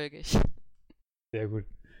verfolge ich. Sehr gut.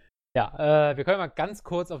 Ja, wir können mal ganz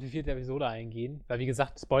kurz auf die 4. Episode eingehen, weil wie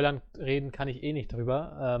gesagt, Spoilern reden kann ich eh nicht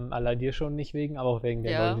drüber. Allein dir schon nicht wegen, aber auch wegen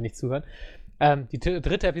der Leute, die nicht zuhören. Die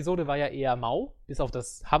 3. Episode war ja eher mau, bis auf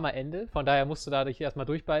das Hammerende. Von daher musst du da dich erstmal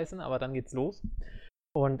durchbeißen, aber dann geht's los.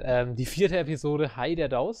 Und die 4. Episode, Hi der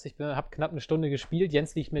Daus. Ich habe knapp eine Stunde gespielt.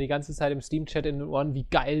 Jens liegt mir die ganze Zeit im Steam-Chat in den Ohren, wie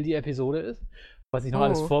geil die Episode ist. Was ich noch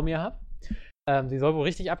alles vor mir habe. Sie soll wohl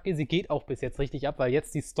richtig abgehen. Sie geht auch bis jetzt richtig ab, weil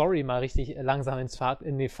jetzt die Story mal richtig langsam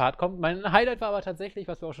in die Fahrt kommt. Mein Highlight war aber tatsächlich,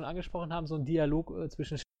 was wir auch schon angesprochen haben, so ein Dialog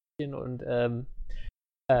zwischen Stäbchen und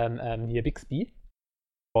hier Bixby.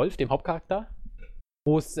 Wolf, dem Hauptcharakter.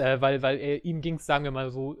 Wo es, weil ihm ging es, sagen wir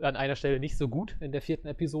mal so, an einer Stelle nicht so gut in der 4.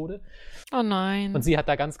 Episode. Oh nein. Und sie hat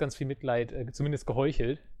da ganz, ganz viel Mitleid, zumindest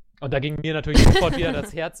geheuchelt. Und da ging mir natürlich sofort wieder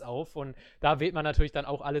das Herz auf. Und da wählt man natürlich dann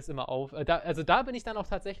auch alles immer auf. Da bin ich dann auch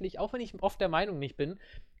tatsächlich, auch wenn ich oft der Meinung nicht bin,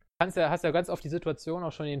 hast ja ganz oft die Situation,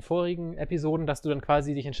 auch schon in den vorigen Episoden, dass du dann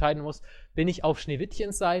quasi dich entscheiden musst, bin ich auf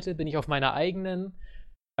Schneewittchens Seite, bin ich auf meiner eigenen?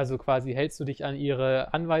 Also quasi hältst du dich an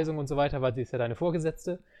ihre Anweisungen und so weiter, weil sie ist ja deine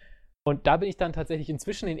Vorgesetzte. Und da bin ich dann tatsächlich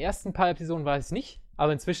inzwischen, in den ersten paar Episoden weiß ich es nicht,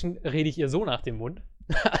 aber inzwischen rede ich ihr so nach dem Mund.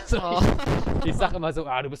 Also ich sage immer so,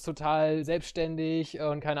 du bist total selbstständig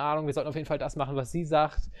und keine Ahnung, wir sollten auf jeden Fall das machen, was sie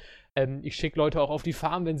sagt. Ich schicke Leute auch auf die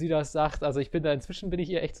Farm, wenn sie das sagt. Also inzwischen bin ich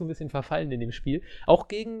ihr echt so ein bisschen verfallen in dem Spiel. Auch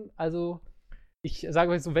ich sage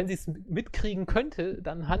mal so, wenn sie es mitkriegen könnte,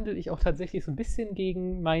 dann handle ich auch tatsächlich so ein bisschen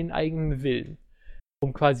gegen meinen eigenen Willen,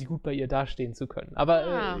 um quasi gut bei ihr dastehen zu können.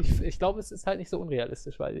 Aber ich glaube, es ist halt nicht so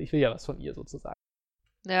unrealistisch, weil ich will ja was von ihr sozusagen.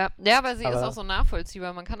 Ja, aber sie ist auch so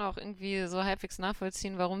nachvollziehbar. Man kann auch irgendwie so halbwegs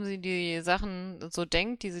nachvollziehen, warum sie die Sachen so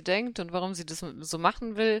denkt, die sie denkt und warum sie das so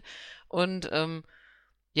machen will. Und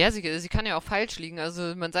sie kann ja auch falsch liegen.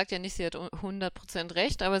 Also man sagt ja nicht, sie hat 100%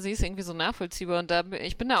 recht, aber sie ist irgendwie so nachvollziehbar. Und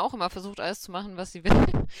ich bin da auch immer versucht, alles zu machen, was sie will,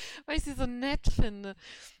 weil ich sie so nett finde.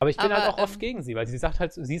 Aber ich bin halt auch oft gegen sie, weil sie sagt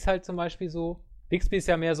halt, sie ist halt zum Beispiel so, Bixby ist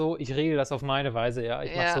ja mehr so, ich regel das auf meine Weise, ja.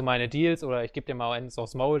 Ich mache so meine Deals oder ich gebe dir mal eins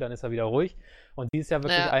aufs Maul, dann ist er wieder ruhig. Und sie ist ja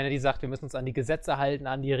wirklich eine, die sagt, wir müssen uns an die Gesetze halten,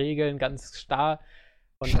 an die Regeln, ganz starr.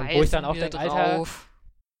 Und wo ich dann auch denke, Alter,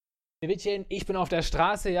 Schneewittchen, ich bin auf der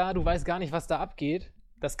Straße, ja, du weißt gar nicht, was da abgeht.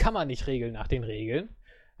 Das kann man nicht regeln nach den Regeln.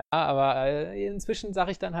 Ja, aber inzwischen sage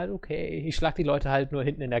ich dann halt, okay, ich schlag die Leute halt nur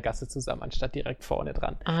hinten in der Gasse zusammen, anstatt direkt vorne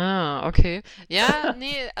dran. Ah, okay. Ja,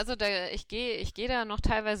 nee, also ich geh da noch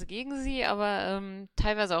teilweise gegen sie, aber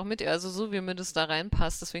teilweise auch mit ihr, also so wie mir das da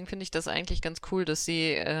reinpasst. Deswegen finde ich das eigentlich ganz cool, dass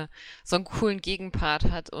sie so einen coolen Gegenpart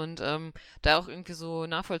hat und da auch irgendwie so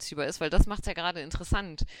nachvollziehbar ist, weil das macht's ja gerade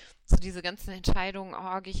interessant. So diese ganzen Entscheidungen,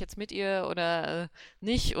 gehe ich jetzt mit ihr oder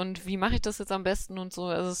nicht und wie mache ich das jetzt am besten und so.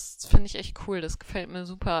 Also das finde ich echt cool, das gefällt mir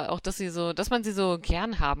super. Auch, dass man sie so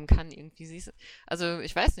gern haben kann irgendwie. Also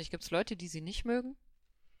ich weiß nicht, gibt es Leute, die sie nicht mögen?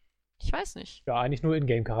 Ich weiß nicht. Ja, eigentlich nur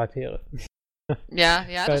Ingame-Charaktere. Ja,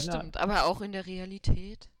 das stimmt. Aber auch in der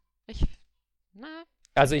Realität.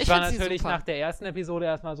 Also ich war natürlich nach der ersten Episode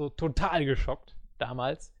erstmal so total geschockt.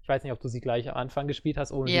 Damals. Ich weiß nicht, ob du sie gleich am Anfang gespielt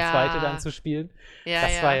hast, ohne die zweite dann zu spielen.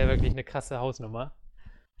 Das war ja wirklich eine krasse Hausnummer.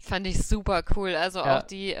 Fand ich super cool. Also auch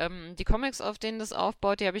die Comics, auf denen das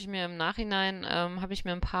aufbaut, die habe ich mir im Nachhinein,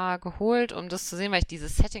 ein paar geholt, um das zu sehen, weil ich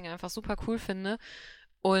dieses Setting einfach super cool finde.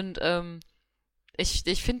 Und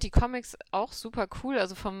ich finde die Comics auch super cool,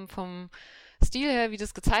 also vom Stil her, wie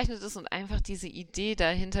das gezeichnet ist und einfach diese Idee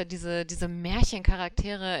dahinter, diese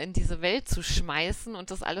Märchencharaktere in diese Welt zu schmeißen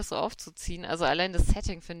und das alles so aufzuziehen. Also allein das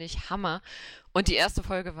Setting finde ich Hammer. Und die erste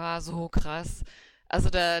Folge war so krass. Also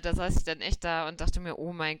da saß ich dann echt da und dachte mir,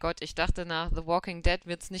 oh mein Gott, ich dachte nach The Walking Dead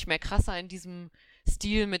wird es nicht mehr krasser in diesem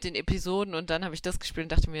Stil mit den Episoden und dann habe ich das gespielt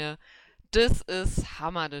und dachte mir, das ist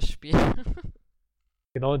Hammer, das Spiel.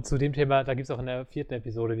 Genau, und zu dem Thema, da gibt es auch in der 4.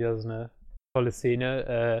 Episode wieder so eine tolle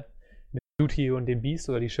Szene mit Beauty und dem Biest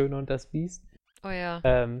oder die Schöne und das Biest. Oh ja.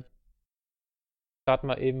 Gerade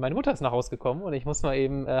mal eben, meine Mutter ist nach Hause gekommen und ich muss mal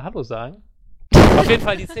eben Hallo sagen. Auf jeden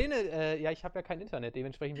Fall die Szene, ja, ich habe ja kein Internet,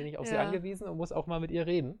 dementsprechend bin ich auf sie angewiesen und muss auch mal mit ihr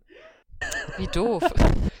reden. Wie doof.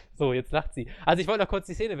 So, jetzt lacht sie. Also ich wollte noch kurz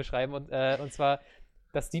die Szene beschreiben und zwar,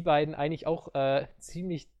 dass die beiden eigentlich auch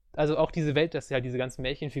ziemlich, also auch diese Welt, dass ja diese ganzen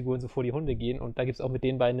Märchenfiguren so vor die Hunde gehen und da gibt es auch mit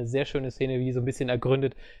den beiden eine sehr schöne Szene, wie die so ein bisschen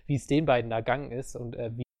ergründet, wie es den beiden da ergangen ist und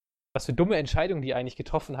was für dumme Entscheidungen die eigentlich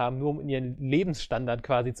getroffen haben, nur um ihren Lebensstandard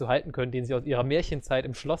quasi zu halten können, den sie aus ihrer Märchenzeit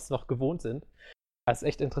im Schloss noch gewohnt sind. Das ist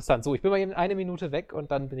echt interessant. So, ich bin mal eben 1 Minute weg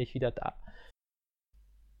und dann bin ich wieder da.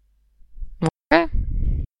 Okay.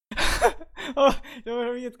 Oh, damit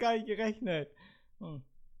habe ich jetzt gar nicht gerechnet.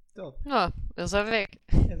 So. Ja, ist er weg.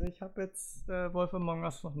 Also ich habe jetzt Wolf Among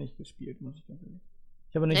Us noch nicht gespielt, muss ich ganz ehrlich.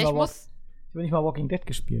 Ich habe nicht mal Walking Dead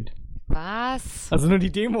gespielt. Was? Also nur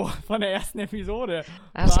die Demo von der ersten Episode.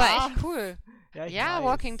 Das war echt cool. Ja,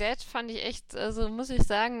 Walking Dead fand ich echt, also muss ich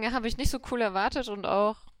sagen, habe ich nicht so cool erwartet und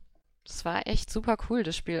auch, das war echt super cool,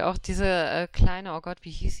 das Spiel. Auch diese kleine, oh Gott, wie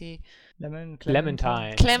hieß sie?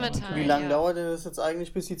 Clementine. Wie lange dauert denn das jetzt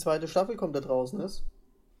eigentlich, bis die 2. Staffel komplett draußen ist?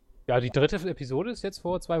 Ja, die 3. Episode ist jetzt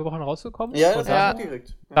vor 2 Wochen rausgekommen. Ja, das war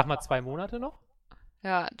direkt. Sag mal 2 Monate noch.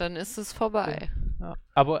 Ja, dann ist es vorbei. Ja.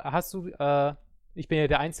 Aber hast du, ich bin ja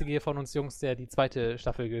der Einzige hier von uns Jungs, der die 2.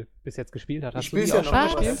 Staffel bis jetzt gespielt hat. Ich spiele es ja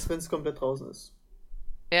noch, wenn es komplett draußen ist.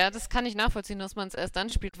 Ja, das kann ich nachvollziehen, dass man es erst dann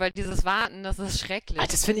spielt, weil dieses Warten, das ist schrecklich. Ah,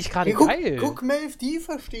 das finde ich gerade geil. Guck, Melf, die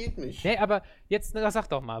versteht mich. Nee, aber jetzt, sag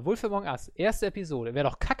doch mal, Wolf Among Us, erste Episode, wäre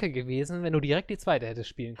doch kacke gewesen, wenn du direkt die 2. hättest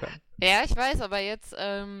spielen können. Ja, ich weiß, aber jetzt,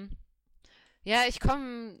 ja, ich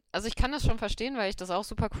kann das schon verstehen, weil ich das auch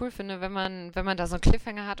super cool finde, wenn man da so einen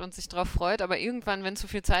Cliffhanger hat und sich drauf freut, aber irgendwann, wenn zu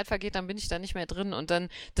viel Zeit vergeht, dann bin ich da nicht mehr drin und dann,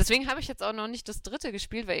 deswegen habe ich jetzt auch noch nicht das 3.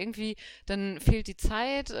 gespielt, weil irgendwie, dann fehlt die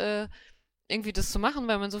Zeit, irgendwie das zu machen,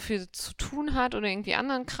 weil man so viel zu tun hat oder irgendwie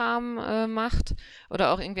anderen Kram macht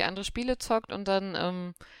oder auch irgendwie andere Spiele zockt und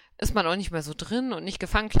dann ist man auch nicht mehr so drin und nicht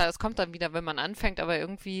gefangen. Klar, es kommt dann wieder, wenn man anfängt, aber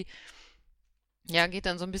irgendwie ja, geht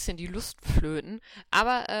dann so ein bisschen die Lust flöten.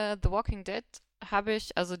 Aber The Walking Dead habe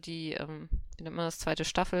ich, also die, wie nennt man das, 2.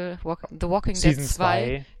 Staffel, The Walking Dead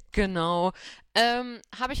 2. Genau.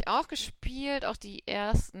 Habe ich auch gespielt, auch die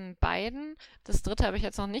ersten beiden. Das 3. habe ich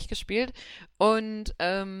jetzt noch nicht gespielt. Und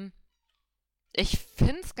ich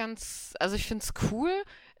finde es cool.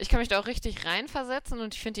 Ich kann mich da auch richtig reinversetzen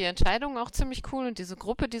und ich finde die Entscheidungen auch ziemlich cool und diese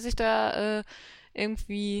Gruppe, die sich da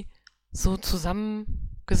irgendwie so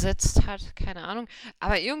zusammengesetzt hat, keine Ahnung.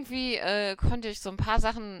 Aber irgendwie konnte ich so ein paar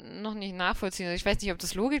Sachen noch nicht nachvollziehen. Also ich weiß nicht, ob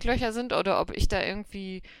das Logiklöcher sind oder ob ich da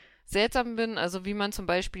irgendwie seltsam bin. Also wie man zum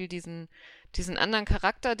Beispiel diesen anderen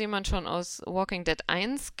Charakter, den man schon aus Walking Dead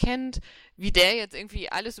 1 kennt, wie der jetzt irgendwie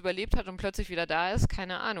alles überlebt hat und plötzlich wieder da ist,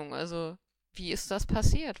 keine Ahnung. Also wie ist das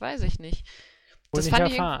passiert? Weiß ich nicht. Das fand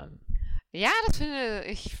ich erfahren. Ja, das finde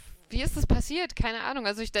ich. Wie ist das passiert? Keine Ahnung.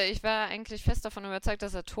 Also ich war eigentlich fest davon überzeugt,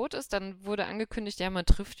 dass er tot ist. Dann wurde angekündigt, ja, man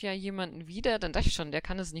trifft ja jemanden wieder. Dann dachte ich schon, der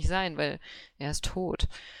kann es nicht sein, weil er ist tot.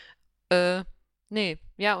 Nee.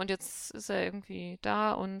 Ja, und jetzt ist er irgendwie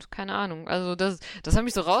da und keine Ahnung. Also das hat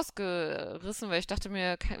mich so rausgerissen, weil ich dachte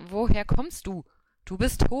mir, woher kommst du? Du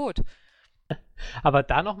bist tot. Aber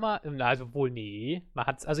da nochmal, also wohl nee.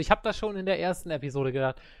 Also ich habe das schon in der ersten Episode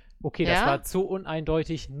gedacht, okay, das war zu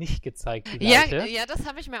uneindeutig nicht gezeigt, die Seite. Ja, das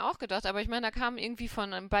habe ich mir auch gedacht, aber ich meine, da kamen irgendwie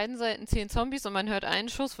von beiden Seiten 10 Zombies und man hört einen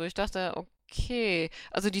Schuss, wo ich dachte, okay,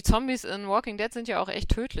 also die Zombies in Walking Dead sind ja auch echt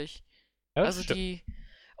tödlich. Ja, also stimmt.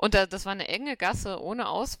 Und das war eine enge Gasse ohne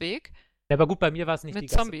Ausweg. Ja, aber gut, bei mir war es nicht mit die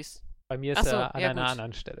Gasse. Zombies. Bei mir ist er an einer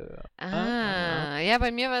anderen Stelle. Ja,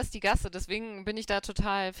 bei mir war es die Gasse, deswegen bin ich da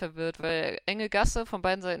total verwirrt, weil enge Gasse, von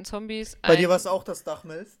beiden Seiten Zombies. Bei dir war es auch das Dach,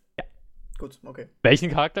 Melf? Ja. Gut, okay.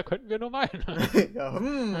 Welchen Charakter könnten wir nur meinen?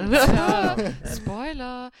 Ja,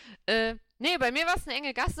 Spoiler. Nee, bei mir war es eine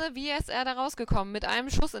enge Gasse. Wie ist er da rausgekommen? Mit einem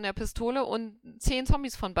Schuss in der Pistole und 10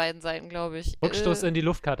 Zombies von beiden Seiten, glaube ich. Rückstoß in die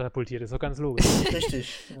Luft katapultiert, ist doch ganz logisch.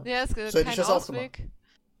 Richtig. Ja, ist so kein Ausweg.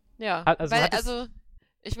 Ja, also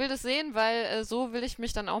ich will das sehen, weil so will ich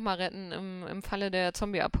mich dann auch mal retten im Falle der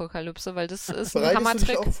Zombie-Apokalypse, weil das ist ein Hammertrick. Bereitest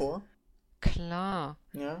du dich auch vor? klar.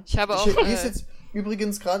 Ja. Ich habe auch. Ich lese jetzt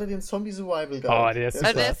übrigens gerade den Zombie Survival Guide. Oh, der ist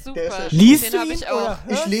super. Der ist super. Der ist echt Liest Den du hab ihn ich auch. oder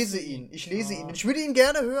Ich hörst lese du ihn. Ich würde ihn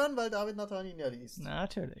gerne hören, weil David Nathan ihn ja liest.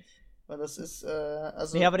 Natürlich. Weil das ist,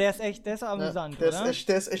 also... Nee, aber der ist amüsant, der oder?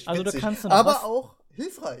 der ist echt Also da witzig. kannst du noch aber was- auch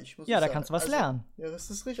hilfreich, muss ich Ja, da sagen. kannst du was also, lernen. Ja, das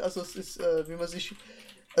ist richtig. Also es ist, wie man sich...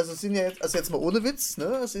 Also es sind ja jetzt, also jetzt mal ohne Witz, ne?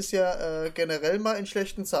 Es ist ja generell mal in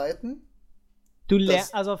schlechten Zeiten. Du Das-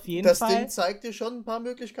 lernst, also auf jeden Das Fall, Ding zeigt dir schon ein paar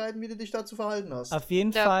Möglichkeiten, wie du dich da zu verhalten hast. auf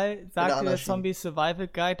jeden Ja. Fall sagt dir der Anarchie. Zombie Survival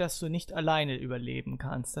Guide, dass du nicht alleine überleben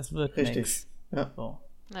kannst. Das wird Richtig. nix. Ja. So.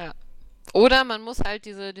 Ja. Oder man muss halt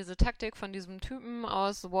diese Taktik von diesem Typen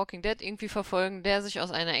aus The Walking Dead irgendwie verfolgen, der sich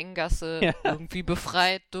aus einer engen Gasse Ja. irgendwie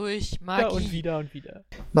befreit durch Magie. Ja, und wieder und wieder.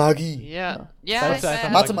 Magie. Ja. Weißt Ja, du,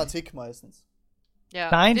 einfach Mathematik meistens.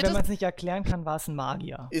 ja. Nein, Wird wenn es- man es nicht erklären kann, war es ein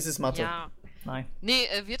Magier. Ist es Mathe. Ja. Nein. Nee,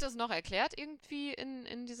 wird es noch erklärt irgendwie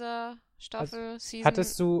in dieser Staffel, Season?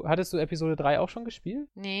 Hattest du Episode 3 auch schon gespielt?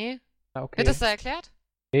 Nee. Ah, okay. Wird es da erklärt?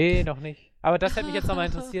 Nee, noch nicht. Aber das hätte mich jetzt nochmal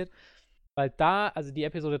interessiert, weil also die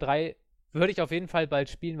Episode 3 würde ich auf jeden Fall bald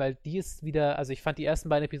spielen, weil die ist wieder, also ich fand die ersten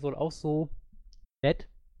beiden Episoden auch so nett,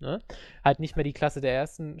 ne? Halt nicht mehr die Klasse der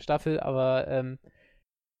ersten Staffel, aber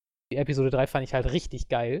die Episode 3 fand ich halt richtig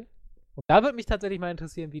geil. Und da würde mich tatsächlich mal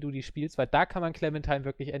interessieren, wie du die spielst, weil da kann man Clementine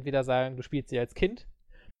wirklich entweder sagen, du spielst sie als Kind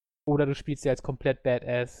oder du spielst sie als komplett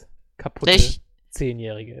badass, kaputte Ich-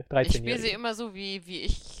 10-Jährige, Ich spiele 13-Jährige. sie immer so, wie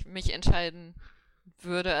ich mich entscheiden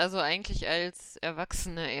würde. Also eigentlich als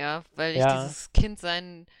Erwachsene eher, weil ich Ja. dieses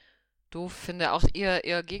Kindsein doof finde. Auch ihr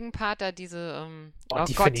Gegenpart da, diese, Oh,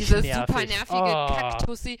 die Gott, find ich diese nervig. super nervige Oh.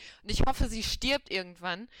 Kaktussi. Und ich hoffe, sie stirbt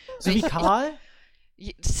irgendwann. So wie Karl?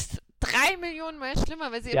 Das ist 3 Millionen Mal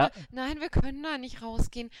schlimmer, weil sie Ja. immer, nein, wir können da nicht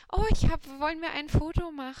rausgehen. Oh, wollen wir ein Foto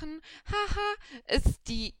machen? Haha,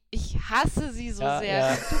 ich hasse sie so Ja,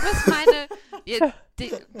 sehr. ja.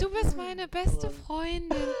 Du bist meine beste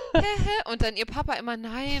Freundin. Hehe. Und dann ihr Papa immer,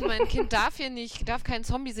 nein, mein Kind darf hier nicht, darf keinen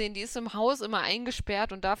Zombie sehen. Die ist im Haus immer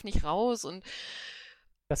eingesperrt und darf nicht raus. Und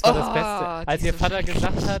Das war Oh, das Beste. Als die ihr ist so Vater schrecklich.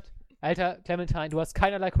 gesagt hat, Alter, Clementine, du hast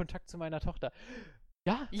keinerlei Kontakt zu meiner Tochter.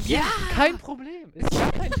 Ja, Ja. kein Problem. Ist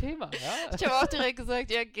gar kein Thema. Ja? ich habe auch direkt gesagt,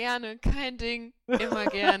 ja, gerne, kein Ding, immer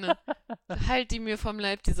gerne. Halt die mir vom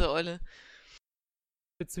Leib, diese Olle.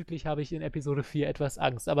 Bezüglich habe ich in Episode 4 etwas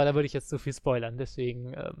Angst, aber da würde ich jetzt zu viel spoilern,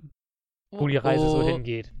 deswegen, wo die Reise so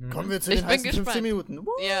hingeht. Mhm. Kommen wir zu Ich den bin heißen 15 gespannt. Minuten.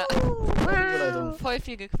 Ja, Überleitung. voll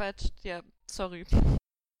viel gequatscht. Ja, sorry.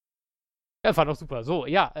 Ja, war doch super. So,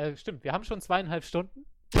 ja, stimmt. Wir haben schon 2,5 Stunden.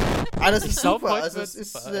 Das Ich ist glaub, super. heute Also wird's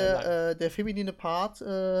es ist super, der feminine Part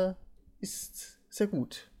ist sehr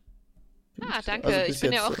gut. Ah, danke. Also bis ich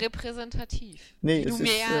bin ja jetzt, auch repräsentativ. Nee, wie du es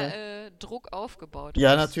mir ist, ja Druck aufgebaut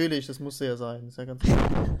Ja, hast. natürlich, das musste ja sein. Ist ja ganz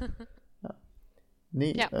klar. Ja.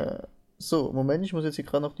 Nee, Ja. so, Moment, ich muss jetzt hier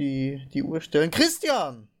gerade noch die Uhr stellen.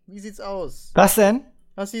 Christian, wie sieht's aus? Was denn?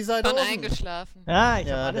 Hast du die Seite Schon offen? eingeschlafen. Ja, ich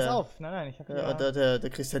Ja, hab alles der- auf. Nein, ich hab Ja, ja. der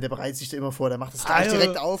Christian, der bereitet sich da immer vor, der macht das gleich Also-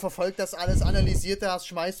 direkt auf, verfolgt das alles, analysiert das,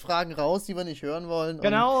 schmeißt Fragen raus, die wir nicht hören wollen. und-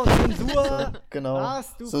 Genau, Zensur. Genau,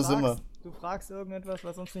 Was? so sind wir. Du fragst irgendetwas,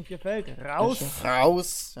 was uns nicht gefällt. Raus.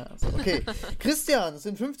 Raus. Ja, so, okay. Christian, es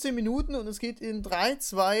sind 15 Minuten und es geht in 3,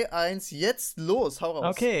 2, 1, jetzt los. Hau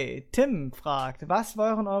raus. Okay, Tim fragt, was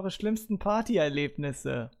waren eure schlimmsten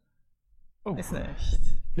Partyerlebnisse? Oh. Weiß nicht.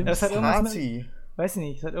 Ja, das hat irgendwas mit, Party. weiß ich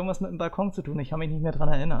nicht, das hat irgendwas mit dem Balkon zu tun. Ich kann mich nicht mehr dran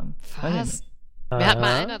erinnern. Weiß ich Was? nicht. Mir hat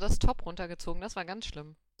mal Aha. einer das Top runtergezogen. Das war ganz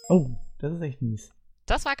schlimm. Oh, das ist echt mies.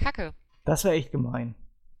 Das war kacke. Das wäre echt gemein.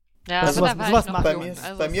 Ja, Das aber sowas- da war sowas ich noch macht- Bei jung. mir,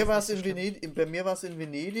 Also bei es mir ist war es nicht in so schlimm. Venedig, bei mir war es in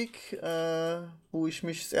Venedig, wo ich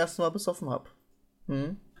mich das erste Mal besoffen habe.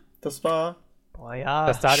 Das war Boah, ja.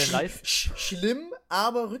 Was da denn live? schlimm,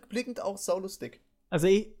 aber rückblickend auch saulustig. Also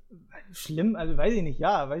schlimm, also weiß ich nicht, Ich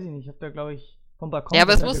hab da, glaube ich, vom Balkon Ja,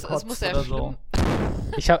 aber es muss runtergekotzt ja oder schlimm.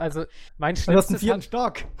 Ich habe also, mein Also aus dem schlimmstes 4.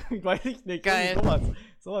 Stock. Weiß ich nicht. Geil.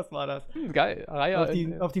 Sowas war das. Geil,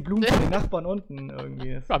 Reihe Auf die Blumen von den Nachbarn unten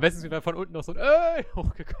irgendwie. am besten wieder von unten noch so ein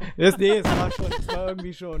hochgekommen. Es war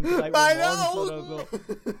irgendwie schon 3 Uhr Meine morgens Augen! oder so.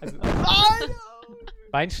 Also, Meine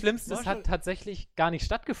mein Schlimmstes War hat schon- tatsächlich gar nicht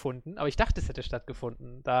stattgefunden, aber ich dachte, es hätte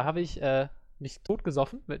stattgefunden. Da habe ich mich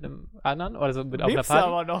totgesoffen mit einem anderen, oder so mit auf einer Lebst Party.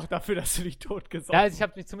 aber noch dafür, dass du dich totgesoffen Ja, also ich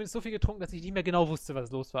habe mich zumindest so viel getrunken, dass ich nicht mehr genau wusste,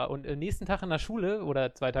 was los war. Und nächsten Tag in der Schule,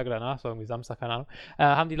 oder 2 Tage danach, das war irgendwie Samstag, keine Ahnung,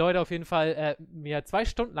 haben die Leute auf jeden Fall mir 2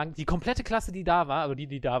 Stunden lang, die komplette Klasse, die da war, also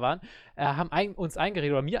die da waren, haben uns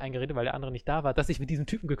eingeredet, oder mir eingeredet, weil der andere nicht da war, dass ich mit diesem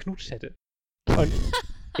Typen geknutscht hätte. Und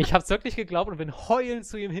Ich hab's wirklich geglaubt und bin heulend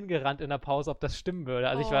zu ihm hingerannt in der Pause, ob das stimmen würde.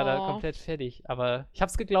 Also ich war da komplett fertig. Aber ich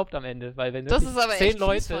hab's geglaubt am Ende, weil wenn Das wirklich ist aber 10 echt fies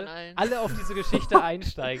Leute von allen. alle auf diese Geschichte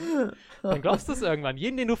einsteigen, dann glaubst du es irgendwann.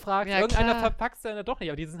 Jeden, den du fragst, Ja, irgendeiner klar. verpackt es dann doch nicht.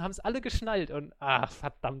 Aber die haben es alle geschnallt und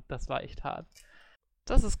verdammt, das war echt hart.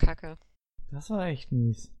 Das ist kacke. Das war echt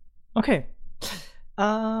mies. Okay.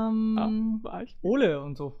 War ich. Ole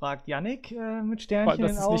und so fragt Yannick mit Vor allem, Sternchen in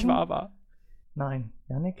dass den es Augen. nicht wahr war. Nein,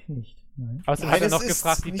 Yannick nicht. Nein. Außerdem Nein, hat er das noch ist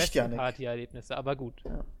gefragt, die nicht besten Yannick. Partyerlebnisse, aber gut.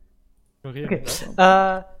 Ja. Ignorieren wir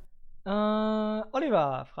das.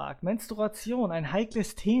 Oliver fragt, Menstruation, ein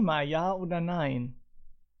heikles Thema, ja oder nein?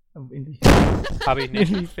 Inwiefern? Habe ich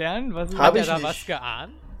nicht. Inwiefern? Was ist Hab Hat er ich da nicht. was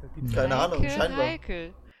geahnt? Keine Ahnung, scheinbar.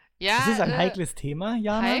 Heikel. Ja, Ist es ein heikles Thema,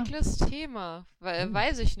 Jana? heikles Thema.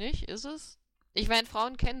 Weiß ich nicht, ist es? Ich meine,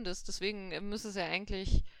 Frauen kennen das, deswegen müsste es ja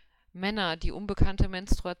eigentlich Männer, die unbekannte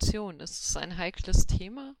Menstruation. Ist es ein heikles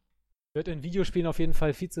Thema? Wird in Videospielen auf jeden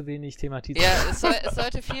Fall viel zu wenig thematisiert. Ja, es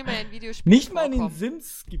sollte viel mehr in Videospielen Nicht mal in den vorkommen.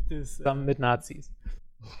 Sims gibt es. Zusammen mit Nazis.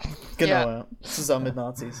 Genau, Ja. ja. Zusammen mit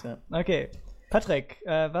Nazis, ja. Okay. Patrick,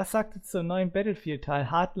 was sagt ihr zum neuen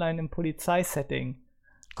Battlefield-Teil Hardline im Polizeisetting?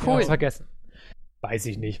 Cool. Hab's vergessen. Weiß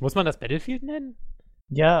ich nicht. Muss man das Battlefield nennen?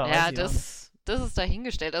 Ja, Ja, weiß ich das ist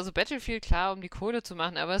dahingestellt. Also Battlefield, klar, um die Kohle zu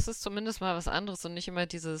machen, aber es ist zumindest mal was anderes und nicht immer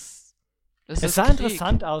dieses. Es ist sah Krieg.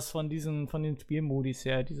 interessant aus von den Spielmodis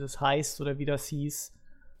her, dieses Heist oder wie das hieß.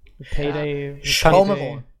 Payday. Schauen wir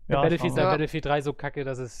mal. Ja, Battlefield ist Ja. ja Battlefield 3 so kacke,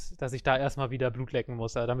 dass ich da erstmal wieder Blut lecken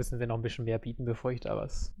muss. Also da müssen wir noch ein bisschen mehr bieten, bevor ich da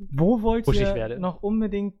was. Wo wollt Buschig ihr werde. noch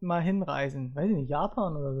unbedingt mal hinreisen? Weiß ich nicht,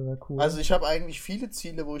 Japan oder so wäre cool. Also ich habe eigentlich viele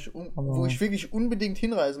Ziele, wo ich wirklich unbedingt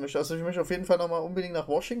hinreisen möchte. Also ich möchte auf jeden Fall nochmal unbedingt nach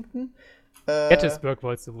Washington. Gettysburg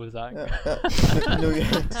wolltest du wohl sagen. Ja.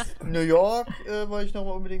 New York wollte ich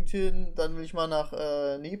nochmal unbedingt hin. Dann will ich mal nach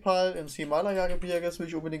Nepal ins Himalaya-Gebirge, das will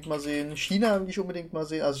ich unbedingt mal sehen. China will ich unbedingt mal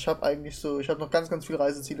sehen. Also ich habe noch ganz, ganz viele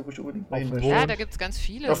Reiseziele, wo ich unbedingt mal hin möchte. Ja, da gibt es ganz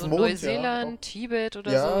viele. Auf So dem Mond, Neuseeland, ja. Tibet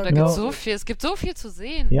oder Ja, so. Da genau. gibt's so viel. Es gibt so viel zu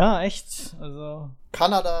sehen. Ja, echt. Also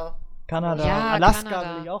Kanada. Kanada, Ja, Alaska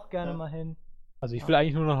Kanada. will ich auch gerne Ja. mal hin. Also ich will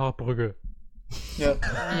eigentlich nur noch nach Brügge. Ja.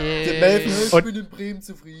 Yay. Der Melvin, ich Und- bin in Bremen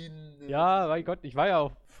zufrieden. Ja, mein Gott, ich war ja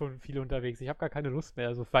auch schon viel unterwegs. Ich habe gar keine Lust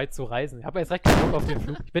mehr, so weit zu reisen. Ich habe jetzt recht keinen Bock auf den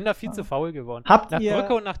Flug. Ich bin da viel zu faul geworden. Habt Nach ihr-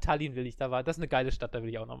 Brücke und nach Tallinn will ich da war. Das ist eine geile Stadt, da will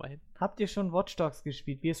ich auch nochmal hin. Habt ihr schon Watch Dogs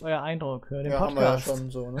gespielt? Wie ist euer Eindruck? Hör den Ja, haben wir ja Podcast. schon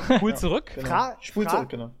so, ne? Cool Ja, zurück. Genau. Spul zurück,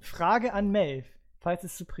 genau. Frage an Melv. Falls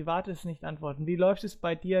es zu privat ist, nicht antworten. Wie läuft es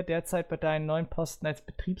bei dir derzeit bei deinen neuen Posten als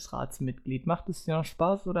Betriebsratsmitglied? Macht es dir noch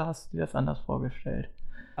Spaß oder hast du dir das anders vorgestellt?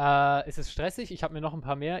 Es ist stressig. Ich habe mir noch ein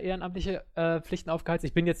paar mehr ehrenamtliche Pflichten aufgeheizt.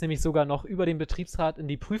 Ich bin jetzt nämlich sogar noch über den Betriebsrat in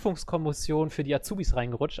die Prüfungskommission für die Azubis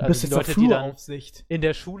reingerutscht. Du Also bist die jetzt Leute, auf die dann Fluraufsicht. in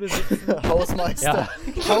der Schule sitzen. Hausmeister.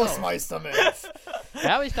 Hausmeister, Melv.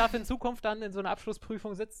 Ja, aber ich darf in Zukunft dann in so einer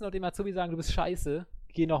Abschlussprüfung sitzen und dem Azubi sagen, du bist scheiße.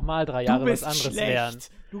 Geh noch mal 3 Jahre Du bist was anderes schlecht. lernen.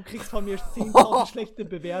 Du kriegst von mir 10.000 schlechte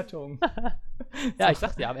Bewertungen. Ja, ich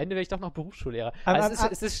sag dir, am Ende werde ich doch noch Berufsschullehrer. Aber- Also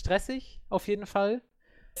es ist stressig, auf jeden Fall.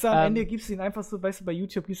 So, am Ende gibst du ihn einfach so, weißt du, bei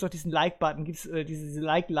YouTube gibst du doch diesen Like-Button, gibst diese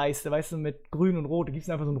Like-Leiste, weißt du, mit grün und rot, du gibst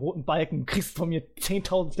einfach so einen roten Balken, kriegst von mir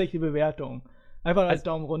 10.000 schlechte Bewertungen. Einfach als Also-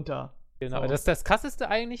 Daumen runter. Genau. So. Das Krasseste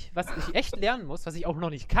eigentlich, was ich echt lernen muss, was ich auch noch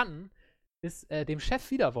nicht kann, ist dem Chef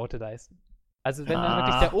Widerworte leisten. Also wenn dann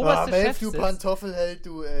wirklich der oberste Melv, Chef du sitzt. Pantoffelheld,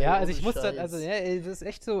 du, ey. Ja, also ohne ich muss Scheiß. dann, also ja, ey, das ist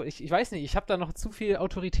echt so, ich weiß nicht, ich habe da noch zu viel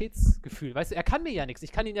Autoritätsgefühl. Weißt du, er kann mir ja nichts.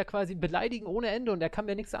 Ich kann ihn ja quasi beleidigen ohne Ende und er kann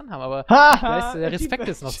mir nichts anhaben, aber weißt du, der Respekt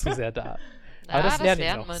ist noch zu sehr da. Ja, Aber das lerne ich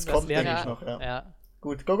lernt noch. man. Das kommt lerne nämlich ich noch, ja. Ja.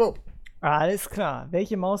 Gut, go. Alles klar.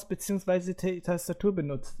 Welche Maus bzw. Tastatur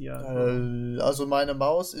benutzt ihr? Also meine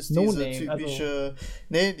Maus ist No diese Name, typische...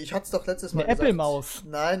 Nee, ich hatte es doch letztes Mal Eine gesagt. Apple-Maus.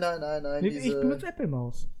 Nein. Nee, Diese, ich benutze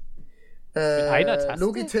Apple-Maus. einer Taste?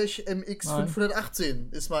 Logitech MX 518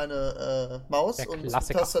 ist meine Maus Der und die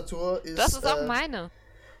Klassiker. Tastatur ist... Das ist auch meine.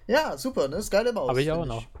 Ja, super, ne? Ist geile Maus. Habe ich auch find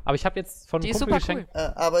noch. Aber ich habe jetzt von Die einem ist Kumpel super geschenkt.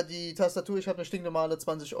 Aber die Tastatur, ich habe eine stinknormale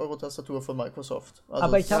 20-Euro-Tastatur von Microsoft. Also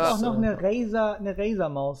Aber ich habe das auch ist, noch eine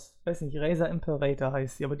Razer-Maus. Weiß nicht, Razer Imperator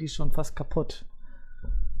heißt die, aber die ist schon fast kaputt.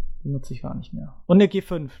 Die nutze ich gar nicht mehr. Und eine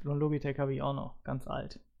G5, und Logitech habe ich auch noch, ganz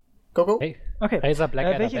alt. Go. Hey, Okay. Razer Black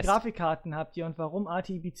Adder welche Best. Grafikkarten habt ihr und warum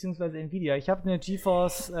ATI bzw. Nvidia? Ich habe eine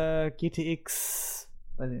GeForce GTX,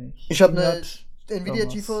 weiß ich nicht. Ich habe eine 100 Nvidia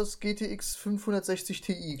irgendwas. GeForce GTX 560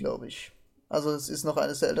 Ti, glaube ich. Also das ist noch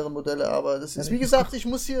eines der älteren Modelle, aber das ist, wie gesagt, ich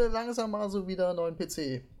muss hier langsam mal so wieder einen neuen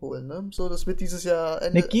PC holen, ne? So, das wird dieses Jahr,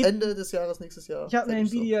 Ende des Jahres, nächstes Jahr. Ich habe eine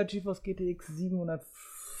fertig so. Nvidia GeForce GTX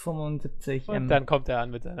 775 Und dann kommt er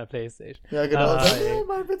an mit seiner Playstation. Ja, genau. Ah, So, ey.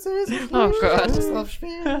 mein PC ist nicht Oh gut, Gott. ich muss drauf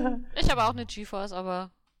spielen. Ich habe auch eine GeForce,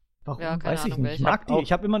 aber Warum? Ja, keine Weiß ich Ahnung, nicht. Ich welche. mag die.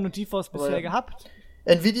 Ich habe immer nur GeForce bisher Aber- gehabt.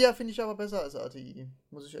 Nvidia finde ich aber besser als ATI,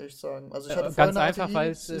 muss ich echt sagen. Also ich hatte Ganz eine einfach, ATI,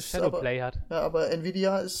 weil es Shadowplay hat. Ja, aber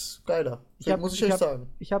Nvidia ist geiler. Muss ich echt sagen.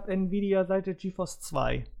 Ich habe Nvidia seit der GeForce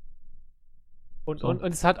 2. Und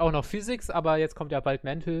es hat auch noch Physics, aber jetzt kommt ja bald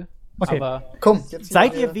Mantle. Okay. Aber Komm, jetzt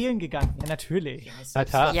seid ihr wählen gegangen? Ja, natürlich.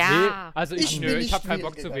 Alter, Ja. nee, also Ich bin ich nicht habe keinen wählen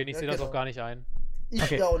Bock zu wählen, ich gegangen, sehe ja, das genau. auch gar nicht ein. Ich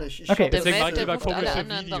Okay. auch nicht. Okay. Deswegen mache ich Der lieber ruft alle komische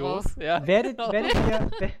anderen Videos. darauf. Ja. Werdet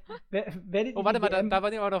ihr Oh, warte mal, die WM da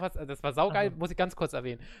war noch was, das war saugeil, muss ich ganz kurz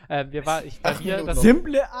erwähnen. Bei mir, das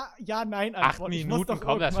simple Ja-Nein 8 Minuten,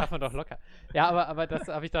 komm, das schaffen wir doch locker. Ja, aber das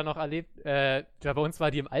habe ich da noch erlebt, bei uns war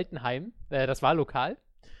die im Altenheim, das war lokal.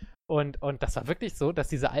 Und das war wirklich so, dass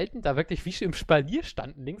diese Alten da wirklich wie im Spalier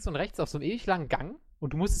standen, links und rechts auf so einem ewig langen Gang.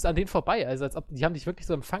 Und du musstest an denen vorbei. Also als ob die haben dich wirklich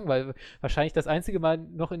so empfangen, weil wahrscheinlich das einzige Mal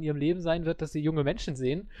noch in ihrem Leben sein wird, dass sie junge Menschen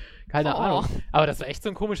sehen. Keine Ahnung. Aber das war echt so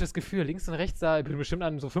ein komisches Gefühl. Links und rechts da, ich bin bestimmt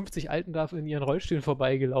an so 50 Alten da in ihren Rollstühlen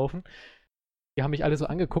vorbeigelaufen. Die haben mich alle so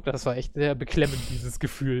angeguckt. Das war echt sehr beklemmend, dieses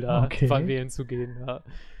Gefühl da, beim Wählen zu gehen. Ja.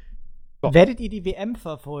 Werdet ihr die WM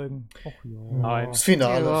verfolgen? Och, ja. Nein. Das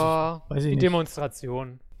Finale. Ja. Weiß ich Die nicht.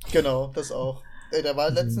 Demonstration. Genau, das auch. Da war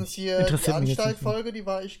letztens hier die Interessiert mich jetzt nicht Anstaltfolge, die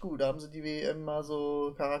war echt gut. Da haben sie die WM mal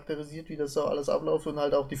so charakterisiert, wie das so alles abläuft und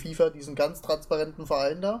halt auch die FIFA, diesen ganz transparenten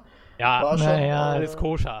Verein da. Ja, War schon alles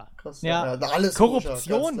koscher. krass. Ja. Alles Korruption? koscher,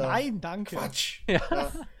 ganz klar. Nein, danke. Quatsch. Ja.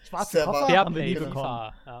 Schwarze Sehr Koffer wahr. haben wir nie Fairplay bekommen.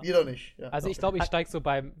 FIFA. Ja. Wir doch nicht. Ja. Also ich glaube, ich steige so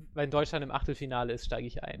wenn Deutschland im Achtelfinale ist, steige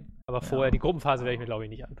ich ein. Aber vorher, die Gruppenphase werde ich mir, glaube ich,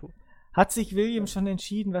 nicht antun. Hat sich William schon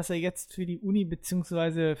entschieden, was er jetzt für die Uni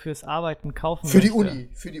bzw. fürs Arbeiten kaufen Für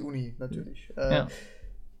möchte? die Uni, natürlich. Ja.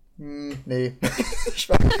 Nee. ich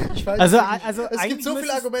weiß Also nicht. also Es gibt so eigentlich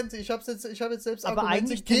viele Argumente. Ich habe jetzt selbst Aber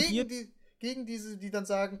Argumente eigentlich gegen diese, die dann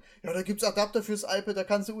sagen, ja, da gibt's Adapter fürs iPad, da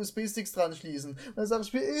kannst du USB-Sticks dran schließen. Und dann sage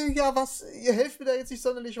ich mir, ja, was, ihr helft mir da jetzt nicht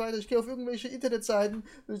sonderlich weiter. Ich gehe auf irgendwelche Internetseiten,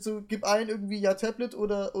 so gib ein irgendwie ja Tablet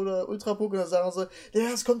oder Ultrabook und dann sagen sie, ja,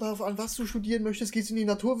 es kommt darauf an, was du studieren möchtest. Gehst du in die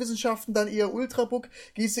Naturwissenschaften, dann eher Ultrabook,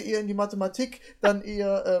 gehst du eher in die Mathematik, dann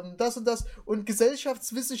eher das und das. Und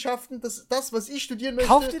Gesellschaftswissenschaften, das was ich studieren möchte.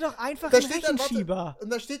 Kauf dir doch einfach Da einen steht dann, Rechenschieber.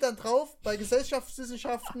 und da steht dann drauf, bei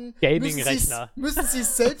Gesellschaftswissenschaften Gaming-Rechner. müssen sie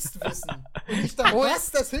es selbst wissen. Und ich dachte, was?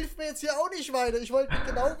 Das hilft mir jetzt hier auch nicht weiter. Ich wollte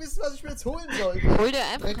genau wissen, was ich mir jetzt holen soll. Hol dir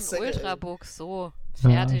einfach Drecksäcke, ein Ultrabook, so.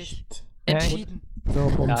 Fertig. Entschieden. So,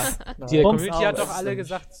 Bums. Ja. Die Bums Community hat aus. doch alle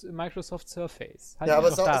gesagt, Microsoft Surface. Ja,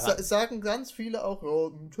 aber doch daran. es sagen ganz viele auch,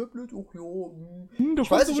 ja, ein Tablet, ach ja. Du Ich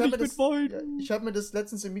kannst weiß, ich aber habe nicht mir, mitwollen. ich hab mir das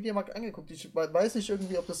letztens im Mediamarkt angeguckt. Ich weiß nicht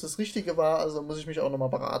irgendwie, ob das Richtige war, also muss ich mich auch nochmal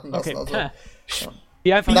beraten lassen. Okay. Also,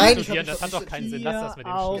 Die einfach Nein, nicht ich studieren, hab das hat doch keinen Sinn. Lass das mit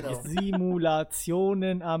dem auch Spiel. Genau.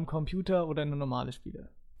 Simulationen am Computer oder nur normale Spiele?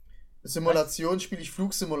 Simulation spiele ich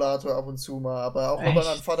Flugsimulator ab und zu mal, aber auch nur bei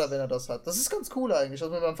meinem Vater, wenn er das hat. Das ist ganz cool eigentlich.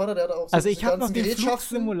 Also mit meinem Vater, der hat auch so Also ich diese habe noch ganzen den Gerätschaften.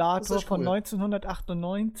 Flugsimulator Das ist echt von cool.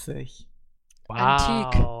 1998.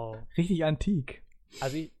 Wow. Richtig antik.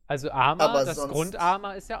 Also Arma, Aber das sonst-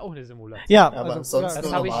 Grund-Arma ist ja auch eine Simulation. Ja, aber also, sonst Das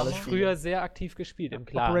nur habe ich normale Spiele. früher sehr aktiv gespielt im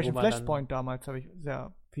Clan. Operation wo man Flashpoint damals habe ich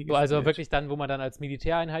sehr viel Dann, also gespielt. wirklich dann, wo man dann als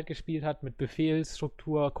Militäreinheit gespielt hat, mit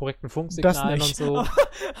Befehlsstruktur, korrekten Funksignalen Das und nicht. so.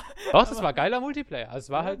 Doch, das war geiler Multiplayer. Also es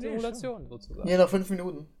war halt nee, Simulation sozusagen. Hier noch 5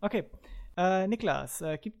 Minuten. Okay. Niklas,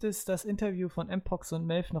 gibt es das Interview von Mpox und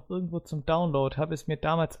Melf noch irgendwo zum Download? Habe es mir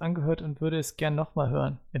damals angehört und würde es gern nochmal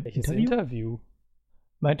hören. Welches Interview?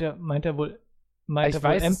 Meint er wohl Ich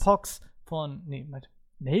weiß es. Mpox von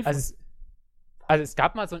Melf Also es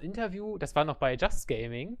gab mal so ein Interview, das war noch bei Just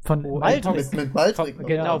Gaming. von wo Maldrick. Mit Maldrick. noch.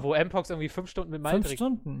 Genau, Ja. wo Mpox irgendwie 5 Stunden mit 5 Maldrick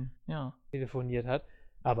Stunden, ja. telefoniert hat.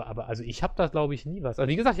 Aber also ich habe da glaube ich nie was. Also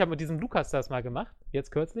wie gesagt, ich habe mit diesem Lukas das mal gemacht,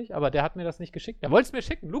 jetzt kürzlich, aber der hat mir das nicht geschickt. Er wollte es mir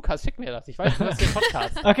schicken. Lukas, schick mir das. Ich weiß, du hast den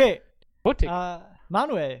Podcast. Okay, Boutique.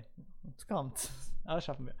 Manuel, jetzt kommt's. Aber das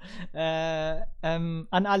schaffen wir. An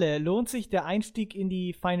alle, lohnt sich der Einstieg in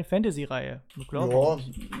die Final Fantasy Reihe? Ja,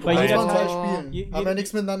 Weil kann jeder man Teil- mal spielen. je- Haben ja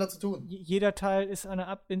nichts miteinander zu tun. Jeder Teil ist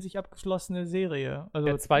eine in sich abgeschlossene Serie. Also,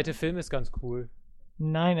 Der zweite Film ist ganz cool.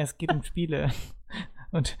 nein, es geht um Spiele.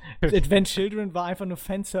 Und Advent Children war einfach nur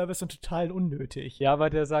Fanservice und total unnötig. Ja, aber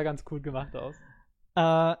der sah ganz cool gemacht aus.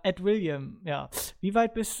 Ed William, ja. Wie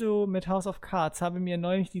weit bist du mit House of Cards? Habe mir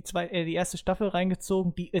neulich die erste Staffel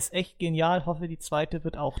reingezogen. Die ist echt genial. Hoffe, die zweite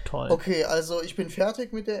wird auch toll. Okay, also ich bin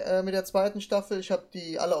fertig mit der zweiten Staffel. Ich habe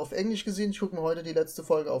die alle auf Englisch gesehen. Ich gucke mir heute die letzte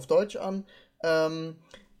Folge auf Deutsch an.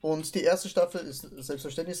 Und die erste Staffel ist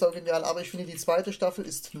selbstverständlich so genial, aber ich finde, die zweite Staffel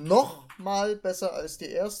ist noch mal besser als die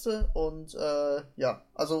erste. Und ja,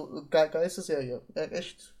 also geilste Serie.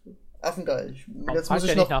 Echt affengeil. Jetzt fragt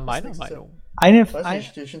er nicht nach meiner Meinung. Eine Weiß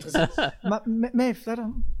nicht, dich interessiert.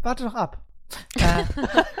 Maeve, warte doch ab.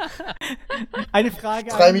 Eine Frage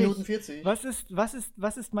 3 an dich. Minuten 40.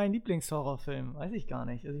 Was ist mein Lieblingshorrorfilm? Weiß ich gar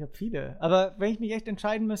nicht. Also ich habe viele. Aber wenn ich mich echt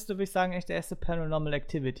entscheiden müsste, würde ich sagen, echt der erste Paranormal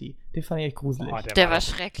Activity. Den fand ich echt gruselig. Oh, Der war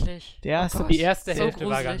schrecklich. Der erste, Die erste So Hälfte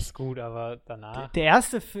war gruselig. ganz gut, aber danach. der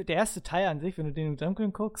erste Teil an sich, wenn du den im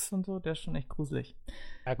Dunkeln guckst und so, der ist schon echt gruselig.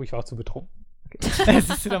 Ja, gut, ich war auch zu betrunken.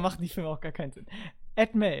 Siehst du, da macht die Filme auch gar keinen Sinn.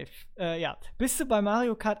 Ed Melf, ja. Bist du bei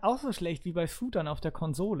Mario Kart auch so schlecht wie bei Shootern auf der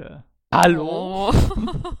Konsole? Hallo? Oh.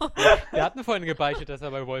 Wir hatten vorhin gebeichtet, dass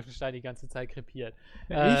er bei Wolfenstein die ganze Zeit krepiert.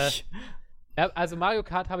 Ich? Ja, also Mario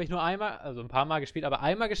Kart habe ich nur einmal, also ein paar Mal gespielt, aber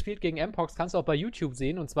einmal gespielt gegen Mpox, kannst du auch bei YouTube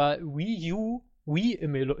sehen, und zwar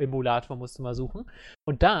Wii-Emulator musst du mal suchen.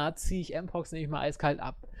 Und da ziehe ich Mpox nämlich mal eiskalt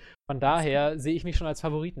ab. Von daher sehe ich mich schon als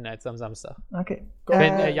Favoriten jetzt am Samstag. Okay.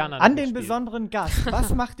 Wenn Jana noch An den mitspielt. besonderen Gast,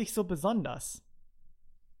 was macht dich so besonders?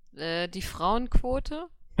 Die Frauenquote.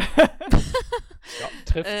 Ja,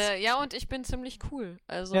 trifft's. Ja, und ich bin ziemlich cool.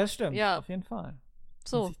 Also, Ja, das stimmt. Ja, Auf jeden Fall.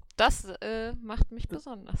 so. Das macht mich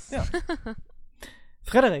besonders. Ja.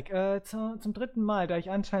 Frederik, zum 3. Mal, da ich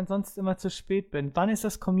anscheinend sonst immer zu spät bin. Wann ist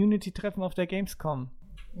das Community-Treffen auf der Gamescom?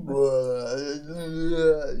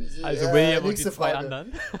 Also William und die nächste zwei Frage.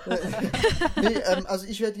 anderen. Nee, also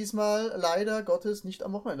ich werde diesmal leider Gottes nicht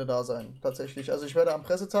am Wochenende da sein, tatsächlich. Also ich werde am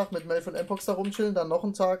Pressetag mit Melf und Mpox da rumchillen, dann noch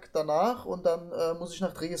einen Tag danach und dann muss ich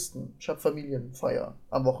nach Dresden. Ich habe Familienfeier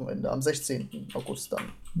am Wochenende, am 16. August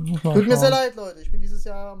dann. Tut mir sehr leid, Leute, ich bin dieses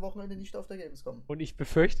Jahr am Wochenende nicht auf der Gamescom. Und ich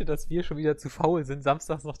befürchte, dass wir schon wieder zu faul sind,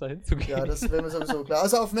 samstags noch dahin zu gehen. Ja, das wäre mir sowieso klar.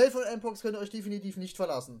 Also auf Melf und Mpox könnt ihr euch definitiv nicht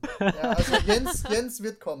verlassen. Ja, also Jens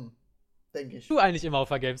wird kommen, denke ich. Bist du eigentlich immer auf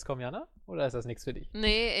der Gamescom, Jana? Oder ist das nichts für dich?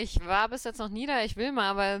 Nee, ich war bis jetzt noch nie da. Ich will mal,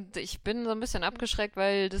 aber ich bin so ein bisschen abgeschreckt,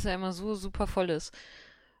 weil das ja immer so super voll ist.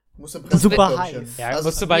 Musst du Super heiß. Ja, Also,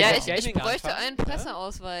 musst du bei Ja, Gaming ich bräuchte anfangen, einen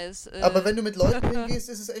Presseausweis. aber wenn du mit Leuten hingehst,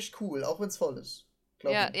 ist es echt cool, auch wenn es voll ist.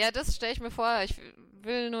 Glaub Ja, mir. ja, das stelle ich mir vor. Ich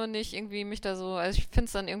will nur nicht irgendwie mich da so. Also ich finde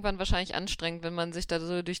es dann irgendwann wahrscheinlich anstrengend, wenn man sich da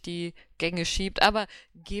so durch die Gänge schiebt. Aber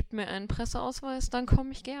gebt mir einen Presseausweis, dann komme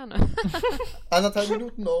ich gerne. 1,5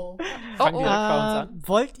 Minuten noch. Fangen direkt bei uns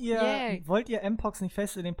an. Yay. Wollt ihr Mpox nicht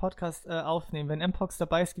fest in den Podcast aufnehmen? Wenn Mpox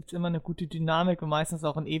dabei ist, gibt es immer eine gute Dynamik und meistens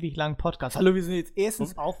auch einen ewig langen Podcast. Hallo, wir sind jetzt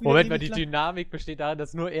erstens auch wieder Moment mal, ewig die lang. Dynamik besteht darin,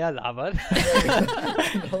 dass nur er labert.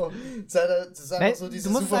 Genau. Sei Nein, so diese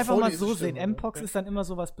du musst es einfach mal so Superfolie-Stimme. sehen. Mpox ist dann immer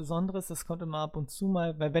so was Besonderes, das kommt immer ab und zu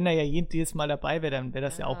mal, weil wenn er ja jedes Mal dabei wäre, dann wäre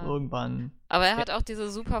das ja auch irgendwann. Aber er hat auch diese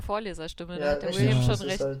super Vorleserstimme. Da Ja, hat der richtig, William das schon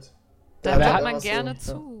ist recht. halt- Da Aber er hört hat man was gerne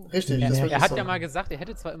so, zu. Ja. Richtig, das Er wirklich hat so. ja mal gesagt, er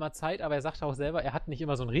hätte zwar immer Zeit, aber er sagte auch selber, er hat nicht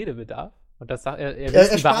immer so einen Redebedarf. Und das sagt er will Er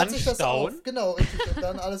lieber spart sich das anstauen. auf, genau, richtig. Und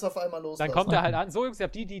dann alles auf einmal los. Dann kommt er halt an. So, Jungs, ihr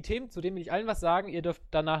habt die Themen, zu denen will ich allen was sagen. Ihr dürft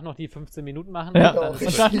danach noch die 15 Minuten machen. Ja. Und dann Genau,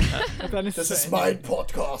 ist richtig. Und dann ist Das es ist zu Ende. mein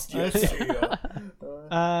Podcast jetzt hier.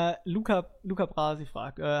 Luca Brasi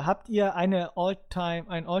fragt, habt ihr ein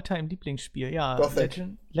All-Time-Lieblingsspiel? Ja, Gothic.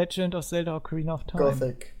 Legend of Zelda Ocarina of Time.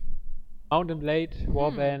 Gothic. Mount and Blade,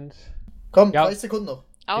 Warband. Komm, Ja. 30 Sekunden noch.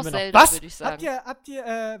 Auch Immer noch. Zelda, Was? würde ich sagen. Habt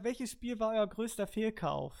ihr, welches Spiel war euer größter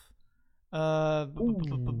Fehlkauf? Da muss ich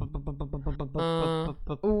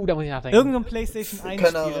nachdenken. Irgendein PlayStation 1 Keine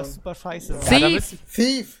Spiel, Ahnung. das super scheiße war. Ja, da Thief! müsst-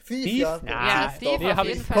 Thief, Thief? ja. Ja, Thief Nee, auf hab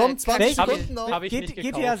jeden ich- Fall. Komm, 20 Welches? Sekunden noch. Hab ich nicht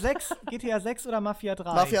GTA gekauft. 6, GTA 6 oder Mafia 3?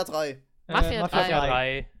 Mafia 3. Mafia 3. Mafia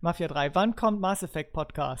 3. Mafia 3. Wann kommt Mass Effect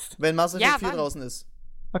Podcast? Wenn Mass Effect Ja, 4 wann? draußen ist.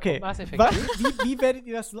 Okay. Mass Effect. Wie werdet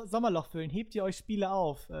ihr das Sommerloch füllen? Hebt ihr euch Spiele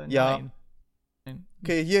auf? Ja. Nein.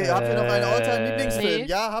 Okay, hier habt ihr noch einen All-Time-Lieblingsfilm. Nee.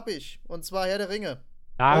 Ja, hab ich. Und zwar Herr der Ringe.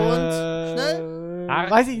 Narr. schnell.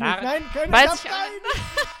 Weiß ich nicht. Nein, können Weiß wir ich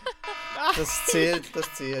nein. Das zählt,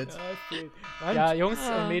 das zählt. Ja, Jungs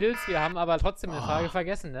und Mädels, wir haben aber trotzdem eine Frage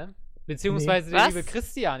vergessen, ne? Beziehungsweise der Was? liebe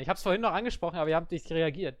Christian. Ich hab's vorhin noch angesprochen, aber ihr habt nicht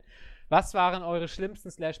reagiert. Was waren eure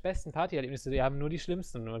schlimmsten / besten Partyerlebnisse? Wir haben nur die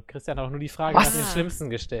schlimmsten. Und Christian hat auch nur die Frage nach den schlimmsten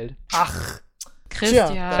gestellt. Ach,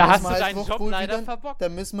 Christian. Tja, Da müssen hast wir du halt deinen wohl Job leider wieder, verbockt. Da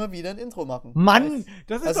müssen wir wieder ein Intro machen. Mann,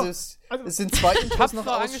 das ist Also doch... es sind 2 Ich Intros hab's noch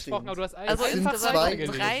zwar ausstehend. angesprochen, aber du hast Also Es sind insgesamt zwei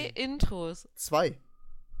 3 Intros. 2.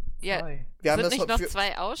 Ja, Wir haben sind das nicht noch für,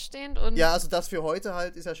 2 ausstehend und ja, also das für heute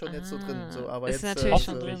halt ist ja schon jetzt so drin. So, aber ist jetzt, natürlich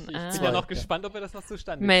für- schon drin. Ich bin Ah. ja noch gespannt, ob wir das noch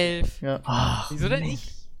zustande Melf. Ja. Ach, Wieso denn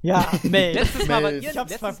ich? ja, Mel. Letztes Mal, Melf. ihr, Ich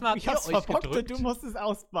hab's, letztes Mal habt ich ihr hab's euch verbockt und gedrückt. du musst es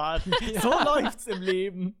ausbaden. So läuft's im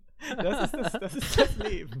Leben. Das ist das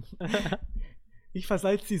Leben. Ich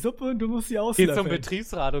versalz die Suppe und du musst sie Geh auslöffeln. zum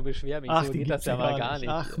Betriebsrat und beschwer mich. Ach, So den geht das gibt's ja hier mal gar nicht.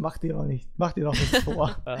 Ach, mach dir doch nichts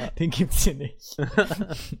vor. Den gibt's hier nicht.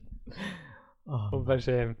 Oh.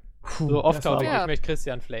 Unverschämt. Puh, So oft das war auch. Ja. Ich möchte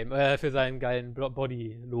Christian Flame für seinen geilen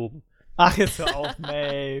Body loben. Ach, jetzt hör auf,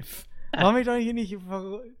 Maeve. Mach mich doch hier nicht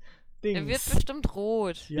Dings. Er wird bestimmt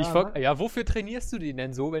rot. Ja, wofür trainierst du den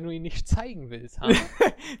denn so, wenn du ihn nicht zeigen willst? Ha?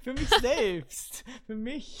 Für mich selbst. Für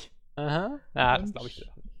mich. Aha. Ah, das glaube ich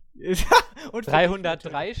doch nicht. Und für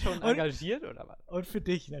 303 dich schon engagiert, oder was? Und für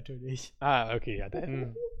dich natürlich. Ah, okay, ja,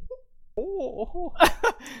 dann. Oh.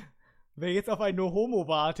 Wer jetzt auf einen No-Homo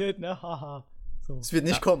wartet, ne, haha. So. Es wird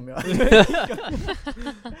nicht kommen, ja.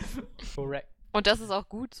 Korrekt. Und das ist auch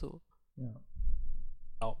gut so. Ja.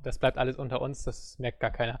 Genau, das bleibt alles unter uns, das merkt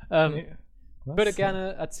gar keiner. Nee. Ich würde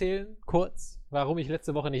gerne erzählen, kurz, warum ich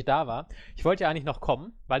letzte Woche nicht da war. Ich wollte ja eigentlich noch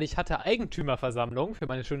kommen, weil ich hatte Eigentümerversammlung für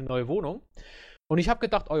meine schöne neue Wohnung. Und ich habe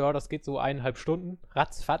gedacht, oh ja, das geht so 1,5 Stunden,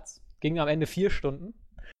 ratzfatz. Ging am Ende 4 Stunden.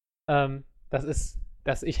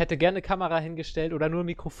 Ich hätte gerne Kamera hingestellt oder nur ein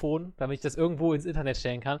Mikrofon, damit ich das irgendwo ins Internet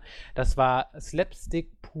stellen kann. Das war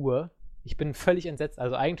Slapstick pur. Ich bin völlig entsetzt.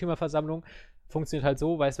 Also Eigentümerversammlung funktioniert halt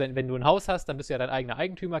so, weißt du, wenn du ein Haus hast, dann bist du ja dein eigener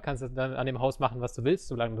Eigentümer, kannst dann an dem Haus machen, was du willst,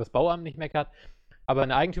 solange das Bauamt nicht meckert. Aber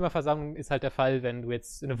eine Eigentümerversammlung ist halt der Fall, wenn du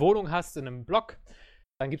jetzt eine Wohnung hast in einem Block,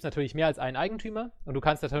 dann gibt es natürlich mehr als einen Eigentümer und du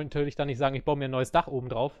kannst natürlich dann nicht sagen, ich baue mir ein neues Dach oben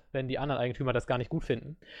drauf, wenn die anderen Eigentümer das gar nicht gut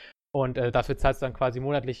finden. Und dafür zahlst du dann quasi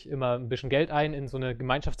monatlich immer ein bisschen Geld ein in so eine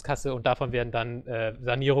Gemeinschaftskasse und davon werden dann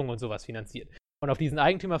Sanierungen und sowas finanziert. Und auf diesen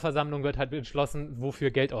Eigentümerversammlungen wird halt beschlossen, wofür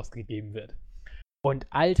Geld ausgegeben wird. Und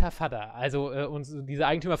alter Vater, also diese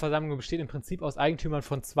Eigentümerversammlung besteht im Prinzip aus Eigentümern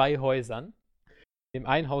von 2 Häusern. In dem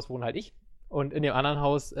einen Haus wohne halt ich und in dem anderen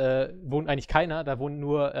Haus wohnt eigentlich keiner. Da wohnen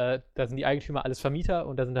nur, da sind die Eigentümer alles Vermieter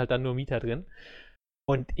und da sind halt dann nur Mieter drin.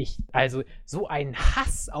 Und also so ein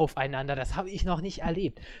Hass aufeinander, das habe ich noch nicht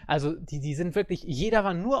erlebt. Also die sind wirklich, jeder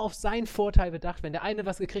war nur auf seinen Vorteil bedacht. Wenn der eine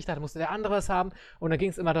was gekriegt hat, musste der andere was haben. Und dann ging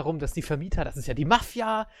es immer darum, dass die Vermieter, das ist ja die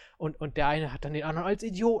Mafia. Und der eine hat dann den anderen als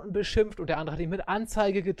Idioten beschimpft und der andere hat ihm mit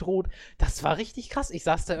Anzeige gedroht. Das war richtig krass. Ich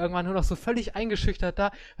saß da irgendwann nur noch so völlig eingeschüchtert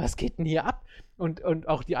da. Was geht denn hier ab? Und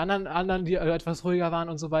auch die anderen, die etwas ruhiger waren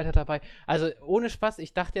und so weiter dabei. Also ohne Spaß,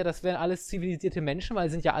 ich dachte ja, das wären alles zivilisierte Menschen, weil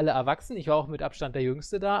sie sind ja alle erwachsen. Ich war auch mit Abstand der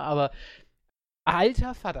Jüngste da, aber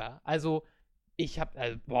alter Vater, also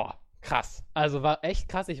krass. Also war echt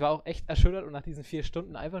krass, ich war auch echt erschüttert und nach diesen 4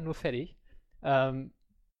 Stunden einfach nur fertig.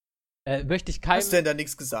 Möchte ich keinem... Hast du denn da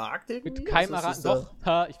nichts gesagt irgendwie? Mit keinem erraten. Doch,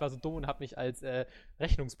 ich war so dumm und habe mich als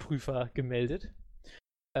Rechnungsprüfer gemeldet.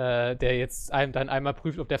 Der jetzt dann einmal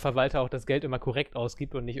prüft, ob der Verwalter auch das Geld immer korrekt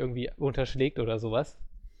ausgibt und nicht irgendwie unterschlägt oder sowas.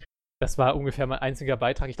 Das war ungefähr mein einziger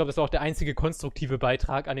Beitrag. Ich glaube, das war auch der einzige konstruktive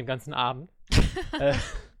Beitrag an dem ganzen Abend.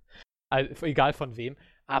 Also, egal von wem.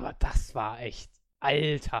 Aber das war echt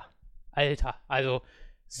Alter. Also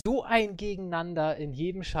so ein Gegeneinander in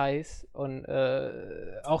jedem Scheiß und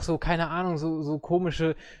auch so, keine Ahnung, so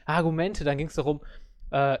komische Argumente. Dann ging es darum,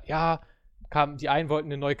 die einen wollten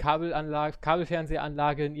eine neue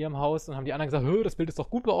Kabelfernsehanlage in ihrem Haus und haben die anderen gesagt, das Bild ist doch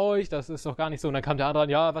gut bei euch, das ist doch gar nicht so. Und dann kam der andere an,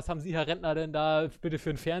 ja, was haben Sie, Herr Rentner, denn da bitte für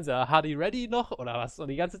einen Fernseher? HD Ready noch oder was? Und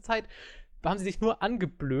die ganze Zeit haben sie sich nur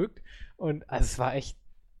angeblökt und also es war echt,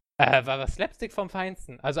 war Slapstick vom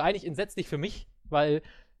Feinsten. Also eigentlich entsetzlich für mich, weil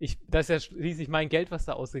das ist ja schließlich mein Geld, was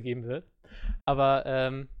da ausgegeben wird.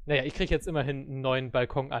 Aber, ich kriege jetzt immerhin einen neuen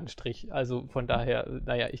Balkonanstrich. Also von daher,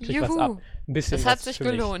 ich kriege was ab. Ein bisschen das hat sich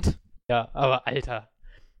gelohnt. Mich. Ja, aber Alter,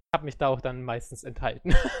 ich habe mich da auch dann meistens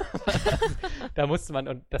enthalten. Da musste man,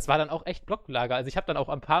 und das war dann auch echt Blocklager. Also ich habe dann auch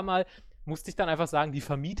ein paar Mal, musste ich dann einfach sagen, die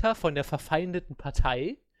Vermieter von der verfeindeten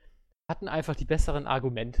Partei hatten einfach die besseren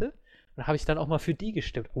Argumente. Und habe ich dann auch mal für die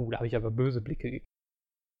gestimmt. Da habe ich aber böse Blicke gekriegt.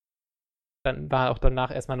 Dann war auch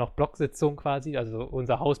danach erstmal noch Blocksitzung quasi. Also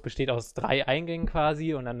unser Haus besteht aus 3 Eingängen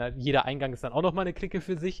quasi und dann jeder Eingang ist dann auch nochmal eine Clique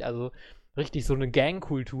für sich. Also richtig so eine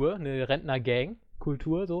Gangkultur, eine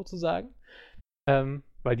Rentner-Gang-Kultur sozusagen.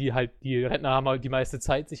 Weil die Rentner haben halt die meiste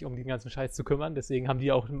Zeit, sich um den ganzen Scheiß zu kümmern. Deswegen haben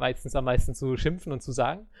die auch meistens am meisten zu schimpfen und zu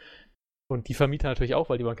sagen. Und die Vermieter natürlich auch,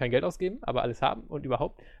 weil die wollen kein Geld ausgeben, aber alles haben und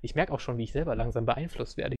überhaupt. Ich merke auch schon, wie ich selber langsam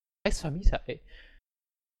beeinflusst werde. Scheiß Vermieter, ey.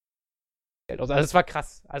 Also es war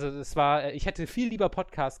krass. Also ich hätte viel lieber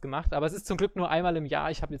Podcast gemacht, aber es ist zum Glück nur einmal im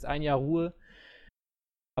Jahr. Ich habe jetzt 1 Jahr Ruhe.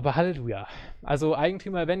 Aber Halleluja. Also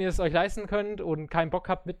Eigentümer, wenn ihr es euch leisten könnt und keinen Bock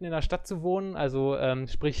habt, mitten in der Stadt zu wohnen, also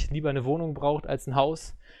sprich lieber eine Wohnung braucht als ein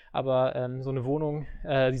Haus, aber so eine Wohnung,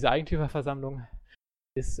 diese Eigentümerversammlung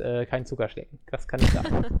ist kein Zuckerschlecken. Das kann ich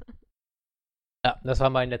sagen. Ja, das war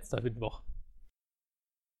mein letzter Mittwoch.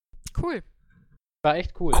 Cool. War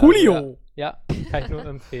echt cool. Coolio! Also, ja, kann ich nur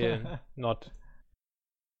empfehlen. Not.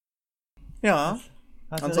 Ja.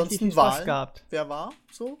 Hast Ansonsten du Spaß Wahlen. gehabt? Wer war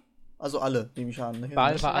so? Also alle, nehme ich an. Ne?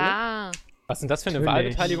 Wahl war alle? Was ist denn das für eine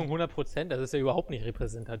Natürlich. Wahlbeteiligung? 100%? Das ist ja überhaupt nicht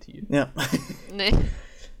repräsentativ. Ja. Nee.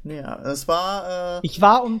 Ja, es war. Ich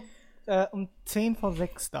war um 10 vor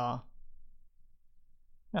 6 da.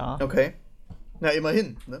 Ja. Okay. Na,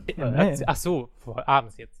 immerhin, ne? Ach so,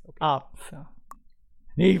 abends jetzt. Okay. Abends, ja.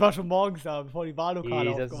 Nee, ich war schon morgens da, bevor die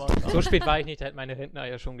Wahllokale aufgemacht haben. So spät war ich nicht, da hätten meine Rentner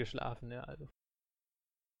ja schon geschlafen, ne?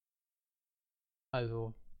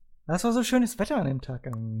 Also. Das war so schönes Wetter an dem Tag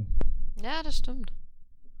irgendwie. Ja, das stimmt.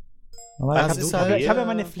 Aber Das ist halt, ich habe ja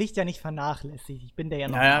meine Pflicht ja nicht vernachlässigt. Ich bin der ja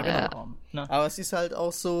noch genau. Ne? Aber es ist halt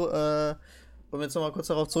auch so, wollen wir jetzt nochmal kurz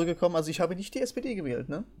darauf zurückgekommen, also ich habe nicht die SPD gewählt,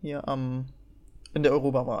 ne? Hier in der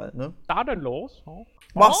Europawahl, ne? Da denn los? Oh.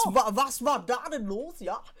 Was war da denn los,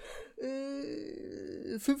 ja?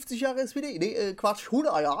 50 Jahre SPD? Nee, Quatsch,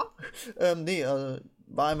 100 Jahre?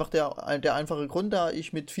 War einfach der einfache Grund, da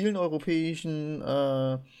ich mit vielen europäischen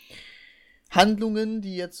Handlungen,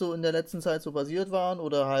 die jetzt so in der letzten Zeit so passiert waren,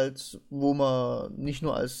 oder halt, wo man nicht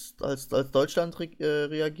nur als Deutschland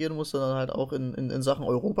reagieren muss, sondern halt auch in Sachen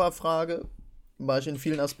Europafrage, war ich in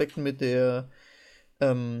vielen Aspekten mit den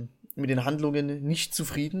Handlungen nicht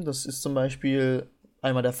zufrieden. Das ist zum Beispiel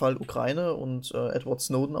einmal der Fall Ukraine und Edward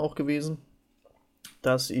Snowden auch gewesen,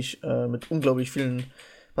 dass ich mit unglaublich vielen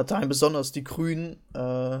Parteien, besonders die Grünen,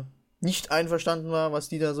 nicht einverstanden war, was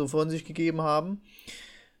die da so von sich gegeben haben.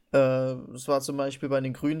 Es war zum Beispiel bei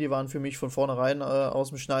den Grünen, die waren für mich von vornherein aus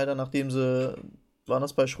dem Schneider, nachdem waren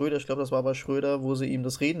das bei Schröder, ich glaube, das war bei Schröder, wo sie ihm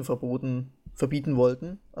das Reden verbieten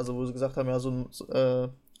wollten. Also wo sie gesagt haben, ja,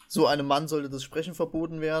 so einem Mann sollte das Sprechen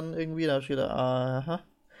verboten werden irgendwie. Da habe ich gedacht, aha.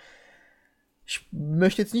 Ich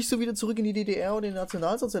möchte jetzt nicht so wieder zurück in die DDR oder den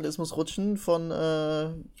Nationalsozialismus rutschen, von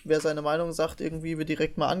wer seine Meinung sagt, irgendwie wird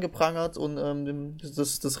direkt mal angeprangert und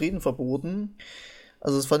das Reden verboten.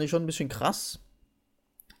 Also das fand ich schon ein bisschen krass.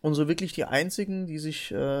 Und so wirklich die einzigen, die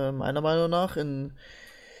sich meiner Meinung nach in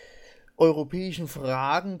europäischen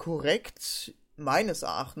Fragen korrekt, meines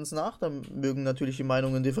Erachtens nach, da mögen natürlich die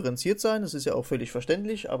Meinungen differenziert sein, das ist ja auch völlig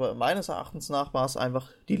verständlich, aber meines Erachtens nach war es einfach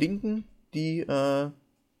die Linken, die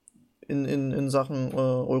in Sachen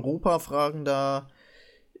Europafragen da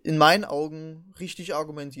in meinen Augen richtig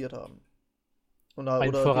argumentiert haben. Und da,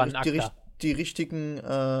 oder die richtigen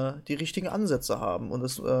Ansätze haben. Und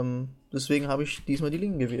deswegen habe ich diesmal die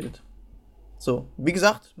Linken gewählt. So, wie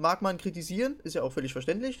gesagt, mag man kritisieren, ist ja auch völlig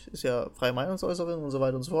verständlich, ist ja freie Meinungsäußerung und so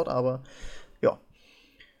weiter und so fort, aber ja,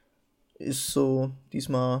 ist so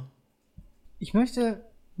diesmal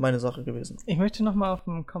meine Sache gewesen. Ich möchte nochmal auf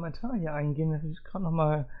einen Kommentar hier eingehen, das ist gerade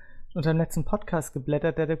nochmal unter dem letzten Podcast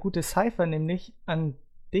geblättert, der gute Cypher nämlich an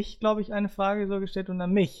dich, glaube ich, eine Frage so gestellt und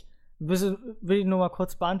an mich. Will ich nur mal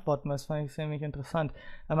kurz beantworten, das fand ich nämlich interessant.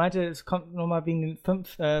 Er meinte, es kommt nur mal wegen den von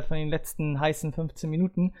den letzten heißen 15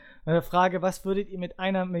 Minuten. Eine Frage, was würdet ihr mit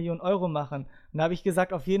 1 Million Euro machen? Und da habe ich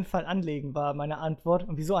gesagt, auf jeden Fall anlegen, war meine Antwort.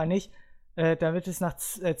 Und wieso eigentlich? Da wird es nach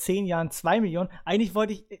 10 Jahren 2 Millionen. Eigentlich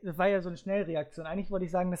das war ja so eine Schnellreaktion, eigentlich wollte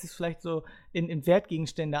ich sagen, dass ich es vielleicht so in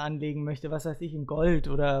Wertgegenstände anlegen möchte, was weiß ich, in Gold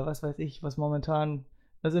oder was weiß ich, was momentan,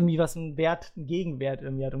 also irgendwie was einen Gegenwert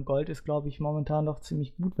irgendwie hat. Und Gold ist, glaube ich, momentan doch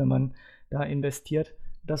ziemlich gut, wenn man da investiert.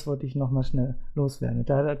 Das wollte ich nochmal schnell loswerden.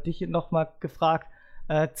 Da hat dich nochmal gefragt,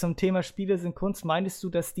 zum Thema Spiele sind Kunst. Meinst du,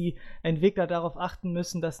 dass die Entwickler darauf achten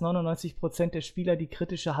müssen, dass 99% der Spieler die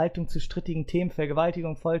kritische Haltung zu strittigen Themen,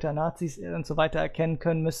 Vergewaltigung, Folter, Nazis und so weiter erkennen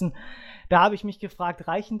können müssen? Da habe ich mich gefragt,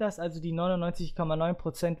 reichen das, also die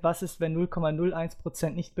 99,9%? Was ist, wenn 0,01%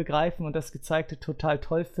 nicht begreifen und das Gezeigte total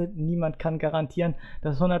toll finden? Niemand kann garantieren,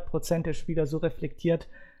 dass 100% der Spieler so reflektierend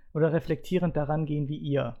daran gehen wie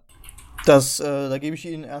ihr. Da gebe ich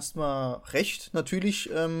Ihnen erstmal recht, natürlich.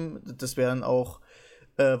 Das wären auch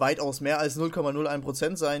weitaus mehr als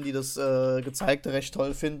 0,01% sein, die das Gezeigte recht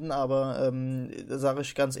toll finden, aber da sage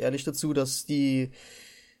ich ganz ehrlich dazu, dass die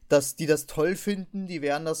das toll finden, die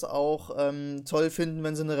werden das auch toll finden,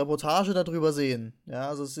 wenn sie eine Reportage darüber sehen. Ja,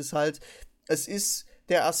 also es ist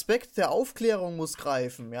der Aspekt der Aufklärung muss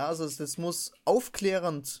greifen, ja, also es muss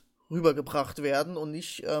aufklärend rübergebracht werden und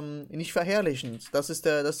nicht verherrlichend. Das ist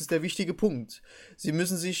der wichtige Punkt. Sie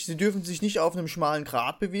dürfen sich nicht auf einem schmalen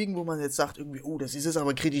Grat bewegen, wo man jetzt sagt, irgendwie, oh, das ist jetzt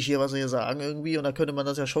aber kritisch hier, was sie hier sagen, irgendwie, und da könnte man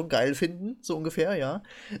das ja schon geil finden, so ungefähr, ja.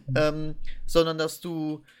 Sondern dass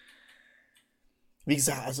du, wie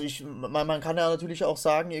gesagt, also man kann ja natürlich auch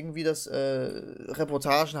sagen, irgendwie, dass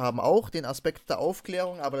Reportagen haben auch den Aspekt der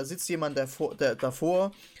Aufklärung, aber da sitzt jemand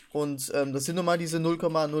davor und das sind nun mal diese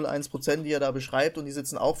 0,01%, die er da beschreibt, und die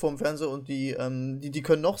sitzen auch vorm Fernseher und die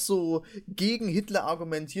können noch so gegen Hitler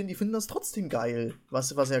argumentieren, die finden das trotzdem geil,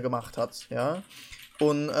 was er gemacht hat, ja.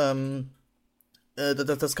 Und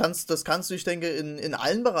das kannst du, ich denke, in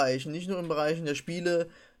allen Bereichen, nicht nur in Bereichen der Spiele,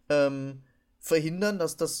 verhindern,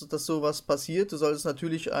 dass sowas passiert. Du solltest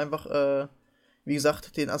natürlich einfach, wie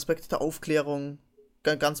gesagt, den Aspekt der Aufklärung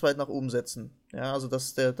ganz weit nach oben setzen. Ja, also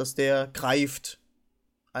dass der greift.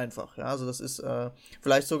 Einfach, ja, also das ist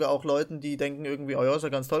vielleicht sogar auch Leuten, die denken irgendwie, oh ja, ist ja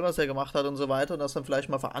ganz toll, was er gemacht hat und so weiter und das dann vielleicht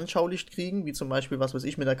mal veranschaulicht kriegen, wie zum Beispiel, was weiß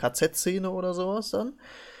ich, mit der KZ-Szene oder sowas dann.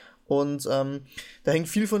 Und da hängt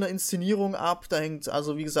viel von der Inszenierung ab, da hängt,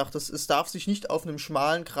 also wie gesagt, es darf sich nicht auf einem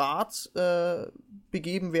schmalen Grat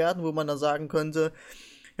begeben werden, wo man dann sagen könnte,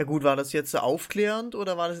 ja gut, war das jetzt aufklärend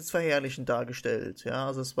oder war das jetzt verherrlichend dargestellt? Ja,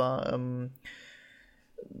 also es war,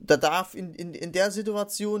 da darf in der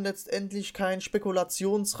Situation letztendlich kein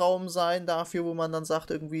Spekulationsraum sein dafür, wo man dann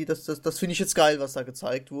sagt, irgendwie, das finde ich jetzt geil, was da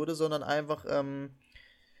gezeigt wurde, sondern einfach,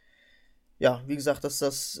 ja, wie gesagt, dass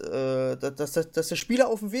der Spieler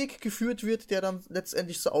auf den Weg geführt wird, der dann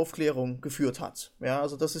letztendlich zur Aufklärung geführt hat. Ja,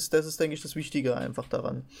 also das ist, denke ich, das Wichtige einfach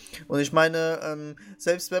daran. Und ich meine,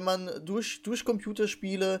 selbst wenn man durch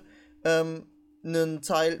Computerspiele einen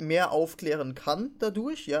Teil mehr aufklären kann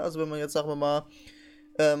dadurch, ja, also wenn man jetzt, sagen wir mal,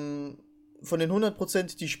 von den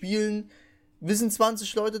 100%, die spielen, wissen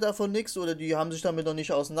 20 Leute davon nichts oder die haben sich damit noch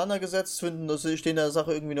nicht auseinandergesetzt, finden, dass sie stehen der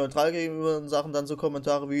Sache irgendwie neutral gegenüber und sagen dann so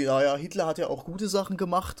Kommentare wie, naja, Hitler hat ja auch gute Sachen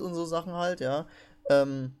gemacht und so Sachen halt, ja.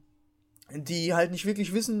 Die halt nicht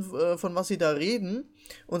wirklich wissen, von was sie da reden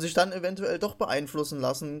und sich dann eventuell doch beeinflussen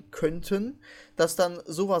lassen könnten, dass dann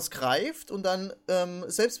sowas greift und dann,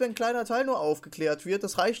 selbst wenn ein kleiner Teil nur aufgeklärt wird,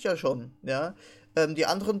 das reicht ja schon, ja. Die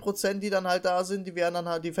anderen Prozent, die dann halt da sind, die werden dann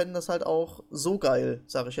halt, die fänden das halt auch so geil,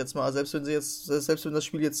 sag ich jetzt mal. Selbst wenn das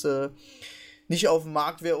Spiel jetzt nicht auf dem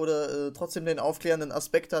Markt wäre oder trotzdem den aufklärenden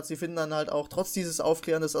Aspekt hat, sie finden dann halt auch trotz dieses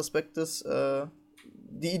aufklärenden Aspektes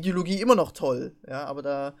die Ideologie immer noch toll. Ja, aber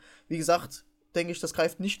da, wie gesagt, denke ich, das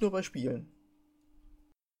greift nicht nur bei Spielen.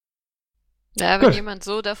 Ja, wenn jemand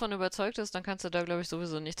so davon überzeugt ist, dann kannst du da, glaube ich,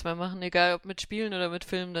 sowieso nichts mehr machen. Egal, ob mit Spielen oder mit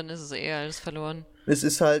Filmen, dann ist es eher alles verloren. Es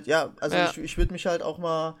ist halt, ja, also Ja. ich würde mich halt auch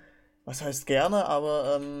mal, was heißt gerne,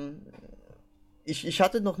 aber ich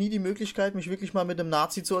hatte noch nie die Möglichkeit, mich wirklich mal mit einem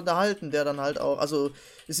Nazi zu unterhalten, der dann halt auch, also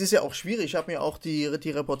es ist ja auch schwierig, ich habe mir auch die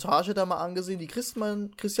Reportage da mal angesehen, die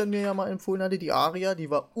Christian mir ja mal empfohlen hatte, die Aria, die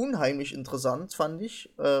war unheimlich interessant, fand ich,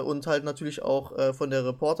 und halt natürlich auch von der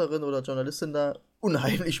Reporterin oder Journalistin da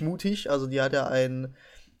unheimlich mutig, also die hat ja ein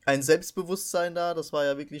Selbstbewusstsein da, das war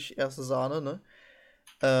ja wirklich erste Sahne,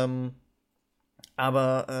 ne,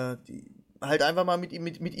 aber halt einfach mal mit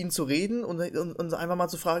ihnen zu reden und einfach mal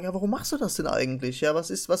zu fragen, ja, warum machst du das denn eigentlich? Ja, was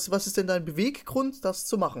ist denn dein Beweggrund, das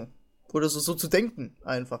zu machen? Oder so zu denken,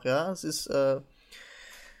 einfach, ja. Es ist,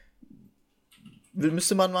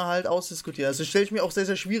 müsste man mal halt ausdiskutieren. Also stelle ich mir auch sehr,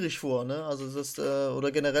 sehr schwierig vor, ne? Also das,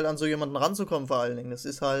 oder generell an so jemanden ranzukommen, vor allen Dingen. Das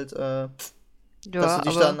ist halt, dass du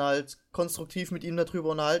dich dann halt konstruktiv mit ihm darüber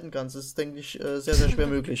unterhalten kannst. Das ist, denke ich, sehr, sehr schwer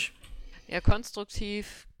möglich. Ja,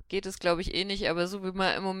 konstruktiv geht es, glaube ich, eh nicht, aber so wie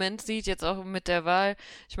man im Moment sieht, jetzt auch mit der Wahl,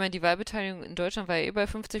 ich meine, die Wahlbeteiligung in Deutschland war ja eh bei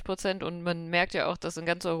 50% und man merkt ja auch, dass in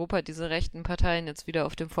ganz Europa diese rechten Parteien jetzt wieder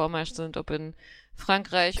auf dem Vormarsch sind, ob in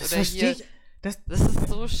Frankreich Das oder verstehe hier. ich. Das ist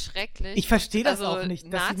so schrecklich. Ich verstehe das Also auch nicht.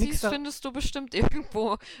 dass sie Nazis nix da- findest du bestimmt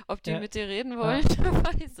irgendwo. Ob die Ja. mit dir reden wollen,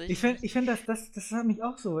 weiß ich nicht. Ich finde, das hat mich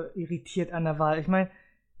auch so irritiert an der Wahl. Ich meine,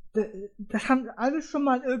 das haben alle schon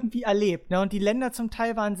mal irgendwie erlebt, ne? Und die Länder zum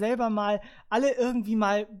Teil waren selber mal alle irgendwie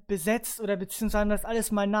mal besetzt oder beziehungsweise haben das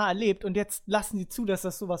alles mal nah erlebt und jetzt lassen sie zu, dass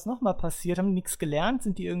das sowas nochmal passiert. Haben die nichts gelernt?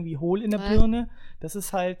 Sind die irgendwie hohl in der Birne? Das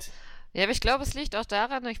ist halt. Ja, aber ich glaube, es liegt auch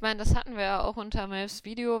daran, ich meine, das hatten wir ja auch unter Melvs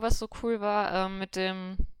Video, was so cool war, mit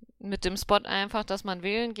dem Spot einfach, dass man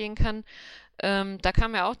wählen gehen kann. Da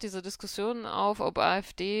kam ja auch diese Diskussion auf, ob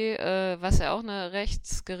AfD, was ja auch eine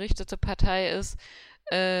rechtsgerichtete Partei ist,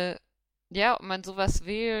 ja, ob man sowas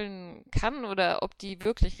wählen kann oder ob die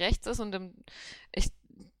wirklich rechts ist. Und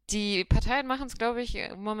die Parteien machen es, glaube ich,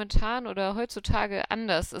 momentan oder heutzutage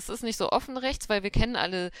anders. Es ist nicht so offen rechts, weil wir kennen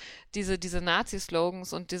alle diese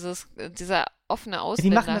Nazi-Slogans und dieser offene Die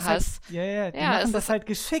machen das halt, Ausländerhass. die machen das halt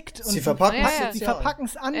geschickt. Und Sie verpacken es sie verpacken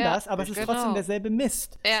es anders, aber es ist genau. trotzdem derselbe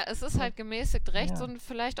Mist. Ja, es ist halt gemäßigt rechts Ja. und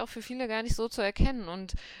vielleicht auch für viele gar nicht so zu erkennen.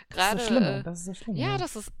 Und Das gerade. ist das Schlimme. Das ist das Schlimme. Ja,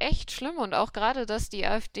 das ist echt schlimm. Und auch gerade, dass die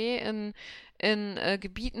AfD in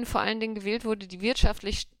Gebieten vor allen Dingen gewählt wurde, die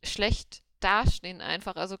wirtschaftlich schlecht dastehen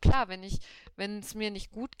einfach. Also klar, wenn es mir nicht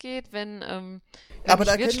gut geht, wenn Aber ich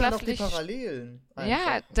da kennen wir doch die wirtschaftlich Parallelen. ja,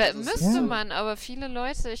 einfach. da Das ist- müsste man, aber viele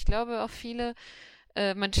Leute, ich glaube auch viele,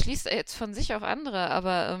 man schließt jetzt von sich auf andere,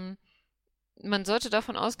 aber man sollte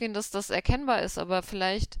davon ausgehen, dass das erkennbar ist, aber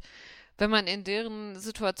vielleicht, wenn man in deren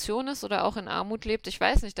Situation ist oder auch in Armut lebt, ich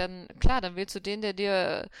weiß nicht, dann klar, dann wählst du den, der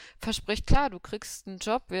dir verspricht, klar, du kriegst einen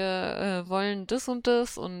Job, wir wollen das und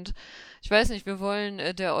das und ich weiß nicht, wir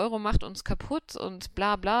wollen, der Euro macht uns kaputt und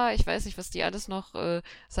bla bla, ich weiß nicht, was die alles noch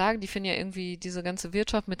sagen, die finden ja irgendwie diese ganze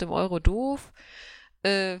Wirtschaft mit dem Euro doof.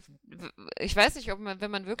 Ich weiß nicht, ob man, wenn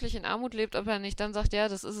man wirklich in Armut lebt, ob man nicht dann sagt, ja,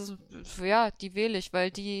 das ist es, ja, die wähle ich, weil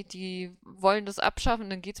die wollen das abschaffen,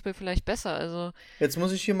 dann geht's mir vielleicht besser. Also, Jetzt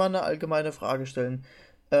muss ich hier mal eine allgemeine Frage stellen.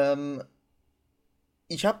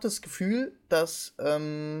 Ich habe das Gefühl, dass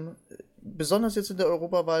besonders jetzt in der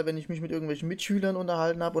Europawahl, wenn ich mich mit irgendwelchen Mitschülern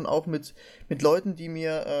unterhalten habe und auch mit Leuten, die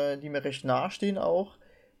mir recht nahestehen auch,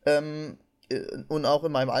 und auch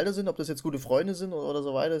in meinem Alter sind, ob das jetzt gute Freunde sind oder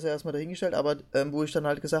so weiter, ist ja erstmal dahingestellt, aber wo ich dann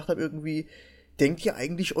halt gesagt habe, irgendwie, denkt ihr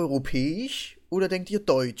eigentlich europäisch oder denkt ihr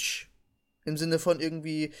deutsch? Im Sinne von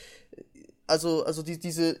irgendwie, also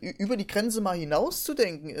diese über die Grenze mal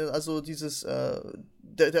hinauszudenken, also dieses,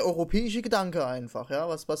 der europäische Gedanke einfach, ja,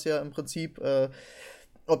 was ja im Prinzip,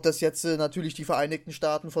 ob das jetzt natürlich die Vereinigten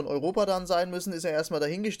Staaten von Europa dann sein müssen, ist ja erstmal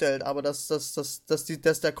dahingestellt, aber dass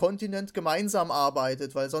der Kontinent gemeinsam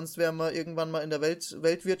arbeitet, weil sonst wären wir irgendwann mal in der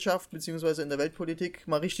Weltwirtschaft beziehungsweise in der Weltpolitik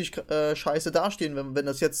mal richtig scheiße dastehen, wenn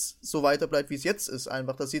das jetzt so weiter bleibt, wie es jetzt ist,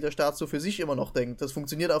 einfach, dass jeder Staat so für sich immer noch denkt. Das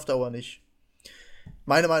funktioniert auf Dauer nicht.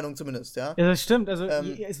 Meine Meinung zumindest, ja. Ja, das stimmt. Also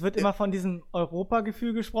es wird immer von diesem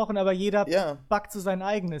Europagefühl gesprochen, aber jeder backt so sein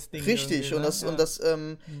eigenes Ding. Richtig, und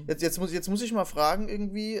jetzt muss ich mal fragen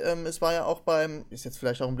irgendwie, es war ja auch ist jetzt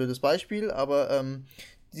vielleicht auch ein blödes Beispiel, aber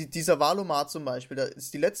dieser Wahlomat zum Beispiel, da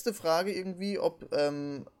ist die letzte Frage irgendwie, ob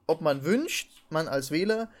man wünscht, man als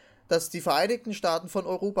Wähler, dass die Vereinigten Staaten von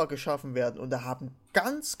Europa geschaffen werden. Und da haben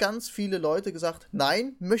ganz, ganz viele Leute gesagt,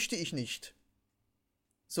 nein, möchte ich nicht.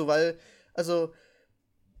 So, weil, also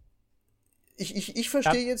ich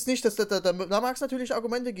verstehe jetzt nicht, dass da mag es natürlich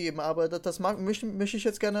Argumente geben, aber möchte ich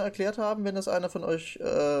jetzt gerne erklärt haben, wenn das einer von euch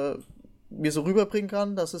mir so rüberbringen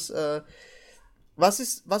kann, dass es was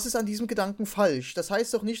ist an diesem Gedanken falsch? Das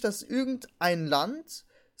heißt doch nicht, dass irgendein Land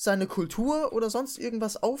seine Kultur oder sonst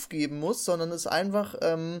irgendwas aufgeben muss, sondern es einfach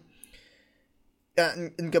ein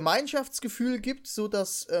Gemeinschaftsgefühl gibt, so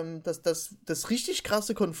dass richtig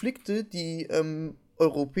krasse Konflikte, die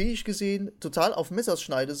europäisch gesehen total auf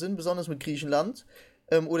Messerschneide sind, besonders mit Griechenland,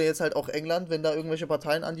 oder jetzt halt auch England, wenn da irgendwelche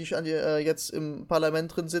Parteien jetzt im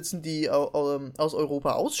Parlament drin sitzen, die aus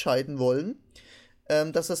Europa ausscheiden wollen,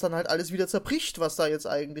 dass das dann halt alles wieder zerbricht, was da jetzt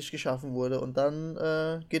eigentlich geschaffen wurde, und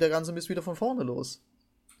dann geht der ganze Mist wieder von vorne los.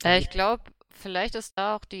 ich glaube, vielleicht ist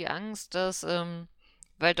da auch die Angst, dass,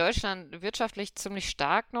 weil Deutschland wirtschaftlich ziemlich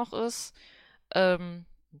stark noch ist,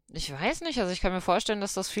 ich weiß nicht, also ich kann mir vorstellen,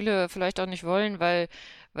 dass das viele vielleicht auch nicht wollen, weil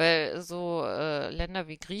so Länder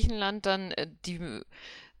wie Griechenland dann,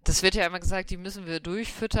 das wird ja immer gesagt, die müssen wir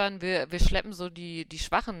durchfüttern, wir schleppen so die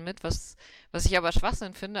Schwachen mit, was ich aber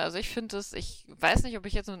Schwachsinn finde. Also ich weiß nicht, ob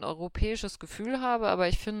ich jetzt ein europäisches Gefühl habe, aber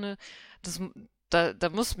ich finde, da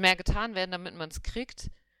muss mehr getan werden, damit man es kriegt.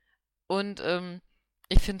 Und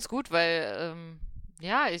ich finde es gut, weil,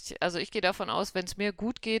 ich gehe davon aus, wenn es mir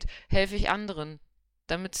gut geht, helfe ich anderen,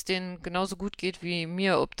 damit es denen genauso gut geht wie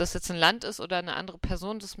mir. Ob das jetzt ein Land ist oder eine andere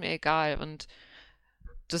Person, das ist mir egal. Und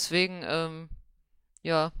deswegen,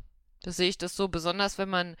 da sehe ich das so, besonders wenn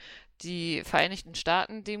man die Vereinigten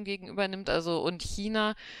Staaten dem gegenüber nimmt, also und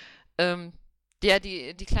China,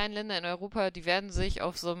 die kleinen Länder in Europa, die werden sich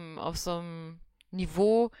auf so einem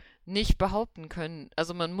Niveau nicht behaupten können.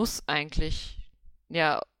 Also man muss eigentlich,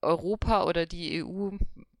 Europa oder die EU,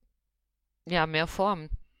 mehr formen.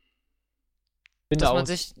 Dass man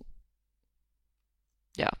sich,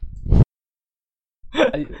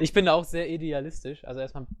 Ich bin da auch sehr idealistisch. Also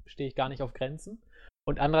erstmal stehe ich gar nicht auf Grenzen.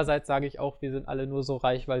 Und andererseits sage ich auch, wir sind alle nur so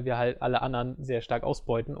reich, weil wir halt alle anderen sehr stark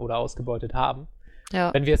ausbeuten oder ausgebeutet haben.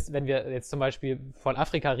 Ja. Wenn wir jetzt zum Beispiel von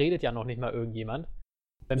Afrika redet ja noch nicht mal irgendjemand.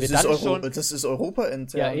 Das ist Europa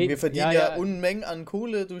intern. Wir verdienen Unmengen an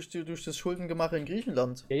Kohle durch das Schuldengemache in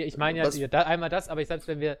Griechenland. Ja, ich meine einmal das, aber selbst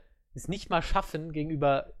wenn wir es nicht mal schaffen,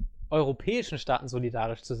 gegenüber europäischen Staaten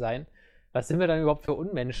solidarisch zu sein, was sind wir dann überhaupt für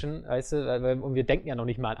Unmenschen, weißt du? Und wir denken ja noch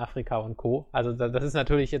nicht mal an Afrika und Co. Also das ist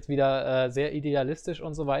natürlich jetzt wieder sehr idealistisch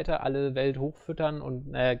und so weiter, alle Welt hochfüttern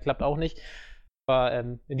und klappt auch nicht. Aber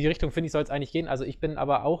in die Richtung, finde ich, soll es eigentlich gehen. Also ich bin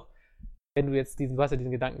aber auch, wenn du jetzt du hast ja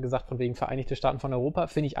diesen Gedanken gesagt, von wegen Vereinigte Staaten von Europa,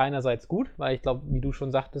 finde ich einerseits gut, weil ich glaube, wie du schon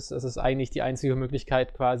sagtest, es ist eigentlich die einzige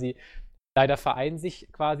Möglichkeit quasi. Leider vereinen sich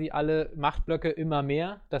quasi alle Machtblöcke immer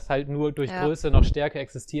mehr, das halt nur durch Größe noch stärker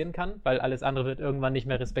existieren kann, weil alles andere wird irgendwann nicht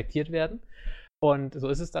mehr respektiert werden. Und so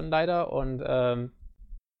ist es dann leider. Und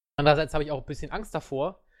andererseits habe ich auch ein bisschen Angst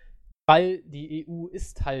davor, weil die EU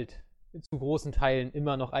ist halt zu großen Teilen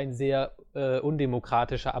immer noch ein sehr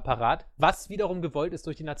undemokratischer Apparat, was wiederum gewollt ist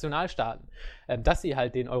durch die Nationalstaaten, dass sie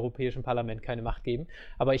halt den Europäischen Parlament keine Macht geben.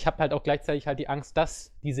 Aber ich habe halt auch gleichzeitig halt die Angst,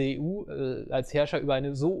 dass diese EU als Herrscher über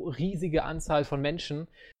eine so riesige Anzahl von Menschen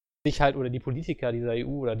sich halt oder die Politiker dieser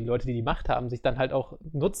EU oder die Leute, die die Macht haben, sich dann halt auch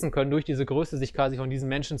nutzen können, durch diese Größe sich quasi von diesen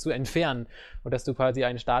Menschen zu entfernen und dass du quasi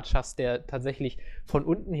einen Staat schaffst, der tatsächlich von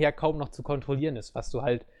unten her kaum noch zu kontrollieren ist, was du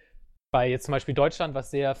halt bei jetzt zum Beispiel Deutschland,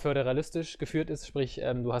 was sehr föderalistisch geführt ist, sprich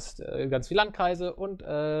du hast ganz viele Landkreise und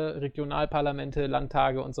Regionalparlamente,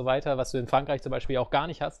 Landtage und so weiter, was du in Frankreich zum Beispiel auch gar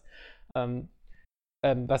nicht hast.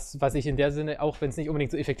 Was ich in der Sinne, auch wenn es nicht unbedingt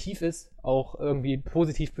so effektiv ist, auch irgendwie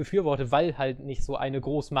positiv befürworte, weil halt nicht so eine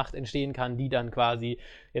Großmacht entstehen kann, die dann quasi,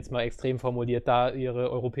 jetzt mal extrem formuliert, da ihre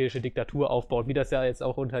europäische Diktatur aufbaut, wie das ja jetzt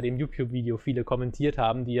auch unter dem YouTube-Video viele kommentiert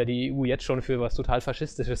haben, die ja die EU jetzt schon für was total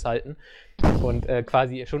Faschistisches halten und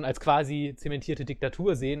quasi schon als quasi zementierte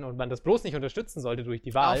Diktatur sehen und man das bloß nicht unterstützen sollte durch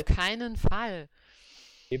die Wahl. Auf keinen Fall.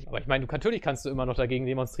 Aber ich meine, natürlich kannst du immer noch dagegen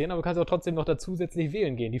demonstrieren, aber du kannst auch trotzdem noch da zusätzlich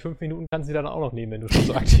wählen gehen. Die 5 Minuten kannst du dann auch noch nehmen, wenn du schon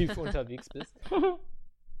so aktiv unterwegs bist.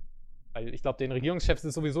 Weil ich glaube, den Regierungschefs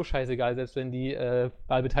ist sowieso scheißegal, selbst wenn die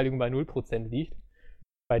Wahlbeteiligung bei 0% liegt.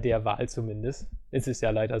 Bei der Wahl zumindest. Es ist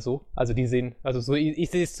ja leider so. Also die sehen, also so, ich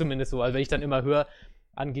sehe es zumindest so. Also wenn ich dann immer höre,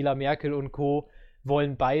 Angela Merkel und Co.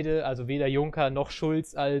 wollen beide, also weder Juncker noch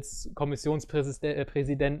Schulz als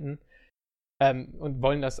Kommissionspräsidenten, und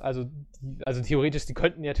wollen das, also theoretisch, die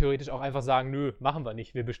könnten ja theoretisch auch einfach sagen, nö, machen wir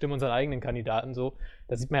nicht, wir bestimmen unseren eigenen Kandidaten so.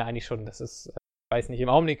 Da sieht man ja eigentlich schon, das ist, weiß nicht, im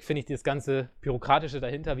Augenblick finde ich das ganze Bürokratische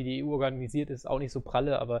dahinter, wie die EU organisiert ist, auch nicht so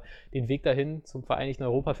pralle, aber den Weg dahin zum vereinigten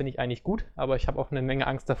Europa finde ich eigentlich gut, aber ich habe auch eine Menge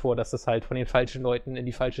Angst davor, dass das halt von den falschen Leuten in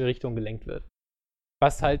die falsche Richtung gelenkt wird.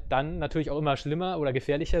 Was halt dann natürlich auch immer schlimmer oder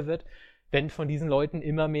gefährlicher wird, wenn von diesen Leuten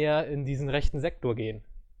immer mehr in diesen rechten Sektor gehen.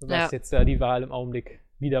 Was jetzt ja die Wahl im Augenblick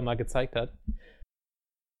wieder mal gezeigt hat.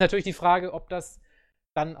 Natürlich die Frage, ob das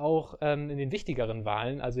dann auch in den wichtigeren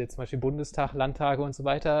Wahlen, also jetzt zum Beispiel Bundestag, Landtage und so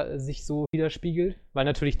weiter, sich so widerspiegelt, weil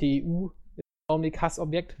natürlich die EU im Augenblick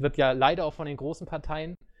Hassobjekt, wird ja leider auch von den großen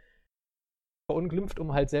Parteien verunglimpft,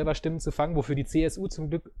 um halt selber Stimmen zu fangen, wofür die CSU zum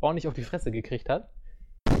Glück ordentlich auf die Fresse gekriegt hat.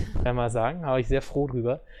 Kann man mal sagen, war ich sehr froh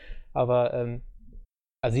drüber. Aber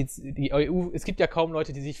also die EU, es gibt ja kaum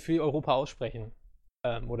Leute, die sich für Europa aussprechen.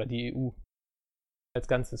 Oder die EU als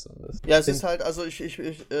Ganzes. Und das ja, es ist halt, also ich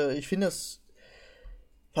finde es,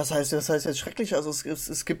 was heißt jetzt schrecklich? Also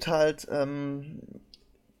es gibt halt,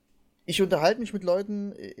 ich unterhalte mich mit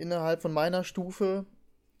Leuten innerhalb von meiner Stufe.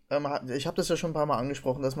 Ich habe das ja schon ein paar Mal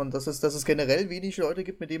angesprochen, dass es generell wenig Leute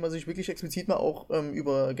gibt, mit denen man sich wirklich explizit mal auch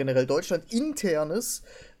über generell Deutschland Internes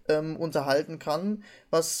unterhalten kann,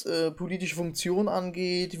 was politische Funktion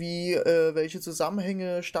angeht, wie welche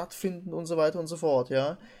Zusammenhänge stattfinden und so weiter und so fort,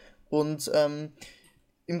 ja. Und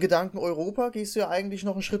im Gedanken Europa gehst du ja eigentlich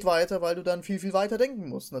noch einen Schritt weiter, weil du dann viel, viel weiter denken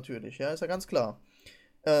musst, natürlich, ja, ist ja ganz klar.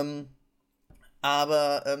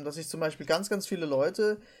 Aber dass sich zum Beispiel ganz, ganz viele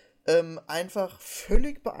Leute einfach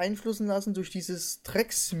völlig beeinflussen lassen durch dieses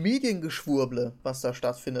Drecks-Mediengeschwurble, was da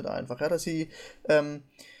stattfindet einfach, ja, dass sie,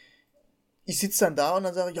 ich sitze dann da und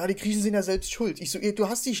dann sage, ja, die Griechen sind ja selbst schuld. Ich so, du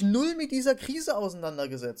hast dich null mit dieser Krise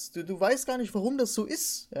auseinandergesetzt. Du weißt gar nicht, warum das so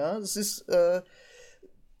ist, ja, das ist,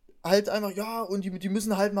 halt einfach, ja, und die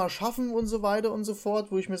müssen halt mal schaffen und so weiter und so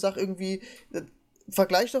fort, wo ich mir sage, irgendwie,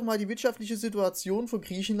 vergleich doch mal die wirtschaftliche Situation von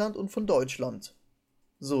Griechenland und von Deutschland.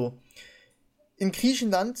 So. In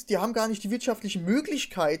Griechenland, die haben gar nicht die wirtschaftlichen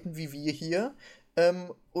Möglichkeiten wie wir hier,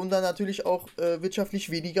 und dann natürlich auch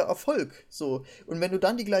wirtschaftlich weniger Erfolg. So. Und wenn du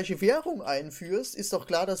dann die gleiche Währung einführst, ist doch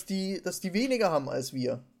klar, dass die weniger haben als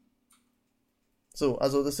wir. So,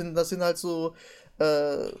 also das sind halt so,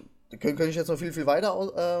 könnte ich jetzt noch viel, viel weiter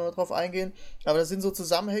drauf eingehen, aber das sind so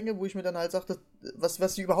Zusammenhänge, wo ich mir dann halt sage,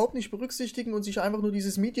 was die überhaupt nicht berücksichtigen und sich einfach nur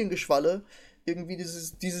dieses Mediengeschwalle, irgendwie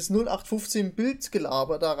dieses 0815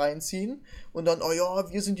 Bildgelaber da reinziehen und dann, oh ja,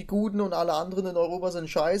 wir sind die Guten und alle anderen in Europa sind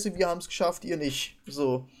scheiße, wir haben es geschafft, ihr nicht.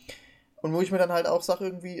 So. Und wo ich mir dann halt auch sage,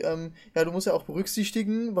 irgendwie, ja, du musst ja auch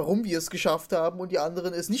berücksichtigen, warum wir es geschafft haben und die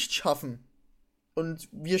anderen es nicht schaffen. Und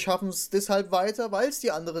wir schaffen es deshalb weiter, weil es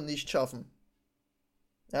die anderen nicht schaffen.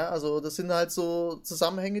 Ja, also das sind halt so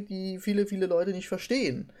Zusammenhänge, die viele, viele Leute nicht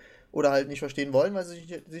verstehen. Oder halt nicht verstehen wollen, weil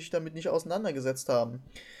sie sich damit nicht auseinandergesetzt haben.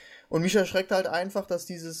 Und mich erschreckt halt einfach, dass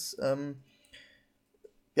dieses,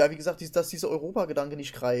 ja, wie gesagt, dass dieser Europagedanke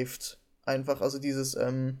nicht greift. Einfach, also dieses,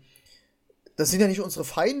 das sind ja nicht unsere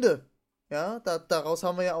Feinde. Ja, daraus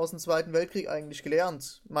haben wir ja aus dem Zweiten Weltkrieg eigentlich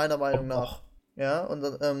gelernt, meiner Meinung nach. Ja, und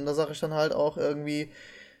da sage ich dann halt auch irgendwie,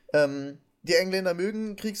 die Engländer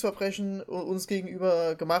mögen Kriegsverbrechen uns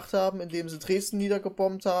gegenüber gemacht haben, indem sie Dresden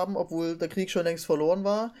niedergebombt haben, obwohl der Krieg schon längst verloren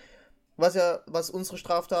war, was unsere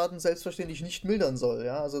Straftaten selbstverständlich nicht mildern soll,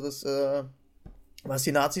 ja, also das, was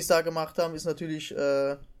die Nazis da gemacht haben, ist natürlich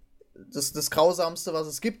das Grausamste, was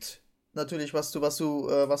es gibt, natürlich, was du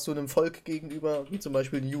einem Volk gegenüber, wie zum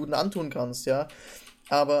Beispiel den Juden, antun kannst, ja,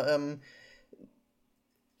 Aber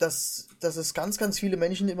dass es ganz, ganz viele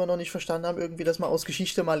Menschen immer noch nicht verstanden haben, irgendwie, dass man aus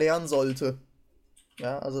Geschichte mal lernen sollte.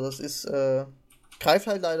 Ja, also das ist, greift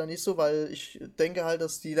halt leider nicht so, weil ich denke halt,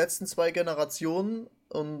 dass die letzten 2 Generationen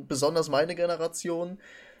und besonders meine Generation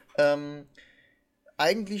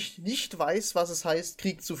eigentlich nicht weiß, was es heißt,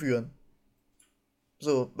 Krieg zu führen.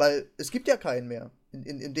 So, weil es gibt ja keinen mehr.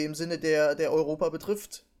 In dem Sinne, der Europa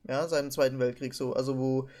betrifft, ja, seit dem Zweiten Weltkrieg so. Also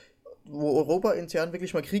wo Europa intern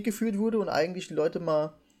wirklich mal Krieg geführt wurde und eigentlich die Leute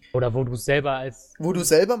mal... Oder wo du selber als... Wo du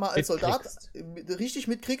selber mal als Soldat richtig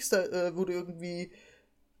mitkriegst, wo du irgendwie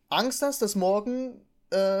Angst hast, dass morgen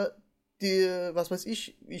was weiß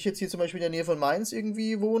ich jetzt hier zum Beispiel in der Nähe von Mainz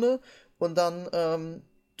irgendwie wohne und dann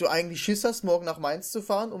du eigentlich Schiss hast, morgen nach Mainz zu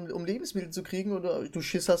fahren, um Lebensmittel zu kriegen, oder du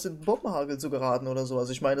Schiss hast, in den Bombenhagel zu geraten oder so.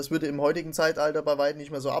 Also ich meine, das würde im heutigen Zeitalter bei weitem nicht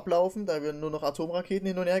mehr so ablaufen, da werden nur noch Atomraketen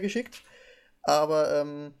hin und her geschickt.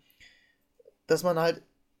 Aber dass man halt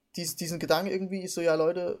diesen Gedanken irgendwie ist so, ja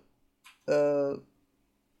Leute,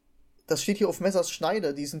 das steht hier auf Messers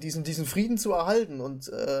Schneide, diesen Frieden zu erhalten, und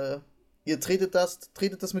ihr tretet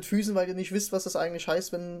das mit Füßen, weil ihr nicht wisst, was das eigentlich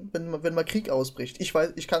heißt, wenn mal Krieg ausbricht. Ich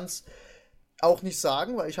kann es auch nicht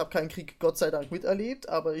sagen, weil ich habe keinen Krieg Gott sei Dank miterlebt,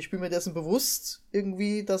 aber ich bin mir dessen bewusst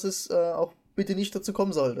irgendwie, dass es auch bitte nicht dazu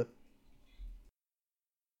kommen sollte.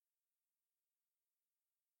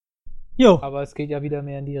 Jo. Aber es geht ja wieder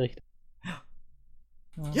mehr in die Richtung.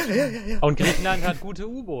 Ja. Und Griechenland hat gute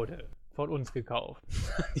U-Boote von uns gekauft.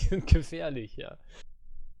 Die sind gefährlich, ja.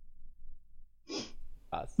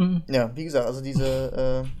 Was? Ja, wie gesagt, also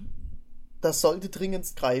das sollte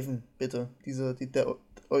dringend greifen, bitte. Der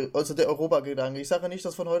Europa-Gedanke. Ich sage nicht,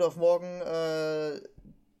 dass von heute auf morgen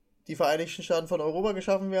die Vereinigten Staaten von Europa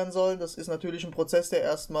geschaffen werden sollen. Das ist natürlich ein Prozess, der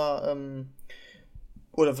erstmal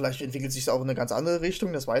oder vielleicht entwickelt sich es auch in eine ganz andere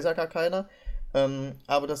Richtung, das weiß ja gar keiner.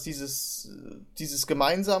 Aber dass dieses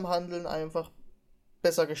gemeinsam Handeln einfach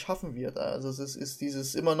besser geschaffen wird. Also es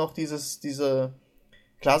ist immer noch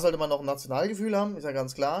klar sollte man noch ein Nationalgefühl haben, ist ja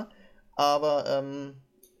ganz klar, aber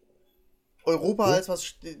Europa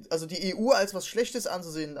also die EU als was Schlechtes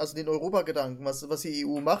anzusehen, also den Europagedanken, was die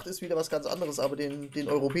EU macht, ist wieder was ganz anderes, aber den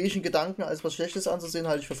europäischen Gedanken als was Schlechtes anzusehen,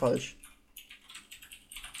 halte ich für falsch.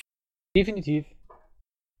 Definitiv.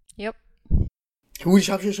 Yep. Gut,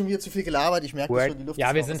 ich habe hier schon wieder zu viel gelabert, ich merke schon, die Luft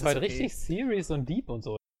Ja, wir ist sind raus, heute ist okay. richtig serious und deep und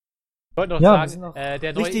so. Ich wollte noch Ja, sagen,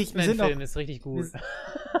 der neue X-Men-Film ist richtig gut.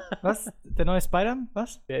 Was? Der neue Spider-Man?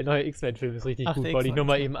 Was? Der neue X-Men-Film ist richtig Ach, gut, der wollte ich nur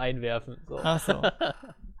mal X-Men. eben einwerfen. So. Ach so.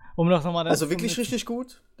 Um noch mal das Also wirklich richtig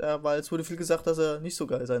gut, weil es wurde viel gesagt, dass er nicht so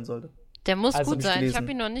geil sein sollte. Der muss Also gut nicht sein. Ich gelesen.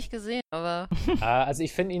 habe ihn noch nicht gesehen, aber Also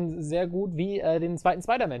ich finde ihn sehr gut wie den zweiten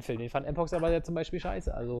Spider-Man-Film. Den fand Mpox aber ja zum Beispiel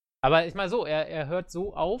scheiße. Also, aber ich meine so, er hört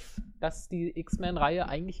so auf, dass die X-Men-Reihe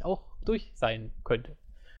eigentlich auch durch sein könnte.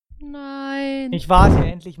 nein. Ich warte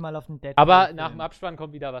endlich mal auf den Deadpool. Aber nach dem Abspann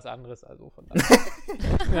kommt wieder was anderes. Also von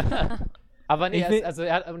daher. Aber nee,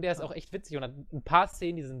 der ist auch echt witzig und hat ein paar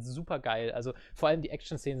Szenen, die sind super geil. Also vor allem die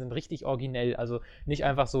Action-Szenen sind richtig originell. Also nicht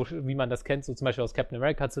einfach so, wie man das kennt, so zum Beispiel aus Captain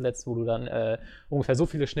America zuletzt, wo du dann ungefähr so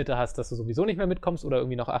viele Schnitte hast, dass du sowieso nicht mehr mitkommst oder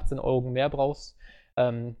irgendwie noch 18 Augen mehr brauchst.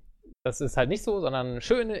 Das ist halt nicht so, sondern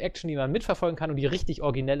schöne Action, die man mitverfolgen kann und die richtig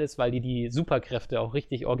originell ist, weil die Superkräfte auch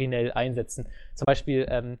richtig originell einsetzen. Zum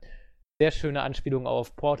Beispiel sehr schöne Anspielungen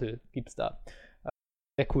auf Portal gibt's da.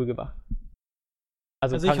 Sehr cool gemacht.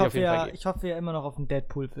 Also ich hoffe ja immer noch auf einen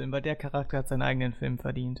Deadpool-Film, weil der Charakter hat seinen eigenen Film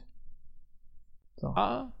verdient. So.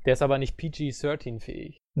 Der ist aber nicht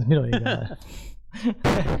PG-13-fähig. Ist mir doch egal.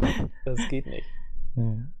 Das geht nicht.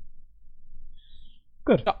 Ja.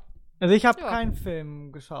 Gut. Ja. Also ich habe keinen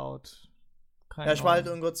Film geschaut. Ja, ich war halt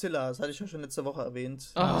in Godzilla, das hatte ich ja schon letzte Woche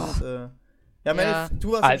erwähnt. Oh. Ja, Melf, Ja.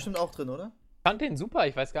 du warst bestimmt auch drin, oder? Ich fand den super,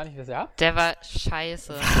 ich weiß gar nicht, was ihr habt. Der war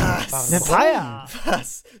scheiße. Was? Der war ja.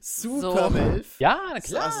 Was? Super, So. Melf? Ja, na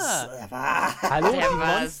klar. Hallo, Der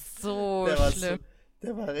war Simons. so Der war schlimm.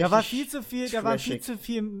 Der war richtig Da waren viel trashig. zu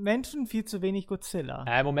viele Menschen, viel zu wenig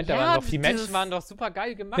Godzilla. Moment, Ja, aber doch, die dieses- Menschen waren doch super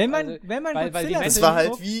geil gemacht. Wenn man weil die Godzilla Menschen- Das war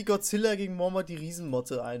halt wie Godzilla gegen Momo die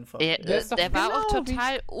Riesenmotte einfach. Der ist doch war auch genau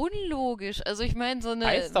total unlogisch. Also ich meine, so eine...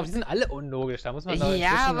 Heißt doch, die sind alle unlogisch, da muss man doch Ja,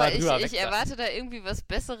 inzwischen aber mal ich drüber erwarte weglassen. da irgendwie was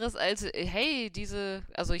Besseres als, hey,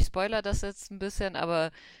 also ich spoiler das jetzt ein bisschen, aber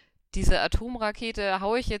diese Atomrakete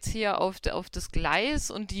haue ich jetzt hier auf das Gleis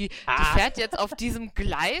und die fährt jetzt auf diesem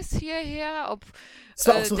Gleis hierher, Das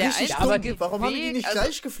war auch so der richtig einzige dumm. Warum haben die Weg, nicht also-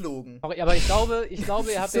 gleich geflogen? Aber ich glaube,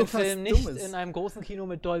 ihr habt So den was Film nicht Dummes. in einem großen Kino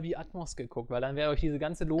mit Dolby Atmos geguckt, weil dann wäre euch diese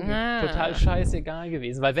ganze Logik Ah. total scheißegal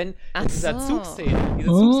gewesen. Weil wenn Ach in dieser so. Zugszene, diese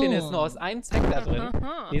Zugszene ist nur aus einem Zweck da drin,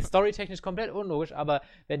 Aha. die ist storytechnisch komplett unlogisch, aber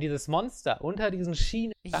wenn dieses Monster unter diesen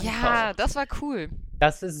Schienen Ja, das war cool.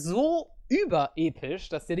 das ist so überepisch,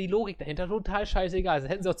 dass dir die Logik dahinter total scheißegal ist.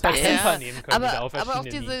 Hätten sie auch 2 Camper nehmen können, die da auf aber auch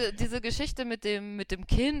verschiedene diese Geschichte mit dem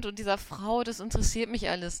Kind und dieser Frau, das interessiert mich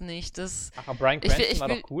alles nicht. Aber Brian Cranston war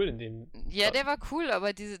doch cool in dem... Ja, der war cool,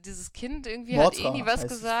 aber dieses Kind irgendwie Motra hat nie was heißt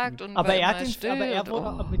gesagt und Aber war er immer hat still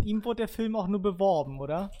mit ihm wurde der Film auch nur beworben,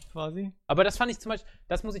 oder? Quasi. Aber das fand ich zum Beispiel,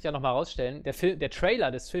 das muss ich ja nochmal rausstellen, der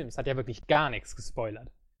Trailer des Films hat ja wirklich gar nichts gespoilert.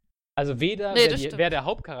 Also weder wer der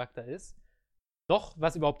Hauptcharakter ist, noch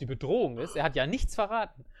was überhaupt die Bedrohung ist. Er hat ja nichts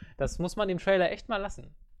verraten. Das muss man dem Trailer echt mal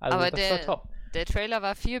lassen. Also aber das war top. Der Trailer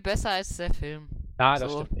war viel besser als der Film. Ja,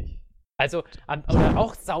 das stimmt nicht. Also, oder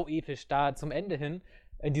auch sauepisch da zum Ende hin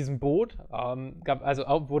in diesem Boot,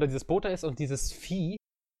 wo da dieses Boot da ist und dieses Vieh,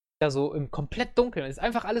 da so im komplett Dunkeln, ist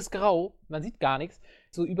einfach alles grau, man sieht gar nichts,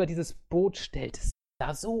 so über dieses Boot stellt. Das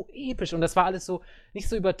war so episch und das war alles so, nicht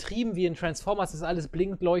so übertrieben wie in Transformers, dass alles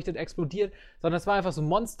blinkt, leuchtet, explodiert, sondern es war einfach so ein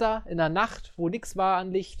Monster in der Nacht, wo nichts war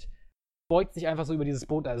an Licht, beugt sich einfach so über dieses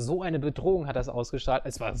Boot. Also so eine Bedrohung hat das ausgestrahlt.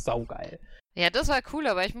 Es war saugeil. Ja, das war cool,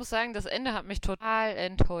 aber ich muss sagen, das Ende hat mich total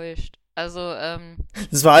enttäuscht. Also,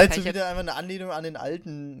 das war halt so wieder einfach eine Anlehnung an den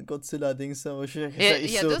alten Godzilla-Dings, wo ich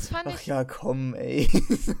das fand ich. Ach ja, komm, ey.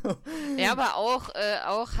 Ja, aber auch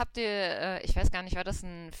habt ihr, ich weiß gar nicht, war das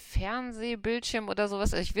ein Fernsehbildschirm oder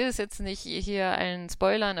sowas? Ich will es jetzt nicht hier allen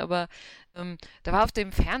spoilern, aber da war auf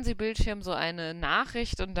dem Fernsehbildschirm so eine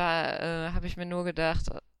Nachricht und da habe ich mir nur gedacht,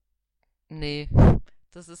 nee,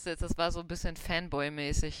 das war so ein bisschen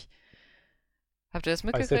Fanboy-mäßig. Habt ihr das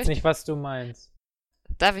mitgekriegt? Ich weiß jetzt nicht, was du meinst.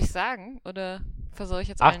 Darf ich sagen? Oder versuche ich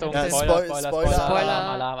jetzt Achtung, einen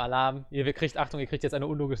Spoiler, Alarm. Ihr kriegt jetzt eine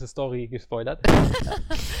unlogische Story gespoilert.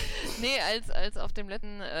 Nee, als auf dem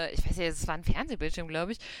letzten, ich weiß ja, es war ein Fernsehbildschirm,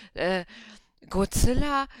 glaube ich,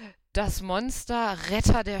 Godzilla, das Monster,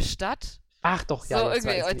 Retter der Stadt. Ach doch, ja. So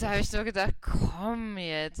irgendwie, und da habe ich nur gedacht, komm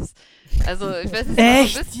jetzt. Also, ich weiß nicht,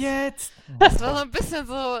 Echt jetzt? Das war so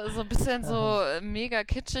ein bisschen so mega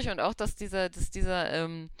kitschig und auch, dass dieser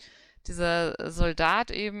Soldat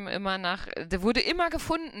eben der wurde immer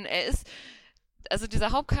gefunden. Also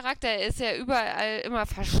dieser Hauptcharakter, er ist ja überall immer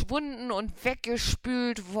verschwunden und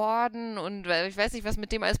weggespült worden und ich weiß nicht, was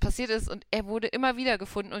mit dem alles passiert ist und er wurde immer wieder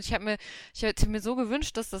gefunden und ich hätte mir so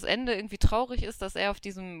gewünscht, dass das Ende irgendwie traurig ist, dass er auf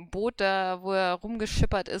diesem Boot da, wo er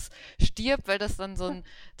rumgeschippert ist, stirbt, weil das dann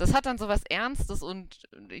das hat dann so was Ernstes und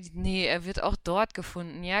nee, er wird auch dort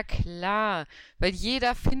gefunden, ja klar, weil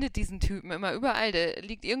jeder findet diesen Typen immer überall, der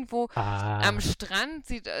liegt irgendwo am Strand,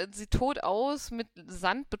 sieht tot aus, mit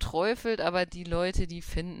Sand beträufelt, aber die Leute, die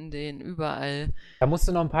finden den überall. Da musst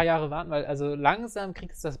du noch ein paar Jahre warten, weil also langsam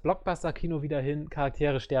kriegst du das Blockbuster-Kino wieder hin,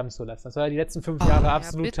 Charaktere sterben zu lassen. Das war ja die letzten 5 Jahre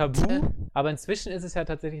absolut tabu, aber inzwischen ist es ja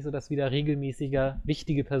tatsächlich so, dass wieder regelmäßiger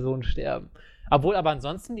wichtige Personen sterben. Aber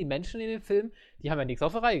ansonsten, die Menschen in dem Film, die haben ja nichts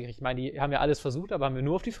auf die Reihe gekriegt. Ich meine, die haben ja alles versucht, aber haben wir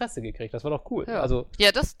nur auf die Fresse gekriegt. Das war doch cool. Ja, also,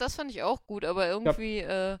 das fand ich auch gut, aber irgendwie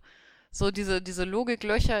so diese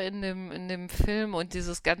Logiklöcher in dem Film und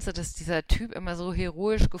dieses Ganze, dass dieser Typ immer so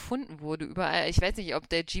heroisch gefunden wurde überall. Ich weiß nicht, ob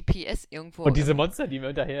der GPS irgendwo... Und diese Monster, die mir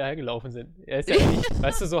hinterhergelaufen sind. Er ist ja nicht,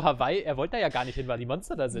 weißt du, so Hawaii, er wollte da ja gar nicht hin, weil die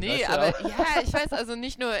Monster da sind. Nee, aber ja, ich weiß, also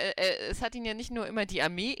nicht nur, es hat ihn ja nicht nur immer die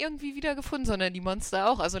Armee irgendwie wiedergefunden, sondern die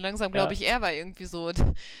Monster auch. Also langsam, glaube ich, er war irgendwie so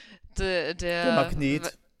der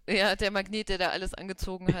Magnet. Ja, der Magnet, der da alles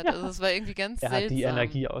angezogen hat. Also es war irgendwie ganz seltsam. Er hat die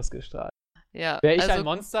Energie ausgestrahlt. Ja, wäre ich ein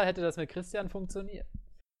Monster, hätte das mit Christian funktioniert.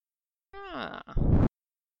 Ja.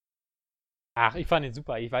 Ach, ich fand ihn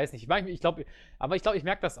super. Ich weiß nicht. Ich glaube, ich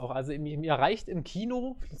merke das auch. Also mir reicht im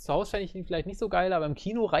Kino, zu Hause fände ich ihn vielleicht nicht so geil, aber im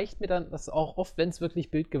Kino reicht mir dann das auch oft, wenn es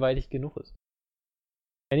wirklich bildgewaltig genug ist.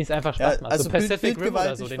 Wenn ich es einfach Spaß macht. Also so Pacific Rim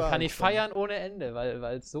oder so, den kann ich feiern ohne Ende,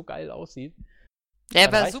 weil es so geil aussieht. Er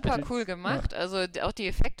war super cool gemacht, also auch die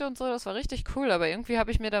Effekte und so, das war richtig cool, aber irgendwie habe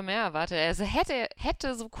ich mir da mehr erwartet. Also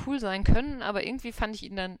hätte so cool sein können, aber irgendwie fand ich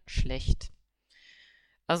ihn dann schlecht.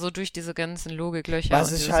 Also durch diese ganzen Logiklöcher und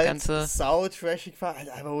dieses halt ganze... sau-trashig war, halt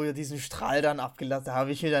einfach, wo er diesen Strahl dann abgelassen, da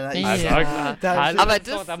habe ich mir dann... aber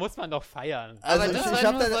da muss man doch feiern. Also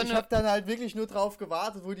ich hab dann halt wirklich nur drauf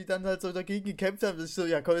gewartet, wo die dann halt so dagegen gekämpft haben. Das ist so,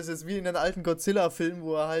 ja komm, das ist jetzt wie in den alten Godzilla-Filmen,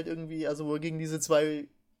 wo er halt irgendwie, also wo er gegen diese zwei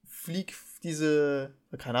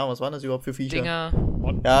keine Ahnung, was waren das überhaupt für Viecher?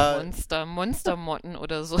 Dinger, ja, Monstermotten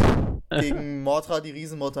oder so. Gegen Mothra, die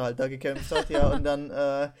Riesenmotte halt da gekämpft hat, ja, und dann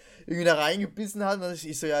irgendwie da reingebissen hat, und dann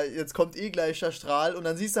ich so, ja, jetzt kommt gleich der Strahl, und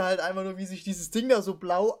dann siehst du halt einfach nur, wie sich dieses Ding da so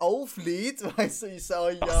blau auflädt, weißt du, ich so,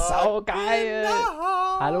 ja, saugeil!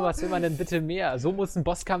 Genau. Hallo, was will man denn bitte mehr? So muss ein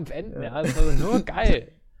Bosskampf enden, ja, das war nur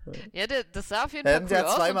geil. Ja, das sah auf jeden Fall cool aus. Der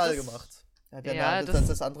hat zweimal gemacht. Ja,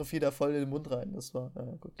 das andere fiel da voll in den Mund rein. Das war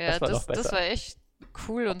gut. Ja, das war echt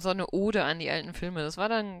cool und so eine Ode an die alten Filme. Das war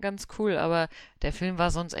dann ganz cool, aber der Film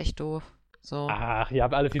war sonst echt doof. So. Ach, ihr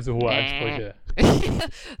habt alle viel zu hohe Ansprüche.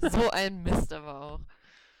 So ein Mist aber auch.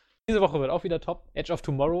 Diese Woche wird auch wieder top. Edge of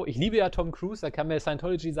Tomorrow. Ich liebe ja Tom Cruise, da kann mir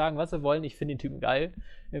Scientology sagen, was sie wollen. Ich finde den Typen geil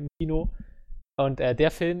im Kino. Und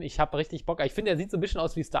der Film, ich habe richtig Bock. Ich finde, der sieht so ein bisschen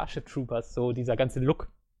aus wie Starship Troopers, so dieser ganze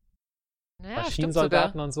Look. Ja,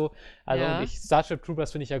 Maschinensoldaten und so. Also Ja. Starship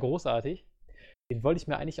Troopers finde ich ja großartig. Den wollte ich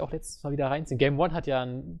mir eigentlich auch letztes Mal wieder reinziehen. Game One hat ja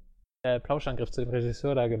einen Plauschangriff zu dem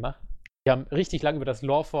Regisseur da gemacht. Wir haben richtig lange über das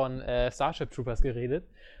Lore von Starship Troopers geredet.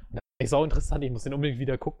 Und das ist sau interessant, ich muss den unbedingt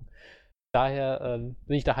wieder gucken. Daher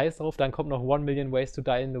bin ich da heiß drauf. Dann kommt noch 1 Million Ways to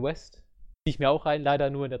Die in the West. Ziehe ich mir auch rein, leider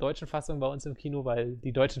nur in der deutschen Fassung bei uns im Kino, weil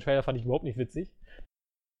die deutschen Trailer fand ich überhaupt nicht witzig.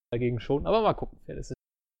 Dagegen schon, aber mal gucken, wer das ist.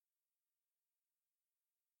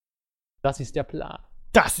 Das ist der Plan.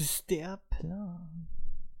 Das ist der Plan.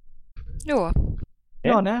 Ja.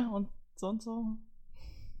 Ja, ne? Und sonst so?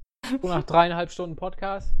 So nach 3,5 Stunden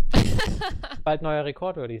Podcast. Bald neuer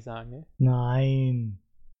Rekord, würde ich sagen. Ne? Nein.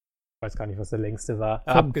 Ich weiß gar nicht, was der längste war.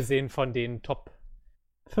 5. Abgesehen von den Top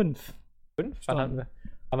 5. 5? Wann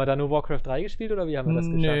haben wir da nur Warcraft 3 gespielt oder wie haben wir das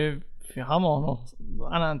geschafft? Nee, wir haben auch noch so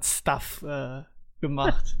anderen Stuff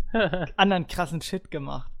gemacht. Anderen krassen Shit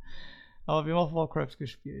gemacht. Aber wir haben auch Warcraft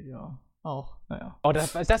gespielt, ja. Auch, naja. Oh,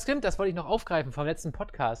 das stimmt, das wollte ich noch aufgreifen vom letzten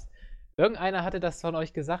Podcast. Irgendeiner hatte das von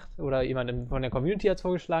euch gesagt oder jemand von der Community hat es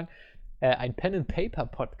vorgeschlagen. Ein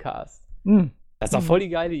Pen-and-Paper-Podcast. Das ist doch voll die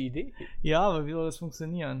geile Idee. Ja, aber wie soll das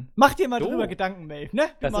funktionieren? Mach dir mal drüber Gedanken, Maeve, ne?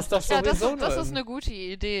 Das ist doch Ja, sowieso das ist eine gute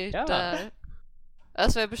Idee. Ja.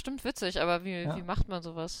 Das wäre bestimmt witzig, aber wie macht man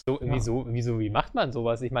sowas? Wie macht man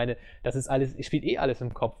sowas? Ich meine, das ist alles, spielt eh alles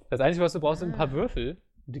im Kopf. Das Einzige, was du brauchst, sind ein paar Würfel.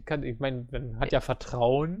 Ich meine, man hat ja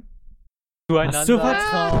Vertrauen zueinander. Hast du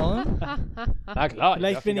Vertrauen? Na klar.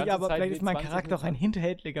 Vielleicht ist mein Charakter auch ein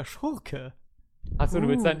hinterhältiger Schurke. Achso, du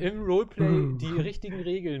willst dann im Roleplay die richtigen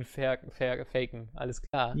Regeln faken. Alles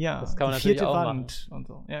klar. Ja, das kann man die natürlich 4. auch Wand machen. und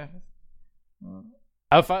so. Ja.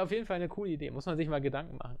 Aber war auf jeden Fall eine coole Idee. Muss man sich mal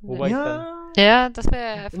Gedanken machen. Wobei ich dann Ja, das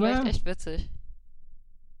wäre vielleicht echt witzig.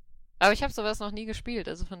 Aber ich habe sowas noch nie gespielt,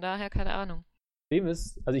 also von daher keine Ahnung. Problem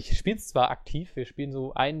ist, also ich spiele es zwar aktiv, wir spielen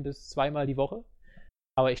so 1 bis 2 Mal die Woche,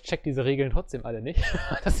 aber ich check diese Regeln trotzdem alle nicht.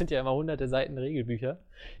 Das sind ja immer hunderte Seiten Regelbücher.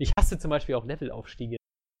 Ich hasse zum Beispiel auch Levelaufstiege.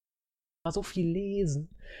 Mal so viel lesen.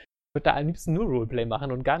 Ich würde da am liebsten nur Roleplay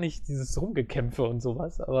machen und gar nicht dieses Rumgekämpfe und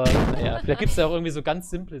sowas. Aber naja, vielleicht gibt es da auch irgendwie so ganz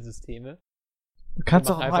simple Systeme. Du kannst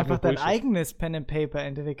Wir doch machen auch einfach dein Bullshit. eigenes Pen and Paper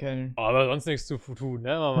entwickeln. Aber sonst nichts zu tun,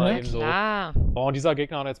 ne? Mal eben so. Klar. Oh, dieser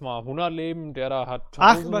Gegner hat jetzt mal 100 Leben, der da hat 1000.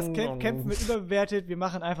 Ach, was Kämpfen wird überbewertet, wir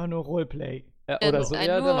machen einfach nur Roleplay. Ja, oder so, ja,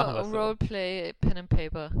 dann machen wir nur so. Roleplay, Pen and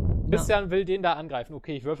Paper. Christian will den da angreifen.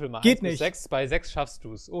 Okay, ich würfel mal. Geht 1 bis nicht. 6. Bei 6 schaffst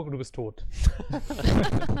du es. Oh, du bist tot.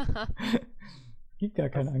 Es gibt gar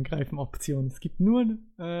keine Angreifen-Option. Es gibt nur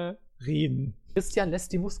Reden. Christian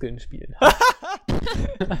lässt die Muskeln spielen.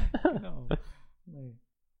 Genau. Nee.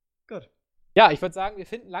 Gut. Ja, ich würde sagen, wir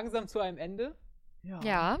finden langsam zu einem Ende.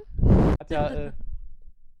 Ja. Hat ja,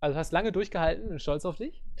 also hast lange durchgehalten, bin stolz auf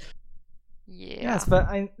dich. Yeah. Ja,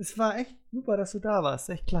 es war echt super, dass du da warst.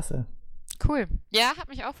 Echt klasse. Cool. Ja, hat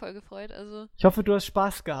mich auch voll gefreut. Also Ich hoffe, du hast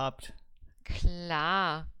Spaß gehabt.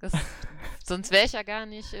 klar. Sonst wäre ich ja gar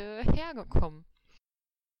nicht hergekommen.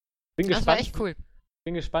 Bin Das war gespannt, echt cool.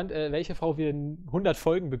 bin gespannt, welche Frau wir in 100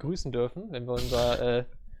 Folgen begrüßen dürfen, wenn wir unser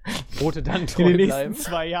Rote dann In treu den nächsten bleiben.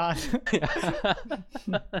 2 Jahren.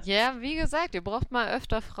 Ja, wie gesagt, ihr braucht mal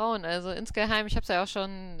öfter Frauen. Also insgeheim, ich habe es ja auch schon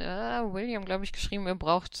William, glaube ich, geschrieben, ihr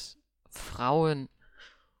braucht Frauen.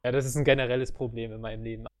 Ja, das ist ein generelles Problem in meinem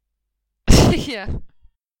Leben. Ja.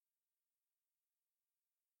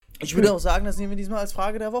 Ich würde auch sagen, das nehmen wir diesmal als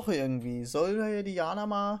Frage der Woche irgendwie. Soll da ja Diana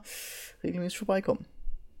mal regelmäßig vorbeikommen?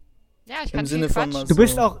 Ja, ich Im kann Sinne viel von quatschen.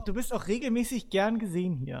 was- Du bist auch regelmäßig gern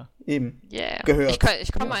gesehen hier. Eben. Yeah. Gehört.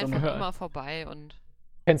 Ich komme Ja, so einfach gehört. immer vorbei und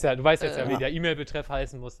Du weißt jetzt ja, wie ja. der E-Mail-Betreff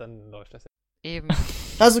heißen muss, dann läuft das ja. eben.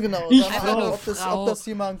 Also genau, Ich sag Einfach mal, nur ob das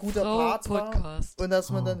hier mal ein guter Frau Part war. Podcast. Und dass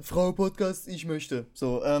man dann, Frau Podcast, ich möchte.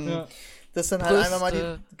 So, Ja. dass dann halt einfach mal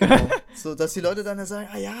Brüste. genau, so, dass die Leute dann sagen,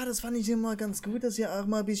 ah ja, das fand ich immer ganz gut, dass hier auch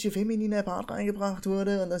mal ein bisschen femininer Part reingebracht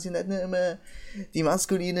wurde und dass hier nicht nur immer die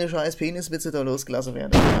maskuline scheiß Peniswitze da losgelassen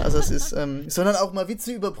werden. Ja, also es ist, sondern auch mal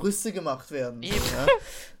Witze über Brüste gemacht werden. Eben. Ja.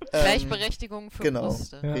 Gleichberechtigung für Genau,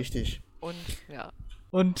 Brüste. Ja. richtig. Und ja,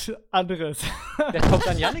 Und anderes. Da kommt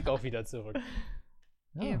dann Yannick auch wieder zurück.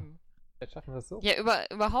 eben. Jetzt schaffen wir es so. Ja,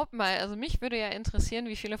 überhaupt mal, also mich würde ja interessieren,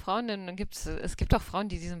 wie viele Frauen denn gibt's. Es gibt doch Frauen,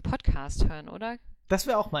 die diesen Podcast hören, oder? Das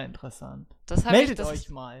wäre auch mal interessant. Das hab Meldet das euch ist-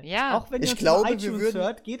 mal. Ja. Auch wenn ihr Ich uns glaube, über wir iTunes würden-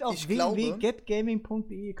 hört, geht auf ich glaube-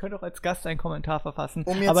 www.getgaming.de. Ihr könnt auch als Gast einen Kommentar verfassen.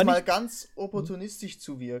 Um jetzt Aber mal nicht, ganz opportunistisch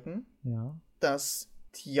zu wirken, ja. dass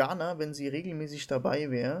Tiana, wenn sie regelmäßig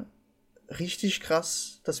dabei wäre, richtig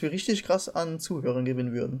krass an Zuhörern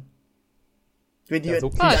gewinnen würden. Wenn Ja, so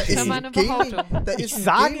da krass. ist Das ist ja ein meine Behauptung. da Ich ist ein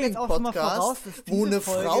sage jetzt auch schon mal Gaming-Podcast, voraus, dass wo diese eine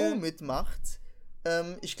Folge Frau mitmacht.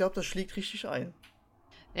 Ich glaube, das schlägt richtig ein.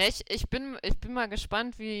 Ja, ich bin mal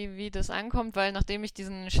gespannt, wie das ankommt, weil nachdem ich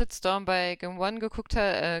diesen Shitstorm bei Game One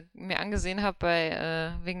mir angesehen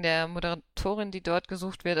habe, wegen der Moderatorin, die dort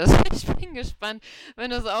gesucht wird, also ich bin gespannt,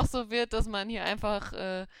 wenn das auch so wird, dass man hier einfach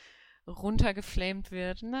runtergeflamed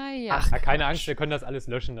wird. Naja. Ach, keine Angst, wir können das alles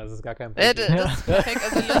löschen, das ist gar kein Problem. Das ist perfekt.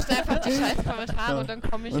 Also löscht einfach die scheiß Kommentare und dann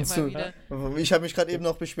komme ich Und immer so, wieder. Ich habe mich gerade eben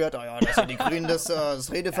noch beschwert, das sind die Grünen, das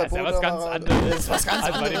Redeverbot. Ja, ist ja was ganz anderes. Das ist was ganz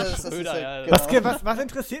Also bei dem anderes. Das Schröder, ist ja. genau. Was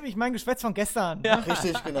interessiert mich mein Geschwätz von gestern? Ja.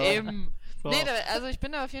 Richtig, genau. Eben. So. Nee, also ich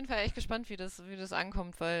bin da auf jeden Fall echt gespannt, wie das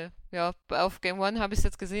ankommt, weil ja, auf Game One habe ich es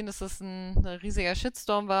jetzt gesehen, dass das ein riesiger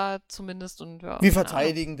Shitstorm war, zumindest. Und ja, Wir keine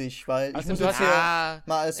verteidigen dich, weil ich Also muss du jetzt hast- hier Ja,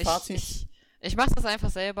 mal als Fazit... ich mache das einfach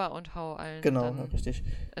selber und hau allen. Genau, dann richtig.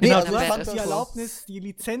 in Genau, also den du ich hast fand Bad die das- Erlaubnis, die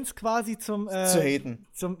Lizenz quasi zum zu haten.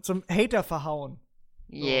 zum Hater verhauen.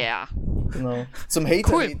 Yeah. Genau. Zum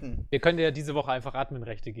Hater Cool. haten. Wir können dir ja diese Woche einfach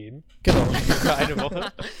Adminrechte geben. Genau. Für eine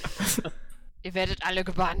Woche. Ihr werdet alle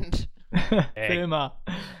gebannt. Für immer.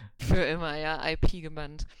 Für immer, ja, IP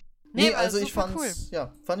gebannt. Nee, war also ich super fand's,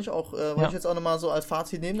 fand ich auch, wollte Ja. ich jetzt auch nochmal so als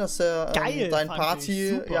Fazit nehmen, dass der Geil, dein fand Party,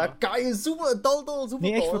 ich, super. ja geil, super, doll, super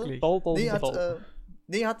Nee, echt doll. wirklich.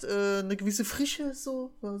 Hat eine gewisse Frische,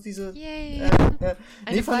 so, diese, Yay. nee,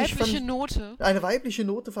 Eine weibliche Note. eine weibliche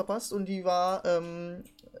Note verpasst und die war,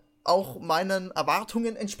 auch meinen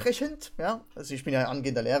Erwartungen entsprechend, ja, also ich bin ja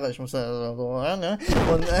angehender Lehrer, ich muss ja so, ne,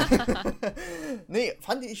 und, nee,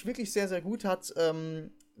 fand ich wirklich sehr, sehr gut, hat,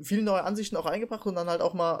 viele neue Ansichten auch eingebracht und dann halt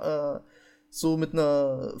auch mal, so mit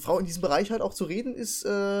einer Frau in diesem Bereich halt auch zu reden es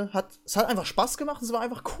hat einfach Spaß gemacht, es war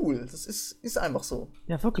einfach cool, das ist einfach so.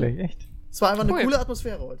 Ja, wirklich, echt. Es war einfach Cool. eine coole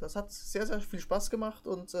Atmosphäre heute, das hat sehr, sehr viel Spaß gemacht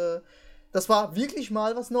und, das war wirklich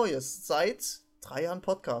mal was Neues, seit 3 Jahren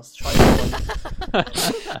Podcast, scheiße.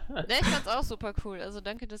 Ne, ich fand's auch super cool. Also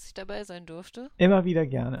danke, dass ich dabei sein durfte. Immer wieder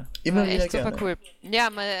gerne. Immer War wieder echt gerne. super cool. Ja,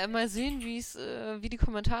 mal sehen, wie die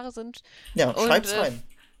Kommentare sind. Ja, Und, schreib's rein.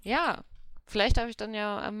 Ja, vielleicht darf ich dann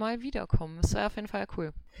ja mal wiederkommen. Das wäre auf jeden Fall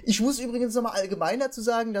cool. Ich muss übrigens nochmal allgemein dazu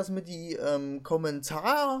sagen, dass mir die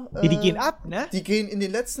Kommentare... Die gehen ab, ne? Die gehen in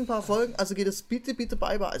den letzten paar Folgen, also geht es bitte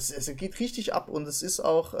bei. Also es geht richtig ab und es ist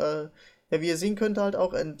auch, wie ihr sehen könnt, halt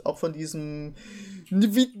auch von diesem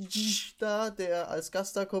da, der als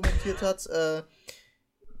Gast da kommentiert hat,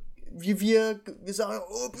 wir sagen,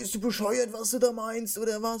 oh, bist du bescheuert, was du da meinst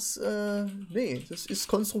oder was? Nee, das ist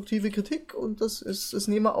konstruktive Kritik und das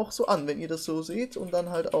nehmen wir auch so an, wenn ihr das so seht und dann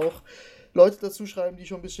halt auch Leute dazu schreiben, die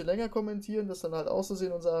schon ein bisschen länger kommentieren, das dann halt auch so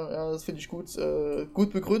sehen und sagen, ja, das finde ich gut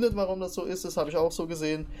begründet, warum das so ist, das habe ich auch so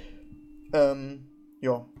gesehen.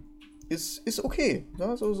 Ja, ist okay.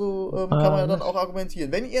 Ne? So kann man ja dann auch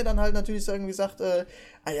argumentieren. Wenn ihr dann halt natürlich irgendwie sagt,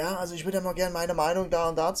 also ich würde ja mal gerne meine Meinung da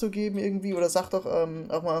und dazu geben irgendwie, oder sagt doch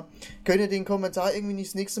auch mal, könnt ihr den Kommentar irgendwie nicht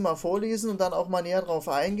das nächste Mal vorlesen und dann auch mal näher drauf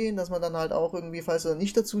eingehen, dass man dann halt auch irgendwie, falls er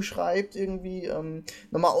nicht dazu schreibt, irgendwie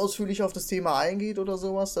nochmal ausführlich auf das Thema eingeht oder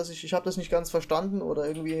sowas, dass ich habe das nicht ganz verstanden oder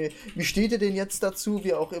irgendwie, wie steht ihr denn jetzt dazu,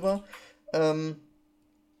 wie auch immer,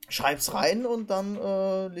 schreib's rein und dann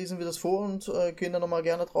lesen wir das vor und gehen dann nochmal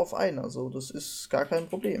gerne drauf ein. Also das ist gar kein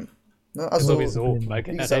Problem. Ne? Also, Sowieso, mal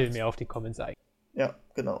generell gesagt, mehr auf die Comments eingehen. ja,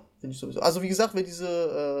 genau. Finde ich sowieso. Also wie gesagt, wenn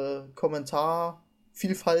diese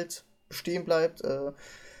Kommentarvielfalt bestehen bleibt, das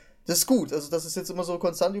ist gut. Also das ist jetzt immer so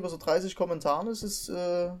konstant über so 30 Kommentaren. Das ist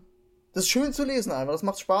schön zu lesen einfach. Das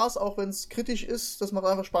macht Spaß, auch wenn es kritisch ist. Das macht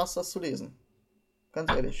einfach Spaß, das zu lesen.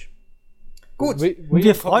 Ganz ehrlich. Gut, Und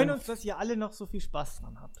wir freuen uns, dass ihr alle noch so viel Spaß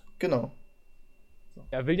dran habt. genau.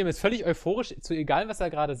 Ja, William ist völlig euphorisch, zu egal, was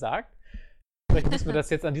er gerade sagt. Vielleicht müssen wir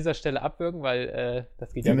das jetzt an dieser Stelle abwürgen, weil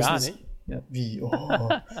das geht ja gar nicht. Ja, wie? Oh.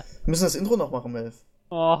 Wir müssen das Intro noch machen, Melf.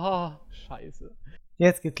 Oh, scheiße.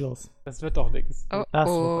 Jetzt geht's los. Das wird doch nichts. Oh, Das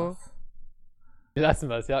oh. wird was. Wir lassen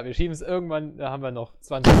wir es, ja. Wir schieben es irgendwann, da haben wir noch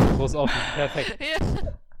 20 Intros offen. Perfekt.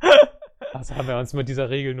 Also haben wir uns mit dieser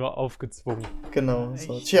Regel nur aufgezwungen. Genau.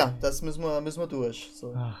 So. Tja, das müssen wir durch.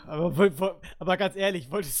 So. Ach, aber ganz ehrlich,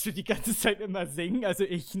 wolltest du die ganze Zeit immer singen? Also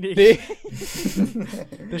ich nicht. Nee.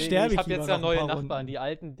 Da sterbe Ich habe lieber jetzt ja noch ein neue paar Nachbarn. Runden. Die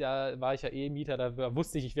alten, da war ich ja eh Mieter, da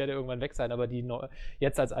wusste ich werde irgendwann weg sein, aber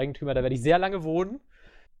jetzt als Eigentümer, da werde ich sehr lange wohnen.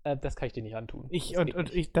 Das kann ich dir nicht antun.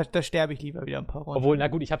 Da sterbe ich lieber wieder ein paar Runden. Obwohl, na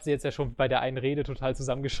gut, ich habe sie jetzt ja schon bei der einen Rede total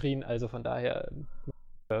zusammengeschrien, also von daher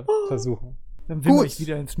versuchen. Dann wimmer Gut. ich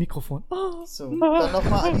wieder ins Mikrofon. So, dann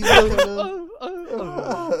nochmal an dieser Stelle.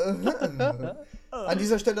 An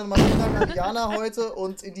dieser Stelle nochmal vielen Dank an Diana heute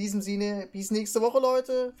und in diesem Sinne bis nächste Woche,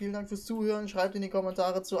 Leute. Vielen Dank fürs Zuhören. Schreibt in die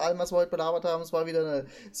Kommentare zu allem, was wir heute belabert haben. Es war wieder eine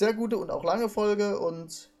sehr gute und auch lange Folge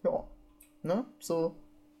und ja, ne, so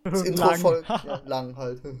das Intro voll. Ja, lang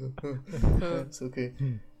halt. Ist okay.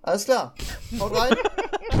 Alles klar. Haut rein.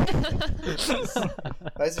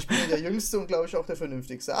 Weiß, ich bin der Jüngste und glaube ich auch der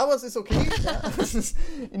Vernünftigste. Aber es ist okay. Ja.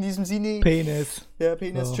 In diesem Sinne. Penis. Ja,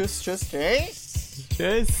 Penis. Oh. Tschüss.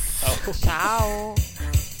 Tschüss. Ciao.